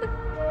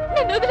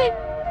 నన్ను వదిలే.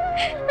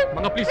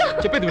 మంగ ప్లీజ్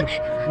చెప్పేది విను.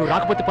 నువ్వు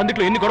రాకపోతే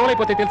పందిట్లో ఎన్ని గొడవలు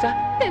అయిపోతాయి తెలుసా?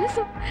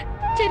 తెలుసు.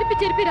 చెరిపి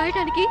చెరిపి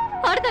రాయడానికి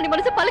ఆడదాని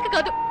మనసు పలక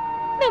కాదు.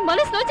 నా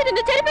మనసులోంచి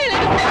నిన్ను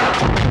చెరిపేయలేదు.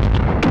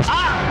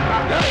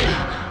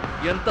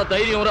 ఎంత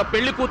ధైర్యం రా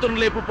పెళ్లి కూతురు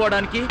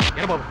లేపుపోవడానికి?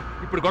 బాబు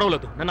ఇప్పుడు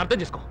గొడవలొద్దు, నన్ను అర్థం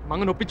చేసుకో.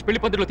 మంగ నొప్పించి పెళ్లి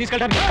పందిట్లో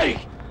తీసుకెళ్ళడానికి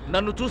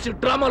నన్ను చూసి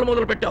డ్రామాలు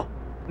మొదలు పెట్టావు.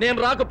 నేను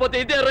రాకపోతే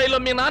ఇదే రైల్లో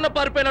మీ నాన్న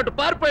పారిపోయినట్టు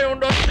పారిపోయి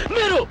ఉండవు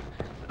మీరు.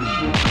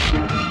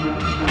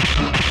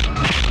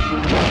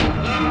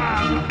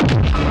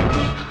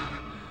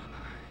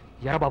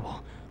 ఎరా బాబు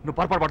నువ్వు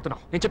పొరపాటు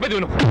పడుతున్నావు. నేను చెప్పేది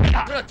విను.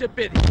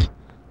 చెప్పేది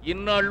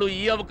ఇన్నాళ్ళు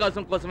ఈ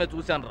అవకాశం కోసమే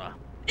చూశాను రా.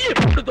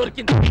 ఎప్పుడు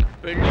దొరికింది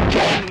పెళ్లి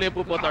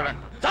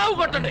లేపుపోతాడని. చావు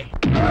కొట్టండి.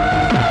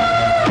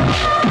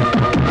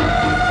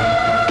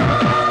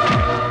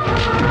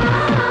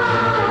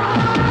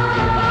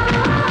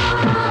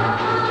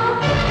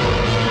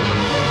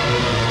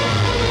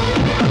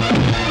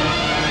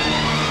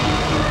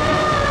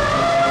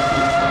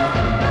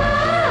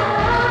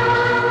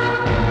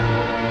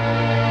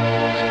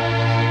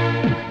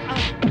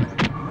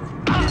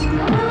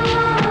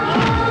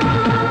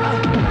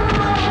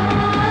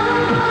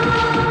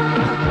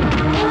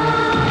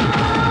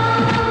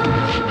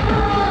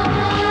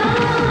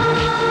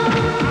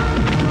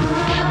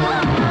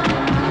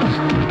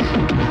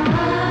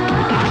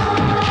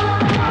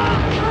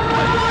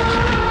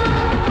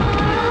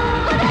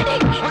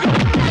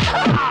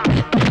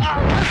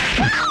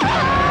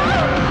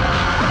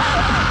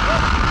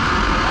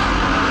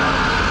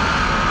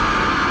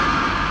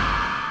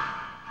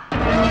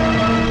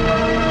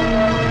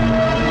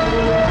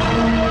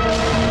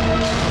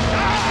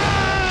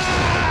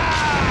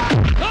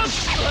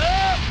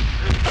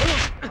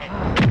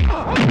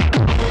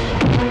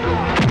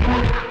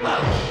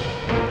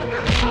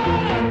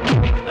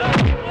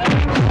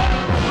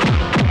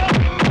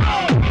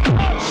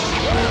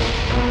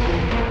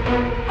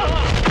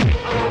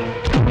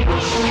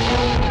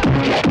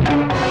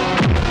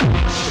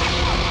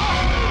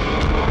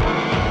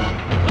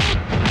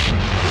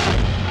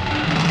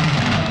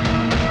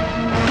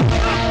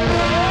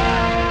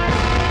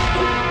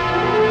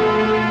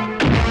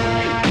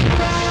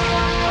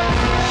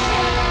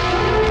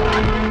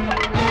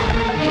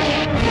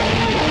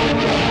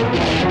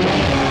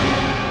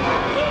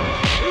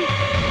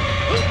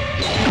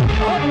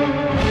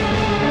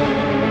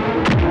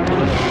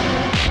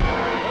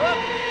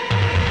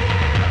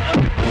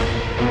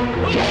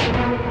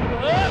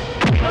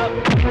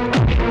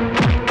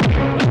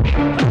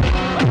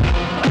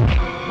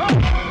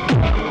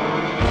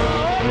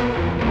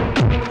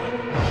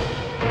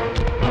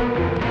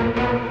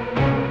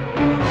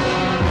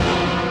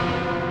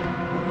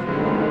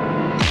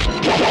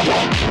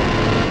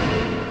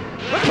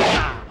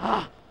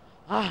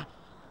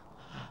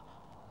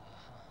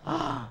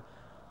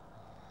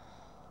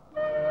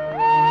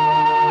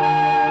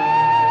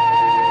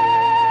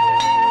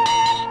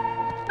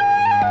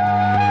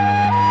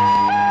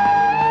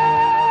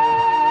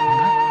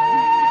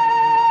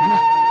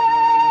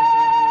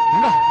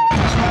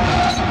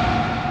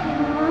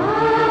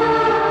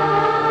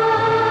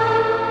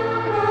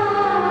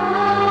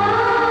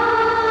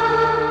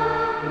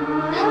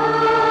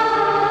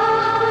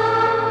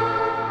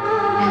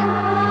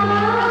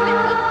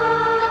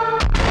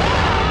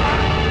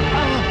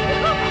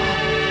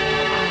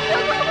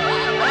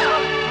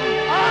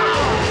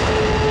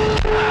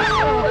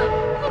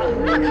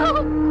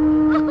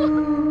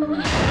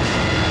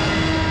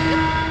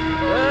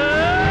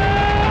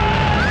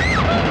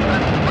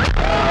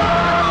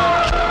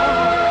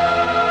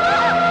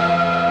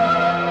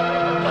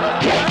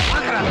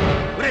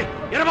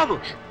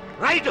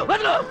 రైట్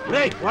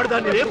వాడు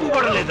దాన్ని రేపు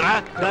కూడా లేదురా,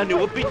 దాన్ని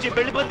ఒప్పించి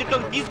పెళ్లి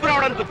పందిట్లోకి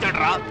తీసుకురావడానికి వచ్చాడు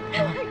రా.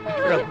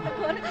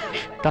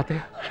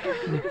 తాతయ్య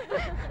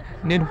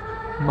నేను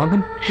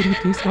మగన్ తిరిగి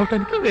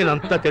తీసుకురావడానికి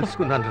నేనంతా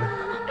తెలుసుకున్నాను రా,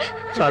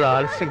 చాలా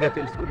ఆలస్యంగా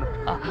తెలుసుకున్నాను.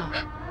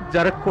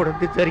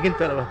 జరగకూడదు జరిగిన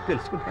తర్వాత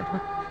తెలుసుకున్నాను.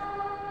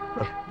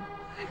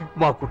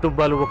 మా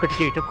కుటుంబాలు ఒకటి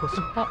చేయటం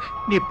కోసం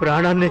నీ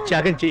ప్రాణాన్ని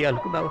త్యాగం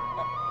చేయాలనుకున్నావా?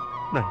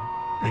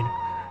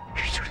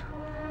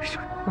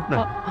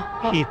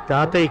 ఈ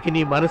తాతయ్యకి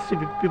నీ మనస్సు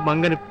విప్పి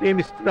మంగని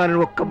ప్రేమిస్తున్నానని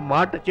ఒక్క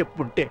మాట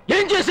చెప్పుంటే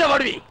ఏం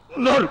చేసేవాడివి?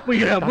 నోరు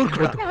పుయ్యరా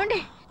మూర్ఖుడా.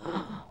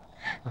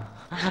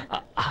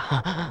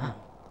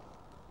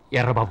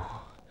 ఎర్రబాబు,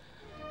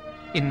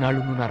 ఇన్నాళ్ళు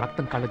నువ్వు నా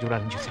రక్తం కళ్ళ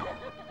చూడాలని చూసావు.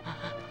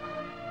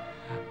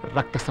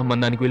 రక్త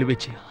సంబంధానికి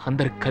విలువిచ్చి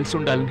అందరికి కలిసి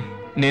ఉండాలని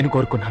నేను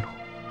కోరుకున్నాను.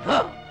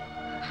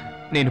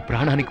 నేను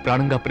ప్రాణానికి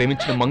ప్రాణంగా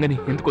ప్రేమించిన మంగని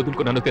ఎందుకు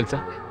వదులుకున్నానో తెలుసా?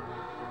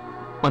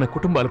 మన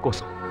కుటుంబాల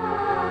కోసం.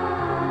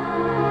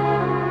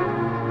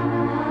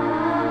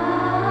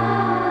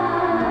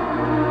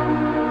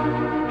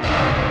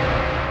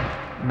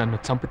 నన్ను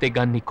చంపితే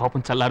గాని నీ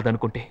కోపం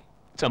చల్లారదనుకుంటే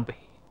చంపే.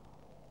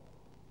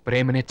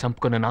 ప్రేమనే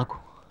చంపుకున్న నాకు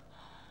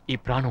ఈ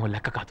ప్రాణం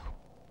లెక్క కాదు.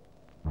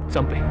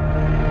 చంపే.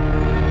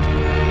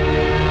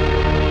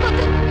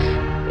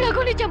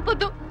 రఘుని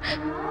చంపొద్దు,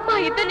 మా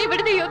ఇద్దరిని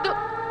విడదీయొద్దు.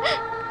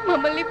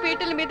 మమ్మల్ని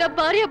పీటల మీద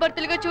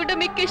భార్యాభర్తలుగా చూడడం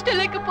మీకు ఇష్టం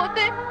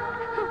లేకపోతే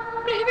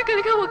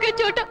ప్రేమికులుగా ఒకే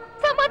చోట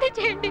సమాధి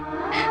చేయండి.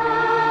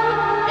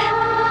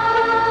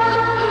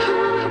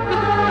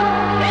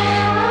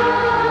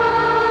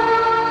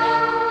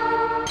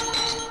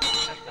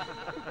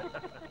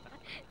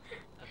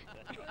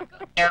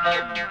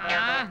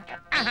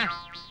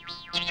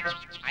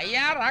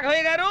 అయ్యా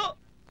రాఘవయ్య గారు,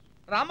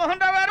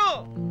 రామ్మోహన్ రావు గారు,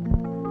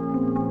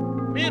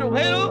 మీరు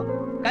ఉభయలు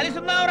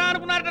కలిసుందాం రా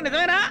అనుకున్నారట,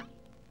 నిజమేనా?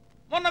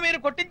 మొన్న మీరు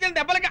కొట్టించిన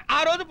దెబ్బలకి ఆ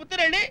రోజు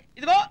పుత్తురండి,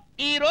 ఇదిగో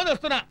ఈ రోజు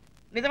వస్తున్నా.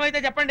 నిజమైతే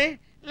చెప్పండి,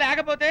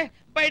 లేకపోతే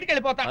బయటికి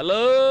వెళ్ళిపోతా.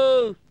 హలో,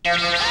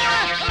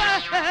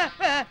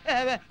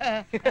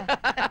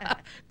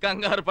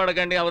 కంగారు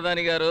పడకండి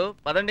అవధాని గారు,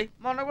 పదండి.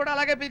 మొన్న కూడా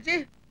అలాగే పిలిచి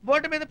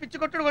బోటు మీద పిచ్చి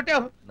కొట్టుడు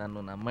కొట్టావు.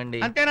 నన్ను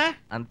నమ్మండి. అంతేనా?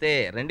 అంతే.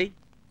 రండి.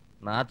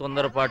 నా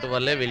తొందరపాటు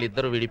వల్లే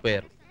వీళ్ళిద్దరూ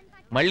విడిపోయారు.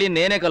 మళ్ళీ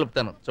నేనే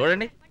కలుపుతాను,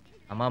 చూడండి.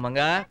 అమ్మా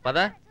మంగా, పద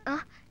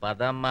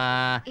పదమ్మా.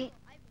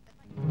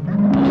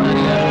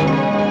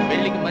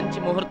 పెళ్లికి మంచి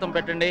ముహూర్తం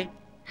పెట్టండి.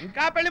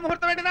 ఇంకా పెళ్లి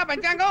ముహూర్తం ఏంటి?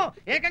 పంచాంగం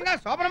ఏకంగా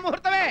శోభన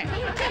ముహూర్తమే.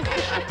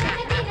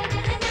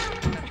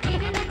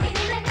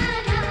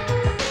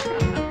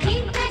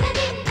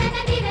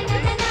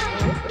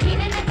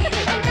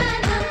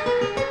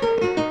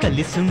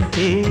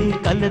 కలిసుంటే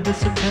కలదు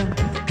సుఖం,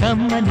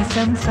 కమ్మని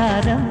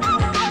సంసారం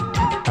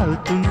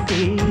అవుతుంటే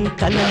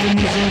కలలు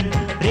నిజం,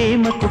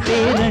 ప్రేమకు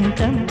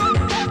పేరంటం.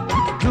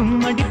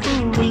 గుమ్మడి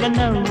పువ్వుల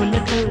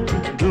నవ్వులతో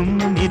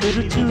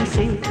గుమ్మెదురు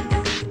చూసే,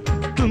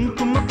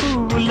 కుంకుమ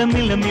పువ్వుల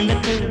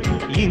మిలమిలతో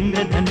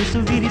ఇంద్రధనుసు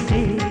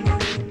విరిసే.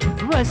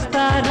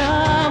 వస్తారా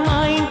మా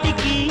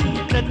ఇంటికి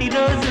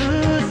ప్రతిరోజు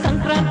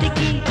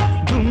సంక్రాంతికి,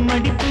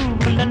 గుమ్మడి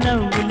పువ్వుల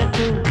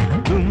నవ్వులతో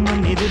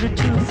గుమ్మెదురు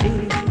చూసే,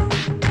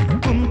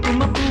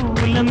 కుంకుమ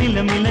పువ్వుల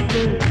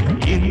మిలమిలతో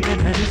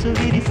ఇంద్రధనుసు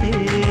విరిసే.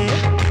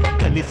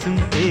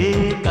 కలిసుంటే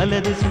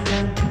కలదు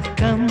సుఖం,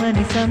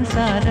 కమ్మని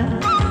సంసారం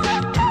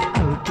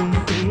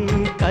అవుతుంటే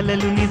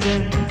కలలు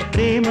నిజం,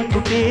 ప్రేమకు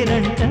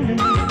పేరంటం.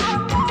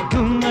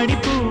 గుమ్మడి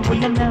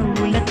పువ్వుల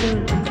నవ్వులతో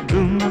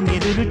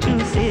గుమ్మెదురు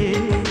చూసే,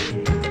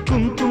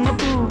 కుంకుమ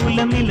పువ్వుల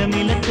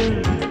మిలమిలతో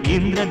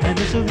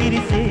ఇంద్రధనుసు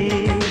విరిసే.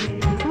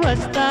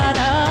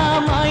 వస్తారా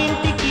మా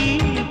ఇంటికి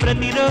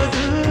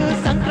ప్రతిరోజు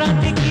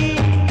సంక్రాంతికి.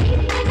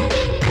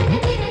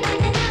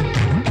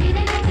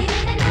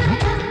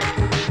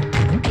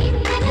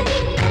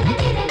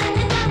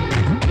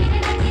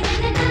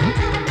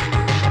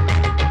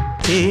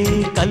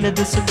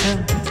 కలదు సుఖం,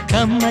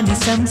 కమ్మని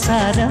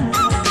సంసారం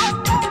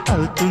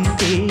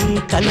అవుతుంటే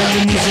కలలు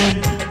నిజం,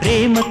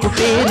 ప్రేమకు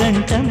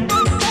పేరంటం.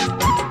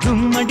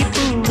 గుమ్మడి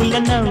పువ్వుల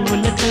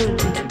నవ్వులతో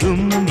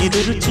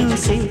గుమ్మెదురు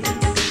చూసే,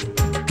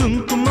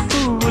 కుంకుమ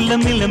పువ్వుల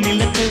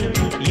మిలమిలతో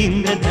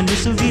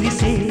ఇంద్రధనుసు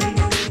విరిసే.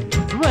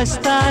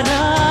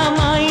 వస్తారా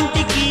మా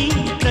ఇంటికి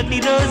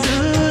ప్రతిరోజు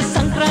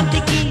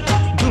సంక్రాంతికి,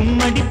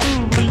 గుమ్మడి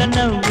పువ్వుల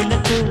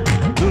నవ్వులతో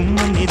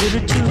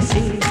గుమ్మెదురు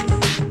చూసే,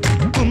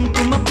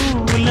 కుంకుమ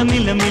పువ్వుల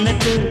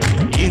మిలమిలతో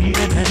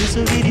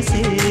ఇంద్రధనుసు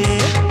విరిసే.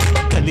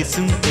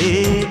 కలిసుంటే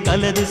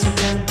కలదు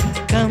సుఖం,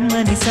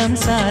 కమ్మని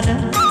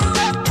సంసారం